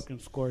 Just It's, fucking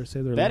score.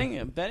 Say they're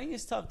betting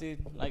is tough, dude.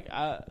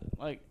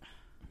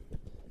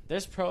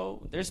 There's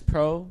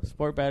pro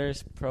sport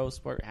bettors, pro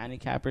sport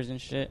handicappers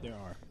and shit. There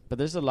are. But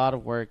there's a lot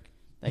of work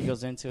that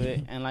goes into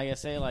it, and like I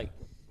say, like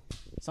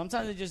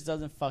sometimes it just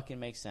doesn't fucking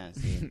make sense,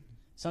 dude.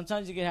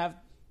 Sometimes you can have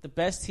the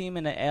best team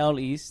in the AL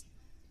East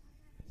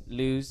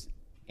lose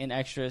in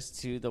extras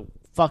to the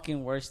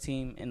fucking worst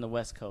team in the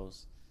West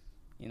Coast.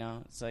 You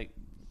know, it's like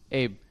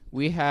Abe,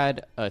 we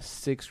had a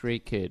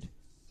 6th-grade kid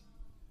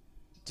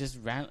just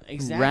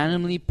exactly.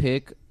 randomly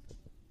pick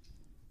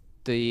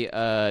the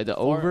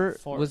over.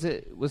 four. Was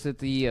it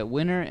the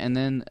winner and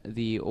then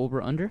the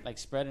over under Like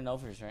spread and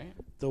overs, right?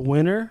 the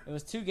winner It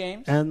was 2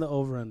 games. and the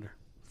over under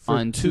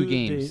on 2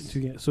 games? 2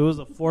 games. So it was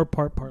a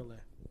 4-part parlay.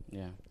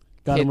 Yeah.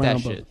 Got Hit him right that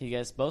on shit. both. He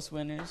gets both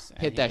winners.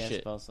 And Hit he that gets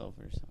shit. Both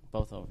overs.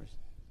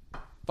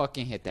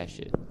 Fucking hit that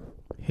shit.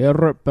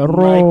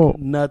 Like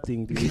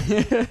nothing,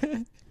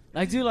 dude.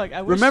 Like, dude, like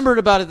I wish. Remembered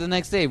about it the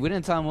next day. We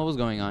didn't tell him what was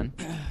going on.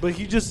 But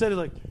he just said it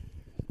like,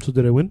 so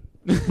did I win?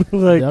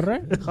 Like, That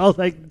right? I was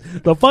like,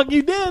 the fuck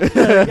you did?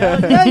 Like,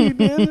 hell yeah, you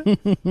did.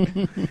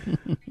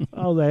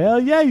 I was like, hell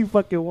yeah, you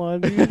fucking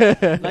won, dude.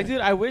 Like, dude,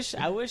 I wish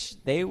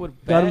they would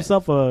bet. Got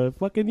himself a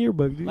fucking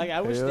yearbook, dude. Like,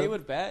 I wish Yeah. they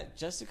would bet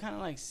just to kind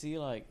of like see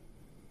like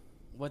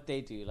what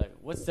they do, like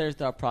what's their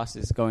thought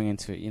process going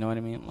into it. You know what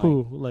I mean? Like,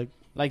 Who? Like,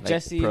 like Like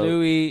Jesse, pro-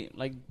 Louis,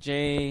 like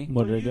Jay.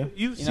 What did I do?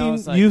 You've You know, seen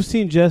it's like- you've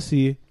seen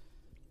Jesse.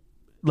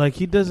 Like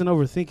he doesn't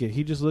overthink it.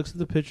 He just looks at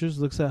the pictures,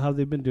 looks at how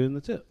they've been doing.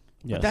 That's it.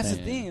 Yeah, But that's same.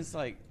 the thing. It's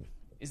like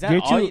Is that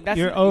You're all? too- That's,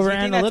 you're is you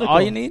think that's all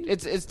over-analytical. you need?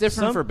 It's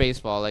different for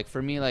baseball. Like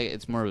for me, like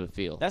it's more of a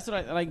feel. That's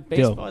what I like.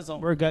 Deal. Baseball is all,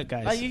 We're gut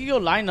guys. like you can go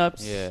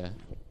lineups. Yeah.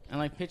 And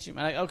like pitching,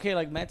 like okay,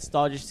 like Mets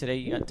Dodgers today,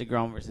 you got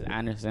DeGrom versus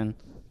Anderson.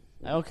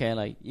 Like, okay,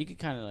 like you could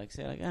kind of like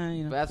say like you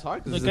know. But that's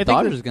hard because Look, the I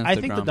Dodgers think, against I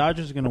think the DeGrom.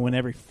 Dodgers are going to win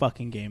every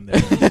fucking game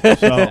there.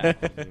 So,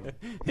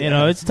 you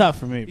know, it's tough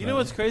for me. You know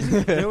what's crazy?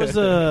 There was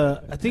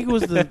I think it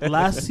was the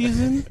last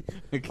season.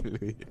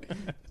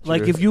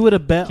 Like if you would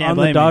have bet Can't on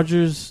the blame me.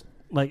 Dodgers,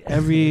 like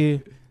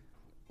every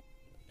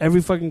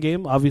fucking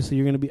game, obviously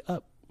you're gonna be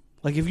up.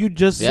 Like if you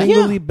just Yeah.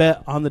 singly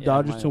bet on the Yeah,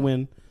 Dodgers money to line.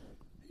 win,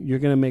 you're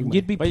gonna make money.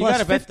 You'd be But you plus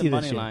gotta bet 50 the this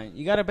money year. line.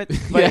 You gotta bet.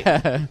 But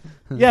Yeah.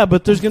 Yeah,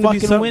 but there's gonna be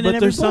Fucking some. win in But every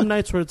there's some book.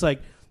 nights where it's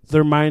like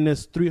they're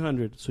minus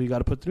 300, so you got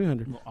to put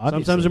 300. Well,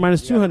 obviously. Sometimes they're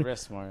minus you gotta 200,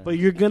 risk more. but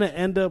you're gonna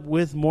end up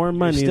with more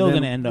money. You're still than-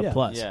 going to end up yeah.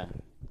 plus. yeah,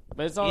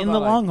 but it's all In about, the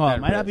like, long haul, that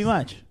it might not be risk.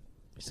 much.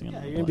 You're still Yeah,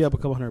 gonna you're be gonna be plus. up a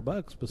couple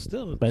 $100, but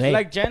still. But hey,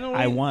 Like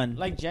genuinely, I won.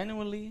 Like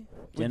genuinely,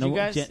 would Genu- you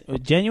guys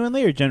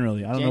genuinely or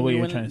generally? I don't know what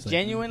you're trying to say.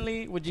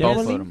 Genuinely, would you Both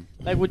guys of them.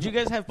 like? Would you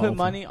guys have Both put of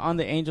money on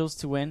the Angels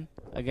to win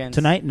against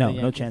Tonight? No, the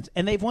no Yankees? chance.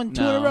 And they've won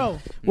 2 No. in a row.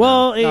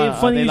 Well, No,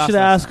 funny they you lost should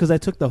last ask time. because I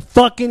took the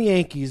fucking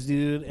Yankees,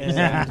 dude,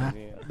 and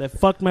they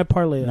fucked my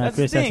parlay. Nah, up. That's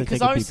the Chris has thing, to because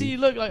take a obviously pee-pee. you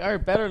look like our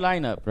better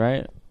lineup,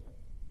 right?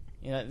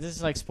 You know, this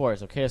is like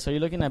sports, okay? So you're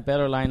looking at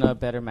better lineup,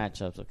 better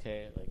matchups,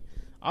 okay? Like,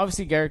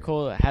 obviously Garrett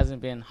Cole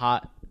hasn't been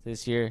hot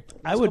this year.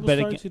 I would bet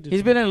against.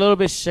 He's been a little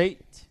bit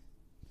shaped,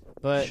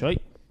 but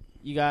Shite.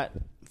 you got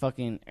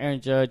fucking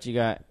Aaron Judge, you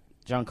got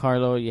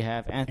Giancarlo, you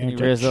have Anthony Aaron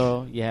Judge.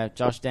 Rizzo, you have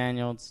Josh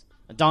Daniels,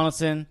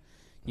 Donaldson,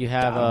 you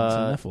have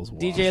Donaldson, that fool's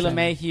DJ washed.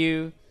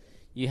 LeMahieu,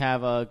 you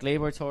have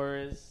Gleyber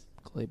Torres.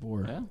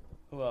 Claymore. Yeah.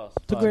 Who else?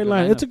 It's a great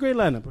lineup. It's a great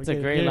lineup. It's a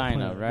great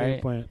lineup,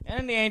 right? Point.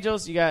 And in the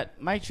Angels, you got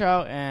Mike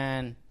Trout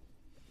and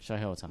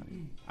Shohei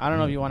Ohtani. I don't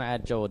know if you want to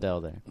add Joe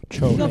Adell there.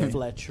 You got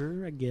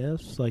Fletcher, I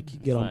guess. Like you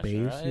get on Fletcher,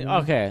 base. right? you know?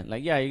 Okay,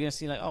 like yeah, you're gonna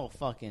see like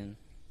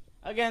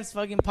against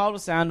fucking Pablo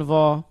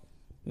Sandoval.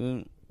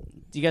 Do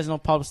you guys know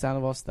Pablo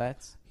Sandoval's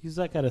stats? He's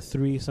like at a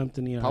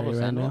 3-something ERA Pablo right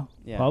Sandoval? now.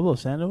 Yeah. Pablo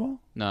Sandoval?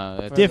 No,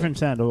 it's Different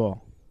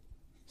Sandoval.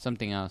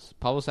 something else.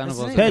 Pablo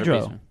Sandoval. name?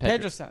 Pedro.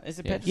 Pedro San. Is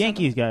it Yeah. Pedro?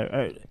 Yankees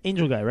guy.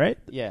 Angel guy, right?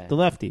 Yeah. The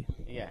lefty.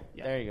 Yeah.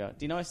 There you go.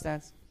 Do you know his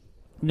stats?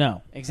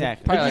 No.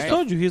 Exactly. Probably I like just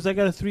told you he's like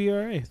at a 3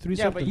 ERA. 3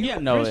 Yeah, something. but you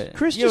know Chris- it.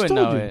 Chris you just would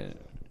told know you. it.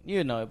 You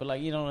would know it, but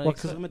like you don't. Well, Like,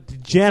 because so- I'm a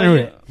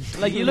degenerate.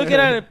 like you look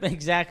at it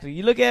exactly.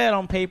 You look at it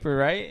on paper,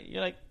 right?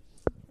 You're like,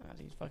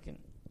 these fucking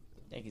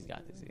Yankees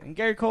got this. And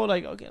Garrett Cole,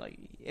 like, okay, like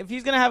if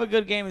he's gonna have a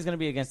good game, he's gonna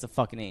be against the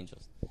fucking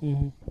Angels.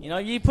 Mhm. You know,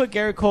 you put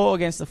Garrett Cole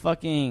against the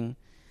fucking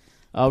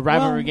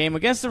rivalry Well, game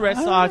against the Red I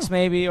don't Sox, know.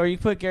 maybe, or you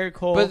put Garrett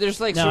Cole. But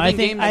there's like No, certain I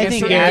think games. I think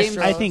certain Garrett, games-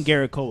 I think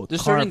Garrett Cole would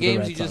There's carve certain the games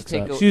Red you just Sox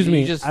take up. a- Excuse You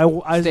me. just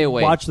I stay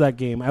away. watched that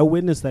game. I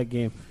witnessed that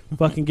game.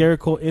 Fucking Garrett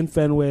Cole in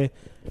Fenway,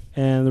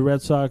 and the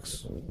Red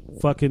Sox.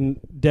 Fucking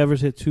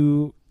Devers hit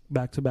 2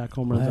 back-to-back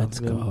home runs. Let's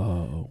off of him.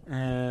 go.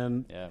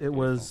 And Yeah, it pretty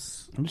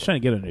was I'm just trying to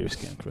get under your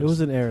skin, Chris. it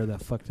was an error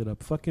that fucked it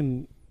up.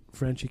 Fucking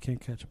Frenchie can't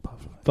catch a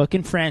puff.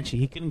 fucking Franchi.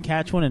 He couldn't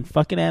catch one in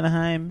fucking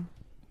Anaheim.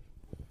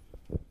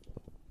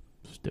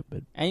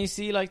 Stupid. and you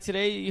see, like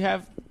today, you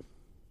have.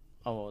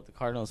 Oh, well, the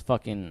Cardinals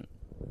fucking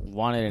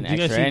wanted an Did you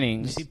guys extra see,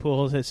 innings. Did you see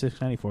Pujols hit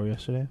 694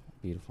 yesterday?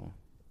 Beautiful.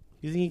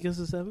 You think he gets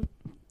a 7?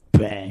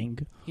 Bang.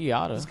 He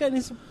oughta. This guy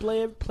needs to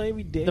play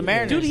every day. The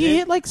Mariners- Dude, Is he it?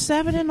 hit like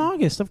 7 in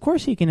August. Of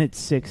course he can hit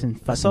 6 in I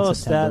fucking saw a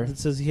September. stat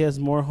that says he has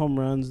more home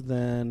runs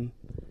than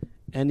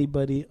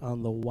anybody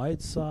on the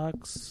White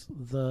Sox,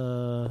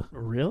 the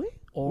Really?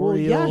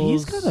 Orioles. Well, yeah,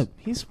 he's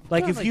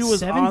like got if he was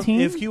 17?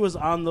 on if he was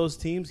on those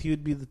teams, he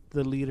would be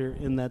the leader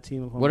in that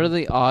team of home What are runs.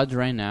 the odds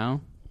right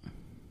now?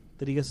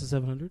 That he gets to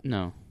 700?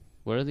 No.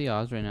 What are the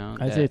odds right now?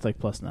 I'd that say it's like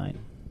 +9.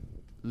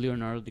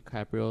 Leonardo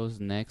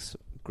DiCaprio's next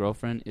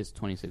girlfriend is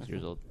 26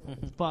 years old.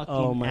 Fucking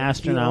Oh my!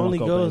 astronomical,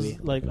 he only goes baby.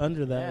 like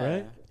under that, Yeah.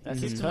 right? That's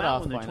Mhm. his Kids come out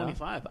cutoff when they're by now.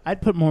 25.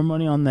 I'd put more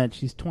money on that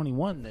she's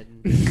 21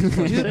 than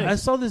Dude, I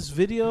saw this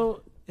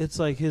video. It's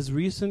like his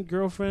recent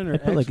girlfriend or I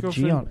put like a G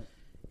ex-girlfriend. on it.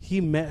 He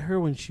met her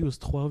when she was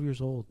 12 years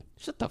old.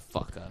 Shut the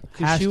fuck up.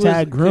 'Cause she Hashtag was- 'cause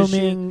she-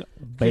 grooming, 'cause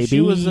baby.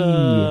 She was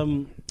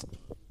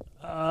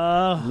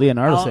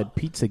Leonardo Al- said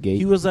Pizzagate.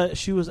 He was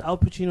she was Al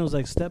Pacino's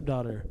like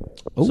stepdaughter.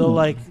 Ooh. So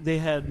like they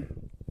had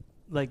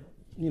like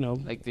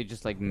Like they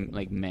just like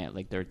met,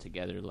 like they're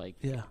together, like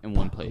yeah. in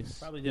one place.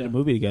 Probably did a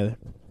movie together.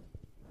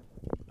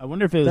 I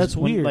wonder if it was That's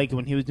when, weird. like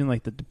when he was doing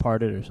like The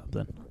Departed or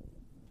something.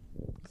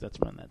 'Cause that's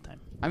around that time.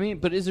 I mean,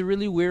 but is it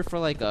really weird for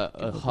like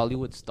a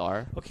Hollywood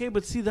star? Okay,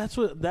 but see that's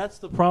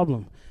the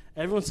problem.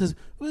 Everyone says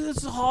well,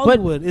 it's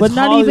Hollywood, But it's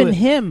not Hollywood. even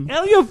him. I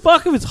don't give a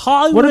fuck if it's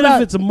Hollywood, What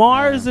about- if it's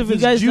Mars, if You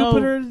it's guys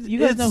Jupiter. know, you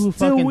guys it's know who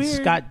still fucking weird.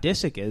 Scott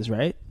Disick is,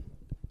 right?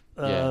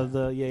 Yeah.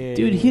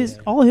 Dude,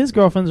 all his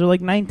girlfriends are like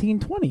 19,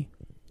 20.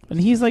 And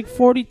he's like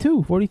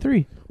 42,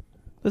 43.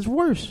 That's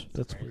worse.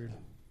 That's weird.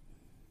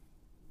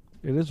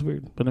 It is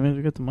weird. But I mean,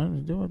 we got the money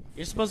to do it.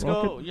 You're supposed to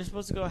Fuck go. You're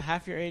supposed to go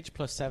half your age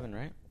plus 7,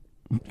 right?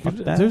 Fuck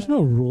that. There's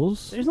no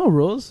rules. There's no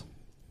rules.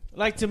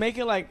 Like to make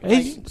it like,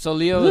 Hey, So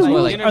Leo There's is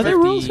rules. what, like Are there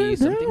 50 rules here? There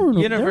something? are no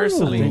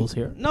Universally. rules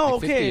here. no,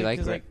 Like 50, okay, like,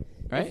 'cause, right?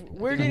 right?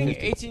 We're dating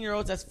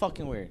 18-year-olds. That's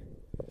fucking weird.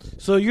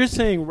 So you're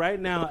saying right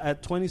now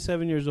at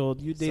 27 years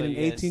old, you date So an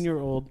yes.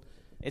 18-year-old?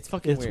 It's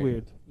fucking It's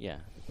weird. Yeah.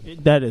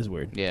 That is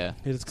weird. Yeah.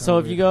 It is So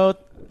if you go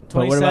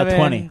But what about 27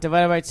 20?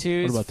 divided by 2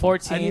 is What about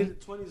 14. I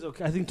need 20 is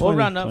okay. I think We'll 20.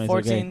 round up 20 is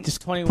 14, okay.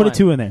 Just 21. Put a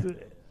 2 in there.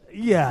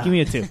 Yeah. Give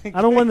me a 2.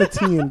 I don't want the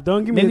teen.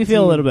 Don't give me Make the me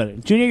feel a teen. little better.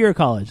 Junior year of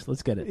college.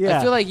 Let's get it. Yeah.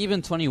 I feel like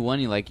even 21,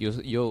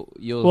 you'll.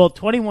 Well,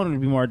 21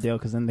 would be more ideal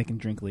because then they can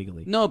drink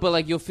legally. No, but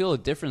like you'll feel a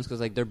difference because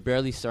like they're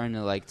barely starting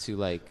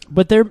to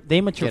But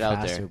they mature Get out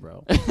faster, there.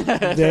 bro.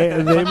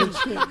 they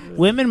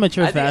Women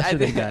mature I think- faster I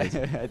than think- guys.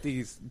 I think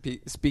he's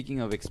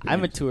speaking of experience.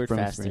 I matured from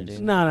faster, experience.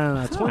 dude. No.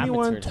 I'm 21,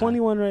 matured now.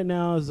 21 right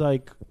now is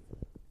like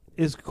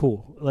is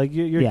cool. Like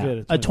you're Yeah.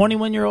 good. At A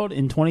 21-year-old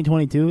in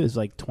 2022 is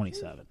like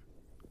 27.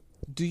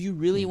 Do you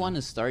really want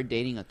to start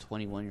dating a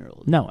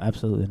 21-year-old? No,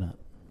 absolutely not.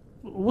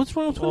 What's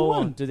wrong with Well,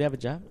 21? do they have a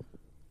job?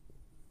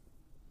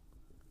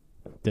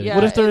 Yeah,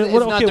 What if they're it's what,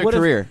 not okay, their what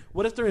career.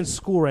 What if they're in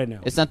school right now?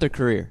 It's not their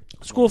career.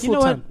 School You know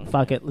full time. what?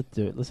 Fuck it. Let's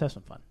do it. Let's have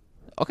some fun.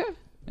 Okay.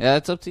 Yeah,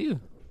 that's up to you.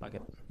 Fuck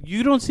it.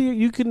 You don't see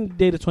you can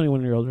date a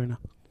 21-year-old right now.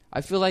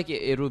 I feel like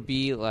it would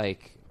be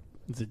like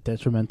Is it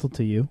detrimental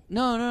to you?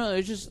 no.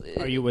 It's just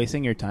Are you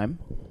wasting your time?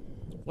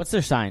 What's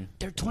their sign?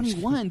 They're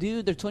 21,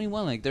 dude. They're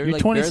 21. Like they're You're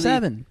like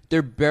 27.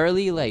 They're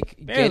barely like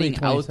Barely getting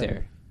out 27.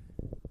 there.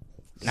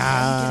 Nah.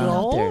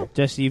 Out there.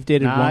 Jesse, you've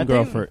dated Nah, I one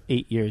girl think- for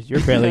 8 years.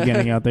 You're barely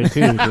getting out there,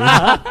 too, dude.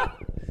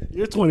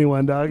 You're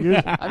 21, dog.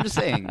 I'm just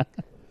saying.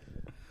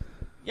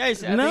 Yeah, I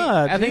think,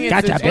 Nah, I think dude.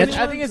 it's, Gotcha, it's- bitch.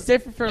 I think it's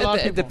different for a lot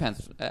of It people.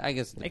 depends. I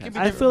guess it It could depends. be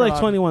I different feel for a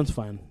like lot of 21's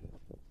fine.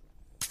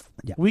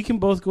 Yeah. We can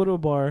both go to a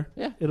bar.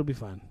 Yeah. It'll be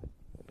fine.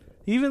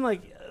 Even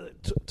like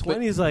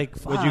 20 is like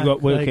fuck, Would you go?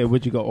 like Okay,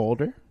 would you go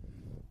older?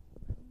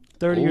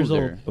 30 years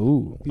Older. old.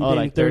 Ooh. You Oh, dating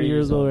like 30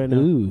 years old right now.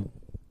 Ooh.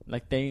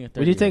 Like dating a 30.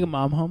 Would you take a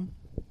mom home?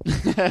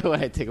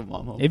 When I take a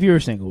mom home. If you were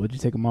single, would you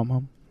take a mom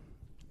home?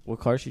 What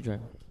car she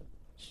drive?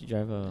 She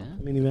drive a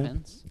Yeah, Minivan.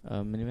 depends.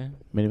 minivan,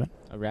 Minivan.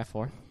 a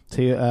RAV4.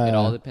 To It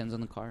all depends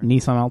on the car.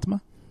 Nissan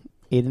Altima.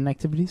 Aiden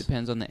activities.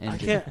 Depends on the I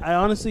engine. can't. I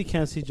honestly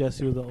can't see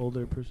Jesse with an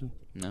older person.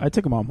 No, I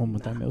took a mom home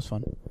with them. It was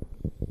fun.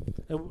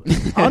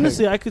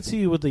 Honestly, I could see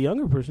you with a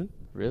younger person,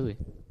 really.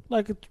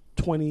 like a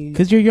 20,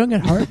 Because you're young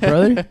at heart,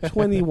 brother.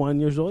 21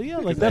 years old. Yeah,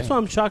 like that's why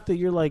I'm shocked that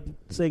you're like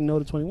saying no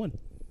to 21.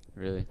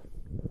 Really.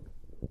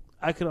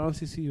 I could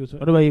honestly see you with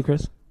What about you,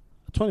 Chris?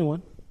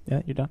 21.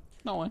 Yeah, you're done.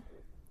 No one.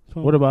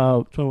 21. What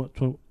about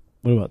 21?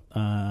 what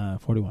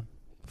about 41?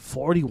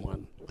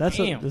 41. That's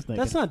Damn.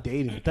 that's not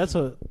dating. That's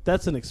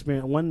an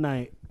experience. One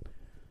night,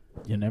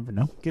 You never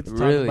know. get to talk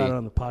Really? about it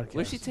on the podcast.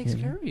 What if she takes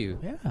Yeah. care of you?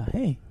 Yeah.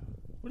 Hey,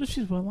 what if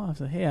she's well off?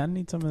 So, hey, I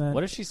need some of that.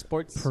 What if she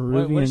sports?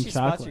 Peruvian what if she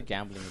spots chocolate. your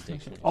gambling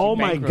addiction? Oh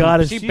She my bankrolls-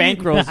 God, if she she-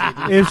 bankrolls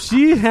you. Dude. if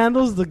she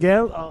handles the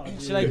game,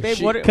 She's like, babe,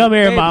 what? Come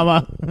here, babe,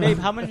 mama. Babe,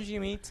 how much did you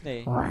meet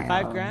today?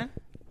 $5,000.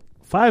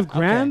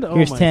 $5,000. Okay. Oh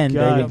Here's my 10,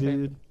 God, baby.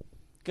 dude.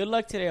 Good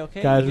luck today,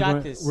 okay? Guys, you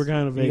got this. we're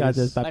going to Vegas. You got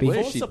this, like papi. What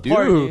full does she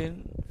support, do?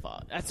 dude.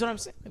 Fuck. That's what I'm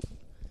saying.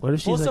 What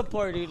if Full she's like,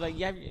 support, dude. Like,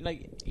 you have,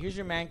 like, here's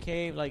your man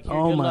cave. Like, here,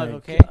 Oh good my luck,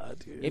 okay? God,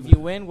 dude. If you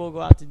win, we'll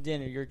go out to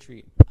dinner. Your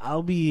treat.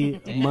 I'll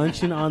be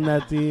munching on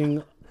that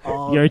thing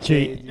all Your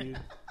day, treat. dude.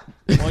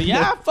 Well,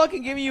 yeah, I'm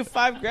fucking giving you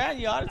 $5,000.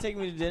 You ought to take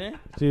me to dinner.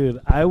 Dude,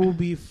 I will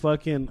be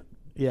fucking,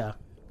 yeah.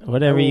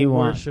 whatever I will you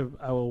want?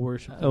 I will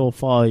worship. It will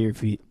fall at your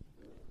feet.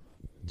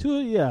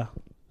 Yeah.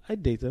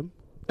 I'd date them.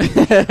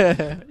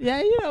 Yeah,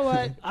 you know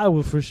what? I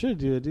would for sure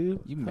do it, dude.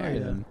 You marry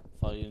yeah. them.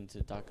 Fall you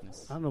into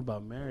darkness. I don't know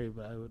about married,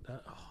 but I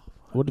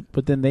would.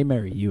 But then they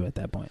marry you at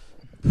that point.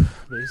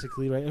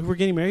 Basically, right? If we're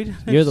getting married,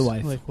 You're the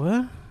next? wife. Like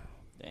what?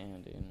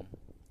 Damn, dude.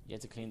 You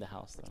have to clean the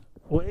house, though.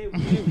 Well, hey,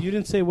 you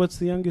didn't say what's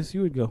the youngest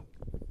you would go.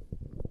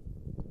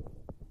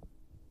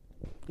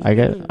 I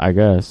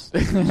guess.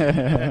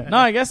 No,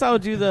 I guess I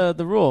would do the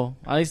rule.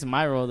 At least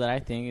my rule that I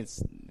think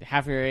it's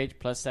half your age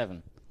plus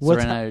 7. So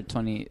What's right now you're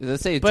 20.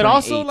 Let's say But 28.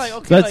 also, like,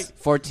 okay, That's- like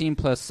 14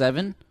 plus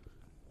 7,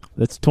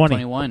 That's 20.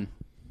 21.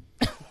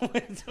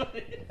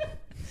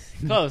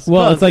 close.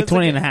 Well, close. it's like Let's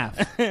 20 look and a at-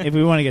 half. If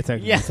we want to get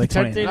technical, Yeah, it's like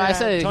 20 and a No, half. I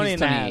said 20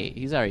 he's and a half. 28.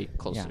 He's already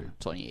closer. Yeah.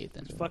 28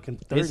 then. It's fucking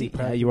Is 30. he? Yeah,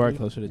 practically. you are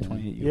closer to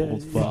 28. You Yeah,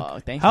 old yeah. fuck.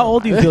 Fuck, thanks How for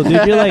old do you that. feel, dude?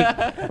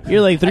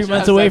 You're like 3 I should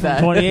months have away said from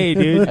that. 28,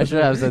 dude. I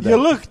should have said You that.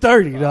 look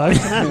 30,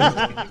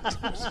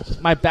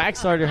 dog. My back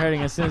started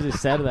hurting as soon as you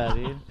said that,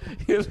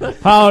 dude.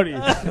 How old are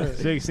you?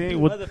 16.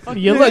 Motherfucker.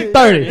 You look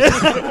 30.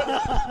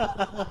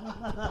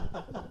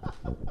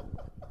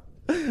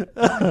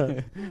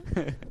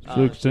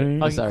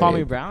 Fucking Sorry. call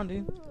me Brown,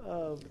 dude.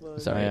 Oh, fuck.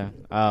 Sorry. Yeah.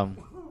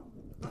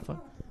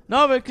 Fuck.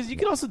 No, but because you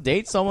can also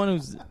date someone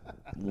who's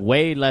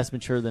way less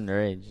mature than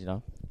their age, you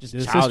know? Just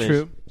This is childish.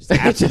 true. Just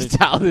absolute, Just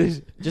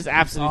childish. just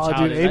absolute Oh, dude,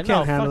 childish. Abe Like, can't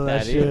no, handle fuck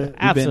that dude. shit. You've been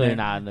Absolutely there.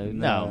 not. No,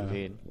 No.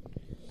 dude.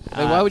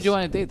 Like, why would you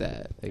want to date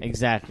that? Like,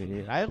 Exactly,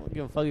 dude. I don't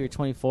give a fuck if you're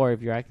 24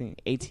 if you're acting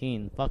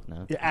 18. Fuck no.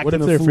 You're What if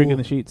acting a they're fool. freaking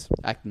the sheets?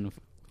 acting.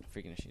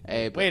 Freaking shit.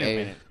 Hey, but Wait a hey,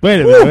 minute.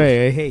 Wait a minute.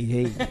 Wait. Hey.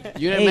 You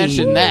didn't Hey.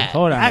 mention that.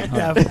 Hold on. Act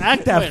hold on.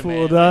 that Wait a fool,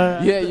 minute.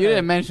 dog. Yeah, you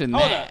didn't mention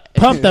Hold that.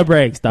 Pump the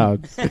brakes,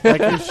 dog.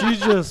 Like if she's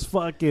just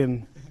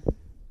fucking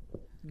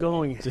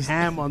going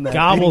ham on that.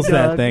 Gobbles thing,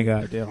 that dog. thing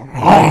out, dude.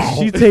 Like,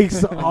 she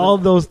takes all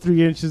those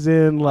 3 inches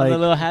in, the like,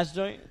 little hash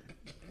joint.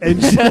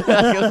 and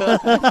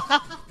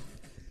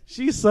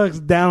she sucks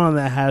down on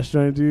that hash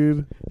joint,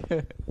 dude.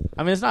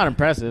 I mean, it's not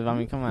impressive. I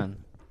mean, come on.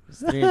 It's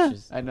 3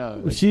 inches. I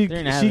know. She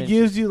 3.5 gives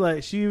inches. you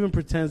like she even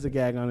pretends to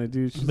gag on it,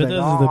 dude. She's But like, this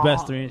is the "Aw."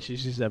 best 3 inches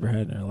she's ever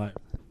had in her life.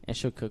 And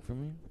she'll cook for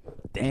me.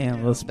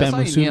 Damn, let's That's spam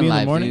all you need musubi in in the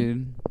life, morning.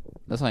 dude.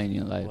 That's all you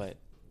need in life. What?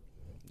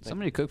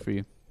 Somebody cook for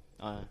you.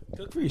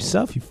 Cook for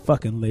yourself, you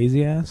fucking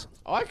lazy ass.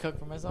 Oh, I cook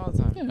for myself all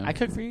the time. Yeah. I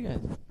cook for you guys.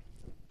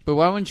 But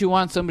why wouldn't you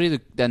want somebody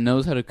that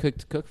knows how to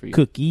cook for you?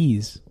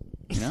 Cookies.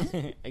 You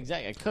know?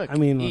 Exactly. I cook. I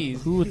mean,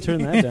 Ease. who would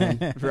turn that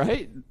down?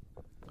 Right?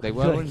 Like,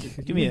 why wouldn't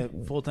you? Give me a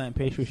full-time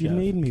pastry She chef.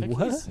 made me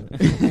Cookies.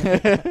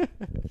 what?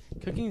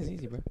 Cooking is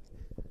easy, bro.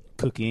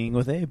 Cooking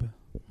with Abe.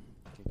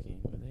 Cooking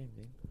with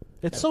everything.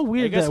 It's so Are you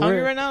weird guys that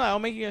hungry we're. right now? I'll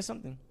make you guys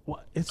something.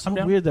 What? It's so I'm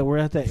down. weird that we're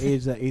at that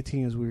age that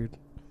 18 is weird.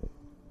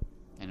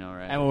 I know,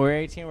 right? And when we're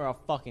 18, we're all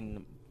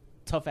fucking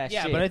tough ass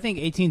Yeah, shit. but I think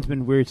 18's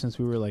been weird since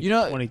we were like You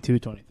know- 22,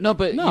 23. No,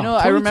 but No, you know,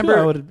 I 22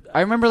 remember. I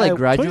I remember like 22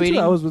 graduating.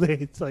 I was with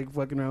 8, like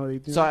fucking around with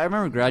 18. So I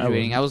remember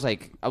graduating. I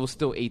I was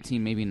still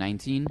 18, maybe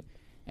 19,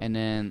 and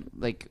then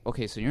like,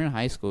 okay, so you're in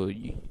high school.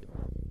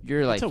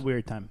 You're like, It's a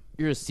weird time.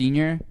 you're a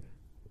senior.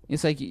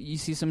 It's like you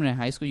see someone in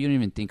high school, you don't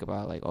even think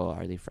about like, oh,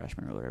 are they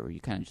freshmen or whatever. You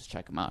kind of just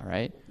check them out,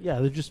 right? Yeah,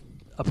 they're just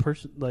a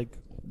person. Like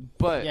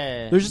But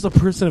yeah. they're just a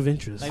person of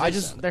interest. Like, I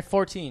just- they're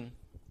 14.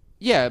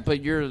 yeah,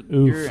 but you're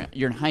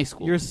in high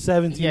school. You're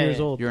 17 Yeah, years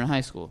yeah. old. You're in high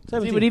school.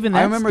 17. but even I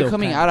that's remember still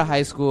coming kinda- out of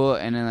high school,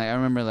 and then like I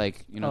remember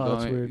like Oh,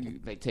 that's going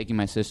weird. like taking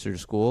my sister to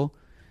school,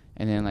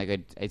 and then like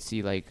I'd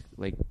see like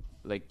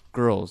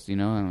girls, you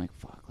know, and I'm like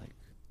fuck, like,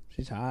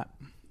 She's hot.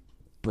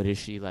 but is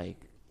she like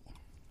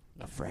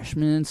a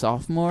freshman,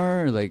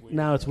 sophomore, or, like?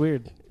 Now it's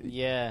weird.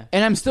 Yeah.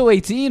 And I'm still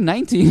 18,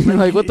 19.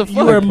 Like what the fuck?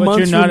 You are But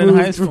months you're not in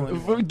removed high school from-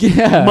 anymore.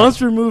 yeah,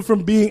 months removed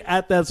from being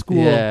at that school.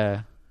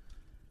 Yeah,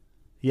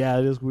 Yeah,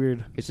 it is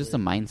weird. it's just a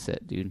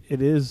mindset, dude.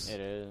 It is. It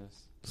is.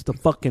 It's the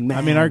fucking man.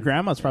 I mean, our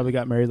grandmas probably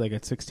got married like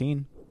at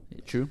 16.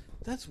 True.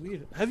 That's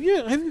weird. Have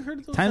you heard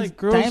of those Times, like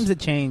girls times it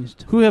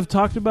changed. who have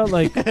talked about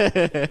like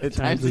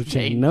Times have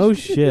changed. No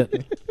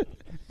shit.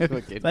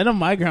 I know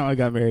my grandma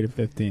got married at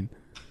 15.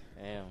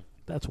 Damn.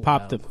 That's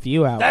Popped a wild.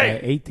 few out by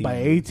 18. By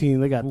 18,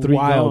 they got 3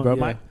 Wild, going.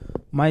 bro.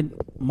 Yeah.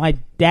 My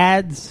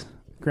dad's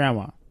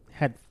grandma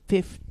had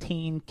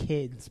 15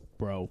 kids,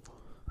 bro.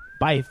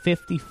 By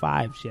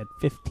 55, she had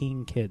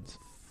 15 kids.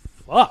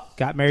 Fuck.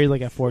 Got married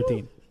like at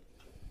 14.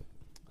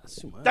 That's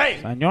too much.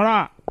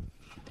 Senora.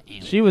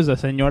 She was a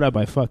senora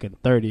by fucking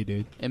 30,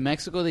 dude. In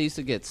Mexico, they used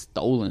to get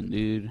stolen,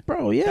 dude.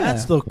 Bro, yeah.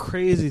 That's the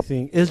crazy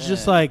thing. It's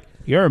just like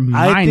You're I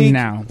mine think-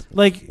 now.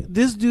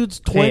 this dude's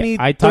 20,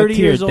 I talked 30 to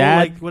your years old, dad.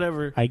 like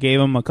whatever, I gave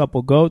him a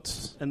couple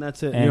goats. and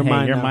that's it. And You're hey,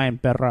 mine you're now. mine,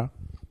 perra.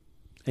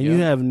 And you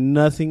Yeah. have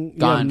nothing. You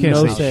Gone. have Can't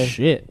no say say.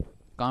 shit.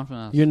 Gone from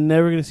us. You're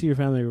never gonna see your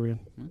family ever again.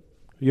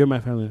 You're my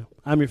family now.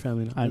 I'm your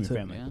family now. I'm That's your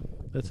it. family. Yeah.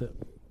 That's it.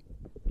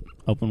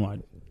 Open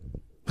wide.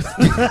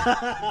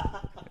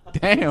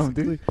 Damn,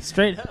 dude.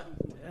 Straight up.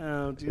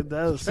 Dude,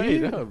 that's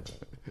up.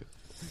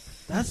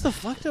 That's the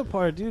fucked up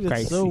part, dude. It's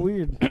Crazy. so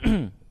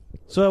weird.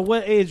 So, at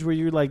what age were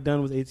you like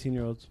done with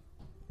 18-year-olds?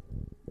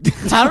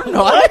 I don't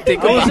know. I didn't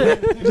think about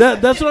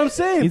it. That's what I'm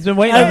saying. He's been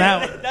waiting on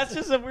that one. That's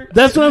just a weird.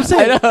 That's what I'm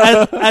saying.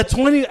 At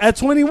 21, at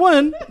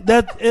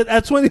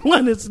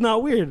 21, it's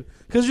not weird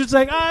because you're just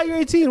like, you're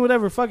 18,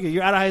 whatever, fuck it,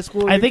 you're out of high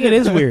school. I you're think good.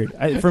 it is weird.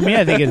 For me,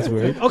 I think it is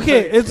weird.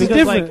 Okay, it's Because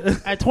different.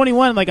 like at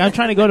 21, like I'm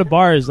trying to go to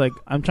bars, like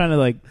I'm trying to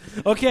like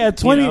Okay, at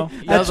 20, You know?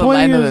 That at was the 20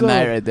 line of years the old,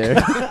 night right there.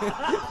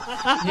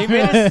 He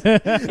made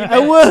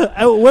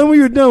us. when were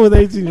you done with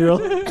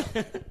 18-year-old?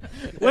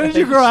 When did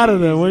you grow out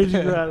of them? When did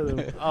you grow out of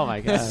them? Oh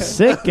my god.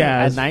 sick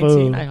ass At 19,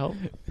 food. I hope.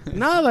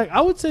 Nah, like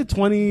I would say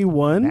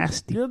 21.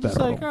 Nasty You're just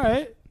barrel. like, all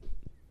right,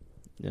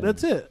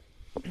 that's it.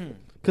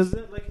 Because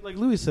like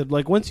Louis said,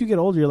 like once you get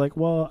older, you're like,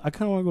 well, I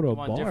kind of want to go to a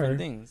Want bar. different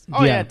things.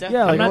 Oh yeah, definitely.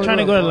 Yeah, I'm like, not I trying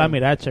to wanna go to go La to a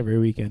Mirage every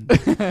weekend.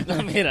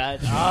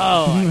 Mirage.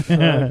 Oh,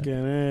 Fucking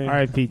A.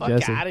 R.I.P. fuck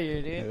Jesse. out of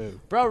here,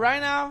 dude. Bro, right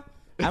now,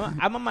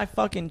 I'm on my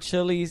fucking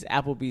Chili's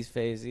Applebee's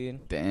phase,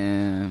 dude.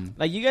 Damn.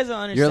 Like you guys don't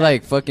understand. You're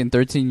like fucking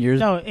 13 years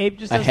No, Abe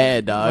just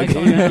ahead, dog.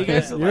 Like, you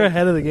guys are You're like,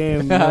 ahead of the game.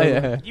 Oh, bro.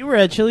 yeah. You were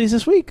at Chili's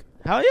this week.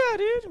 hell yeah,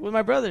 dude, with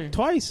my brother.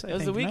 Twice. It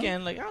was the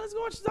weekend. Like, let's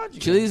go watch the Dodgers.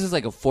 Chili's is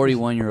like a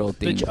 41-year-old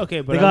thing.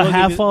 Okay, but They I got will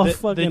half give you- off the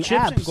fucking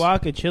chips and apps.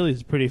 guac at Chili's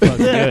is pretty fucking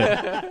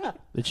good.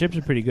 The chips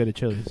are pretty good at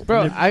Chili's.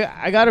 Bro,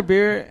 I got a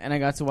beer and I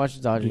got to watch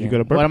the Dodgers. Did you game. go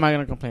to Burp? What am I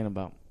gonna complain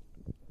about?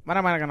 What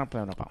am I gonna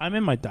complain about? I'm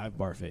in my dive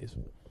bar phase,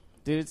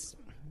 Dude, it's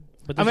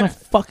but there's I mean- no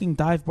fucking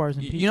dive bars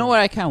in You know what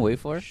I can't wait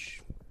for?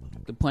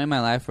 The point in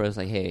my life where I was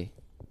like, hey,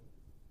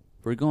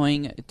 we're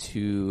going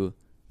to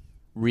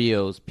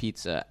Rio's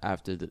Pizza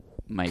after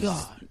my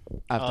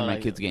Oh,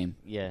 kids' game.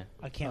 yeah.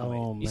 I can't Oh, wait.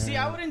 man. You see,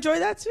 I would enjoy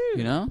that too.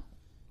 You know?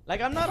 like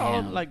I'm not all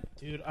Damn. like.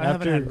 Dude, I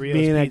haven't After had Rio's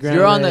being at pizza. Grand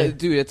You're on Ray. the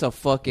dude. It's a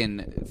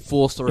fucking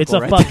full circle. It's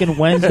a right fucking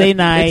Wednesday there.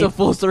 night. It's a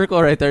full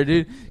circle right there,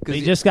 dude.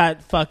 They just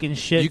got fucking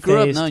shit. you grew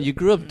up. faced. No, you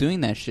grew up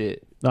doing that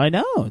shit. I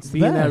know. It's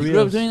Being the that best. You grew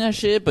up Rios. doing that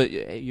shit, but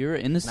you're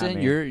innocent.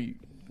 me.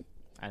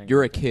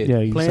 You're a kid. Yeah,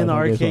 you Playing the suck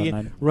on baseball arcade,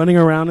 at 9. running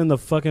around in the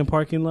fucking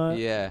parking lot,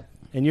 Yeah.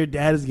 and your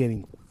dad is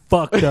getting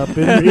fucked up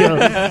in Rio.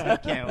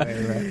 Can't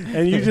wait, bro.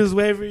 And you just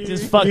wait for you.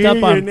 Just fucked hear up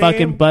your on name.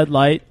 fucking Bud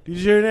Light. Did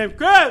you hear your name?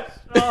 Chris!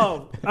 Oh.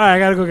 All right, I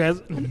gotta go, guys.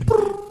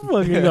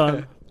 Fucking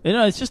gone. You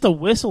know, it's just a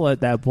whistle at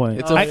that point.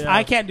 It's a-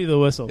 I can't do the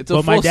whistle. It's a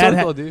but full my dad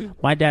circle, had,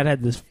 dude. My dad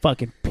had this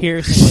fucking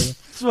piercing.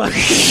 Fuck.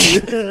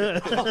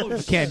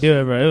 Can't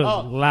do it, bro. It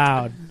was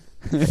loud.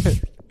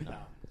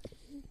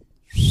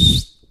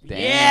 Damn.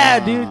 Yeah,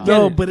 dude.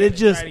 No, Get it. but it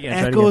just Try it again,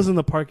 try it echoes again. in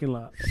the parking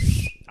lot.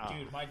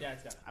 Dude, my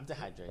dad's got. I'm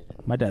dehydrated.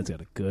 My dad's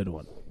got a good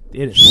one.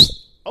 It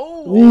is.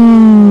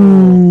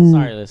 Oh.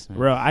 Sorry, listener.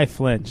 Bro, I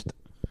flinched.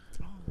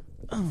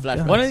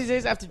 Flashbacks. One of these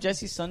days after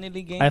Jesse's Sunday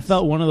League game, I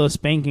felt one of those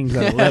spankings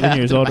at 11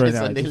 years old right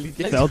now. I Sunday just league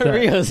games. felt that.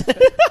 Rios.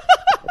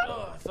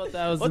 I felt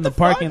that I was What in the the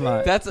parking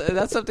fuck? lot.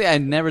 That's something I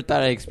never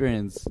thought I'd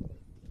experience.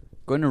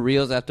 Going to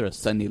Rios after a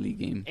Sunday league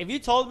game. If you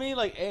told me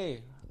like,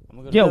 hey, I'm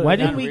gonna Yo, go why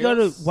down didn't we go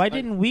to? Rios, Why like,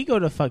 didn't we go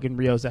to fucking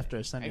Rios after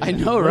a Sunday? I league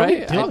know, game?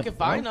 right? Fuck if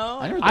I know.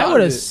 I never I thought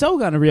would of have it. so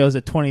gone to Rios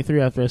at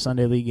 23 after a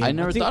Sunday league game. I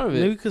never thought of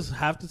Maybe it. because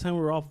half the time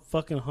we were all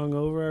fucking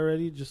hungover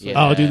already. Just like,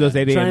 Yeah. Oh, dude, those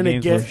 8 a.m. Trying to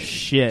games get- were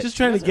shit. just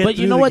trying to get But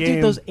you through know the what, game.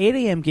 dude? Those 8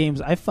 a.m.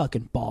 games, I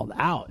fucking balled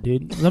out,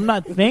 dude. I'm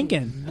not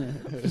thinking.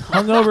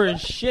 Hungover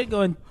as shit,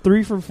 going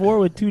 3 for 4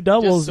 with 2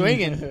 doubles. Just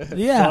swinging.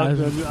 Yeah,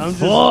 Fuck, I'm just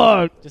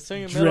fuck. Just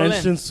swinging middle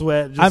drenched in. in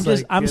sweat. I'm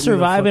like, I'm get me the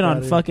surviving fuck on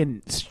outta here.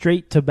 fucking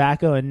straight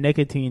tobacco and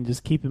nicotine,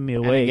 just keeping me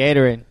And a awake.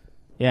 Gatorade.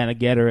 Yeah, and a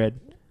Gatorade.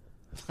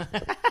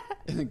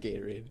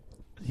 Gatorade.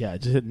 Yeah,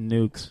 just hitting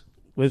nukes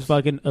with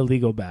fucking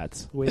illegal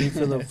bats. waiting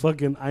for the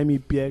fucking I me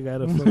Pia guy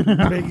to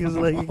fucking break his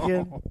leg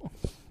again.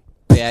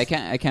 Yeah,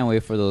 I can't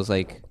wait for those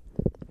like.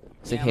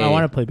 It's like, I hey,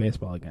 want to play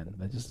baseball again.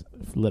 That just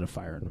lit a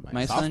fire into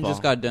my son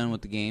just got done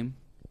with the game.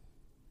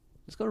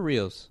 Let's go to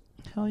Rios.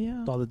 Hell yeah.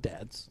 With all the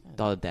dads.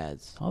 With all the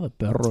dads. All the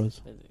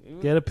perros.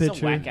 Get a picture.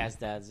 Some whack ass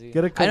dads, dude.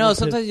 Get a couple I know pic-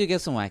 sometimes you get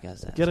some whack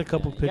ass dads. get a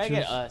couple You gotta pictures.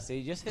 get us. So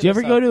you just hit Do you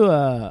ever us go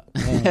up.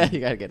 to you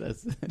gotta get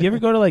us. do you ever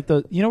go to like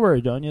the you know where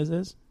Adonia's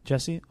is,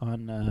 Jesse,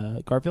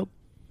 on Garfield?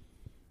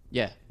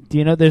 Yeah, Do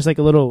you know there's like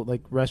a little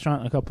like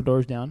restaurant a couple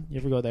doors down? You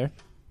ever go there?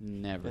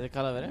 never. Is it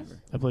called over there?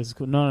 That place is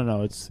cool.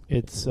 No.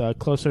 It's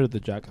closer to the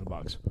Jack in the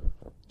Box.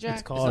 Jack.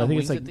 It's called. It's I not think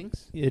Wings it's like and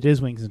Things? it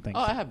is Wings and Things.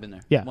 Oh, I have been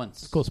there. Yeah, once.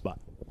 it's a cool spot.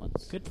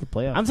 Once. Good for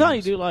playoffs. I'm telling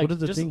you, dude. Like, what are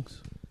the just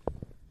things?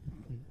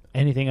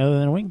 Anything other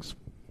than wings,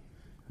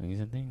 Wings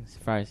and things.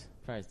 Fries.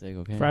 Fries, dig,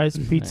 okay? fries,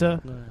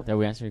 pizza, That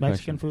we answered your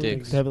Mexican question. food. Like,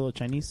 Dicks. they have a little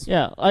Chinese.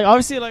 Yeah, like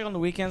obviously, like on the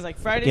weekends, like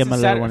Fridays Get and my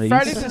little one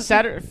Saturday, of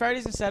these.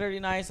 Fridays and Saturday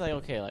nights. Like,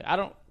 okay, like I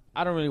don't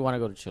really want to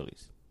go to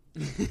Chili's.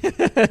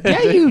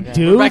 Yeah, you Okay.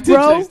 do, Back to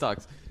bro. Chili's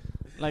talks.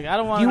 Like I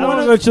don't want. You I want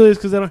to don't- go to Chili's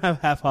because they don't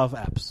have half-off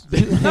apps.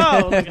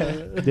 No, like,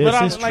 This but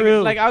I'm, is like,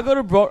 true. Like I'll go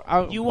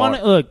to You want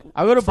to look?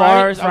 I'll go to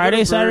bars. I'll go Friday,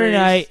 to Saturday breweries.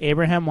 night.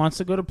 Abraham wants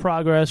to go to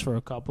Progress for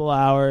a couple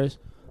hours.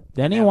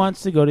 Then he Yeah.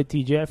 wants to go to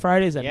TGI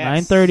Fridays at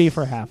Yes. 9:30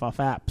 for half off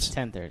apps.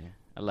 10:30,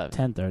 11.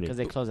 10:30. Because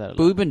they close at 11.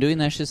 But we've been doing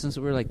that shit since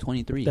we were like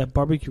 23. That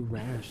barbecue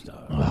ranch,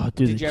 dog. Oh,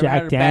 dude, Did the you ever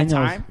have Jack a bad Daniels.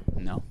 time?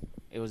 No,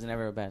 It was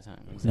never a bad time.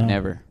 No.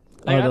 never.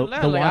 Oh,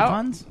 the like,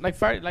 wontons? like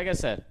Friday, like I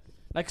said,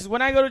 like because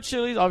when I go to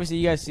Chili's, obviously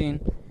you guys seen,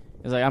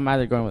 it's like I'm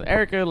either going with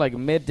Erica, like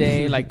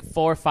midday, like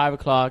 4 or 5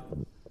 o'clock,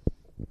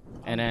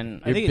 and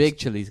then You're think big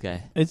Chili's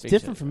guy. It's Big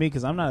different shit. for me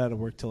because I'm not out of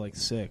work till like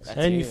 6. That's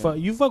And you.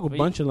 you fuck with But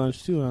bunch of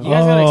lunch too, huh? you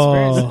guys gotta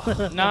Oh.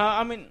 experience. No,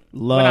 I mean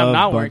Love when I'm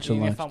not bunch of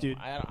working, lunch, if I'm, dude.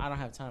 I don't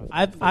have time.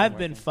 I've if I'm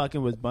been working.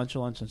 fucking with bunch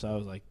of lunch since I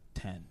was like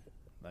 10.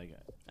 Like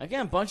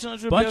Again, bunch of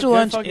lunch. Would bunch be of a good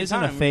lunch fucking isn't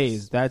time. a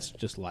phase. That's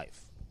just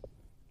life.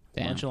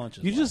 Damn. Bunch of lunch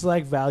is You just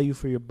like value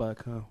for your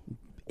buck, huh?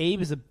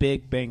 Abe is a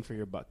big bang for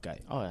your buck guy.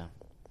 Oh yeah,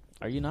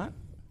 are you not?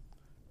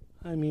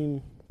 I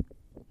mean,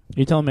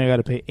 You telling me I got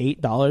to pay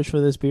 $8 for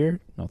this beer?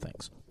 No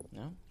thanks.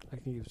 No. I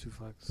can give 2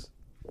 fucks.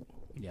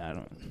 Yeah, I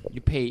don't.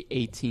 You pay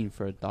 18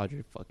 for a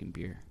Dodger fucking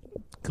beer.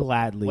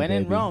 Gladly, When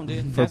in baby. Rome,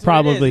 dude. For That's what it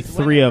probably is. It's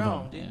when 3 in of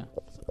Rome, them. dude. Yeah.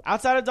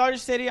 Outside of Dodger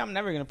Stadium, I'm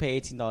never gonna pay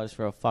 $18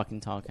 for a fucking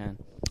tall can.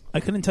 I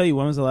couldn't tell you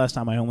when was the last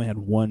time I only had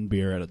one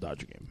beer at a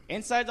Dodger game.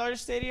 Inside Dodger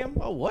Stadium?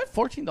 Oh, what?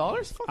 $14?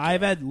 Fuck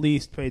I've yeah. at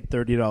least paid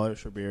 $30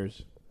 for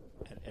beers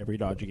at every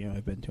Dodger game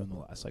I've been to in the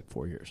last like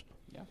 4 years.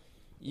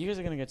 You guys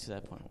are gonna get to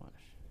that point, watch.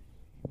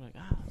 You're like,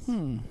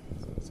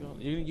 let's go.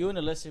 You and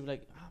the listener be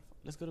like,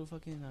 let's go to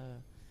fucking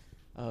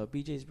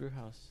BJ's Brew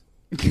House.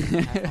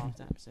 Half off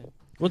that percent.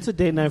 What's a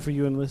date night for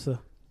you and Lisa?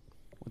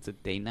 What's a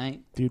date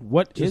night? Dude,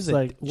 what Just is it?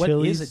 like What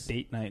Chili's? is a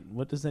date night?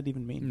 What does that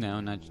even mean?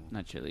 No, not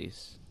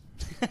Chili's.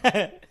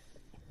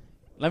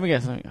 Let me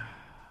guess.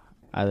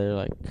 Either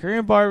like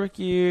Korean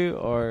barbecue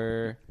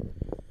or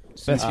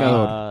Best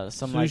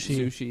some like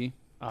Sushi. Sushi.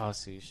 Oh,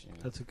 sushi.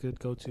 That's a good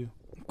go-to.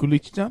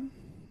 Kulichi-chan?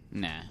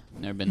 Nah,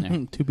 never been there.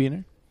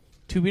 2-beaner?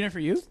 2-beaner for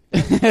you?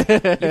 You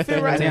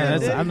feel right Yeah,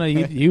 there, I know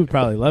you would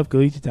probably love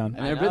Kulichi-chan.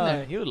 I've never been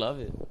there. He would love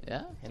it.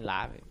 Yeah, He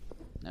love it.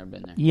 never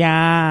been there.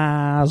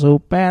 Yeah,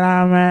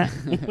 superame.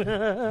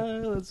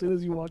 As soon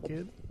as you walk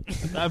in.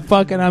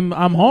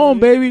 I'm home,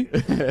 baby.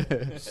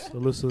 So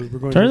Lisa, we're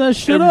going Turn to that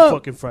shit every up.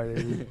 fucking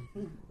Friday.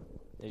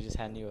 They just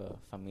hand you a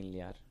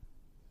familiar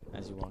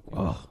as you walk in.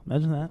 Oh,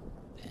 imagine that.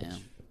 Damn.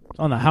 It's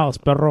on the house,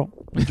 perro.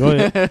 Enjoy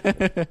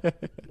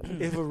it.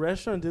 If a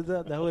restaurant did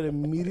that, that would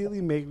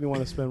immediately make me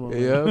want to spend more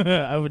money.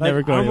 I would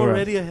never go I'm anywhere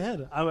already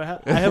ahead. I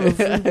have a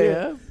free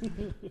beer.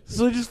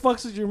 So it just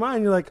fucks with your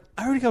mind. You're like,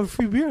 I already got a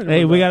free beer.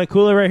 Hey, we got a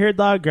cooler right here,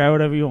 dog. Grab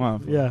whatever you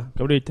want. Yeah.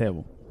 Go to your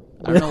table.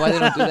 I don't know why they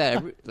don't do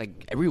that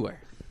everywhere.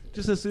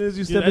 Just as soon as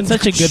you Dude, step in.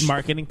 that's such a good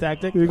marketing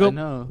tactic. Here you go. I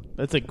know.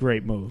 That's a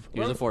great move.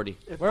 Here's a 40.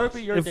 Where would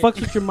be your It date? fucks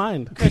with your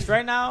mind. Because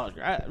right now,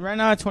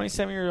 at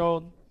 27 years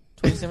old,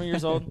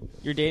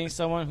 you're dating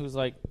someone who's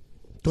like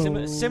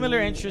similar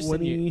interests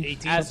in you,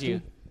 18 as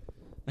you.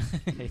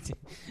 18.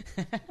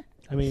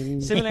 I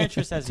mean, Similar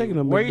interests as taking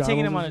you. him Where are you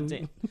taking him on a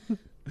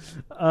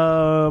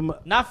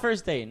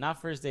McDonald's date?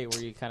 Not first date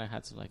where you kind of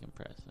had to like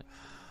impress. Like,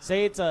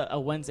 say it's a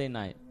Wednesday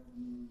night.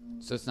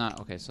 So it's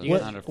not okay. So what,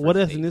 it's not a first what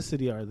date.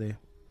 ethnicity are they?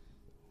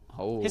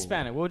 Oh.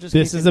 Hispanic. We'll just.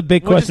 This keep is it- a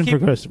big we'll just question keep-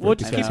 for Christopher. We'll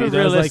just keep He it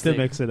does like realistic. to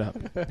mix it up,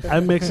 I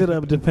mix it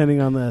up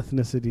depending on the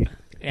ethnicity.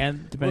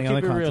 and depending We'll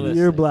on the keep it content. realistic.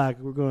 You're black.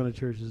 We're going to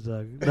churches,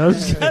 dog. No,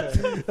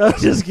 I'm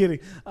just kidding.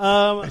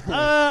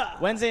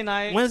 Wednesday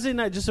night. Wednesday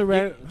night, just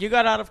a You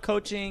got out of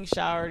coaching,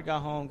 showered,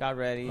 got home, got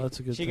ready. Oh, that's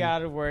a good She thing. got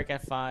out of work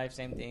at 5,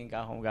 same thing,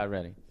 got home, got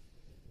ready.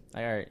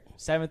 Like, all right,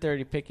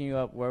 7:30, picking you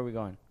up. Where are we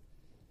going?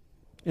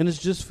 and it's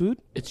just food.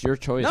 It's your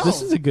choice. No,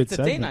 This is a good it's a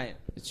date segment. night.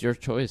 It's your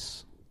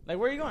choice. Like,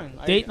 where are you going?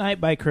 Date night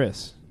by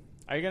Chris.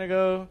 Are you gonna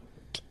go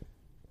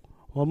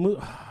Well,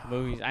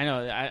 movies? I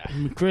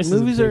know. Chris is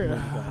Movies a big are-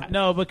 movie guy.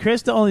 No, but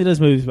Chris only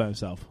does movies by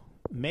himself.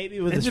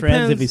 Maybe with It his friends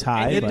depends. if he's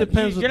high. It but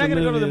depends. You're what not the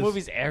gonna go to the movie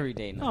is. movies every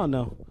day. No. Oh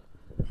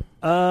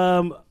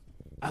no.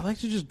 I like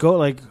to just go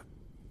like,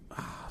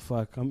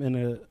 fuck.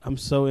 I'm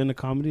so into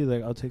comedy.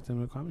 Like I'll take them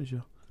to a comedy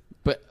show.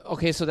 But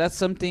okay, so that's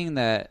something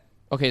that.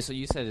 Okay, so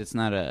you said it's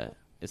not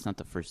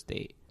the first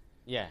date.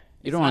 Yeah.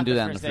 You don't want to do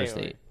that on the first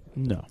date.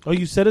 No. Oh,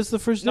 you said it's the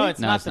first No, date? it's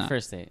No, not it's the not.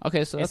 first date.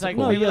 Okay, so It's that's like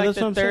cool. No, maybe yeah, like that's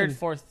what the I'm third, saying.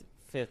 fourth,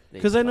 fifth date.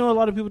 Because I know a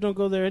lot of people don't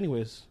go there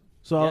anyways.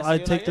 So Yeah, so I you're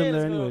take like, them hey,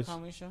 there let's go to a anyways.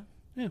 comedy show?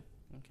 Yeah.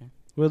 Okay.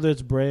 Whether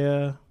it's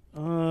Brea,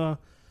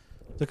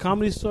 the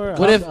comedy store.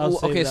 What if- I'll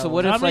save okay, that so one.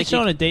 what if, Comedy like, show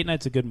you- on a date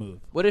night's a good move.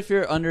 What if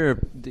you're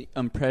under the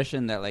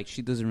impression that like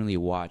she doesn't really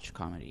watch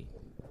comedy?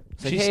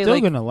 It's like, She's hey, still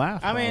like, gonna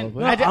laugh. I mean,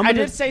 probably. No, I'm I gonna-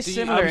 did say do you-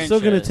 similar. I'm still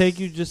gonna interests. take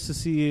you just to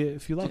see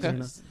if you like Okay. it or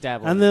not.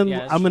 Dabble. And then Yeah,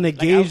 that's I'm gonna true.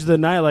 gauge the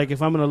night. Like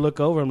if I'm gonna look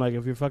over, I'm like,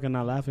 if you're fucking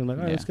not laughing, I'm like,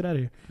 all right, Yeah. let's get out of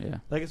here. yeah.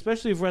 Like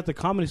especially if we're at the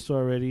comedy store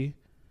already,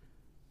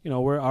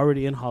 we're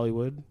already in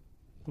Hollywood.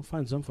 We'll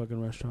find some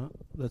fucking restaurant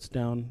that's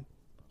down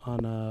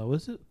on what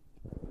is it?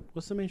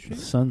 What's the main street?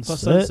 Sunset.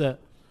 Sunset.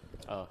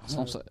 Oh,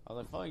 Sunset. I was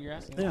like, oh, you're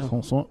asking. Yeah.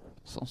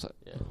 Sunset.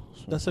 Yeah.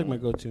 That's like my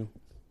go-to.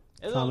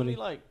 It'll Comedy. be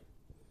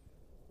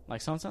like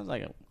sometimes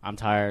like I'm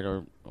tired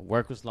or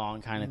work was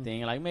long kind of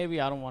thing. Like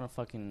maybe I don't want to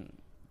fucking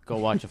go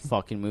watch a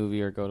fucking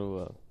movie or go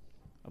to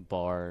a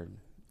bar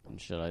and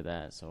shit like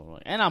that. So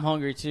and I'm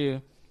hungry too,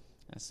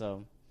 and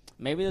so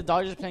maybe the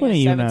Dodgers are playing When are at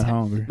you not 7:10.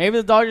 hungry? Maybe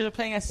the Dodgers are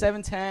playing at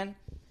 7:10.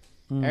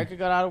 Mm. Erica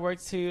got out of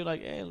work too.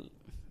 Like, hey,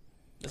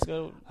 let's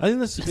go. I think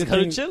that's a Let's good go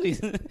to thing. Chili's.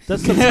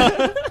 That's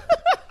the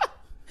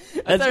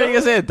I thought you were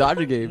gonna say a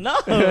Dodger game. no,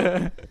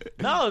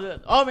 no.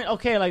 I mean,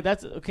 okay, like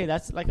that's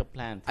like a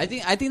plan. I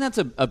think that's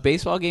a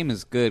baseball game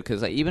is good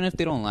because like, even if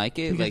they don't like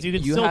it, Because like you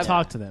can still have,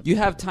 talk to them. You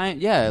have time.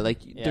 Yeah, like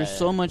Yeah, there's yeah.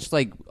 so much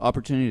like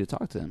opportunity to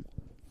talk to them.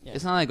 Yeah.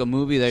 It's not like a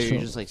movie that Sure.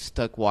 you're just like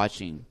stuck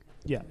watching.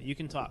 Yeah, you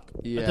can talk.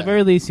 Yeah. At the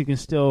very least, you can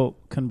still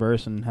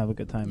converse and have a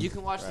good time. You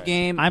can watch the Right.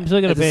 game. I'm still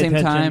gonna at the pay same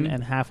attention time.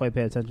 and halfway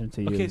pay attention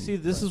to you. Okay, see,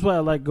 this is why I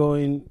like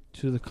going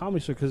to the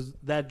comedy store because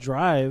that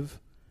drive,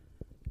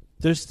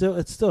 it's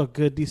still a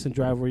good, decent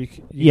drive where you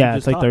can yeah, just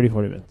it's like talk. 30,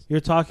 40 minutes.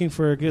 You're talking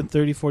for a good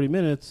 30, 40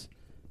 minutes.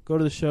 Go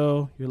to the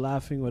show. You're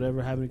laughing,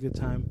 whatever, having a good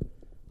time.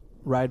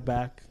 Ride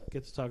back.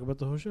 Get to talk about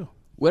the whole show.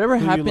 Whatever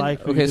Who happened. you like,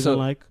 who okay, you so don't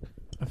like.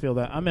 I feel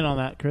that. I'm in on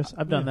that, Chris.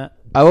 I've done Yeah. that.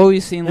 I've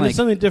always seen And like it's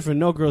something different.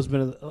 No girl's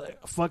been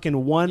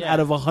fucking one Yeah. out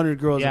of 100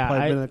 girls Yeah, have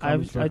probably been in the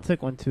comedy I store.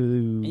 took one to.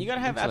 And you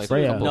gotta have It's like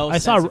absolutely Brea. no I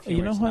saw. sense of You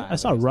humor. know It's what? not I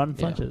saw hilarious. Run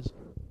Yeah. Funches.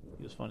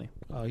 He was funny.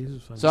 Oh, he's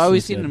just funny. So I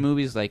always He seen in said-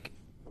 movies like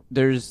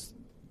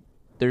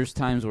there's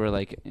times where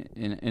like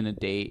in a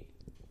date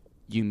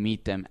you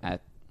meet them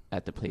at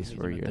the place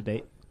where you're the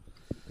date.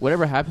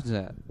 whatever happens to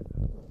that.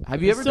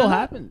 Have you ever still done that?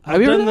 happen?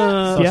 Have you ever done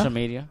done that? the- Yeah. Social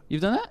media.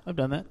 You've done that? I've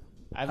done that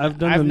I've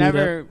done I've the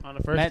never on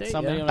a first met date.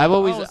 somebody. Yeah. like, I've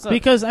always- oh, what's up?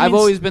 Because I've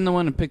always been the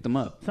one to pick them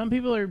up. some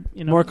people are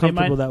more they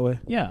comfortable might- that way.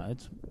 Yeah,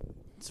 it's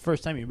the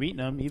first time you're meeting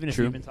them, even if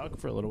True. you've been talking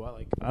for a little while.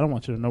 Like, I don't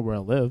want you to know where I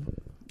live.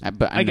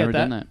 But I I've get never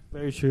done that. that.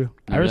 Very true.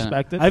 I Never done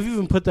respect it. I've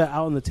even put that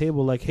out on the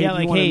table, like, hey, yeah, do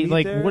like, you wanna hey, meet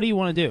like, there? what do you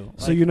want to do?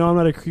 So Like, you know I'm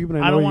not a creep and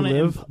I, I know don't where wanna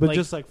you live, imp- but like-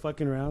 just like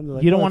fucking around. They're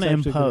like, you don't oh, want to that's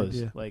actually a good impose.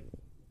 idea. Like,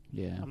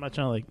 Yeah. I'm not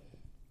trying to like.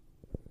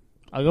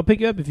 I'll go pick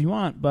you up if you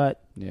want,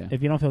 but Yeah.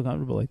 if you don't feel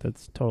comfortable, like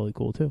that's totally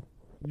cool too.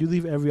 You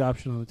leave every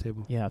option on the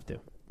table. You have to,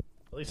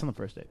 at least on the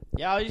first date.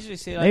 Yeah, I'll usually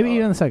say like, Maybe oh,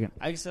 even the second.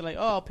 I can say like,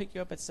 oh, I'll pick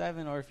you up at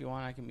 7, or if you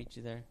want, I can meet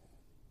you there.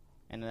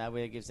 And that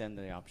way, it gives them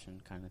the option,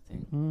 kind of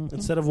thing. Mhm.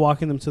 Instead of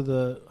walking them to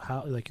the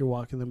house, like you're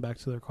walking them back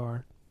to their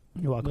car.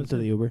 You're welcome That's to it.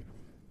 the Uber.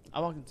 I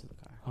walk into the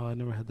car. Oh, I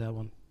never had that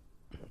one.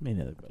 Me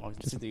neither. Oh,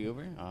 just the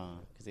Uber?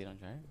 Because they don't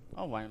drive?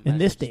 Oh, why In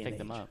this just day pick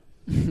and them age. up?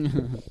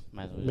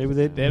 Maybe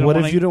they. They don't What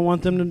wanna- if you don't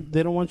want them to?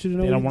 They don't want you to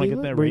know. They don't want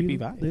wanna get that rapey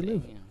vibe. They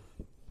live. Yeah.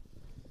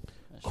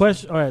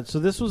 Question. All right. So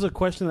this was a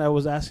question that I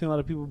was asking a lot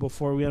of people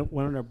before we went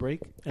on our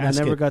break, and Ask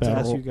I never it, got to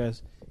Battle. ask you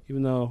guys.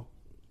 Even though,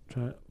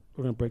 we're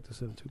gonna break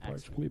this into 2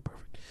 parts. It's Ask gonna be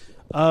perfect.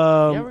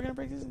 Yeah, we're going to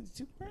break this into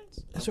 2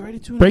 parts? It's already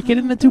 2. Break it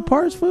into 2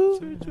 parts, fool.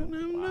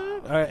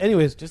 All right.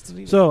 Anyways, Just to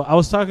leave so I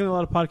was talking to a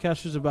lot of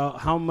podcasters about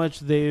how much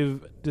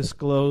they've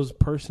disclosed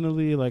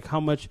personally, like how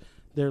much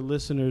their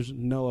listeners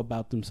know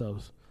about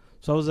themselves.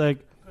 So I was like,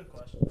 Good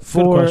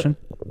for question.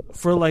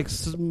 for like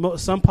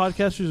some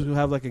podcasters who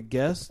have like a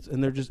guest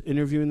and they're just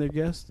interviewing their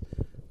guest,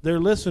 their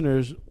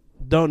listeners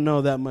don't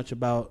know that much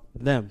about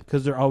them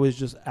because they're always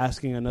just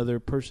asking another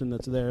person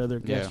that's there, other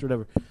guest or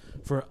whatever.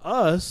 For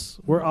us,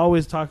 we're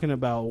always talking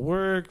about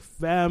work,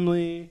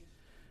 family,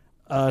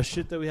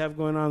 shit that we have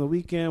going on the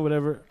weekend,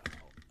 whatever.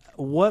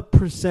 What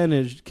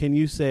percentage can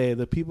you say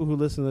the people who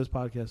listen to this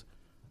podcast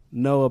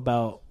know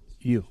about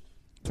you?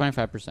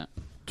 25%.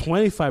 25%.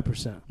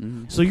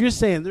 Mm-hmm. So you're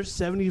saying there's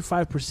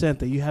 75%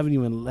 that you haven't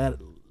even let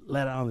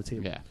out on the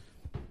table. Yeah.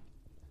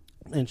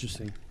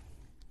 Interesting.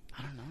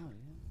 I don't know.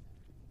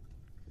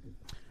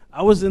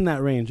 I was in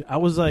that range. I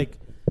was like,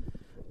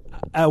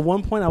 at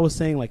one point I was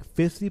saying like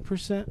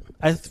 50%.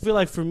 I feel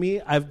like for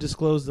me, I've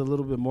disclosed a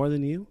little bit more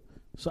than you.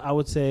 So I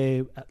would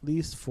say at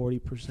least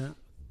 40%,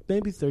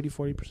 maybe 30,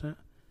 40%.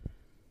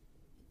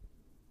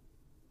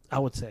 I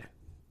would say.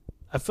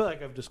 I feel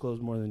like I've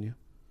disclosed more than you.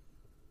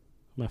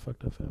 My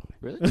fucked up family.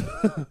 Really?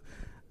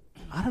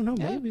 I don't know,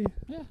 Yeah. maybe.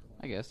 Yeah,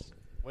 I guess.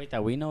 Wait,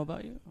 that we know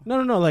about you?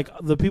 No. Like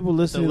the people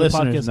listening The to the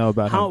listeners podcast know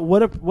about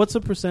him. what's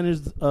the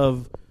percentage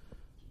of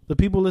the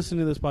people listening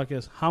to this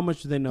podcast? How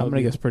much do they know? I'm of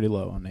gonna you? guess pretty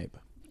low on Abe.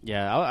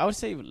 Yeah, I would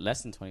say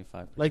less than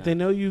 25%. Like they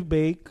know you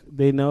bake.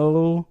 They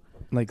know.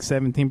 Like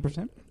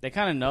 17%. They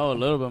kind of know a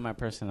little bit of my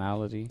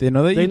personality. They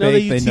know that They you know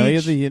bake. that you They know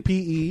teach you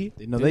PE.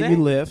 They know Do that they? you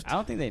lift. I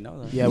don't think they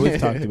know that. Yeah, we've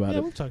talked about Yeah,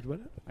 it. we've talked about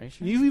it. Are you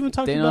sure? You've even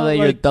talked They about know that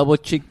you're like, double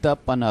cheeked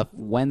up on a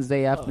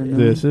Wednesday afternoon.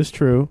 This is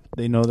true.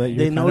 They know that you're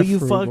they know kinda you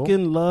frugal.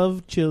 fucking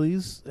love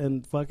Chili's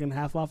and fucking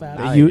half off That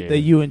apples. you do. that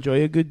you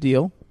enjoy a good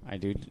deal. I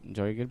do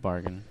enjoy a good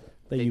bargain.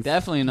 That They you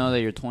definitely know that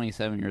you're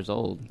 27 years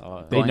old. They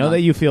Going know on- that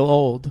you feel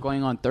old.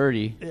 Going on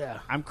 30. yeah.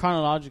 I'm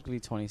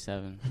chronologically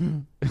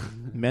 27.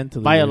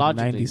 Mentally,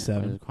 Biologically. you're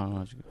 97.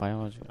 Chronologically.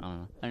 Biologically. I don't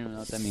know. I don't even know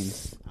what that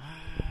means.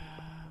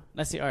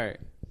 Let's see. All right.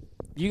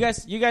 You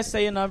guys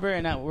say a number,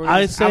 and we're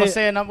I gonna, say- I will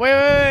say a number.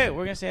 Wait.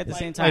 We're gonna say it at the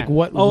same time. Like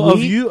what? Oh,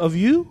 we, of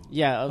you?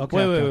 Yeah.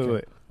 Okay.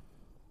 Wait.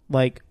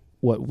 Like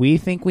what we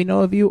think we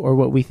know of you, or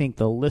what we think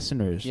the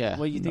listeners. Yeah.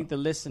 What do you think the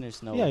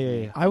listeners know?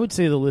 Yeah. I would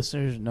say the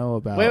listeners know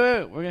about. Wait.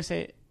 We're gonna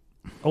say it.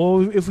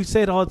 Oh, if we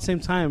say it all at the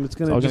same time, it's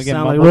gonna So just get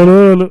sound like.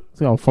 mumble-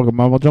 Oh, fucking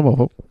mumble jumble.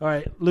 All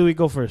right, Louis,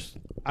 go first.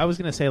 I was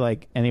gonna say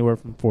like anywhere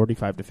from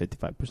 45 to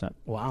 55%.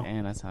 Wow.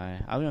 Man, that's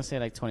high. I was gonna say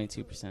like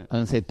 22%. I'm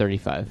going to say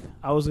 35.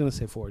 I was gonna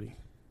say 40.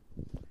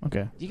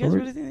 Okay, You guys So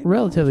really think they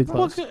relatively know?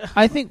 close?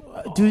 I think,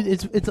 dude,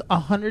 it's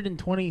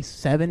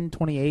 127,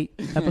 28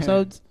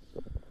 episodes,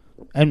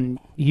 and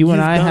you and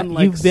You've I done,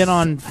 like, you've been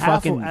on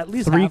half fucking of- at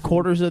least half of-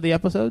 3/4 of the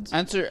episodes.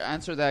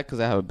 Answer that because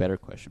I have a better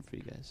question for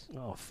you guys.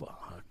 Oh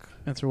fuck.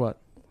 Answer what?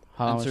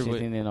 How much Answer do you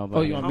with- think they know about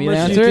Oh, you? you want How me to much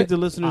do answer you it? think the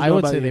listeners I know would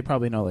about say you? they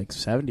probably know like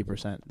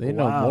 70%. They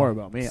Wow. know more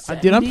about me. Dude,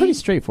 I'm 70? pretty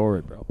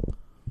straightforward, bro.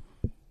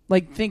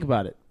 Like, think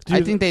about it.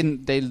 I think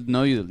they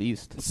know you the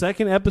least.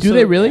 Second episode. Do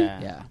they really?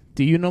 Yeah. Yeah.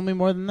 Do you know me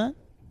more than that?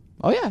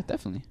 Oh, yeah,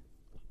 definitely.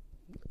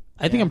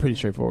 I think I'm pretty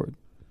straightforward.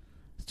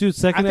 Dude,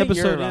 second I think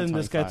you're episode around in,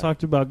 this guy 25.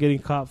 talked about getting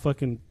caught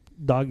fucking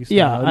doggy style.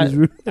 Yeah, in his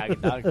room.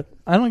 Dog.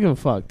 I don't give a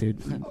fuck, dude.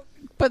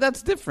 But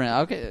that's different.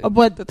 Okay.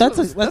 But that's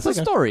a like story.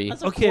 a story.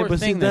 That's a Okay, core but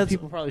see, thing that that's-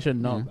 people probably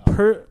shouldn't know Yeah.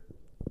 about.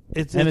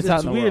 It's And it's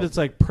out in the weird. world. It's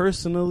like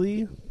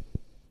personally,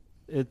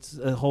 it's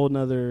a whole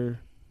nother.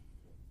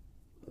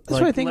 That's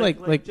what I think.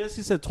 Like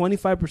Jesse said,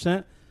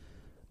 25%.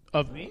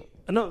 of me.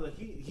 No,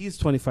 he's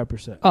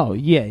 25%. Oh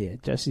yeah.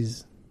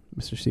 Jesse's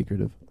Mr.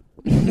 Secretive,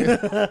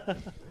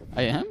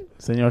 I am?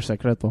 Señor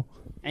Secreto.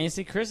 And you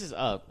see, Chris is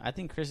up. I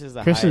think Chris is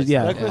the Chris is- highest.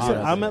 yeah. Like I said,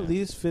 Yeah. I'm at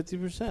least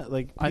 50%.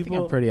 Like people, I think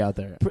I'm pretty out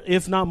there.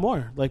 if not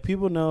more. Like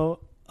people know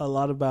a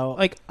lot about.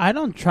 Like I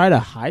don't try to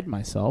hide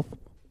myself.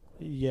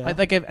 yeah, I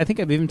think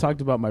I've even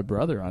talked about my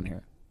brother on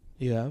here.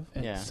 you have.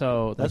 And Yeah.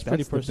 So That's like,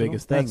 pretty the personal.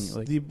 biggest thing. That's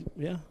Like,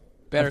 yeah,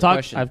 Better I've talked,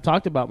 question. I've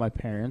talked about my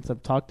parents.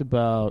 I've talked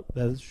about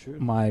that is true.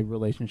 my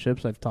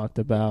relationships. I've talked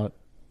about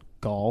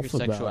golf.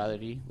 Your about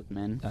sexuality with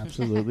men.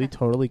 absolutely,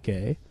 totally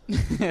gay.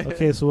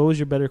 Okay, so what was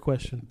your better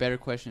question? Better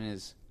question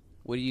is,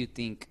 what do you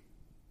think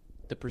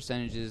the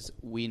percentages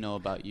we know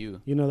about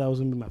you? You know that was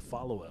gonna be my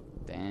follow up.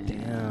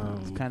 Damn.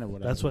 It's kind of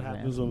what. That's I what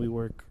happens when we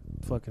work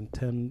fucking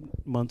 10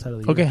 months out of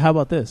the year. Okay, how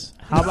about this?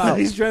 How about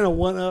he's trying to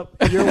one up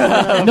your one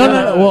up.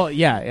 no. Well,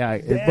 yeah.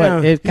 Damn.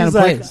 But it kind He's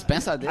of like, plays.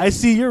 Spencer did. I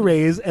see your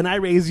raise, and I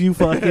raise you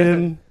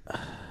fucking.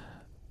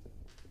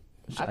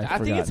 I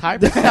think it's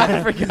forgot. high.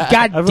 I forgot.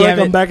 God I feel damn like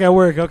it! I'm back at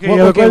work. Okay, Well,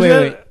 you have a okay,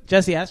 question? wait.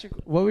 Jesse, ask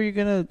what were you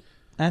gonna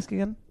ask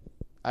again?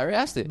 I already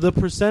asked it. The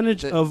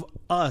percentage of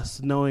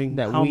us knowing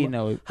That how we mu-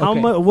 know. How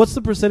Okay. much? What's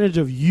the percentage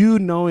of you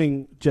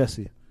knowing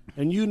Jesse,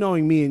 and you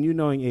knowing me, and you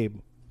knowing Abe?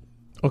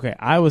 Okay,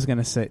 I was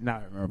gonna say. Now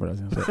I remember what I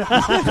was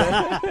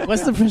gonna say.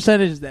 What's the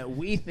percentage that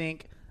we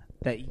think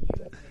that you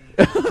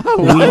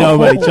we know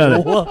about each other?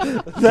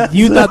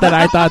 You thought that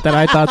I thought that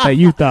I thought that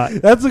you thought.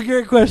 That's a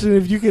great question.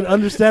 If you can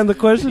understand the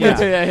question, Yeah.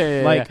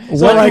 That's- Like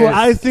So what like, was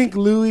I think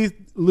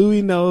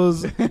Louis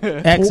knows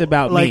X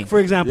about like me? for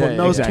example, Yeah,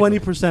 knows exactly.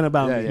 20%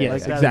 about Yeah, me. yeah,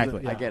 Like, that is exactly.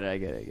 it, yeah. I get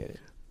it.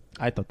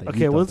 I thought that.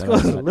 Okay, you well, thought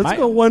let's that go. I Let's thought.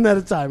 go one at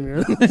a time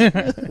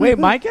here. Wait,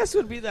 my guess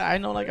would be that I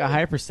know like a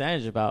higher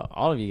percentage about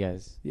all of you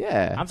guys.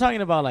 Yeah. I'm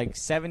talking about like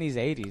 70s,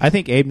 80s. I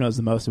think Abe knows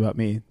the most about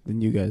me than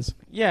you guys.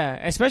 Yeah,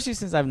 especially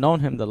since I've known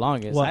him the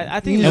longest. What?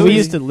 I think You And know we Louis,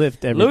 used to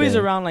lift every Louis is day.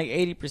 around like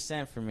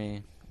 80% for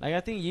me. Like I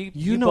think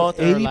you know both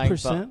are 80% like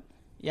about-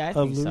 yeah, I of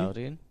think so, Louis?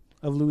 dude.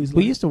 of Louis.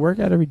 We used to work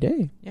out every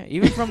day. Yeah,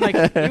 even from like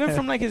his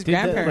That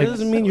grandparents.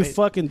 doesn't mean you're Wait.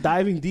 fucking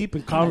diving deep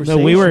in conversation.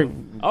 No, we were.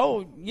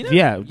 Oh, you know.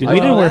 Yeah, you we know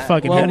didn't wear that?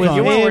 fucking well, with headphones.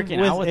 You weren't Abe, working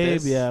with out with Abe,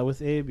 this. yeah,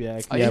 with Abe,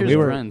 yeah. Oh, Yeah, you're we just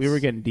were friends. we were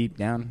getting deep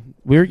down.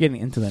 We were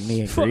getting into the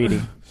nitty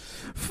gritty.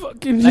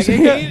 Fucking Like, just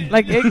hate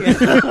like it.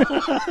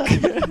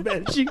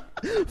 She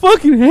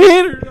fucking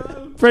hate her.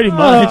 dog. Pretty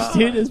much,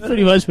 dude. That's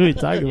pretty much what we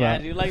talking yeah,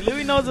 about. dude. Like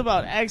Louis knows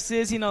about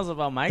exes. He knows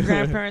about my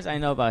grandparents. I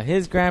know about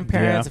his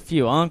grandparents. Yeah. A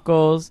few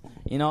uncles.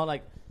 You know,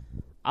 like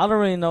I don't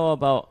really know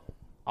about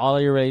all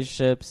of your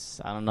relationships.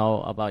 I don't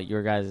know about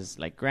your guys'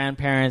 like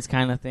grandparents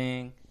kind of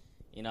thing.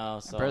 You know,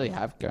 so I barely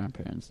have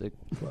grandparents. Like,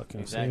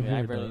 Fucking exactly. same I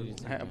here, barely dog. do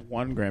too, I have man.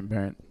 one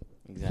grandparent.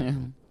 Exactly.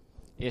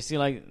 You see,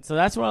 like, so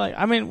that's where, like,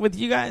 I mean, with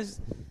you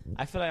guys,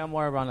 I feel like I'm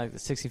more around like the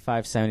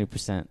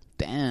 65-70%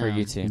 damn. for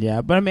you two.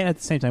 Yeah, but I mean, at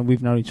the same time,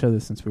 we've known each other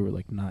since we were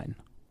like 9.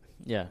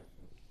 Yeah.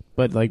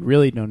 But like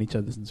really known each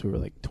other since we were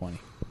like 20.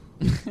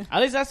 At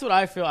least that's what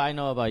I feel I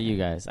know about you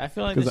guys. I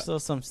feel like 'Cause there's still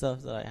some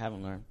stuff that I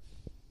haven't learned.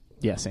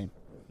 Yeah, same.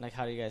 Like,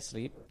 how do you guys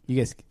sleep? You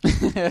guys.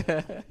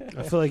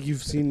 I feel like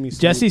you've seen me.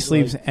 Jesse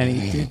sleep, sleeps and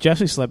he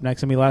Jesse slept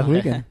next to me last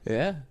weekend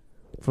Yeah.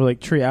 for like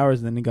 3 hours,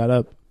 and then he got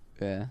up.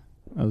 Yeah.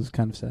 I was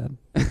kind of sad.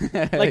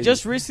 Like,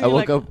 just recently, I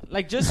woke like, up.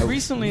 like just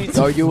recently,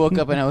 Oh, you woke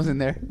up and I was in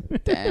there.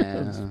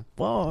 Damn.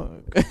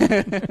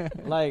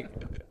 like,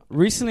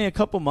 recently, a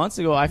couple months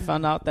ago, I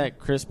found out that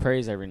Chris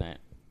prays every night.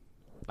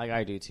 Like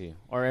I do too.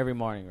 Or every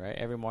morning, right?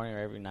 Every morning or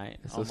every night.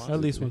 So almost. At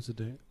least once a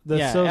day. That's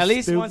Yeah, so at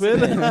least stupid. once a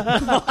day.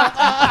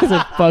 He's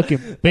a fucking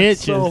bitch.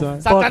 So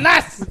son.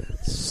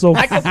 Satanas! So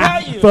I can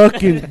tell you.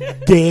 fucking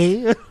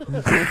gay.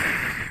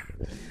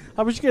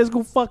 How about you guys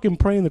go fucking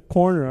pray in the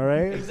corner, all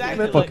right?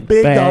 Exactly. Let Like, the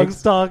big bags.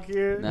 dogs talk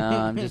here. No,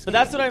 I'm just. but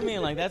that's what I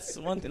mean. Like, that's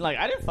one thing. Like,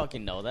 I didn't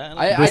fucking know that. I-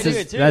 Like, I do just-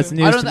 it too. that's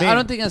new. I News to me.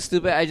 don't think I'm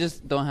stupid. I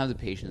just don't have the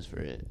patience for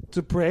it.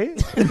 To pray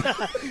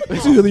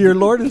to your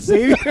Lord and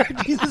Savior,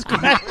 Jesus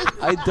Christ.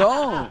 I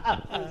don't.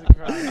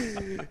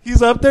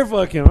 He's up there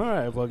fucking. All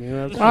right, fucking.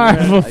 That's All right,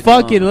 well, I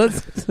fuck it.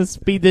 don't. Let's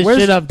speed this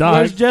shit up, dog.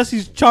 Where's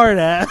Jesse's chart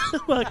at?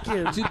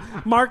 Fucking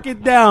mark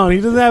it down. He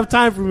doesn't have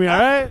time for me. All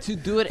right. To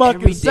do it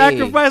Fucking every day.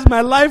 sacrifice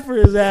my life for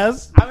his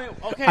ass, I mean,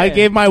 okay. I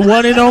gave my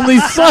one and only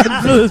son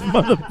for this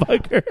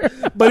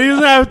motherfucker. but he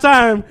doesn't have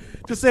time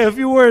to say a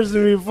few words to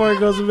me before he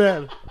goes to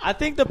bed. I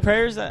think the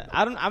prayers that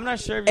I'm not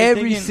sure if you're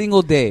Every thinking,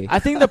 single day. I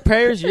think the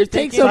prayers you're It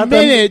takes thinking, a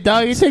minute,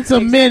 dog. It takes a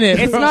minute.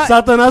 It's bro. not-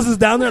 Satanas is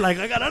down there like,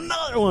 I got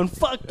another one.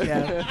 Fuck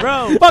yeah,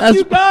 bro. Fuck That's-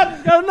 you,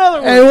 God. Got another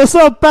one. Hey, what's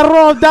up,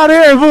 perro? I'm down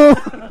here, boo.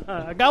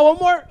 I got one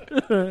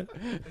more.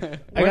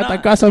 I got the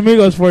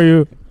Casamigos for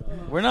you.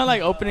 We're not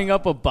like opening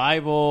up a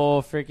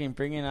Bible, freaking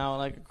bringing out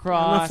like a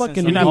cross. fucking-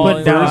 and You're not some putting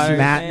holy down water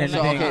mat and and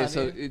So, anything. okay,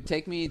 so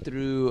take me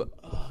through.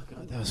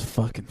 That was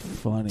fucking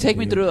funny. Take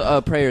me dude. through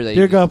a prayer that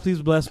Dear you. God,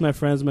 please bless my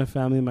friends, my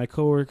family, my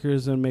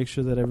coworkers, and make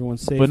sure that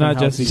everyone's safe. But not and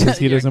Jesse, healthy. because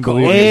he Your doesn't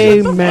coworkers.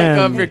 believe it. Amen.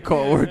 Fuck up your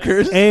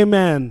coworkers.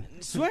 Amen.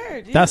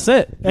 Swear, dude. That's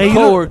it. Hey, you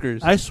know,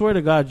 Coworkers. I swear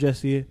to God,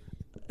 Jesse,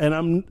 and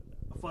I'm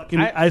fucking.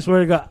 I- I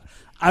swear to God,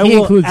 I He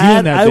will includes you in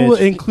add. that I will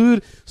bitch.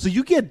 include. So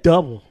you get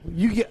double.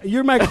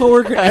 You're my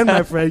coworker and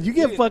my friend. You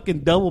get fucking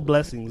double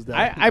blessings.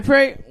 Dad. I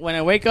pray when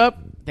I wake up.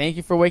 Thank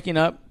you for waking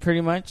up.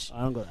 Pretty much.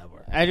 I don't go that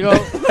far. I go.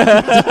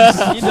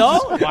 You know?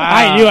 Wow.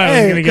 I knew I was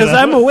Hey, gonna get because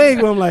I'm awake.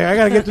 I'm like, I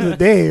gotta get to the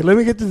day. Let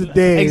me get to the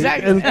day.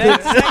 Exactly.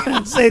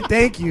 And say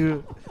thank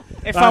you.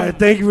 If All I'm right,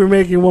 thank you for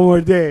making one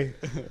more day.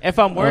 if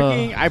I'm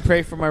working, I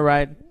pray for my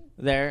ride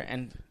there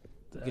and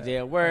good day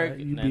at work.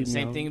 you And then beat me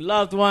same up. thing,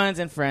 loved ones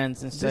and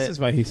friends and This shit. is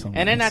why he's so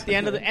And then nice. at the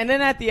end of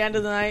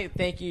the night,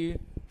 thank you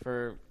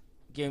for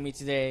giving me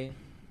today,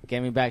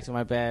 getting me back to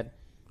my bed.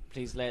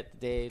 Please let the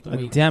day. The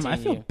week Damn, I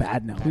continue. feel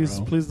bad now. Please,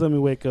 bro. please let me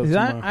wake up 'Cause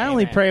tomorrow. I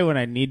only Amen. pray when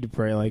I need to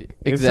pray. Like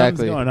if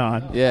Exactly. something's going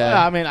on.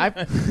 Yeah. I mean, I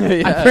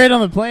prayed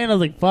on the plane. I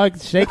was like,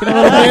 "Fuck, shaking a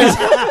little bit."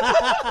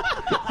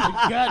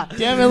 God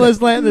damn it,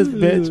 let's land this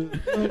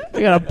bitch.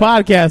 I got a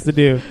podcast to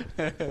do.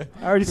 I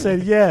already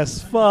said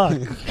yes. Fuck.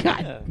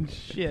 God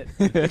shit.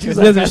 You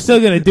guys are still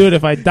gonna do it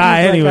if I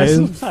die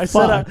anyways. I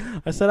Fuck.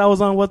 said I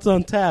was on What's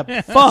on Tap.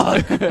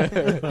 Fuck.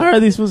 How are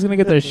these fools gonna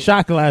get their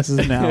shot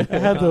glasses now? I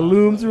had the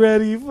looms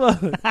ready.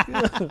 Fuck.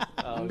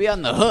 I'm be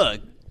on the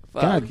hook.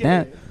 Fuck. God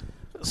damn.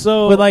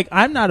 So, But like,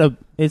 I'm not a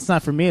it's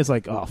not for me. It's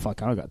like, oh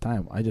fuck, I don't got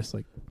time. I just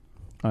like,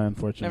 I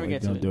unfortunately Never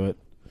get to don't it. do it.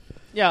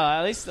 Yeah,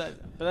 at least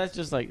that. But that's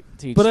just like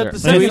teach. But at the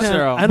same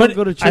time, I don't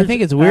go to church. I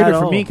think it's weirder at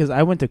for all. me because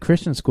I went to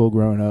Christian school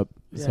growing up,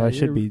 so I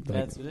should be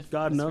like,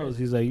 God knows.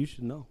 He's like, you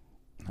should know.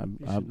 I'm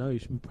You should know. You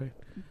should be praying.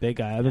 big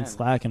guy. I've been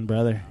slacking,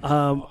 brother.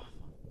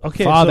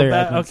 Okay, Father, so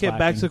I've been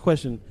back to slacking. the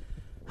question.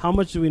 How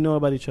much do we know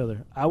about each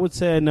other? I would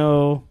say I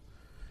know.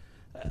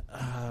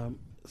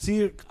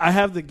 See, I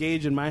have the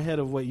gauge in my head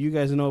of what you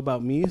guys know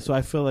about me, so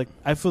I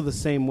feel the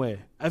same way.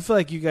 I feel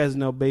like you guys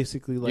know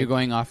basically like You're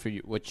going off for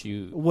what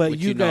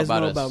you guys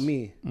know us. about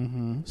me.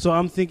 Mm-hmm. So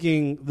I'm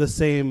thinking the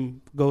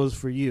same goes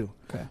for you.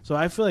 Okay. So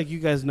I feel like you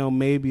guys know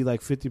maybe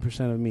like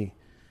 50% of me.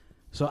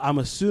 So I'm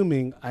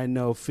assuming I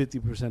know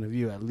 50% of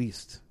you at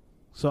least.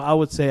 So I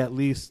would say at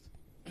least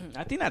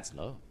I think that's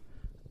low.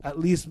 at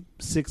least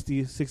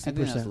 60%. I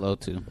think that's low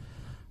too.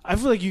 I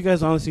feel like you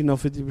guys honestly know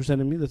 50%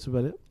 of me. That's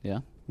about it. Yeah.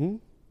 Hmm?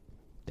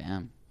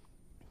 Damn.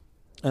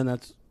 And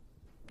that's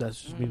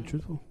just being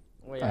truthful.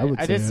 Wait, I would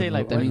I did say say I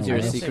like That know means you're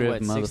a less.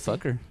 secret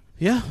motherfucker.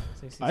 Yeah.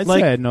 I'd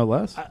Like- say I'd know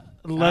less.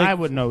 Like I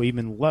would know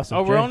even less.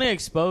 Oh, of we're Jay. only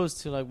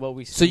exposed to like what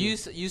we see.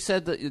 So you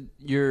said that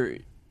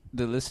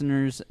the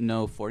listeners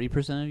know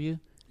 40% of you.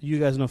 you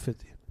guys know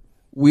 50.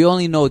 We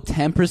only know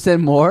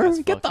 10% more. That's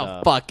Get the fucked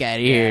up. fuck out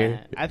of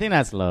here. I think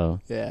that's low.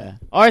 Yeah.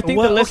 Or I think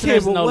What- the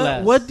listeners but know what,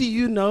 less. what do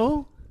you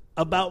know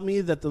about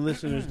me that the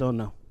listeners don't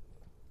know?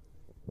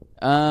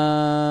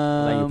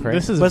 pray?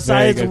 This is a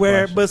very good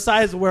question.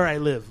 Besides where I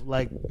live,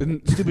 like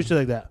stupid shit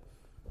like that.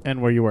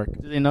 And where you work.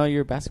 Do they know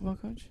you're a basketball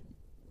coach?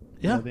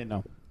 Yeah. No, they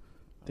know.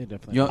 They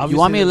definitely. You, know. you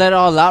want me to let it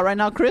all out right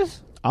now,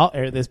 Chris? I'll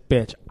air this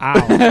bitch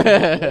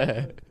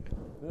out.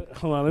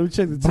 Hold on, let me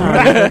check the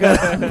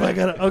time. I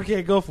gotta,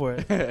 okay, go for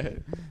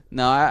it.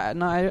 No,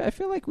 I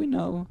feel like we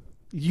know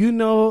You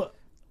know,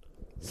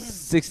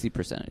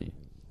 60% of you.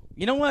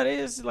 You know what it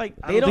is? Like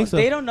I they don't think don't. so.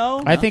 They don't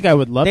know. I think I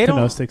would love They to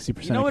know don't-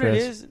 60% You know of what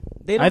Chris. it is?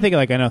 They don't. I think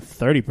like I know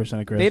 30%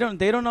 of Chris. they don't.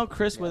 They don't know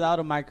Chris without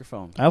a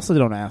microphone. I also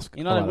don't ask.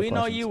 You know, a like lot we of know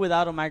questions. you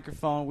without a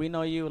microphone. We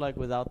know you like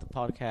without the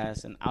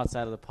podcast and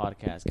outside of the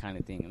podcast kind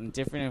of thing. In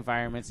different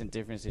environments and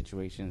different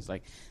situations.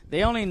 Like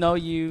they only know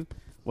you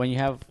when you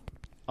have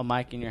a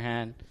mic in your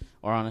hand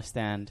or on a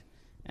stand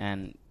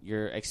and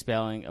you're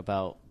expelling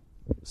about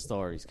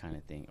stories kind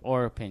of thing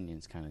or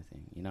opinions kind of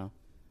thing, you know?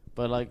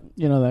 But like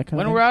You know that kind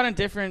when of we're thing? out in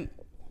different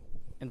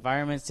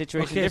environments,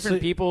 situations, Okay, different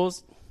so-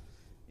 peoples,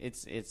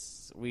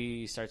 it's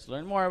we start to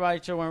learn more about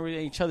each other when we're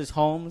in each other's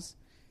homes,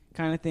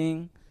 kind of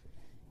thing.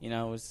 You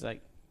know, it's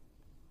like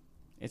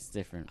it's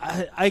different.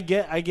 I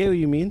get what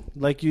you mean.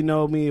 Like you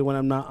know me when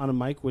I'm not on a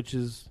mic, which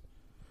is,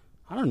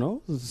 I don't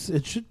know.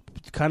 It should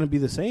kind of be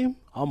the same,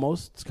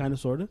 almost. It's kind of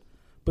sort of.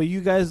 But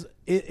you guys,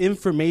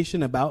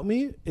 information about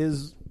me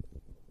is,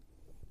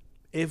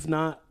 if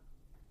not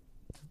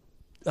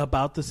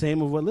about the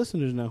same of what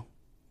listeners know.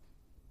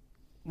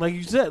 Like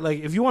you said, like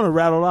if you want to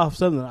rattle off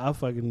something, I'll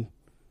fucking.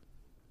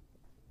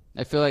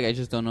 I feel like I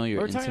just don't know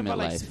your We're talking intimate about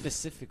like life.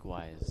 specific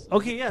wise.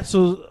 Okay, yeah.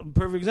 So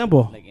perfect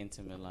example. Like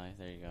intimate life.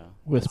 There you go.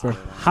 Whisper.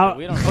 How?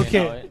 We don't really know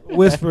Okay, it.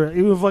 Whisper.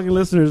 Even fucking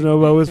listeners know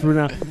about Whisper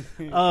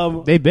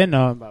now. They've been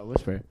knowing about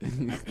Whisper.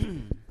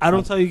 I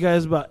don't tell you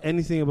guys about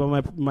anything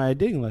about my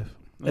dating life,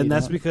 No, you and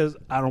that's don't. because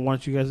I don't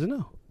want you guys to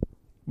know.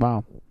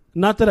 Wow.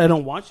 Not that I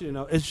don't want you to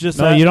know. It's just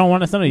No, that you don't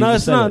want us to know. You No, just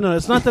it's said not. it. No,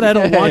 it's not that I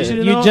don't want you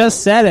to know. You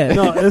just said it.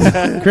 No,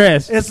 it's,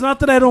 Chris. it's not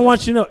that I don't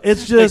want you to know.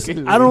 It's just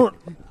I don't.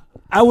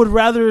 I would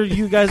rather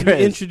you guys be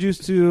Chris.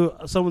 introduced to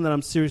someone that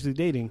I'm seriously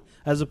dating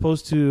as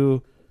opposed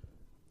to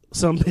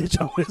some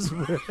bitch on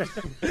Whisper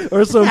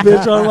or some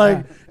bitch on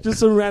like just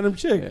some random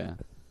chick.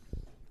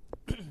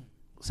 Yeah.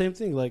 Same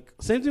thing. Like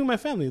same thing with my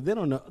family. They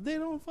don't know. They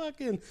don't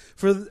fucking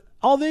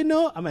all they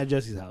know. I'm at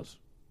Jesse's house.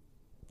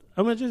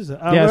 I'm at Jesse's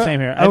house. Yeah, same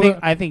here.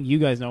 I think you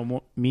guys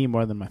know me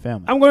more than my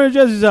family. I'm going to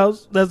Jesse's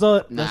house. That's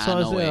all. Nah, That's all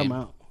I no say. way. I'm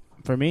out.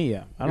 For me,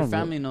 yeah. I Your don't.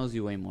 family knows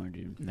you way more,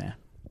 dude. Nah.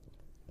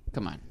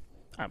 Come on.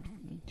 Do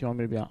you want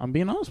me to be? I'm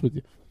being honest with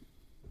you.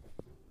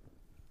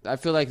 I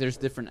feel like there's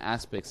different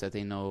aspects that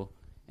they know,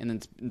 and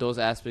then those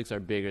aspects are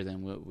bigger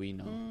than what we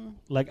know.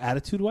 Like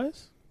attitude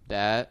wise.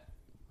 That.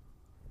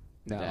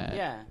 No. That.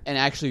 Yeah. And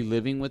actually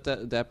living with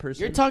that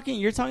person.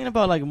 You're talking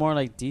about like more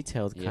like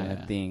detailed kind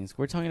Yeah. of things.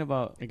 We're talking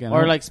about Again, or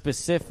I'm- like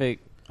specific.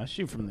 I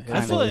shoot from the hip.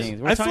 Kind I feel of like,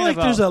 things. We're I feel talking like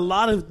about- there's a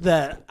lot of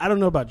that I don't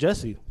know about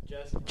Jesse.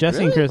 Jesse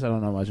Really? and Chris, I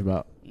don't know much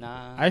about.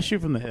 Nah. I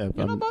shoot from the hip.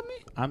 You know about me?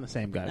 I'm the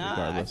same guy Nah,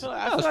 regardless.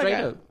 I No, feel straight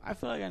like up. I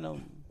feel like I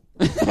know.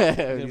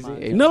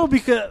 Hey, No,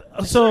 because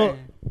so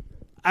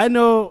I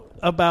know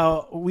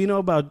about we know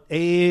about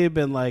Abe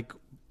and like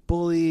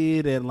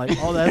bullied and like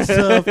all that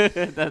stuff.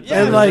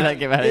 Yeah, and like that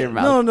came out of your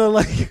mouth. no,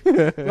 like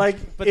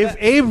But if that-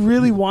 Abe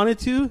really wanted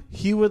to,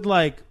 he would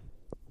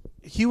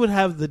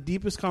have the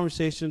deepest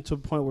conversation to a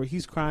point where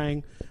he's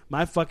crying.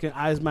 My fucking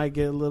eyes might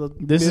get a little.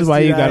 This is why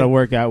you got to misty-eyed.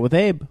 work out with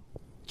Abe.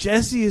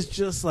 Jesse is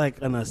just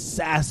like an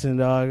assassin,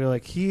 dog.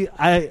 Like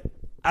I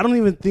don't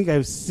even think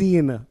I've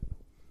seen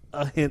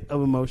a hint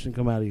of emotion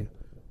come out of you.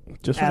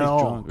 Just At when he's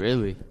all. drunk.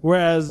 Really?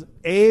 Whereas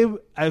Abe,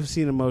 I've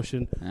seen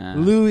emotion. Ah.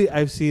 Louis,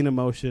 I've seen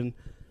emotion.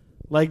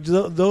 Like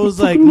those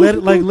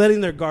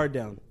letting their guard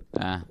down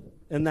Ah.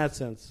 in that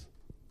sense.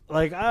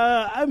 Like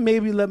I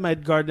maybe let my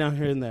guard down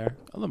here and there.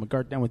 I'll let my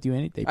guard down with you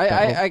any day.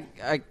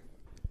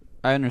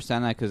 I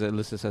understand that because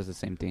Alyssa says the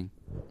same thing.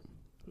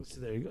 See,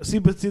 there you go.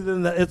 But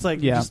then it's like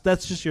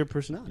that's just your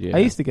personality. Yeah. I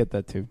used to get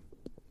that too.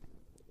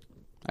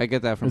 I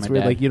get that from It's my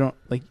weird. dad. Like you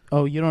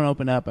don't you don't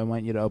open up. I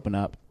want you to open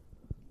up.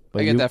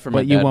 But I get that from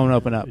my But you dad. won't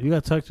open up. You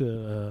got to talk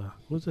to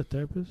what's a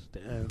therapist?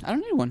 Damn. I don't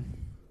need one.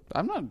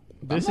 I'm not.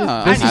 This I'm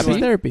not is unhappy.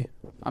 therapy.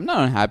 I'm not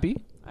unhappy.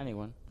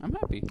 Anyone? I'm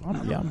happy. I'm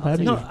I'll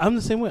happy. No, I'm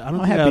the same way. I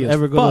don't I'm think happy I'd as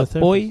ever go to a fuck,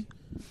 therapist. boy.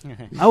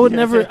 I would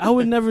never. I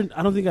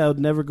don't think I would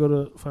never go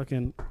to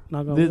fucking.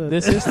 Not gonna.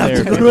 This is I have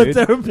to therapy, go to a dude.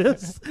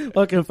 therapist.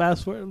 Fucking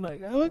fast forward. I'm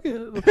like,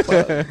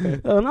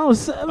 when I was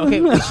 7.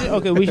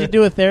 Okay, we should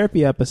do a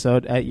therapy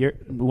episode at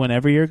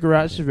whenever your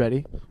garage is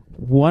ready.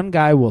 One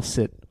guy will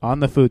sit on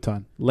the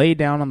futon, lay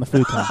down on the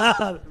futon.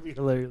 That'd be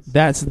hilarious.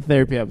 That's the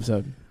therapy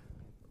episode.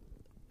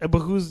 But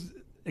who's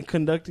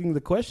conducting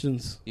the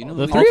questions? You know,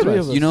 The who three needs,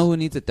 of us. You know who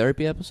needs a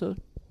therapy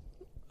episode?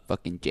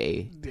 Fucking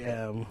Jay.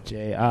 Damn.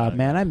 Jay,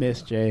 man, I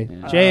miss Jay.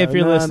 Yeah. Jay, if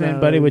you're No, listening, no,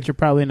 buddy, no. which you're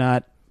probably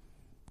not,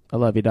 I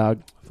love you,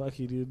 dog. Fuck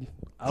you, dude.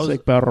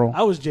 Sick perro.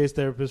 I was Jay's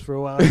therapist for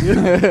a while,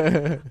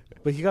 dude.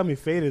 But he got me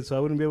faded, so I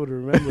wouldn't be able to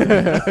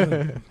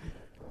remember.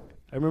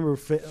 I remember,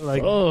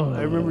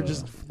 I remember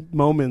just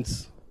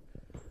moments.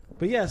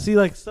 But yeah, see,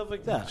 like stuff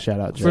like that. Shout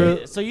out, Jay.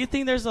 For- So you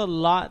think there's a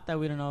lot that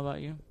we don't know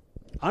about you?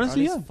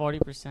 Honestly, yeah.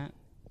 40%.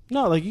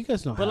 No, like you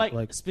guys know. But how,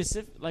 like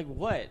specific, like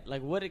what?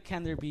 Like what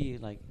can there be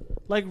like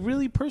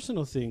really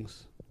personal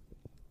things.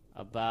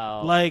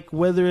 about? Like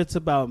whether it's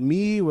about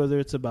me, whether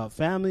it's about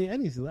family,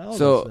 anything. All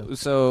that stuff.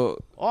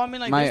 So oh, I mean,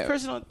 like my- there's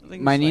personal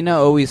things. my like, Nina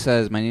always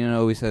says,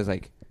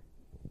 like,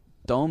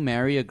 don't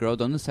marry a girl.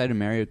 Don't decide to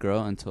marry a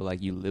girl until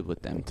like you live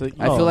with them.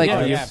 I feel like,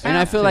 yeah, and I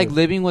have feel to. like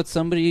living with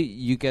somebody,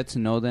 you get to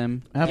know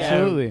them.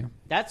 Absolutely.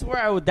 That's where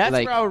I would. That's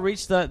Like- where I would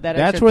reach that. That's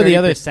extra where the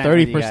other 30%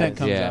 with you 30% guys.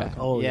 comes Yeah. out.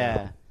 Oh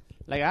yeah.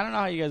 Like I don't know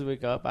how you guys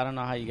wake up. I don't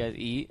know how you guys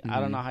eat. I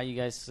don't Mhm. know how you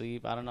guys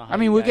sleep. I don't know. How I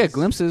mean, you we guys, get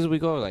glimpses. We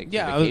go like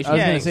Yeah, I was vacation. gonna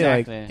Yeah, say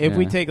exactly. like if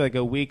we Yeah. take like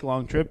a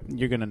week-long trip,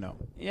 you're gonna know.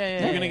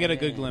 Yeah, You're gonna get a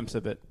good yeah. glimpse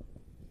of it.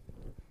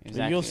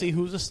 Exactly. You'll see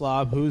who's a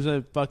slob, who's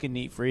a fucking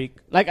neat freak.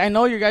 Like I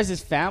know your guys'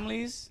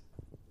 families.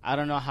 I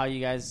don't know how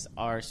you guys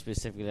are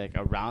specifically like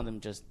around them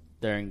just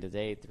during the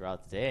day,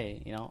 throughout the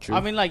day. You know, True.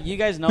 I mean, like you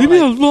guys know. Leave me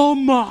Like,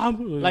 alone,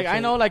 mom. like I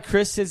know, like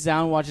Chris sits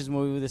down, watches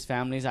movie with his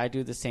families. I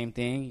do the same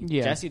thing.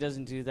 Yeah. Jesse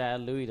doesn't do that.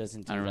 Louis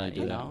doesn't do I don't that. really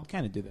do you that. know.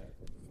 Kind of do that.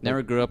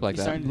 Never grew up like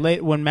He's that. starting-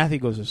 Late when Matthew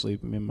goes to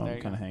sleep, me and There mom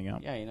you kind of go. hang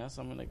out. Yeah, you know,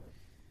 something like.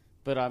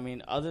 But I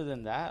mean, other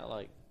than that,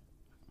 like.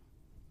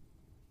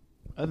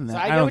 Other than So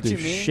that, I I get don't what do you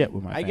mean. shit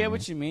with my I family. get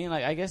what you mean.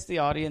 Like, I guess the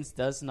audience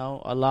does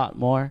know a lot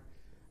more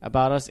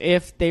about us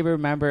if they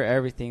remember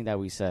everything that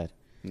we said.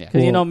 Yeah. Because,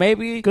 you Well, know,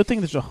 maybe Good thing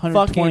there's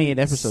 128 fucking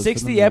episodes. for them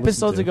 60 to listen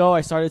episodes to. ago,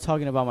 I started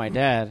talking about my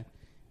dad,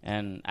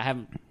 and I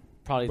haven't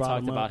probably Brought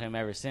talked him up. about him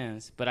ever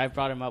since. But I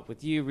brought him up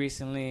with you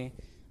recently.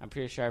 I'm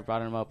pretty sure I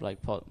brought him up like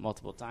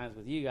multiple times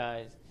with you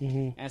guys.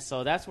 Mhm. And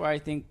so that's where I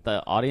think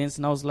the audience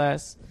knows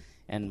less,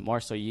 and more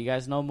so you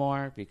guys know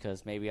more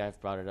because maybe I've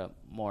brought it up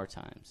more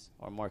times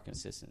or more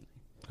consistently.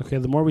 Okay,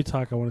 the more we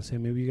talk, I want to say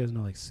maybe you guys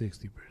know like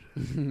 60,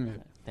 bro.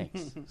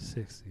 Thanks.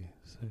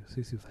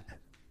 65.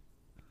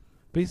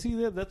 But you see,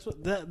 that's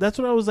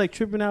what I was like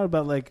tripping out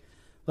about. Like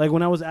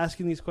when I was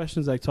asking these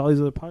questions, like to all these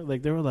other podcasts,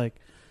 like they were like,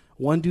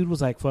 one dude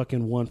was like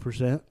fucking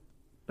 1%.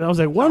 And I was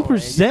like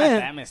 1%.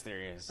 That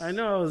mysterious. I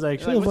know. I was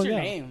like, You're shut like, the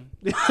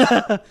what's fuck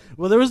your out. name?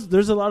 Well,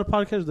 there's a lot of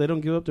podcasts they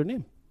don't give up their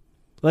name.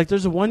 Like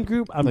there's a one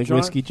group I'm Like drawing,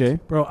 Whiskey J.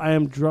 bro. I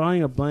am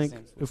drawing a blank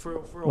Same. for a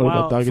What while.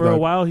 about Doggy For a Dog?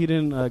 while, he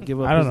didn't give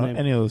up I don't his know name.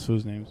 any of those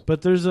fools' names.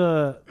 But there's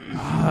a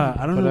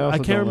I don't But I know. I also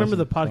can't don't remember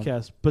the listen, so.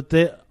 podcast. But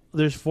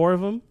there's 4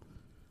 of them.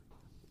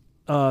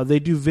 They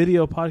do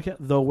video podcast.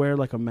 They'll wear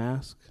like a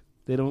mask.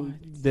 They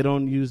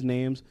don't use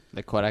names.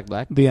 Like Kodak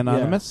Black. The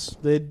Anonymous.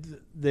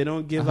 They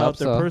don't give I out hope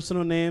their so.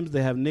 personal names.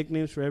 They have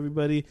nicknames for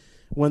everybody.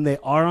 When they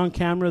are on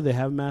camera, they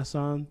have masks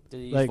on. Do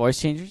they use Like-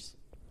 voice changers?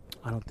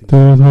 I don't think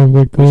so.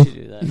 We should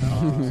do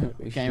that.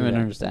 We can't even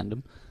understand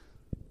them.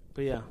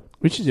 But yeah,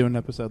 We should do an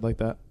episode like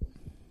that.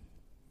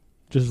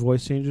 just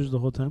voice changers the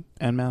whole time.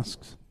 And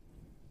masks.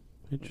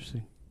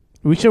 Interesting.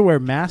 We should wear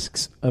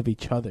masks of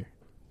each other.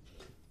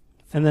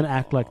 And then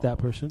act like that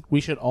person.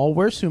 We should all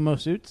wear sumo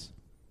suits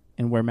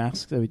and wear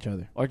masks of each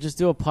other. Or just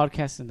do a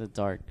podcast in the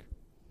dark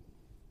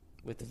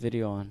with the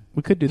video on.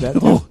 We could do that.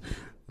 Oh,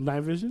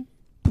 night vision.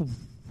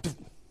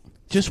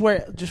 Just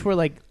wear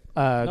like it's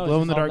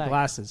glow in the just all dark black.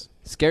 glasses.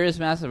 Scariest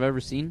mask I've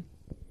ever seen.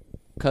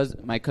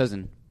 My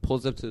cousin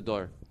pulls up to the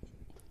door,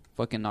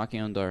 fucking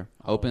knocking on the door.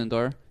 I open the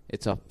door.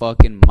 It's a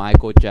fucking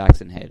Michael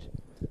Jackson head.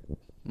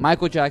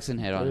 Michael Jackson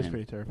head That on is him.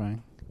 pretty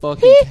terrifying.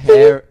 Fucking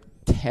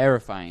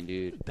terrifying,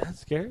 dude. That's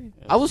scary.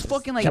 I was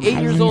fucking like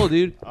 8 years old,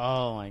 dude.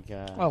 Oh my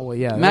god. Oh well,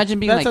 yeah. Imagine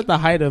being that's like- at the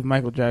height of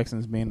Michael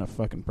Jackson's being a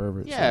fucking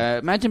pervert. Yeah,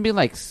 imagine being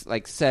like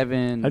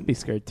 7, so I'd be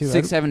scared too.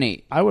 6, 7,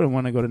 8. I wouldn't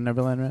want to go to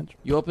Neverland Ranch.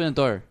 You open the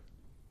door,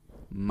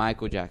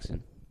 Michael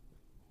Jackson.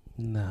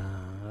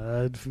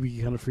 Nah, I'd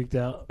be kind of freaked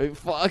out.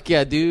 Fuck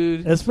yeah,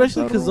 dude.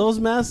 Especially because those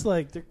masks,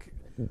 they're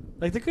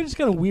just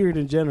kind of weird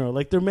in general.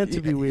 Like, they're meant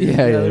to be weird. Yeah,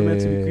 they're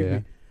meant to be yeah, creepy. yeah.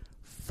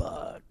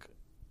 Fuck.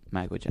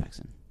 Michael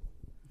Jackson.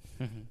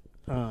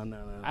 Oh,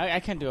 no. I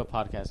can't do a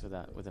podcast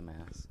with a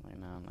mask. Like,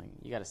 no, I'm like,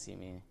 you got to see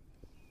me.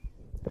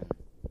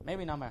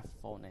 Maybe not my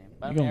full name,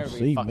 but I You mean, gonna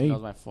everybody see fucking me.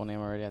 knows my full name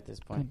already at this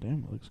point. God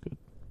damn, it looks good.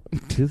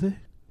 Do they?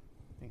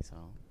 I think so.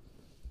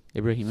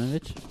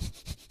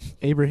 Ibrahimovic.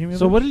 Abraham.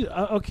 So what did...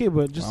 okay,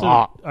 but just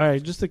all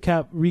right, just to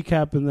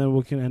recap, and then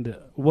we can end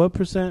it. What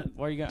percent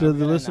What are you do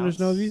the listeners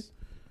know of you?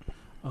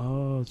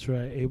 Oh, that's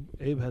right.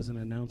 Abe has an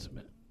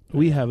announcement.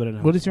 We have an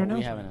announcement. What is your We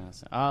announcement?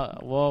 haven't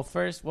announced. Well,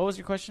 first, what was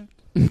your question?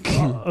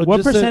 What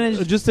just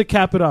percentage- just to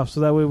cap it off, so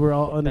that way we're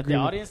all in That the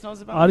agreement. audience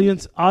knows about? me?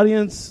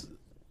 Audience.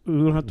 We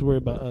don't have to worry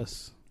about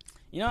us.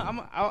 You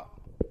know,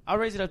 I'll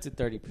raise it up to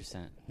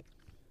 30%.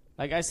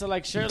 Like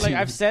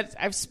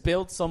I've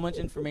spilled so much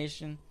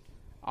information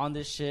on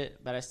this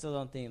shit, but I still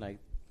don't think like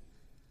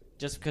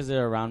just because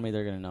they're around me,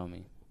 they're gonna know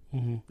me.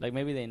 Mm-hmm. Like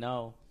maybe they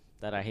know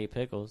that I hate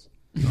pickles,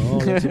 Oh,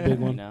 that's a big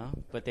you one. know,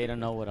 but they don't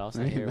know what else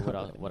I hear,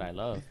 what I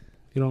love.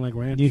 You don't like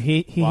ranch.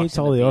 He Walks hates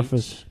on all the the beach.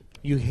 orifice.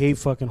 You hate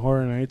fucking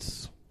Horror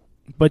Nights.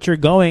 But you're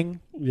going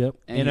Yep.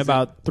 And in he's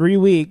about 3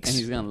 and weeks.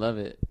 he's gonna love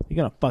it. You're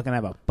gonna fucking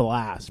have a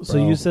blast, bro. So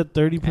you said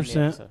End the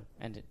 30%. episode.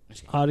 End it.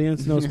 Just kidding.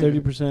 Audience knows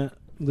 30%.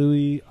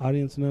 Louis,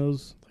 audience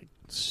knows.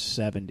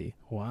 70.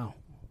 Wow.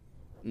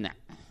 Nah.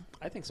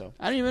 I think so.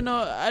 I don't even know.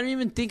 I don't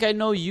even think I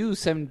know you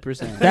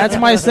 70%. That's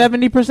my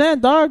 70%,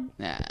 dog.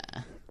 Nah.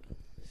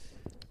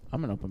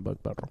 I'm an open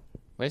book, bro. What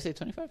did I say?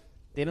 25?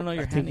 They don't know I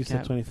your think you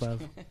said handicap.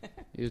 25.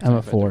 I'm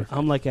a 4.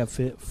 I'm like at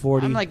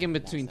 40. I'm like in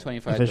between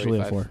 25 and Officially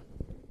a 35.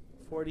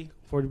 4.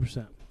 40%.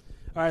 All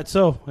right,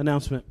 so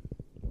announcement.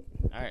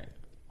 All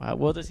right.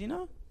 Well, does he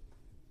know?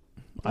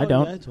 I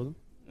don't. Yeah, I told him.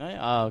 No, yeah?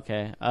 Oh,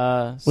 okay.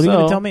 What are you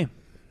gonna tell me?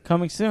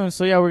 Coming soon.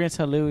 So yeah, we're gonna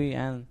tell Louis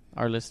and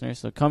our listeners.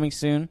 So coming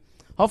soon.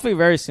 Hopefully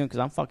very soon, because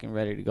I'm fucking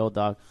ready to go,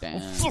 dog.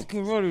 Damn. I'm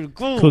fucking ready to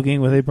go.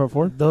 Cooking with April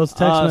 4th? Those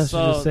text messages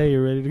so- say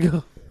you're ready to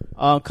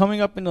go. Coming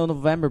up in the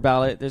November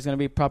ballot, there's going to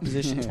be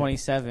Proposition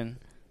 27,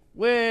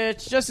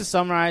 which, just to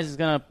summarize, is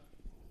going to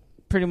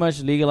pretty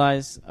much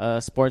legalize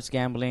sports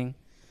gambling,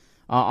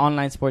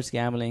 online sports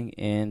gambling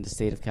in the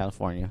state of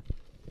California.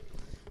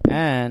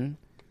 And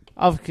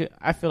I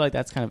feel like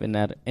that's kind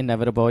of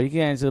inevitable. You can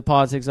get into the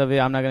politics of it.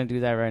 I'm not going to do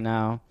that right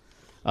now.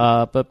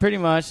 But pretty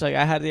much, like,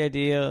 I had the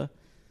idea,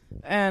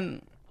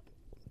 and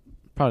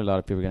probably a lot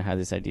of people are going to have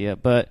this idea,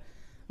 but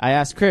I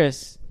asked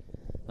Chris,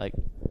 like,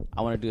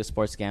 I want to do a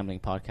sports gambling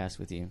podcast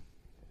with you.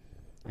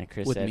 And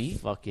Chris With said, me?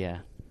 fuck yeah.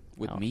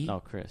 With No, me? No,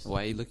 Chris.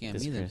 Why are you looking at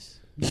This me then?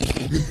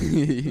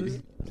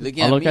 Chris.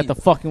 Looking I'll at look me. at the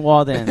fucking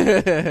wall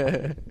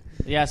then.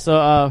 Yeah,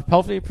 so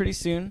hopefully pretty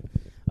soon,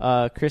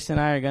 Chris and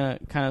I are going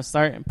to kind of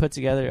start and put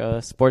together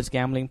a sports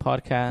gambling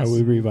podcast. Are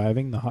we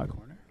reviving the hot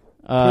corner?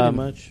 Pretty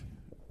much.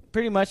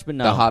 Pretty much, but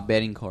no. The hot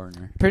betting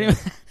corner. Pretty much,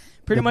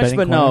 The but betting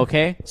no, corner?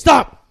 okay?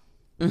 Stop!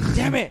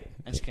 Damn it!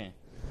 I'm just kidding.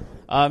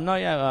 No,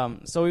 yeah,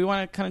 so we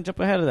want to kind of jump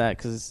ahead of that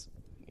because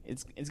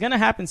it's going to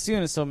happen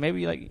soon, so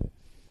maybe, like,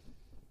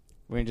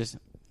 we're going to just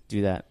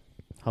do that,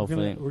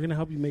 hopefully. We're gonna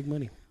help you make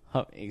money.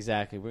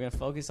 Exactly. We're going to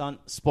focus on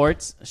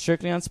sports,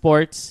 strictly on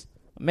sports,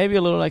 maybe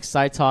a little, like,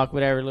 side talk,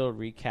 whatever, little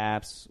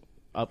recaps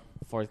up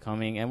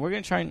forthcoming, and we're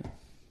going to try and...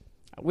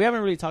 We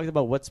haven't really talked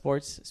about what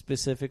sports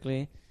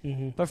specifically,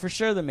 but for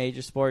sure the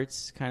major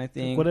sports kind of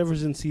thing.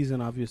 Whatever's in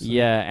season, obviously.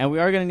 Yeah, and we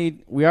are gonna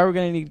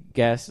need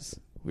guests.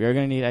 We are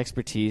gonna need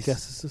expertise.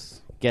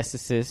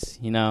 Guests,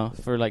 you know,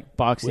 for like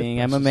boxing,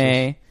 With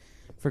MMA,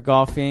 for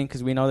golfing,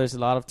 because we know there's a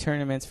lot of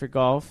tournaments for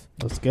golf.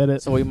 Let's get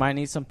it. So we might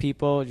need some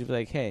people. Just be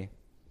like, hey,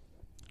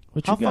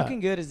 What how you got?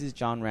 fucking good is this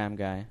John Ram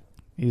guy?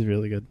 He's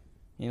really good.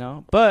 You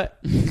know, but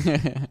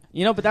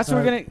but that's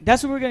what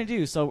we're gonna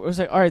do. So it was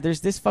like, all right,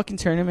 there's this fucking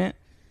tournament.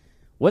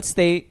 What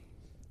state?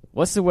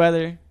 What's the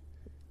weather?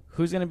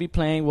 Who's gonna be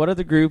playing? What are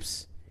the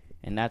groups?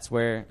 And that's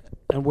where.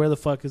 And where the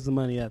fuck is the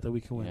money at that we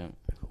can win? Yeah.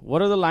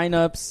 What are the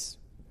lineups?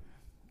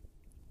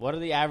 What are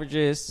the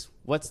averages?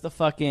 What's the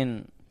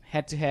fucking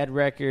head-to-head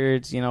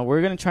records? You know,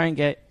 we're gonna try and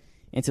get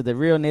into the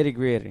real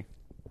nitty-gritty,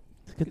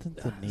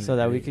 so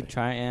that we could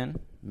try and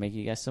make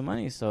you guys some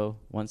money. So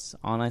once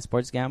online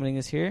sports gambling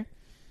is here,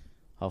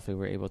 hopefully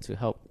we're able to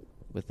help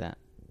with that.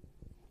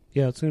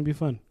 Yeah, it's gonna be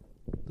fun.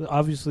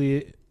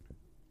 Obviously,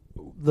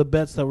 the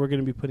bets that we're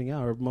gonna be putting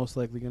out are most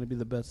likely gonna be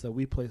the bets that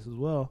we place as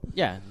well.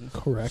 Yeah,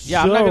 Correct.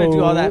 yeah. I'm not gonna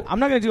do all that. I'm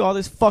not gonna do all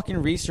this fucking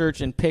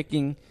research and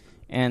picking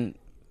and.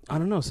 I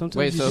don't know. Sometimes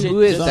Wait, you so should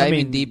who is just-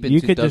 diving deep into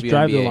You could just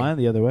drive the WNBA? line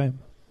the other way.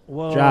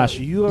 Well, Josh.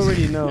 you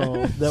already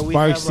know that we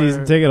Sparks have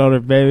season ticket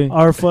holder, baby.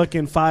 our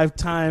fucking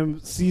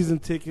 5-time season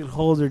ticket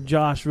holder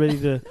Josh ready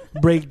to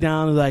break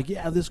down like,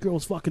 yeah, this girl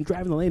was fucking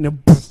driving the lane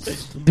and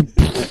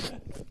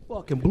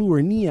fucking blew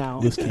her knee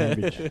out. This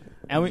Cambridge.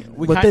 And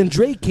we But then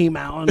Drake came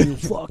out and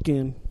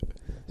fucking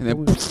And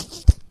then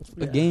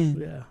yeah, again.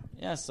 Yeah.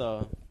 yeah.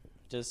 So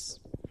just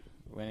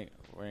we're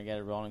gonna get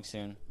it rolling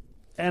soon.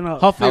 And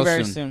Hopefully How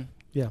very soon? soon.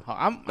 Yeah.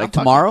 I'm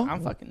tomorrow?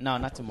 I'm fucking no,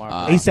 not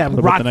tomorrow. ASAP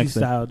the Rocky next day?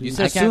 style, dude. You I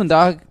said can't- soon,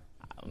 dog.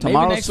 Maybe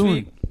Tomorrow next soon.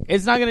 week.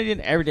 It's not gonna be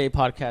an everyday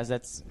podcast.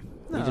 That's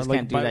we just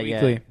can't do that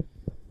yet.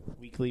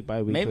 Weekly,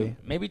 bi-weekly.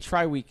 Maybe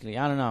tri-weekly.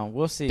 I don't know.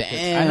 We'll see. 'cause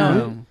Damn. I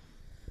know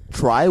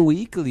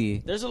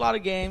Tri-weekly. there's a lot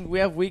of games. We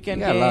have You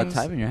weekend got a lot of games.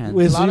 time in your hands.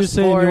 Wait, a so lot you're of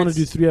saying you want to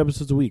sports. do 3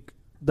 episodes a week?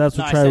 That's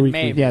No, what I try said weekly.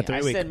 maybe. Yeah, 3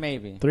 I week. said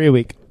maybe. 3 a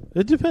week.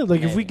 It depends.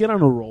 Like if we Maybe. get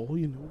on a roll,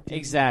 you know,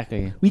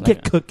 Exactly. we Like,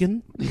 get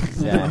cooking.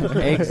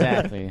 Exactly.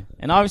 Exactly.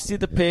 And obviously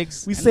the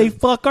pigs. We and say the-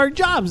 fuck our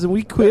jobs and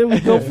we quit. And we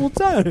go full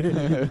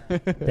time.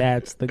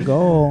 That's the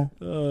goal.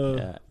 Yeah,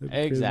 that'd be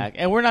crazy. exactly.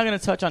 And we're not gonna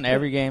touch on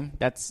every game.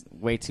 That's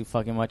way too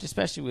fucking much,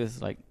 especially with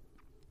like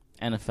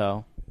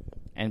NFL,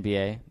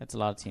 NBA. That's a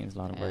lot of teams, a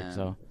lot of work. Yeah.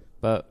 So,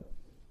 but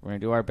we're gonna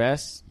do our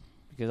best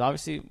because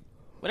obviously,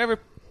 whatever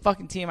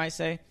fucking team I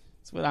say,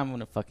 it's what I'm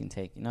gonna fucking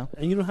take. You know.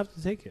 And you don't have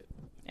to take it.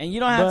 And you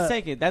don't have But- to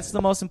take it. That's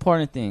the most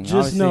important thing. Just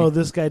obviously. know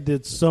this guy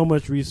did so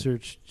much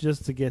research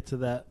just to get to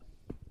that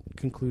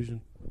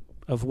conclusion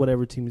of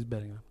whatever team he's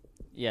betting on.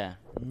 Yeah,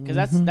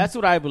 because that's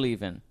what I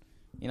believe in.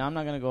 You know, I'm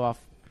not gonna go off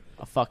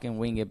a fucking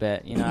wing it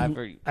bet. You know,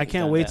 I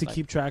can't wait to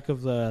keep track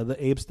of the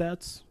Abe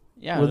stats.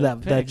 yeah with the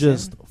that picks,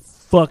 just man.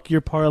 fuck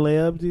your parlay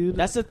up, dude.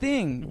 That's the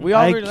thing. We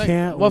I already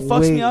can't what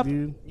fucks wait, me up.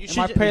 dude. You Am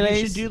I should, parlays?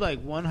 you should do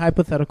like one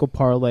hypothetical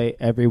parlay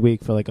every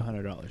week for like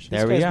 $100. There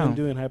This we guy's go. been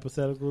doing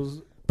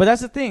hypotheticals. But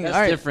that's the thing. That's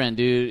All right. different,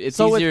 dude. It's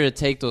So easier to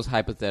take those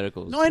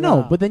hypotheticals. No, I know,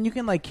 Wow. but then you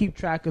can like keep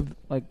track of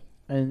like,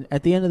 and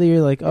at the end of the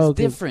year, like, It's oh,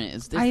 okay, different.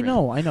 It's different.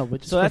 I know, but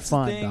just So for that's the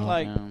fun, thing, dog.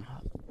 like-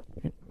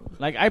 Yeah.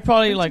 Like I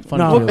probably like fun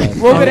No, to do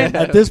that. we'll get in-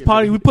 at this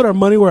party, we put our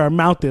money where our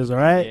mouth is. All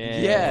right.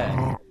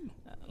 Yeah.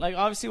 Like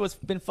obviously, what's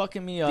been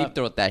fucking me Deep up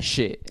throat that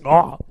shit.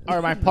 Oh,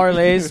 are my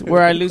parlays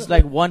where I lose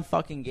like one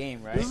fucking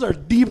game, right? this is our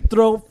deep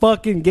throat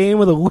fucking game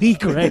of the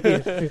week, right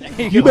here.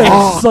 You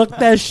better suck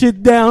that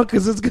shit down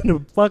because it's gonna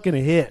fucking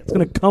hit. It's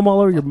gonna come all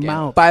over your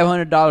mouth.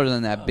 $500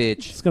 on that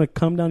bitch. It's gonna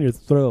come down your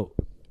throat.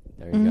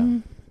 There you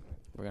go.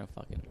 We're gonna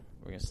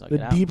suck it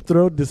The out. deep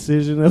throat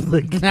decision of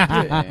the game.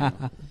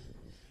 Damn.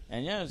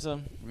 And yeah, so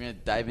We're gonna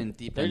dive in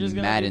deep They're in just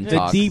gonna Madden do The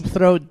talk. deep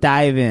throat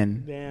dive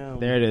in. Damn.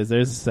 There it is.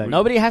 There's a second.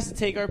 nobody has to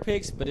take our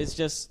picks, but it's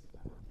just.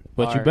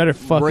 But you our- better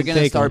fucking We're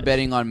gonna take start it.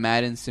 betting on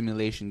Madden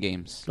simulation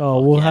games.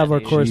 Oh, we'll Yeah, have our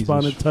dude.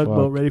 correspondent Jesus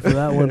tugboat fuck. ready for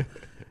that one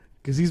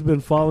because he's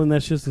been following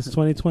that shit since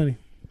 2020.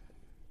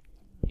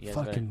 You guys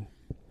Fucking.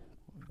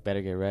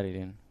 better get ready,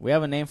 dude. We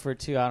have a name for it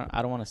too.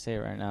 I don't want to say it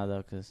right now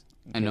though, because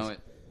I know it.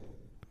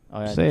 Oh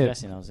yeah, Say it.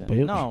 Jessie knows it.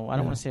 Bitch. No, I don't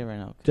Yeah. want to say it right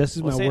now.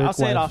 Jesse's We'll my say- work I'll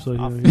say it wife, off- so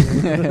off- you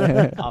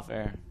know. Off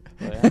air.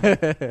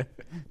 But, yeah.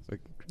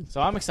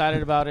 So I'm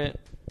excited about it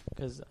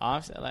because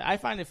honestly, like, I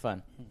find it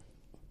fun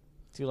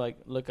to like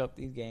look up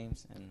these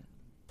games and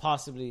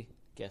possibly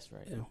guess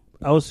right. Yeah.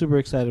 I was super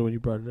excited when you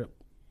brought it up.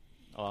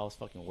 Oh, I was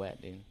fucking wet,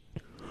 dude. I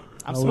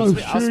I was was supposed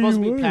to sure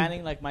be you were.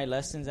 planning like my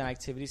lessons and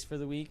activities for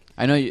the week.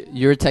 I know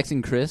you were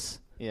texting Chris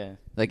Yeah.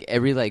 like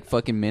every like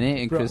fucking minute,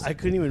 and Bro, Chris. I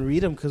couldn't even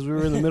read them because we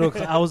were in the middle.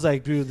 I was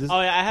like, dude, this.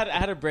 Oh yeah, I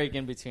had a break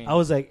in between. I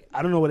was like,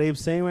 I don't know what Abe's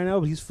saying right now,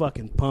 but he's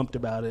fucking pumped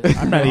about it.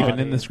 I'm not Oh, even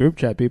in dude. this group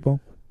chat, people.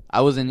 I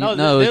wasn't. No,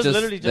 No, it there's was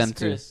literally just them just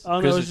two. Chris. Oh, no,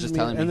 Chris it was just me.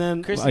 telling me. And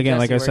then Chris Again, and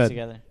like Jesse I work said.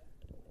 together.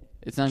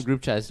 It's not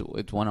group chat.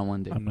 It's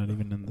one-on-one day. I'm not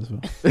even in this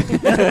one.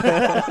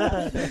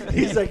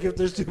 he's like, if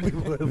there's two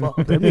people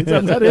involved, that means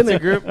I'm not in It's a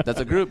it. group. That's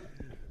a group.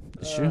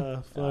 That's true.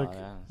 Oh, Fuck.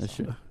 yeah. That's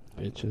true.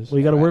 Bitches. Well,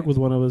 you got to work with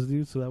one of us,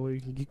 dude, so that way we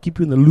can keep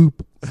you in the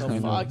loop. So I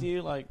know. fuck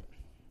you, like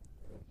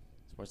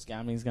sports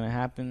gambling's gonna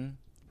happen.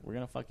 We're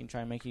gonna fucking try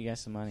and make you guys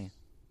some money.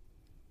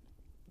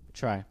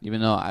 Try.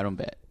 Even though I don't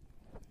bet,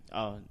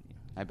 Oh,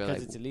 I bet because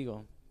like it's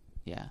illegal.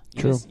 yeah.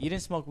 True. You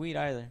didn't smoke weed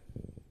either.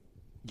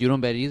 You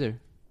don't bet either.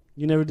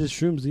 You never did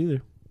shrooms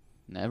either.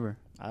 Never.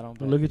 I don't.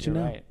 Well, bet. look at you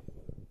You're now. Right.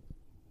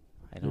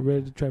 I You're don't.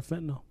 ready to try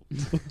fentanyl.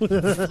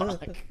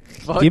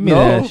 Fuck Give me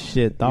no. that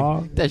shit,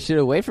 dog. Get that shit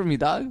away from me,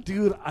 dog.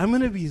 Dude, I'm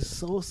going to be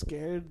so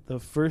scared the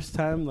first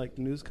time, like,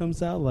 news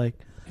comes out, like,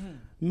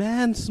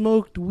 man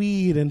smoked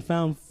weed and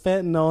found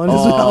fentanyl in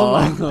his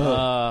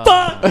mouth.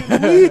 Like,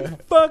 fuck, weed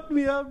fucked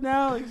me up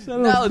now. Like, son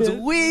of a Now it's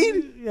bitch.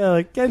 weed? Yeah,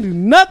 like, can't do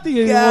nothing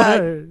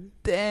anymore.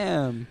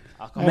 Damn.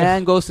 Alcohol.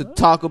 Man goes to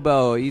Taco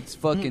Bell, eats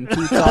fucking 2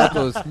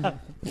 tacos,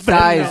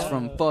 dies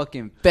from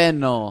fucking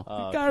fentanyl.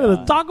 Oh, Got to the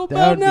God. Taco That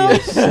Bell would be now? a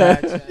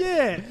sad-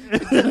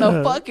 Yeah.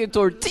 No fucking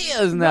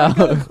tortillas now.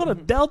 Gotta go to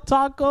Del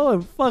Taco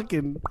and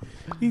fucking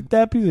eat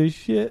that piece of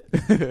shit.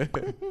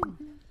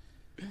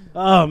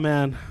 Oh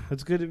man,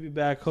 it's good to be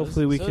back.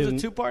 Hopefully we so can.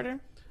 Is it a 2-parter?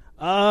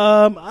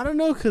 I don't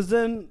know, because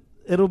then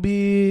it'll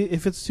be,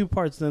 if it's 2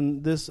 parts,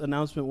 then this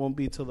announcement won't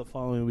be till the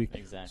following week.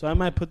 Exactly. So I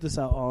might put this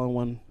out all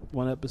in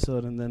one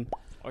episode, and then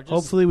Or just,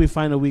 hopefully we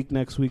find a week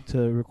next week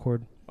to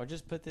record. or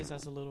just put this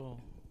as a little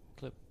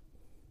clip.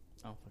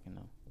 I don't fucking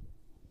know.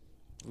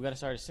 We gotta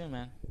start it soon,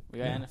 man. We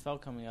got Yeah.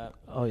 NFL coming up.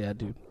 Oh yeah,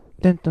 dude.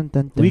 Dun, dun,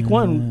 dun, dun. Week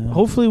 1.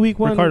 Hopefully week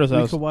 1 Ricardo's we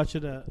house. could watch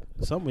it at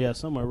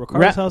somewhere.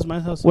 Ricardo's house, my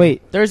house.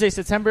 Wait. Thursday,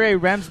 September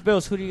 8th, Rams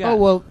Bills. Who do you got? Oh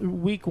well,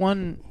 week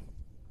 1.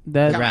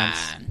 That Come Rams.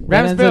 on. That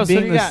Rams ends Bills, up who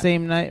being do you the got?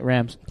 same night.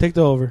 Rams. Take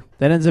the over.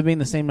 That ends up being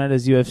the same night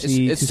as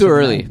UFC. It's too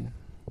early. 279.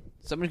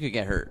 Somebody could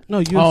get hurt. No,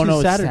 UFC Oh, no,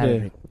 it's Saturday.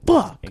 Saturday.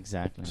 Fuck.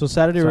 Exactly. So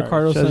Saturday, Sorry,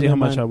 Ricardo. shows Sunday, you how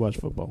much mine. I watch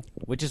football.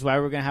 Which is why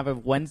we're gonna have a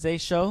Wednesday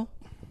show,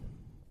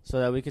 so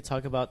that we could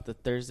talk about the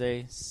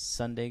Thursday,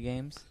 Sunday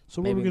games.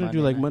 So what are we Maybe gonna do?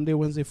 Monday Like night.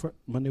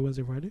 Monday,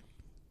 Wednesday, Friday?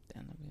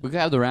 Damn, that'd be- We could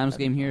have the Rams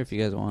game here if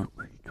you guys want.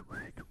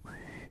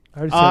 I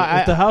already said I-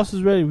 if the house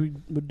is ready, we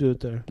would do it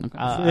there.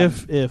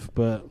 Okay.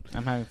 But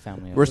I'm having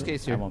family. Worst over.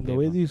 case I here. won't the be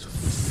way able. these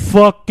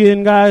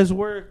fucking guys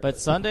work, But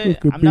Sunday,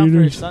 Fucking I'm down for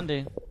Peters.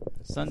 Sunday.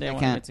 Sunday, I I want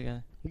to can't. get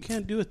together. you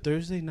can't do it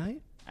Thursday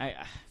night. What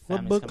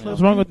Family's book coming club? What's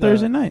over. wrong with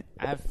Thursday night?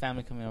 I have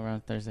family coming over on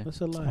Thursday.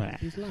 That's a lie.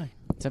 He's lying.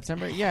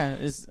 September, yeah,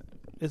 it's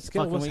It's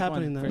Fucking what's week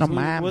happening one. then? No, Who-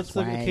 ma'am, What's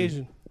the it's fine.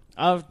 occasion?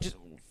 just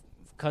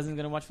cousin's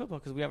gonna watch football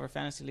because we have our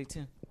fantasy league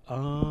too.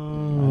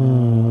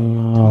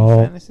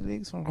 Oh. Fantasy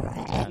leagues.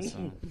 Yeah,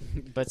 so.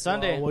 But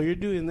Sunday, While you're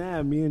doing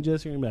that, me and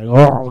Jesse are gonna be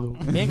like, oh,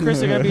 me and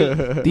Chris are gonna be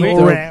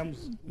the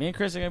Rams. me and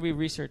Chris are gonna be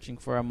researching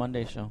for our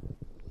Monday show.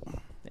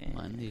 Damn.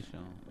 Monday show.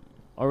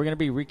 Or we're gonna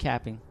be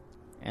recapping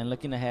and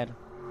looking ahead.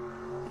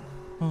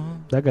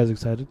 That guy's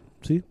excited.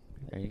 See,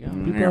 There you go.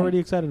 people are already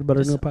excited about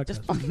our new Just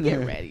podcast. fucking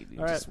get ready, dude.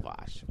 All right. Just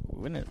watch.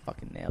 We're gonna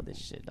fucking nail this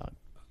shit, dog.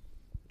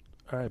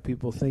 All right,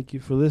 people. Thank you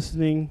for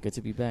listening. Good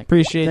to be back.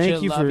 Appreciate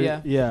Thank you Love for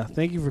ya.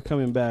 Thank you for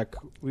coming back.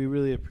 We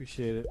really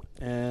appreciate it.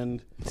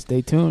 And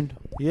Stay tuned.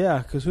 yeah,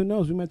 because who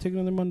knows? We might take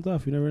another month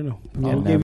off. You never know. Yeah, We gave